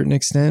Strode to a certain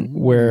extent,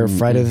 where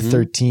Friday the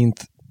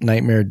 13th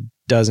Nightmare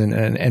doesn't.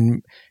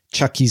 And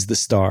Chucky's the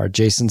star.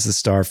 Jason's the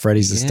star.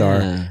 Freddy's the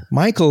star.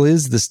 Michael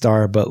is the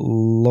star, but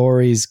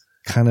Laurie's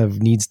kind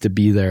of needs to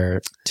be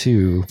there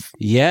too.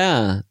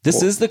 Yeah.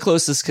 This is the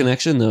closest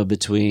connection, though,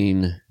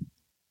 between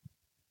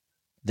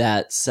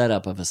that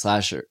setup of a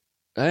slasher.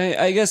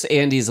 I guess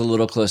Andy's a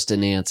little close to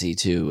Nancy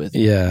too, with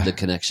the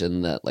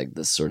connection that like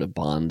this sort of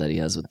bond that he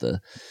has with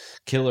the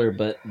killer.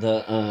 But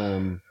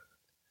the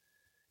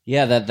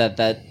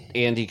that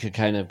Andy could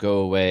kind of go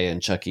away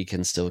and Chucky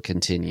can still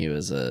continue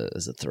as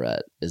a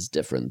threat is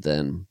different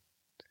than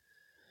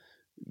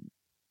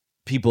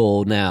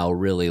people now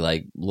really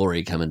like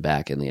Laurie coming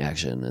back in the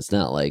action. It's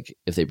not like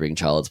if they bring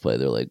Child's Play,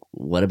 they're like,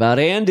 what about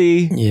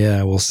Andy?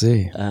 Yeah, we'll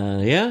see.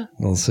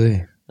 We'll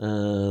see.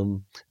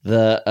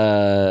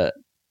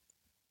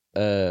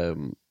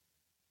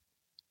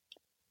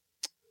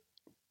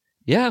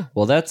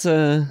 Well, that's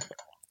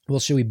well,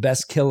 should we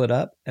best kill it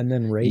up and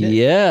then rate it?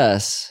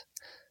 Yes.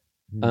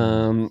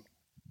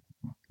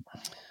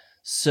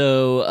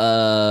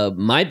 So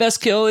my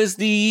best kill is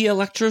the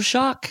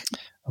electroshock.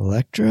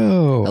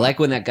 Electro. I like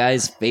when that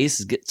guy's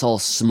face gets all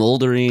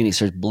smoldering and he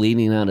starts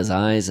bleeding out his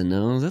eyes and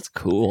nose. That's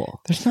cool.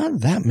 There's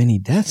not that many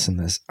deaths in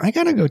this. I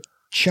gotta go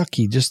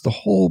Chucky, just the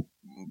whole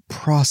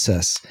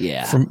process.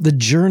 Yeah. From the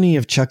journey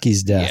of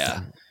Chucky's death.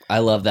 Yeah. I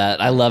love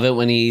that. I love it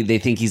when they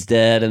think he's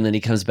dead and then he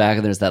comes back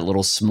and there's that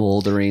little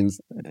smoldering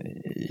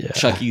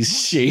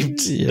Chucky's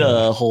shaped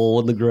hole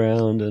in the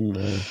ground. And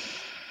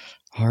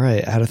all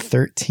right, out of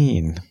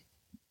 13.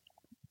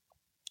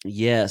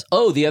 Yes.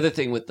 Oh, the other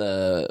thing with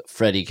the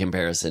Freddy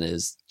comparison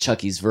is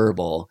Chucky's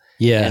verbal.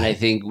 Yeah. And I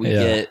think we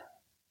get,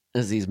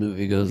 as these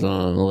movie goes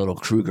on, a little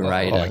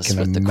Krugeritis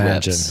with the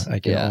quips. I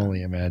can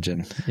only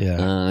imagine.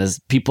 Yeah.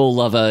 As people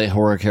love a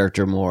horror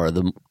character more,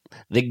 the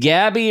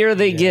gabbier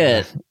they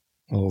get.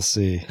 We'll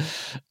see.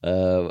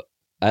 I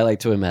like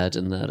to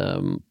imagine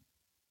that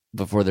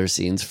before their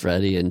scenes,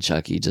 Freddy and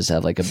Chucky just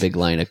have like a big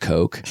line of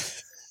Coke.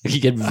 You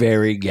get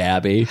very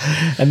gabby.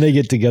 And they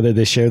get together.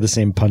 They share the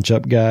same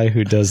punch-up guy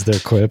who does their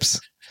quips.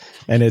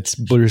 And it's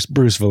Bruce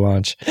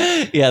Valanche.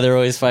 Yeah, they're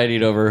always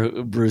fighting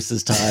over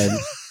Bruce's time.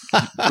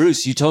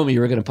 Bruce, you told me you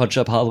were going to punch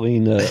up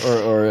Halloween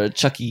or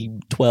Chucky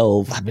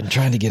 12. I've been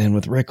trying to get in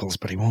with Rickles,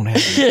 but he won't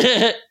have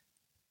it.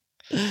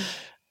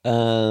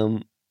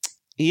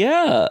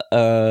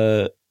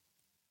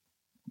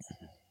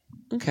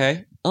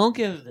 Okay. I'll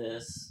give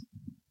this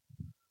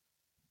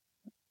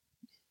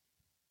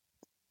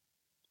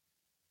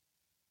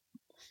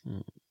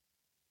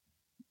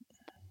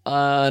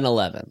an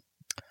 11.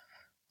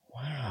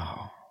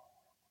 Wow.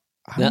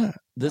 Now,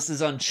 this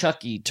is on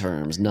Chucky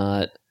terms,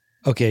 not...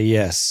 Okay,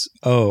 yes.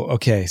 Oh,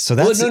 okay. So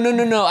that's... Well,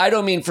 no. I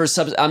don't mean for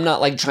I'm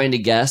not like trying to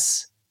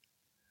guess.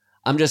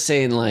 I'm just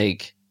saying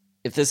like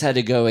if this had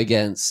to go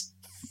against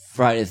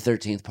Friday the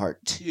 13th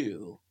Part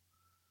 2,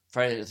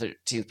 Friday the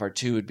 13th Part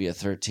 2 would be a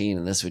 13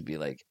 and this would be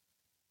like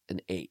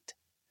an 8.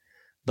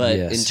 But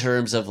in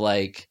terms of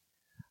like,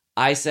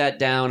 I sat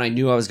down, I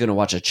knew I was going to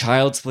watch a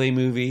Child's Play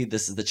movie.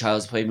 This is the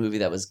Child's Play movie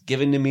that was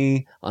given to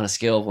me on a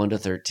scale of 1 to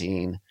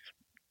 13.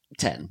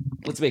 10.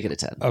 Let's make it a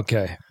 10.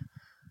 Okay.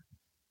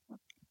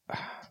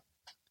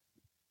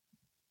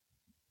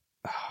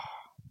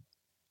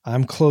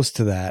 I'm close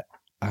to that.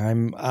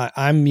 I'm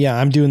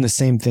doing the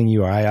same thing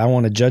you are. I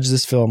want to judge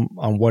this film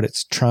on what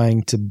it's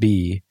trying to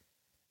be.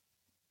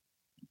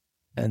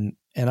 And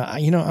I,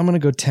 I'm going to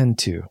go 10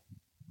 too.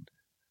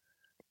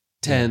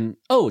 10.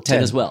 Oh,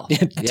 10 as well.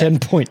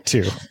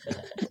 10.2.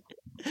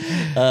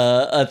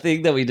 A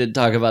thing that we did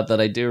talk about that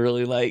I do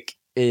really like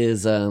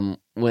is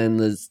when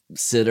the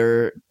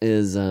sitter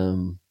is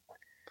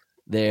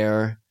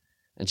there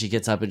and she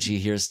gets up and she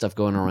hears stuff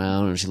going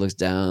around and she looks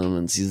down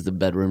and sees the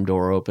bedroom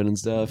door open and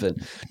stuff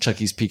and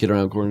Chucky's peeking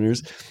around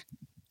corners.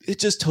 It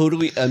just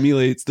totally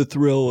emulates the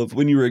thrill of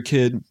when you were a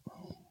kid.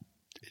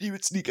 You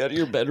would sneak out of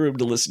your bedroom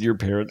to listen to your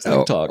parents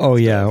talk. Oh,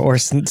 yeah. Or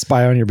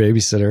spy on your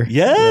babysitter.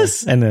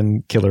 Yes. And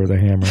then kill her with a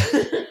hammer.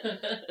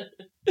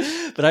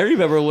 But I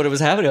remember when it was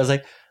happening, I was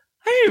like,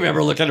 I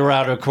remember looking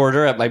around a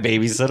corner at my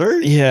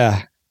babysitter.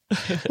 Yeah.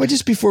 Well,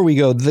 just before we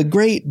go, the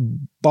great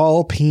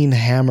ball peen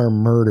hammer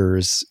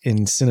murders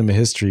in cinema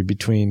history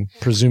between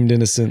presumed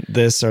innocent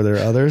this, are there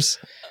others?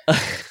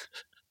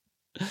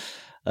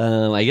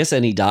 I guess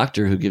any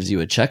doctor who gives you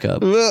a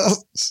checkup.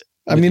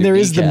 I mean, there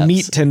is the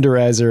meat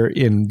tenderizer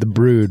in The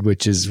Brood,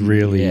 which is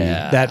really,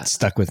 that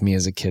stuck with me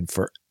as a kid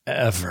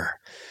forever.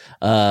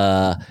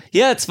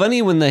 It's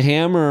funny when the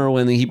hammer,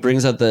 when he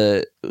brings out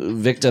the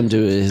victim to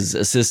his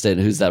assistant,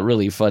 who's that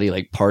really funny,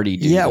 like party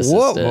dude. Yeah,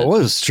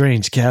 what a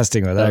strange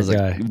casting with that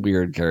guy. Like a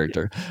weird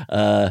character.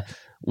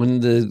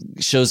 When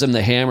shows him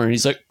the hammer and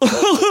he's like,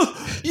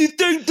 you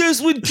think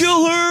this would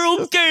kill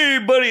her? Okay,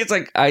 buddy. It's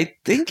like, I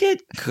think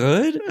it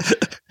could.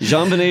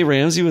 Jean-Benet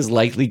Ramsey was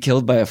likely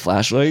killed by a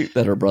flashlight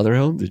that her brother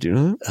held. Did you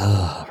know that?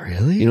 Oh,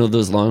 really? You know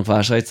those long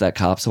flashlights that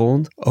cops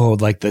hold? Oh,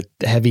 like the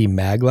heavy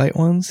mag light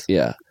ones?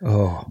 Yeah.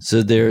 Oh.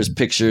 So there's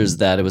pictures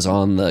that it was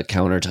on the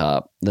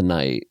countertop the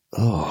night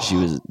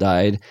she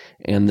died,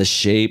 and the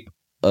shape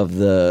of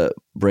the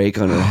break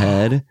on her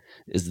head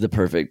is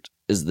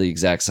the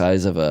exact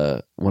size of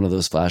one of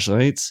those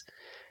flashlights.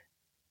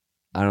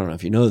 I don't know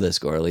if you know this,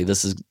 Gorley.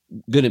 This is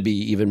going to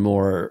be even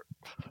more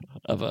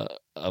of a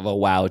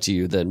wow to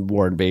you than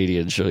Warren Beatty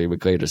and Shirley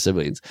MacLaine are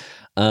siblings.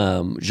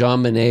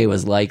 Jean-Benet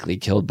was likely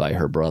killed by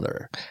her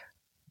brother.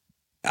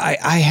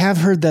 I have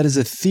heard that as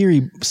a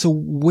theory. So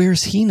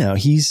where's he now?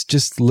 He's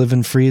just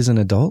living free as an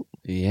adult?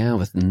 Yeah,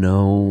 with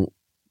no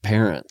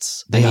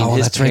parents.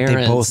 His parents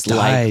they both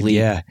died.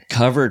 Likely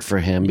covered for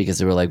him because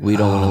they were like, we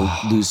don't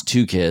want to lose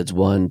two kids,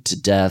 one to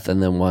death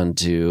and then one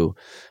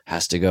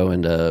has to go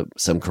into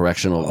some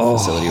correctional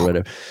facility or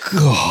whatever.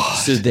 God.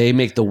 So they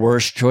make the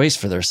worst choice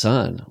for their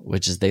son,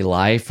 which is they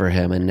lie for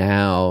him and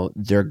now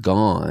they're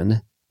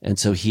gone. And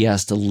so he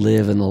has to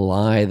live in the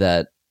lie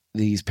that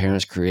these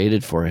parents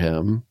created for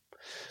him.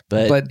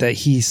 But that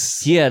he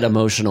had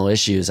emotional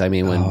issues. I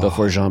mean,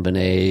 before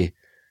Jean-Benet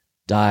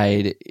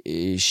died,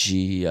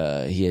 he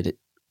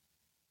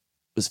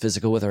was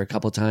physical with her a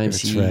couple of times.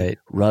 He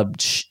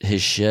rubbed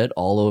his shit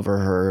all over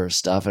her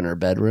stuff in her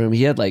bedroom.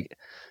 He had like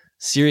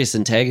serious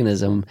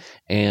antagonism.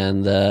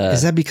 And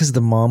is that because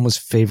the mom was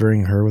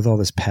favoring her with all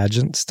this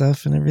pageant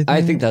stuff and everything?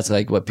 I think that's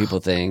like what people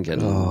think.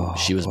 And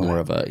she was more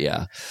of a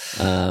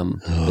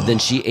but then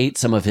she ate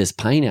some of his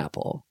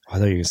pineapple. I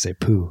thought you were going to say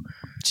poo.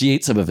 She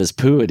ate some of his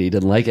poo and he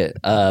didn't like it.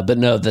 But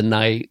no, the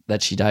night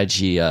that she died,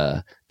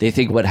 they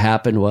think what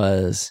happened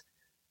was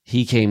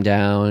he came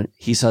down,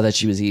 he saw that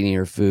she was eating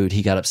her food,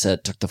 he got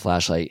upset, took the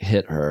flashlight,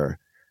 hit her,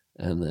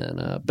 and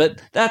then, but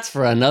that's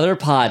for another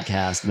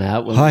podcast,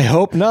 Matt. I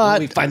hope not.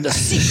 When we find the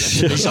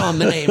secret of the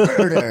Jean-Benet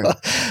murder.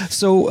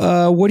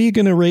 So, what are you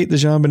going to rate the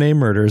Jean-Benet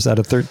murders out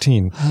of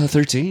 13?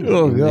 13.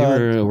 Oh,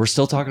 God. We're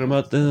still talking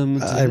about them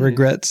today. I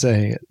regret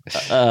saying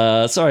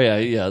it. Sorry,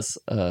 yes.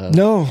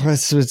 No,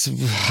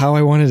 it's how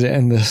I wanted to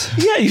end this.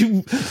 Yeah,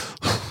 you...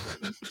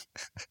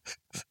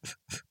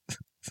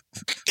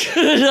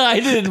 I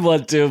didn't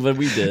want to, but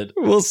we did.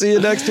 We'll see you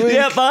next week.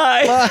 Yeah,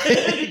 bye.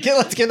 Bye.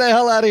 Let's get the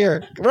hell out of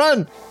here.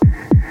 Run.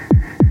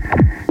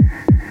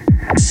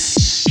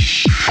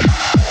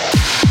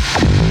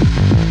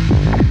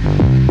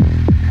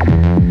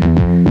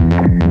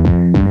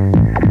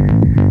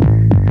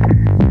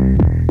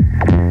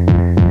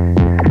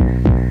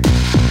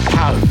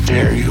 How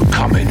dare dare you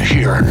come in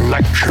here and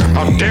lecture me?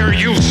 How dare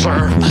you,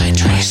 sir? My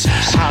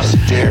traces. How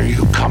dare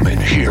you come in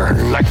here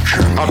and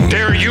lecture me? How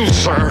dare you,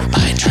 sir?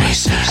 My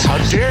traces. How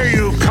dare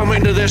you come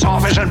into this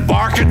office and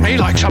bark at me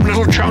like some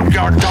little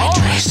junkyard dog?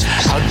 My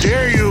traces. How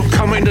dare you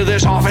come into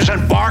this office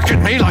and bark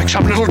at me like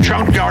some little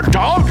junkyard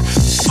dog?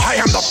 I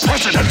am the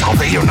President of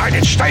the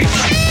United States.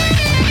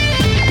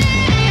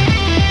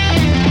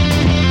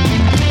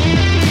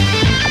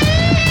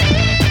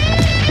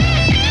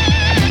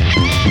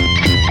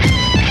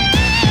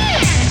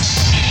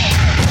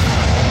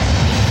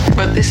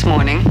 But this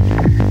morning,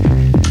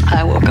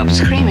 I woke up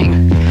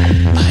screaming.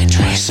 My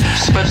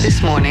traces. But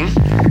this morning,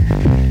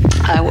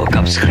 I woke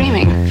up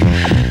screaming.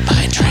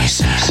 My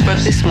traces. But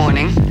this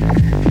morning,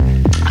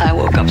 I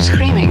woke up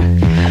screaming.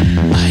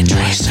 My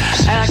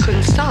traces. And I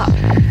couldn't stop.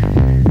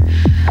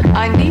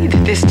 I need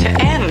this to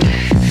end.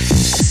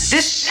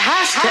 This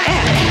has to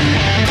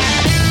end.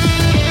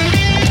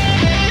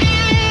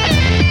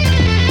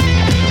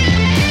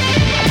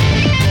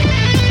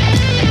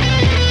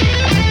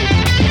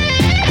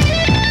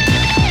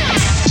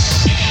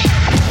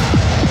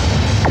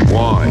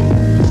 Why?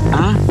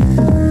 Huh?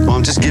 Well,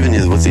 I'm just giving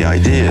you what the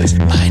idea is.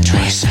 My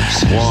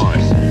traces. Why?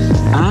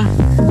 Huh?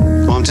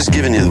 Well, I'm just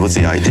giving you what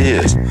the idea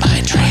is.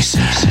 My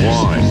traces.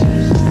 Why?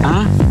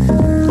 Huh?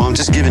 Well, I'm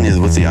just giving you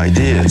what the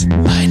idea is.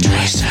 My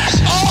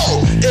traces.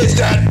 Oh, is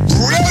that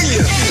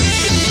brilliant?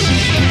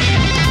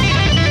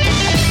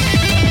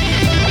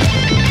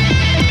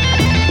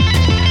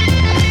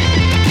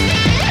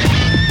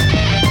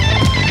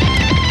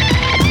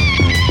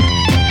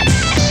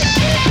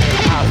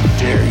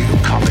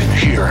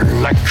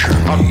 Lecture.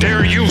 How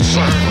dare you,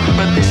 sir?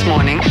 But this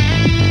morning,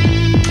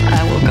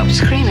 I woke up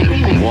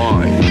screaming.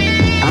 Why?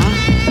 Huh?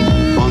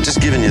 Well, I'm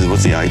just giving you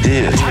what the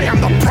idea is. I am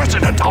the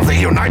President of the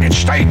United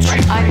States.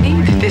 I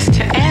need this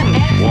to end.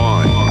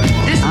 Why?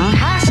 This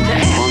has to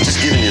end. Well, I'm just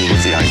giving you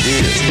what the idea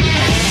is.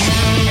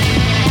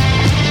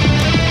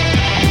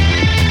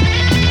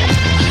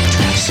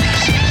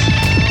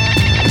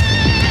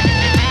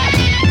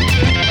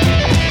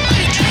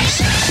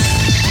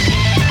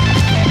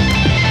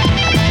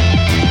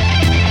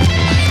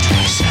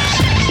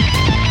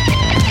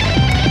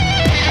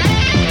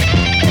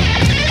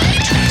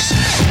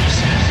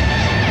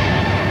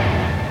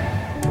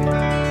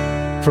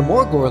 For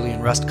more Gorley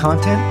and Rust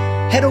content,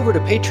 head over to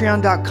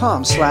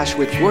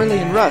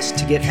patreon.com/withgorleyandrust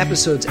to get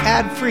episodes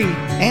ad-free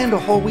and a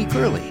whole week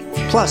early.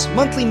 Plus,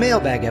 monthly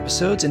mailbag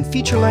episodes and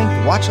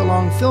feature-length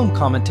watch-along film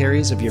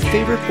commentaries of your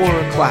favorite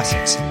horror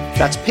classics.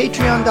 That's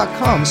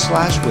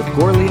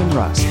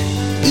patreon.com/withgorleyandrust.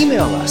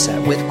 Email us at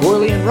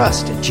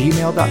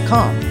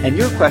withgorleyandrust@gmail.com, and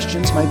your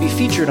questions might be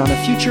featured on a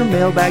future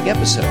mailbag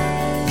episode.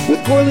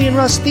 With Gorley and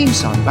Rust theme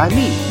song by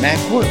me, Matt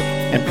Gorley,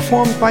 and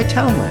performed by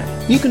Townland.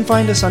 You can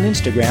find us on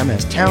Instagram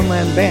as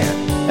Townland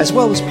Band, as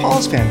well as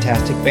Paul's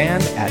fantastic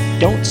band at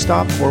Don't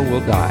Stop or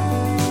We'll Die.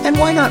 And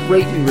why not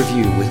rate and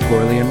review with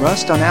Gorley and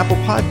Rust on Apple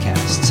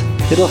Podcasts?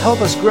 It'll help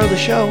us grow the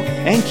show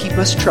and keep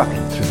us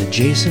trucking through the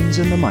Jasons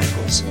and the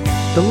Michaels,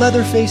 the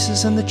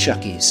Leatherfaces and the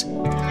Chuckies,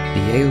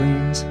 the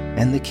Aliens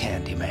and the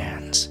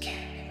Candymans.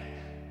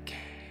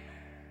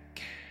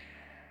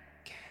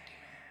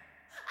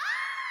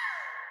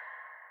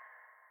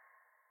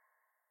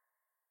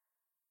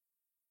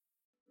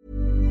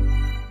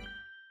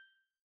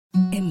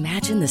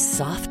 Imagine the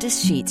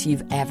softest sheets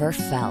you've ever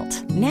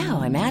felt.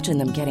 Now imagine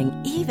them getting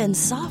even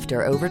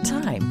softer over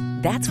time.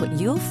 That's what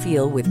you'll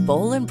feel with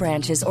Boll &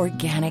 Branch's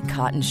organic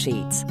cotton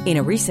sheets. In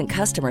a recent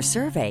customer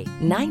survey,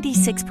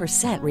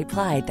 96%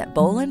 replied that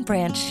Boll &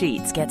 Branch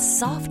sheets get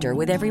softer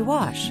with every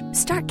wash.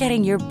 Start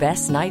getting your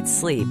best night's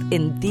sleep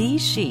in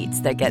these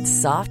sheets that get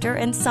softer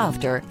and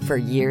softer for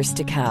years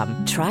to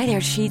come. Try their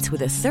sheets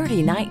with a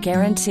 30-night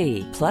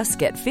guarantee. Plus,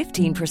 get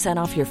 15%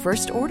 off your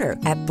first order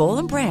at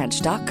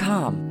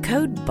bollandbranch.com.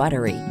 Code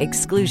BUTTERY.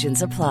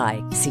 Exclusions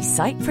apply. See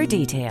site for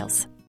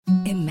details.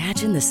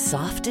 Imagine the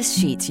softest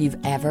sheets you've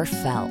ever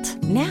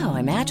felt. Now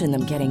imagine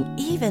them getting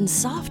even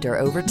softer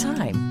over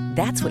time.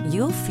 That's what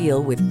you'll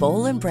feel with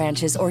Boll &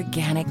 Branch's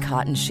organic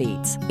cotton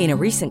sheets. In a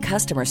recent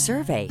customer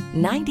survey,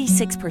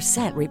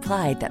 96%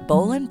 replied that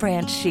Boll &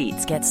 Branch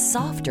sheets get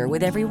softer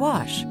with every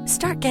wash.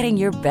 Start getting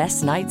your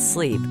best night's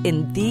sleep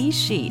in these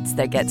sheets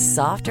that get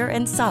softer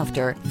and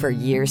softer for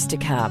years to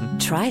come.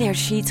 Try their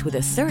sheets with a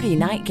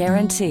 30-night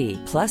guarantee.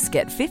 Plus,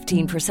 get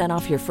 15%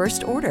 off your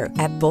first order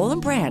at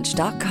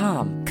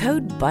bollandbranch.com.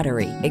 Code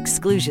BUTTERY.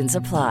 Exclusions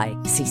apply.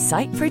 See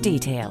site for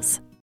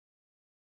details.